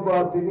ظاهری و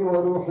باطنی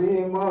و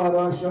روحی ما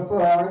را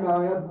شفا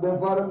عنایت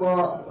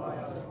بفرما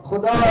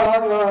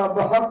خدایا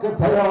به حق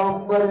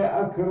پیامبر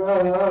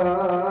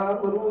اکرم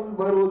روز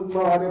بروز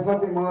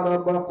معرفت ما را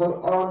با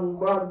قرآن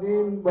با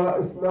دین با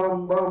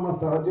اسلام با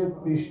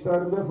مساجد بیشتر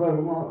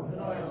بفرما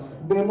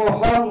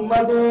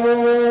بمحمد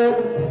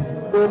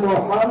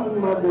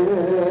بمحمد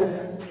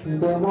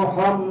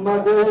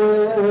بمحمد بمحمد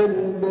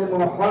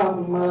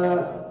بمحمد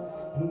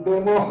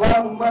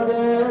بمحمد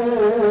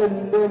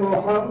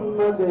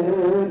بمحمد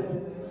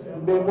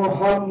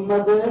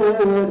بمحمد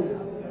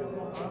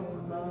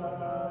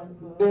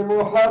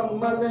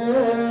بمحمد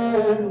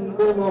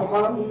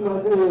بمحمد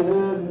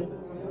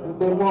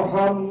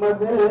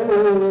بمحمد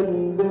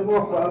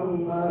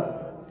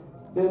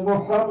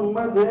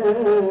بمحمد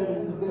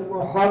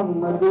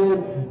بمحمد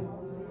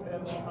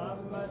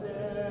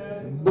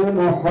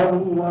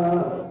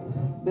بمحمد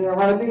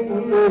بعلي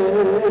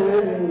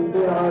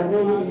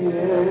بعلي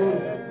بعلي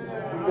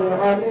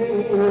بعلي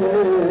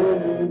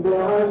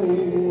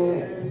بعلي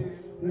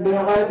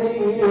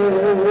بعلي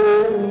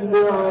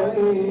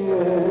بعلي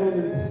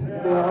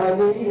بعلي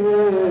بعلي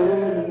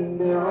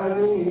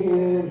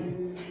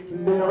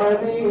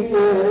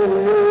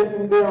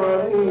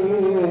بعلي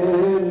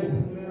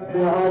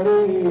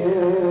بعلي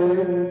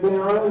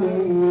بعلي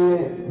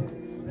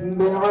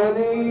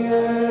بعلي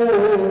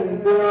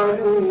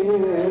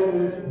بعلي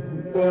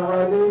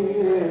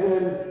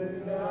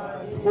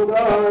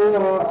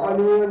خدایا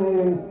علی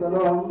علیہ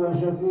السلام را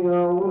شفیع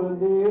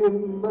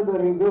آوردیم به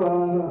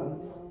درگاهت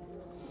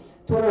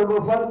تو را به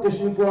فرق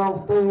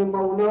شکافته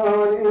مولا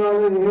علی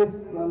علیه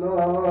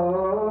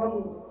السلام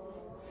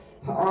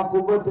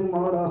عاقبت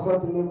ما را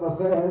ختم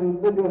بخیر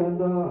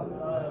بگردان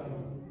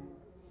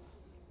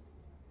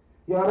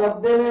یا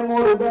رب دل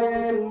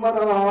مرده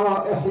مرا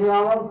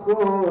احیا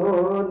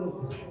کن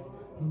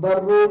بر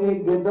روی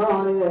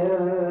گدای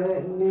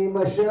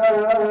نیمه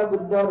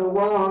شب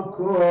دروا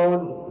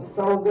کن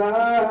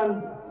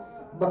سوگند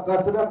به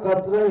قطره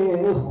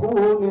قطره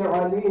خون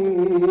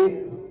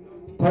علی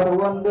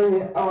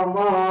پرونده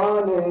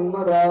اعمال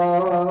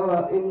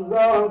مرا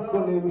امضا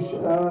کن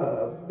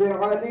امشب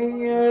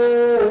بعلی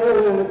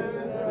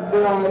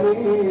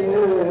بعلی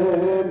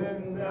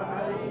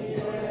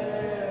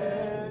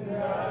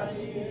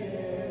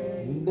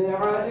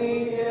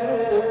بعلی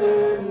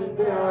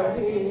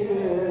بعلی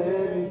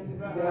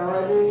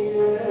بعلی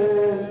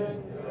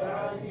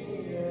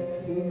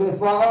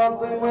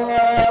بفاطمة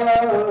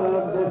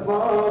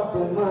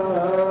بفاطمة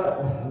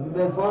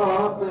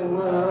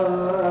بفاطمة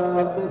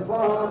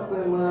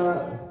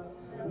بفاطمة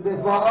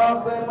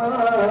بفاطمة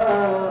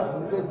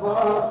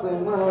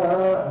بفاطمة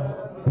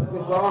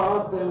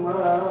بفاطمة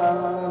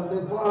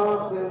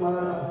بفاطمة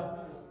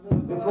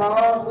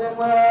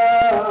بفاطمة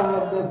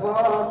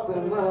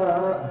بفاطمة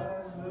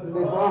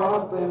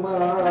بفاطمة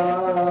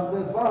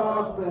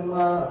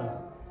بفاطمة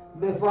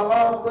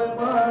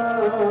بفاطمة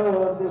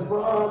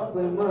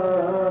بفاطمة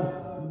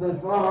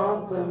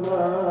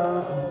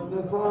بفاطمة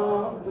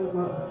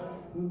بفاطمة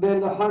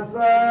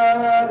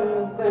بالحسن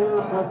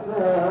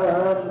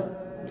بالحسن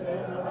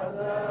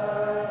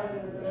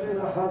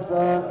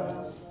بالحسن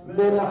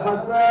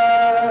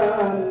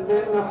بالحسن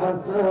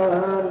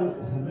بالحسن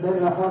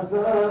بالحسن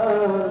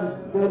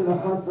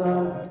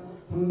بالحسن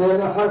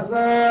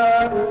بالحسن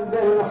بالحسن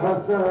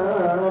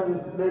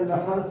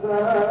بالحسن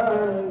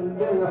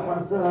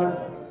بالحسن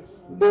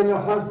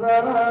بالحسن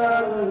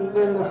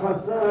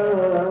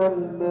بالحسن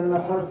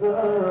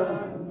بالحسن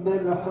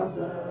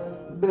بالحسن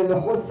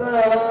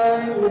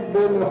بالحسين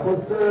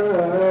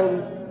بالحسين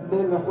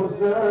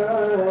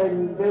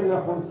بالحسين بالحسين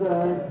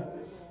بالحسين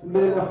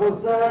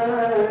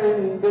بالحسين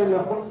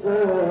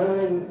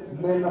بالحسين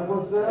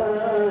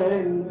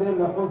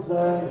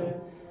بالحسين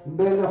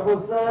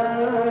بالحسين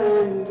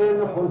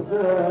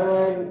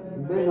بالحسين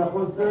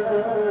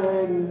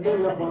بالحسين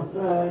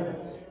بالحسين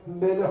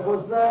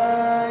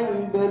بالحسين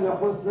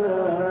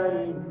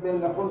بالحسين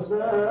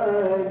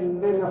بالحسين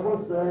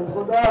بالحسين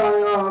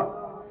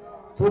خدایا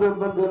تو رو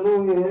به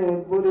گلوی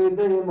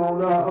بریده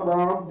مولا ابا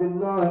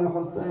عبدالله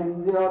الحسین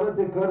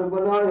زیارت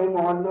کربلای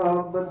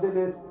معلا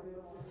بدلت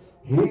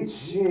هیچ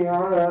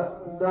شیعه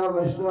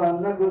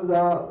داوشتان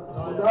نگذار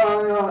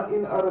خدایا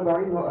این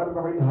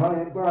 40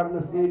 های بعد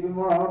نصیب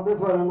ما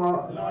بفرما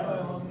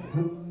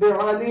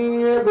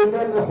بعلي بن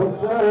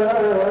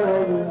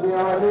الحسين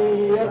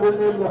بعلي بن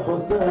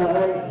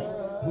الحسين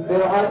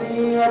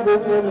بعلي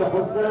بن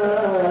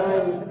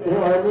الحسين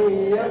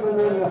بعلي بن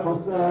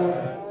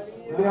الحسين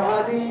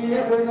بعلي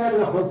بن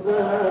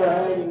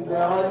الحسين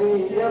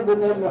بعلي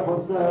بن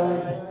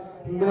الحسين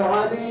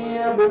بعلي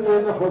بن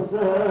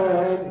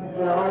الحسين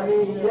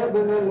بعلي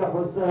بن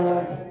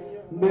الحسين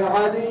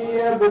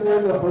بعلي بن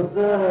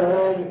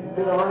الحسين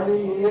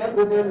بعلي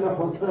بن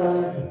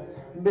الحسين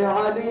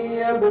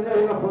بعلي بن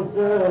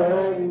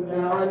الحسين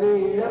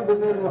بعلي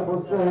بن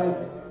الحسين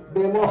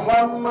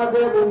بمحمد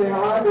بن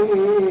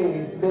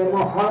علي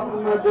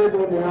بمحمد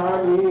بن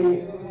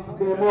علي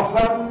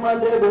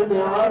بمحمد بن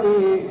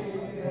علي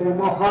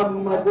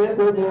بمحمد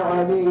بن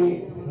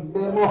علي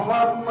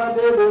بمحمد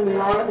بن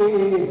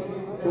علي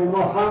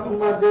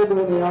بمحمد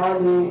بن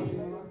علي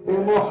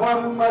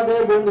بمحمد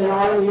بن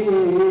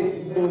علي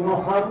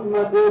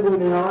بمحمد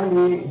بن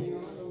علي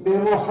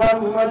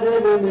بمحمد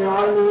بن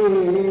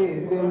علي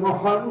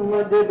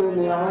بمحمد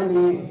بن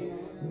علي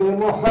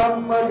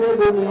بمحمد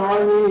بن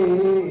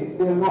علي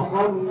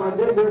بمحمد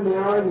بن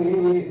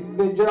علي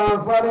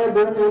بجعفر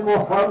بن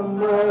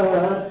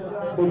محمد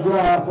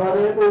بجعفر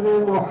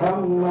بن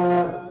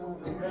محمد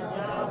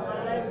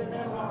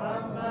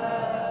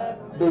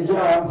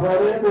بجعفر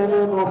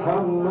بن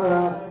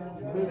محمد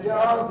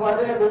بجعفر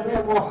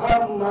بن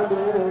محمد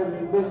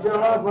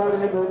بجعفر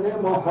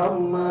بن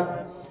محمد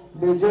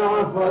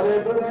بجعفر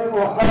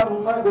بن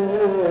محمد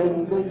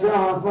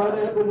بجعفر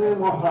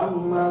بن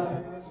محمد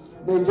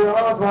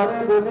بجعفر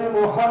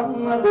بن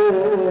محمد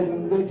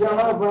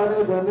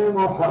بجعفر بن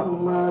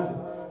محمد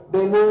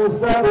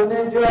بموسى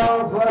بن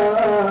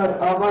جعفر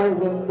آقای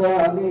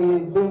زندانی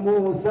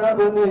بموسى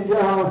بن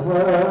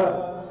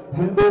جعفر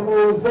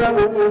بموسى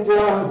بن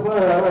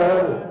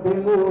جعفر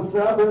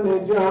بموسى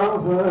بن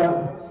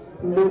جعفر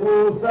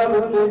بموسى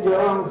بن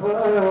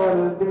جعفر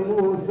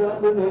بموسى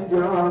بن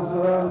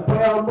جعفر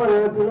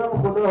پیامبر اکرم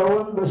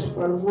خداوند بش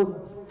فرمود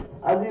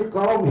از این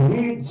قوم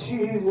هیچ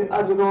چیز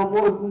اجر و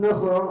مزد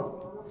نخواه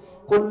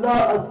قل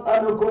لا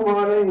اسألكم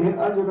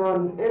عليه اجرا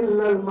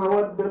الا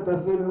المودة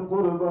في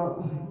القربى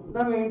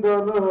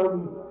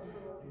نمیدانم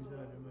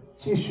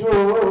چی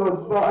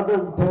شد بعد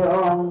از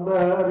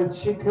پیامبر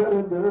چی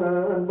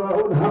کردن با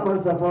اون همه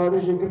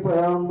سفارشی که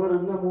پیامبر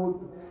نمود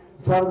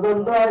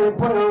فرزندای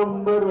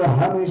پیامبر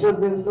همیشه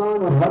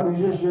زندان و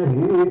همیشه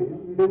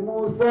شهید به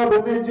موسی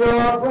بن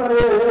جعفر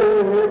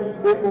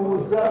به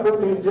موسی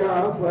بن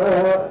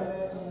جعفر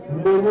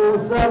به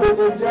موسی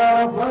بن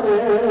جعفر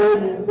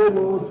به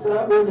موسی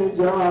بن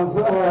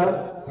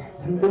جعفر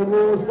به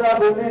موسی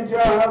بن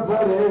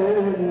جعفر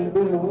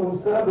به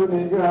موسی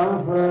بن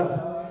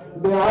جعفر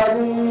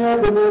بعلي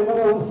بن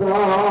موسى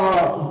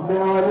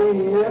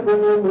بعلي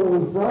بن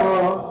موسى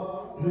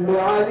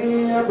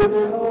بعلي بن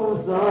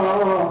موسى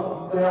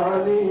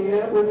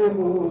بعلي بن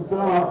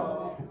موسى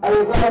ای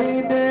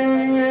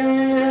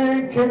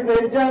غریبی که ز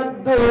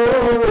جد و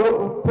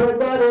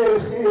پدر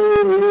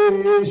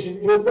خویش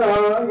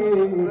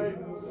جدایی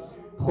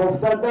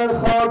خفته در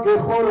خاک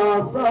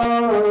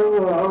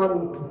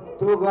خراسان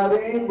تو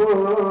غریب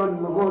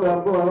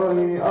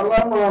الغربایی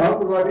الله ما هم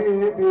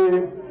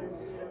غریبی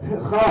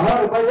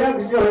خواهر به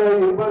یک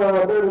جای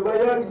برادر به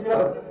یک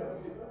جای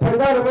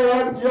پدر به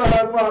یک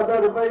جای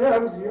مادر به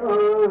یک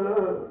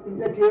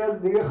جای یکی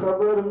از دیگه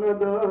خبر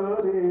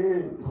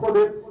نداری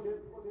خودت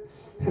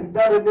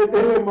درد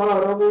دل ما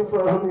را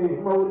میفهمی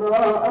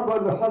مولا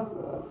ابوالحسن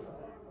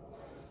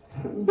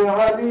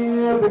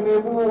بعلي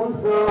بن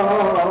موسى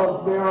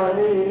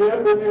بعلي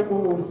بن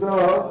موسى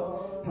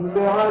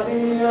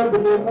بعلي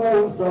بن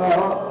موسى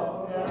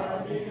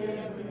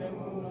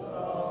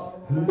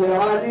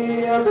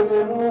بعلي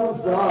بن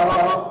موسى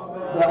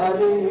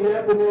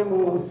بعلي بن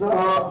موسى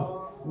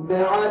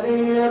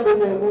بعلي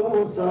بن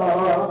موسى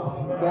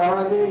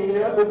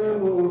بعلي بن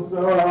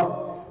موسى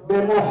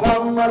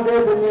بمحمد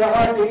بن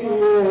علي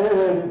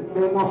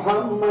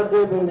بمحمد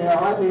بن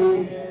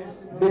علي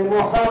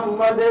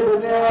بمحمد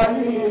بن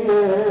علي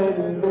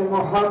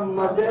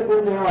بمحمد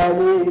بن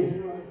علي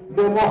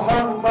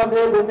بمحمد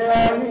بن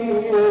علي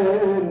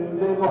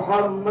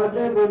بمحمد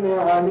بن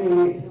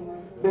علي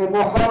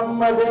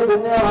بمحمد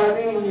بن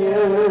علي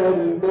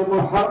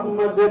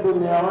بمحمد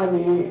بن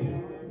علي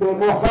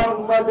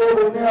بمحمد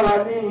بن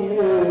علي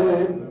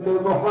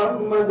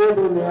بمحمد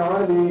بن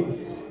علي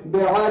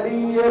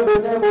بعلي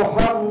بن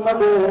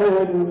محمد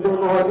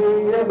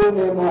بعلي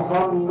بن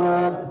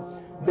محمد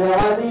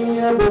بعلي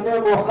بن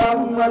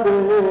محمد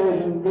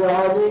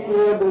بعلي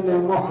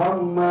بن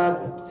محمد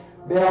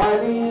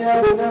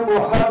بعلي بن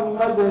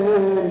محمد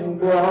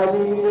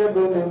بعلي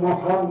بن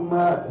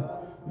محمد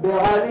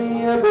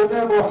بعلي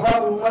بن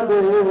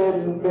محمد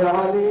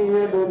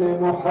بعلي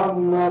بن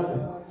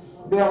محمد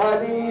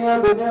بعلي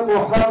بن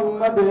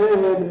محمد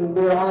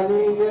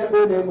بعلي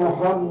بن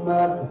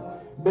محمد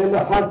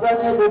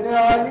بالحسن بن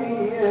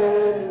علي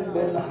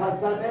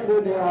بالحسن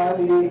بن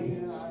علي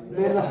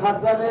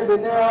بالحسن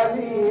بن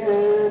علي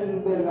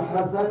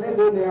بالحسن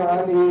بن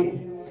علي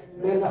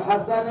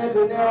بالحسن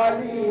بن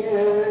علي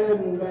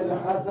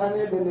بالحسن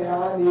بن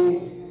علي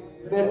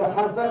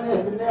بالحسن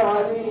بن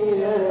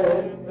علي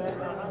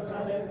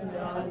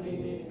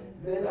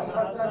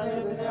بالحسن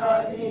بن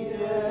علي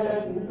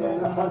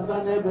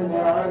بالحسن بن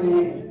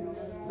علي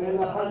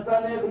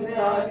بالحسن بن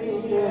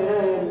علي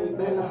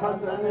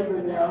بالحسن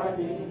بن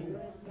علي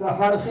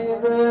سحر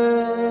خیز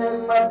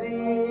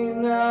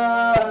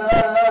مدینه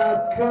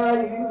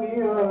کی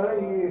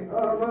میایی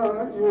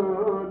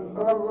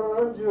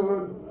آقا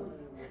جون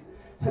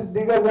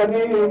دیگه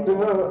زمین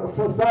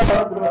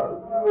فساد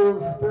را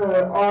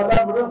گرفته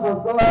عالم را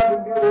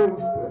فساد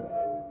گرفته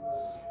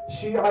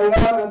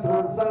شیعیانت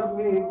را سر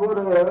می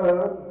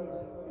برد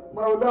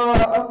مولا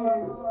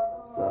امیر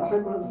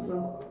صاحب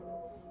الزمان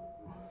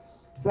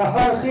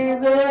سحر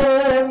خیز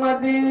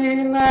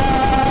مدینه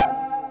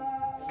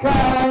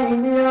کی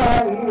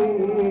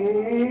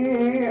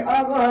میایی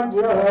آقا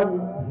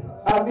جان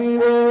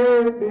امیر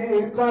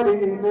بی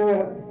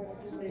قرینه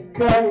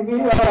کی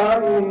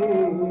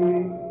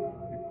میایی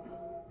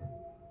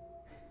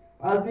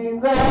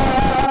عزیزم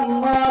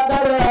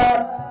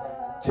مادرت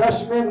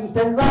چشم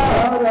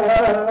انتظار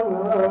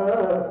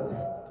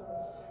است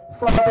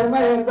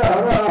فاطمه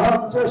زهرا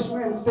هم چشم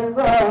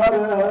انتظار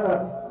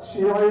است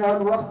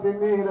شیعیان وقت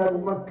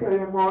میرن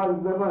مکه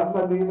معظمه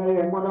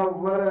مدینه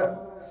منوره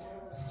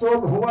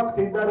صبح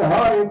وقتی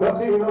درهای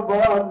بقی رو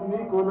باز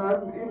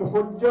میکنند این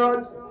حجاج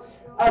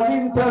از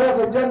این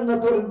طرف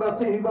جنت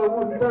البقی و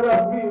اون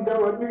طرف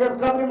میدون میگن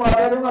قبر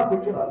مادر ما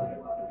کجاست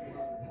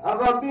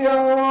آقا بیا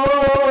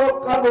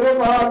قبر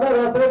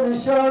مادرت رو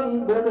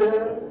نشان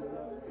بده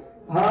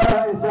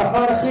های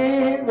سحر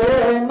خیز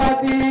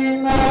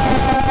مدینه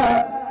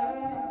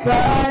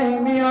کی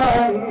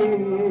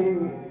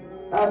میایی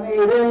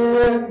امیر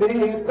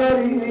بی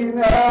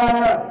قرینه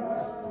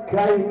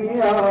کی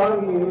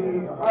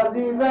میایی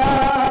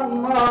عزیزم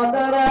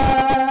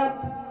مادرت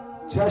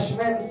چشم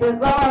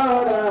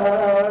انتظار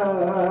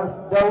است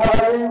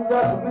دوای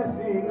زخم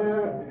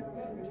سینه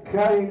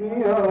کی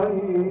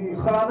میایی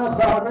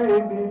خانه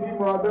بی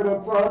مادر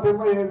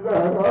فاطمه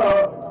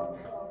زهراست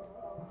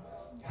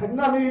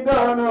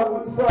نمیدانم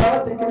اون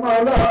ساعتی که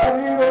مولا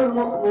امیر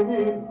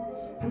المؤمنین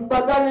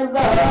بدن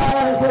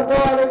زهرانش رو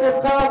وارد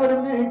قبر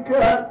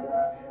میکرد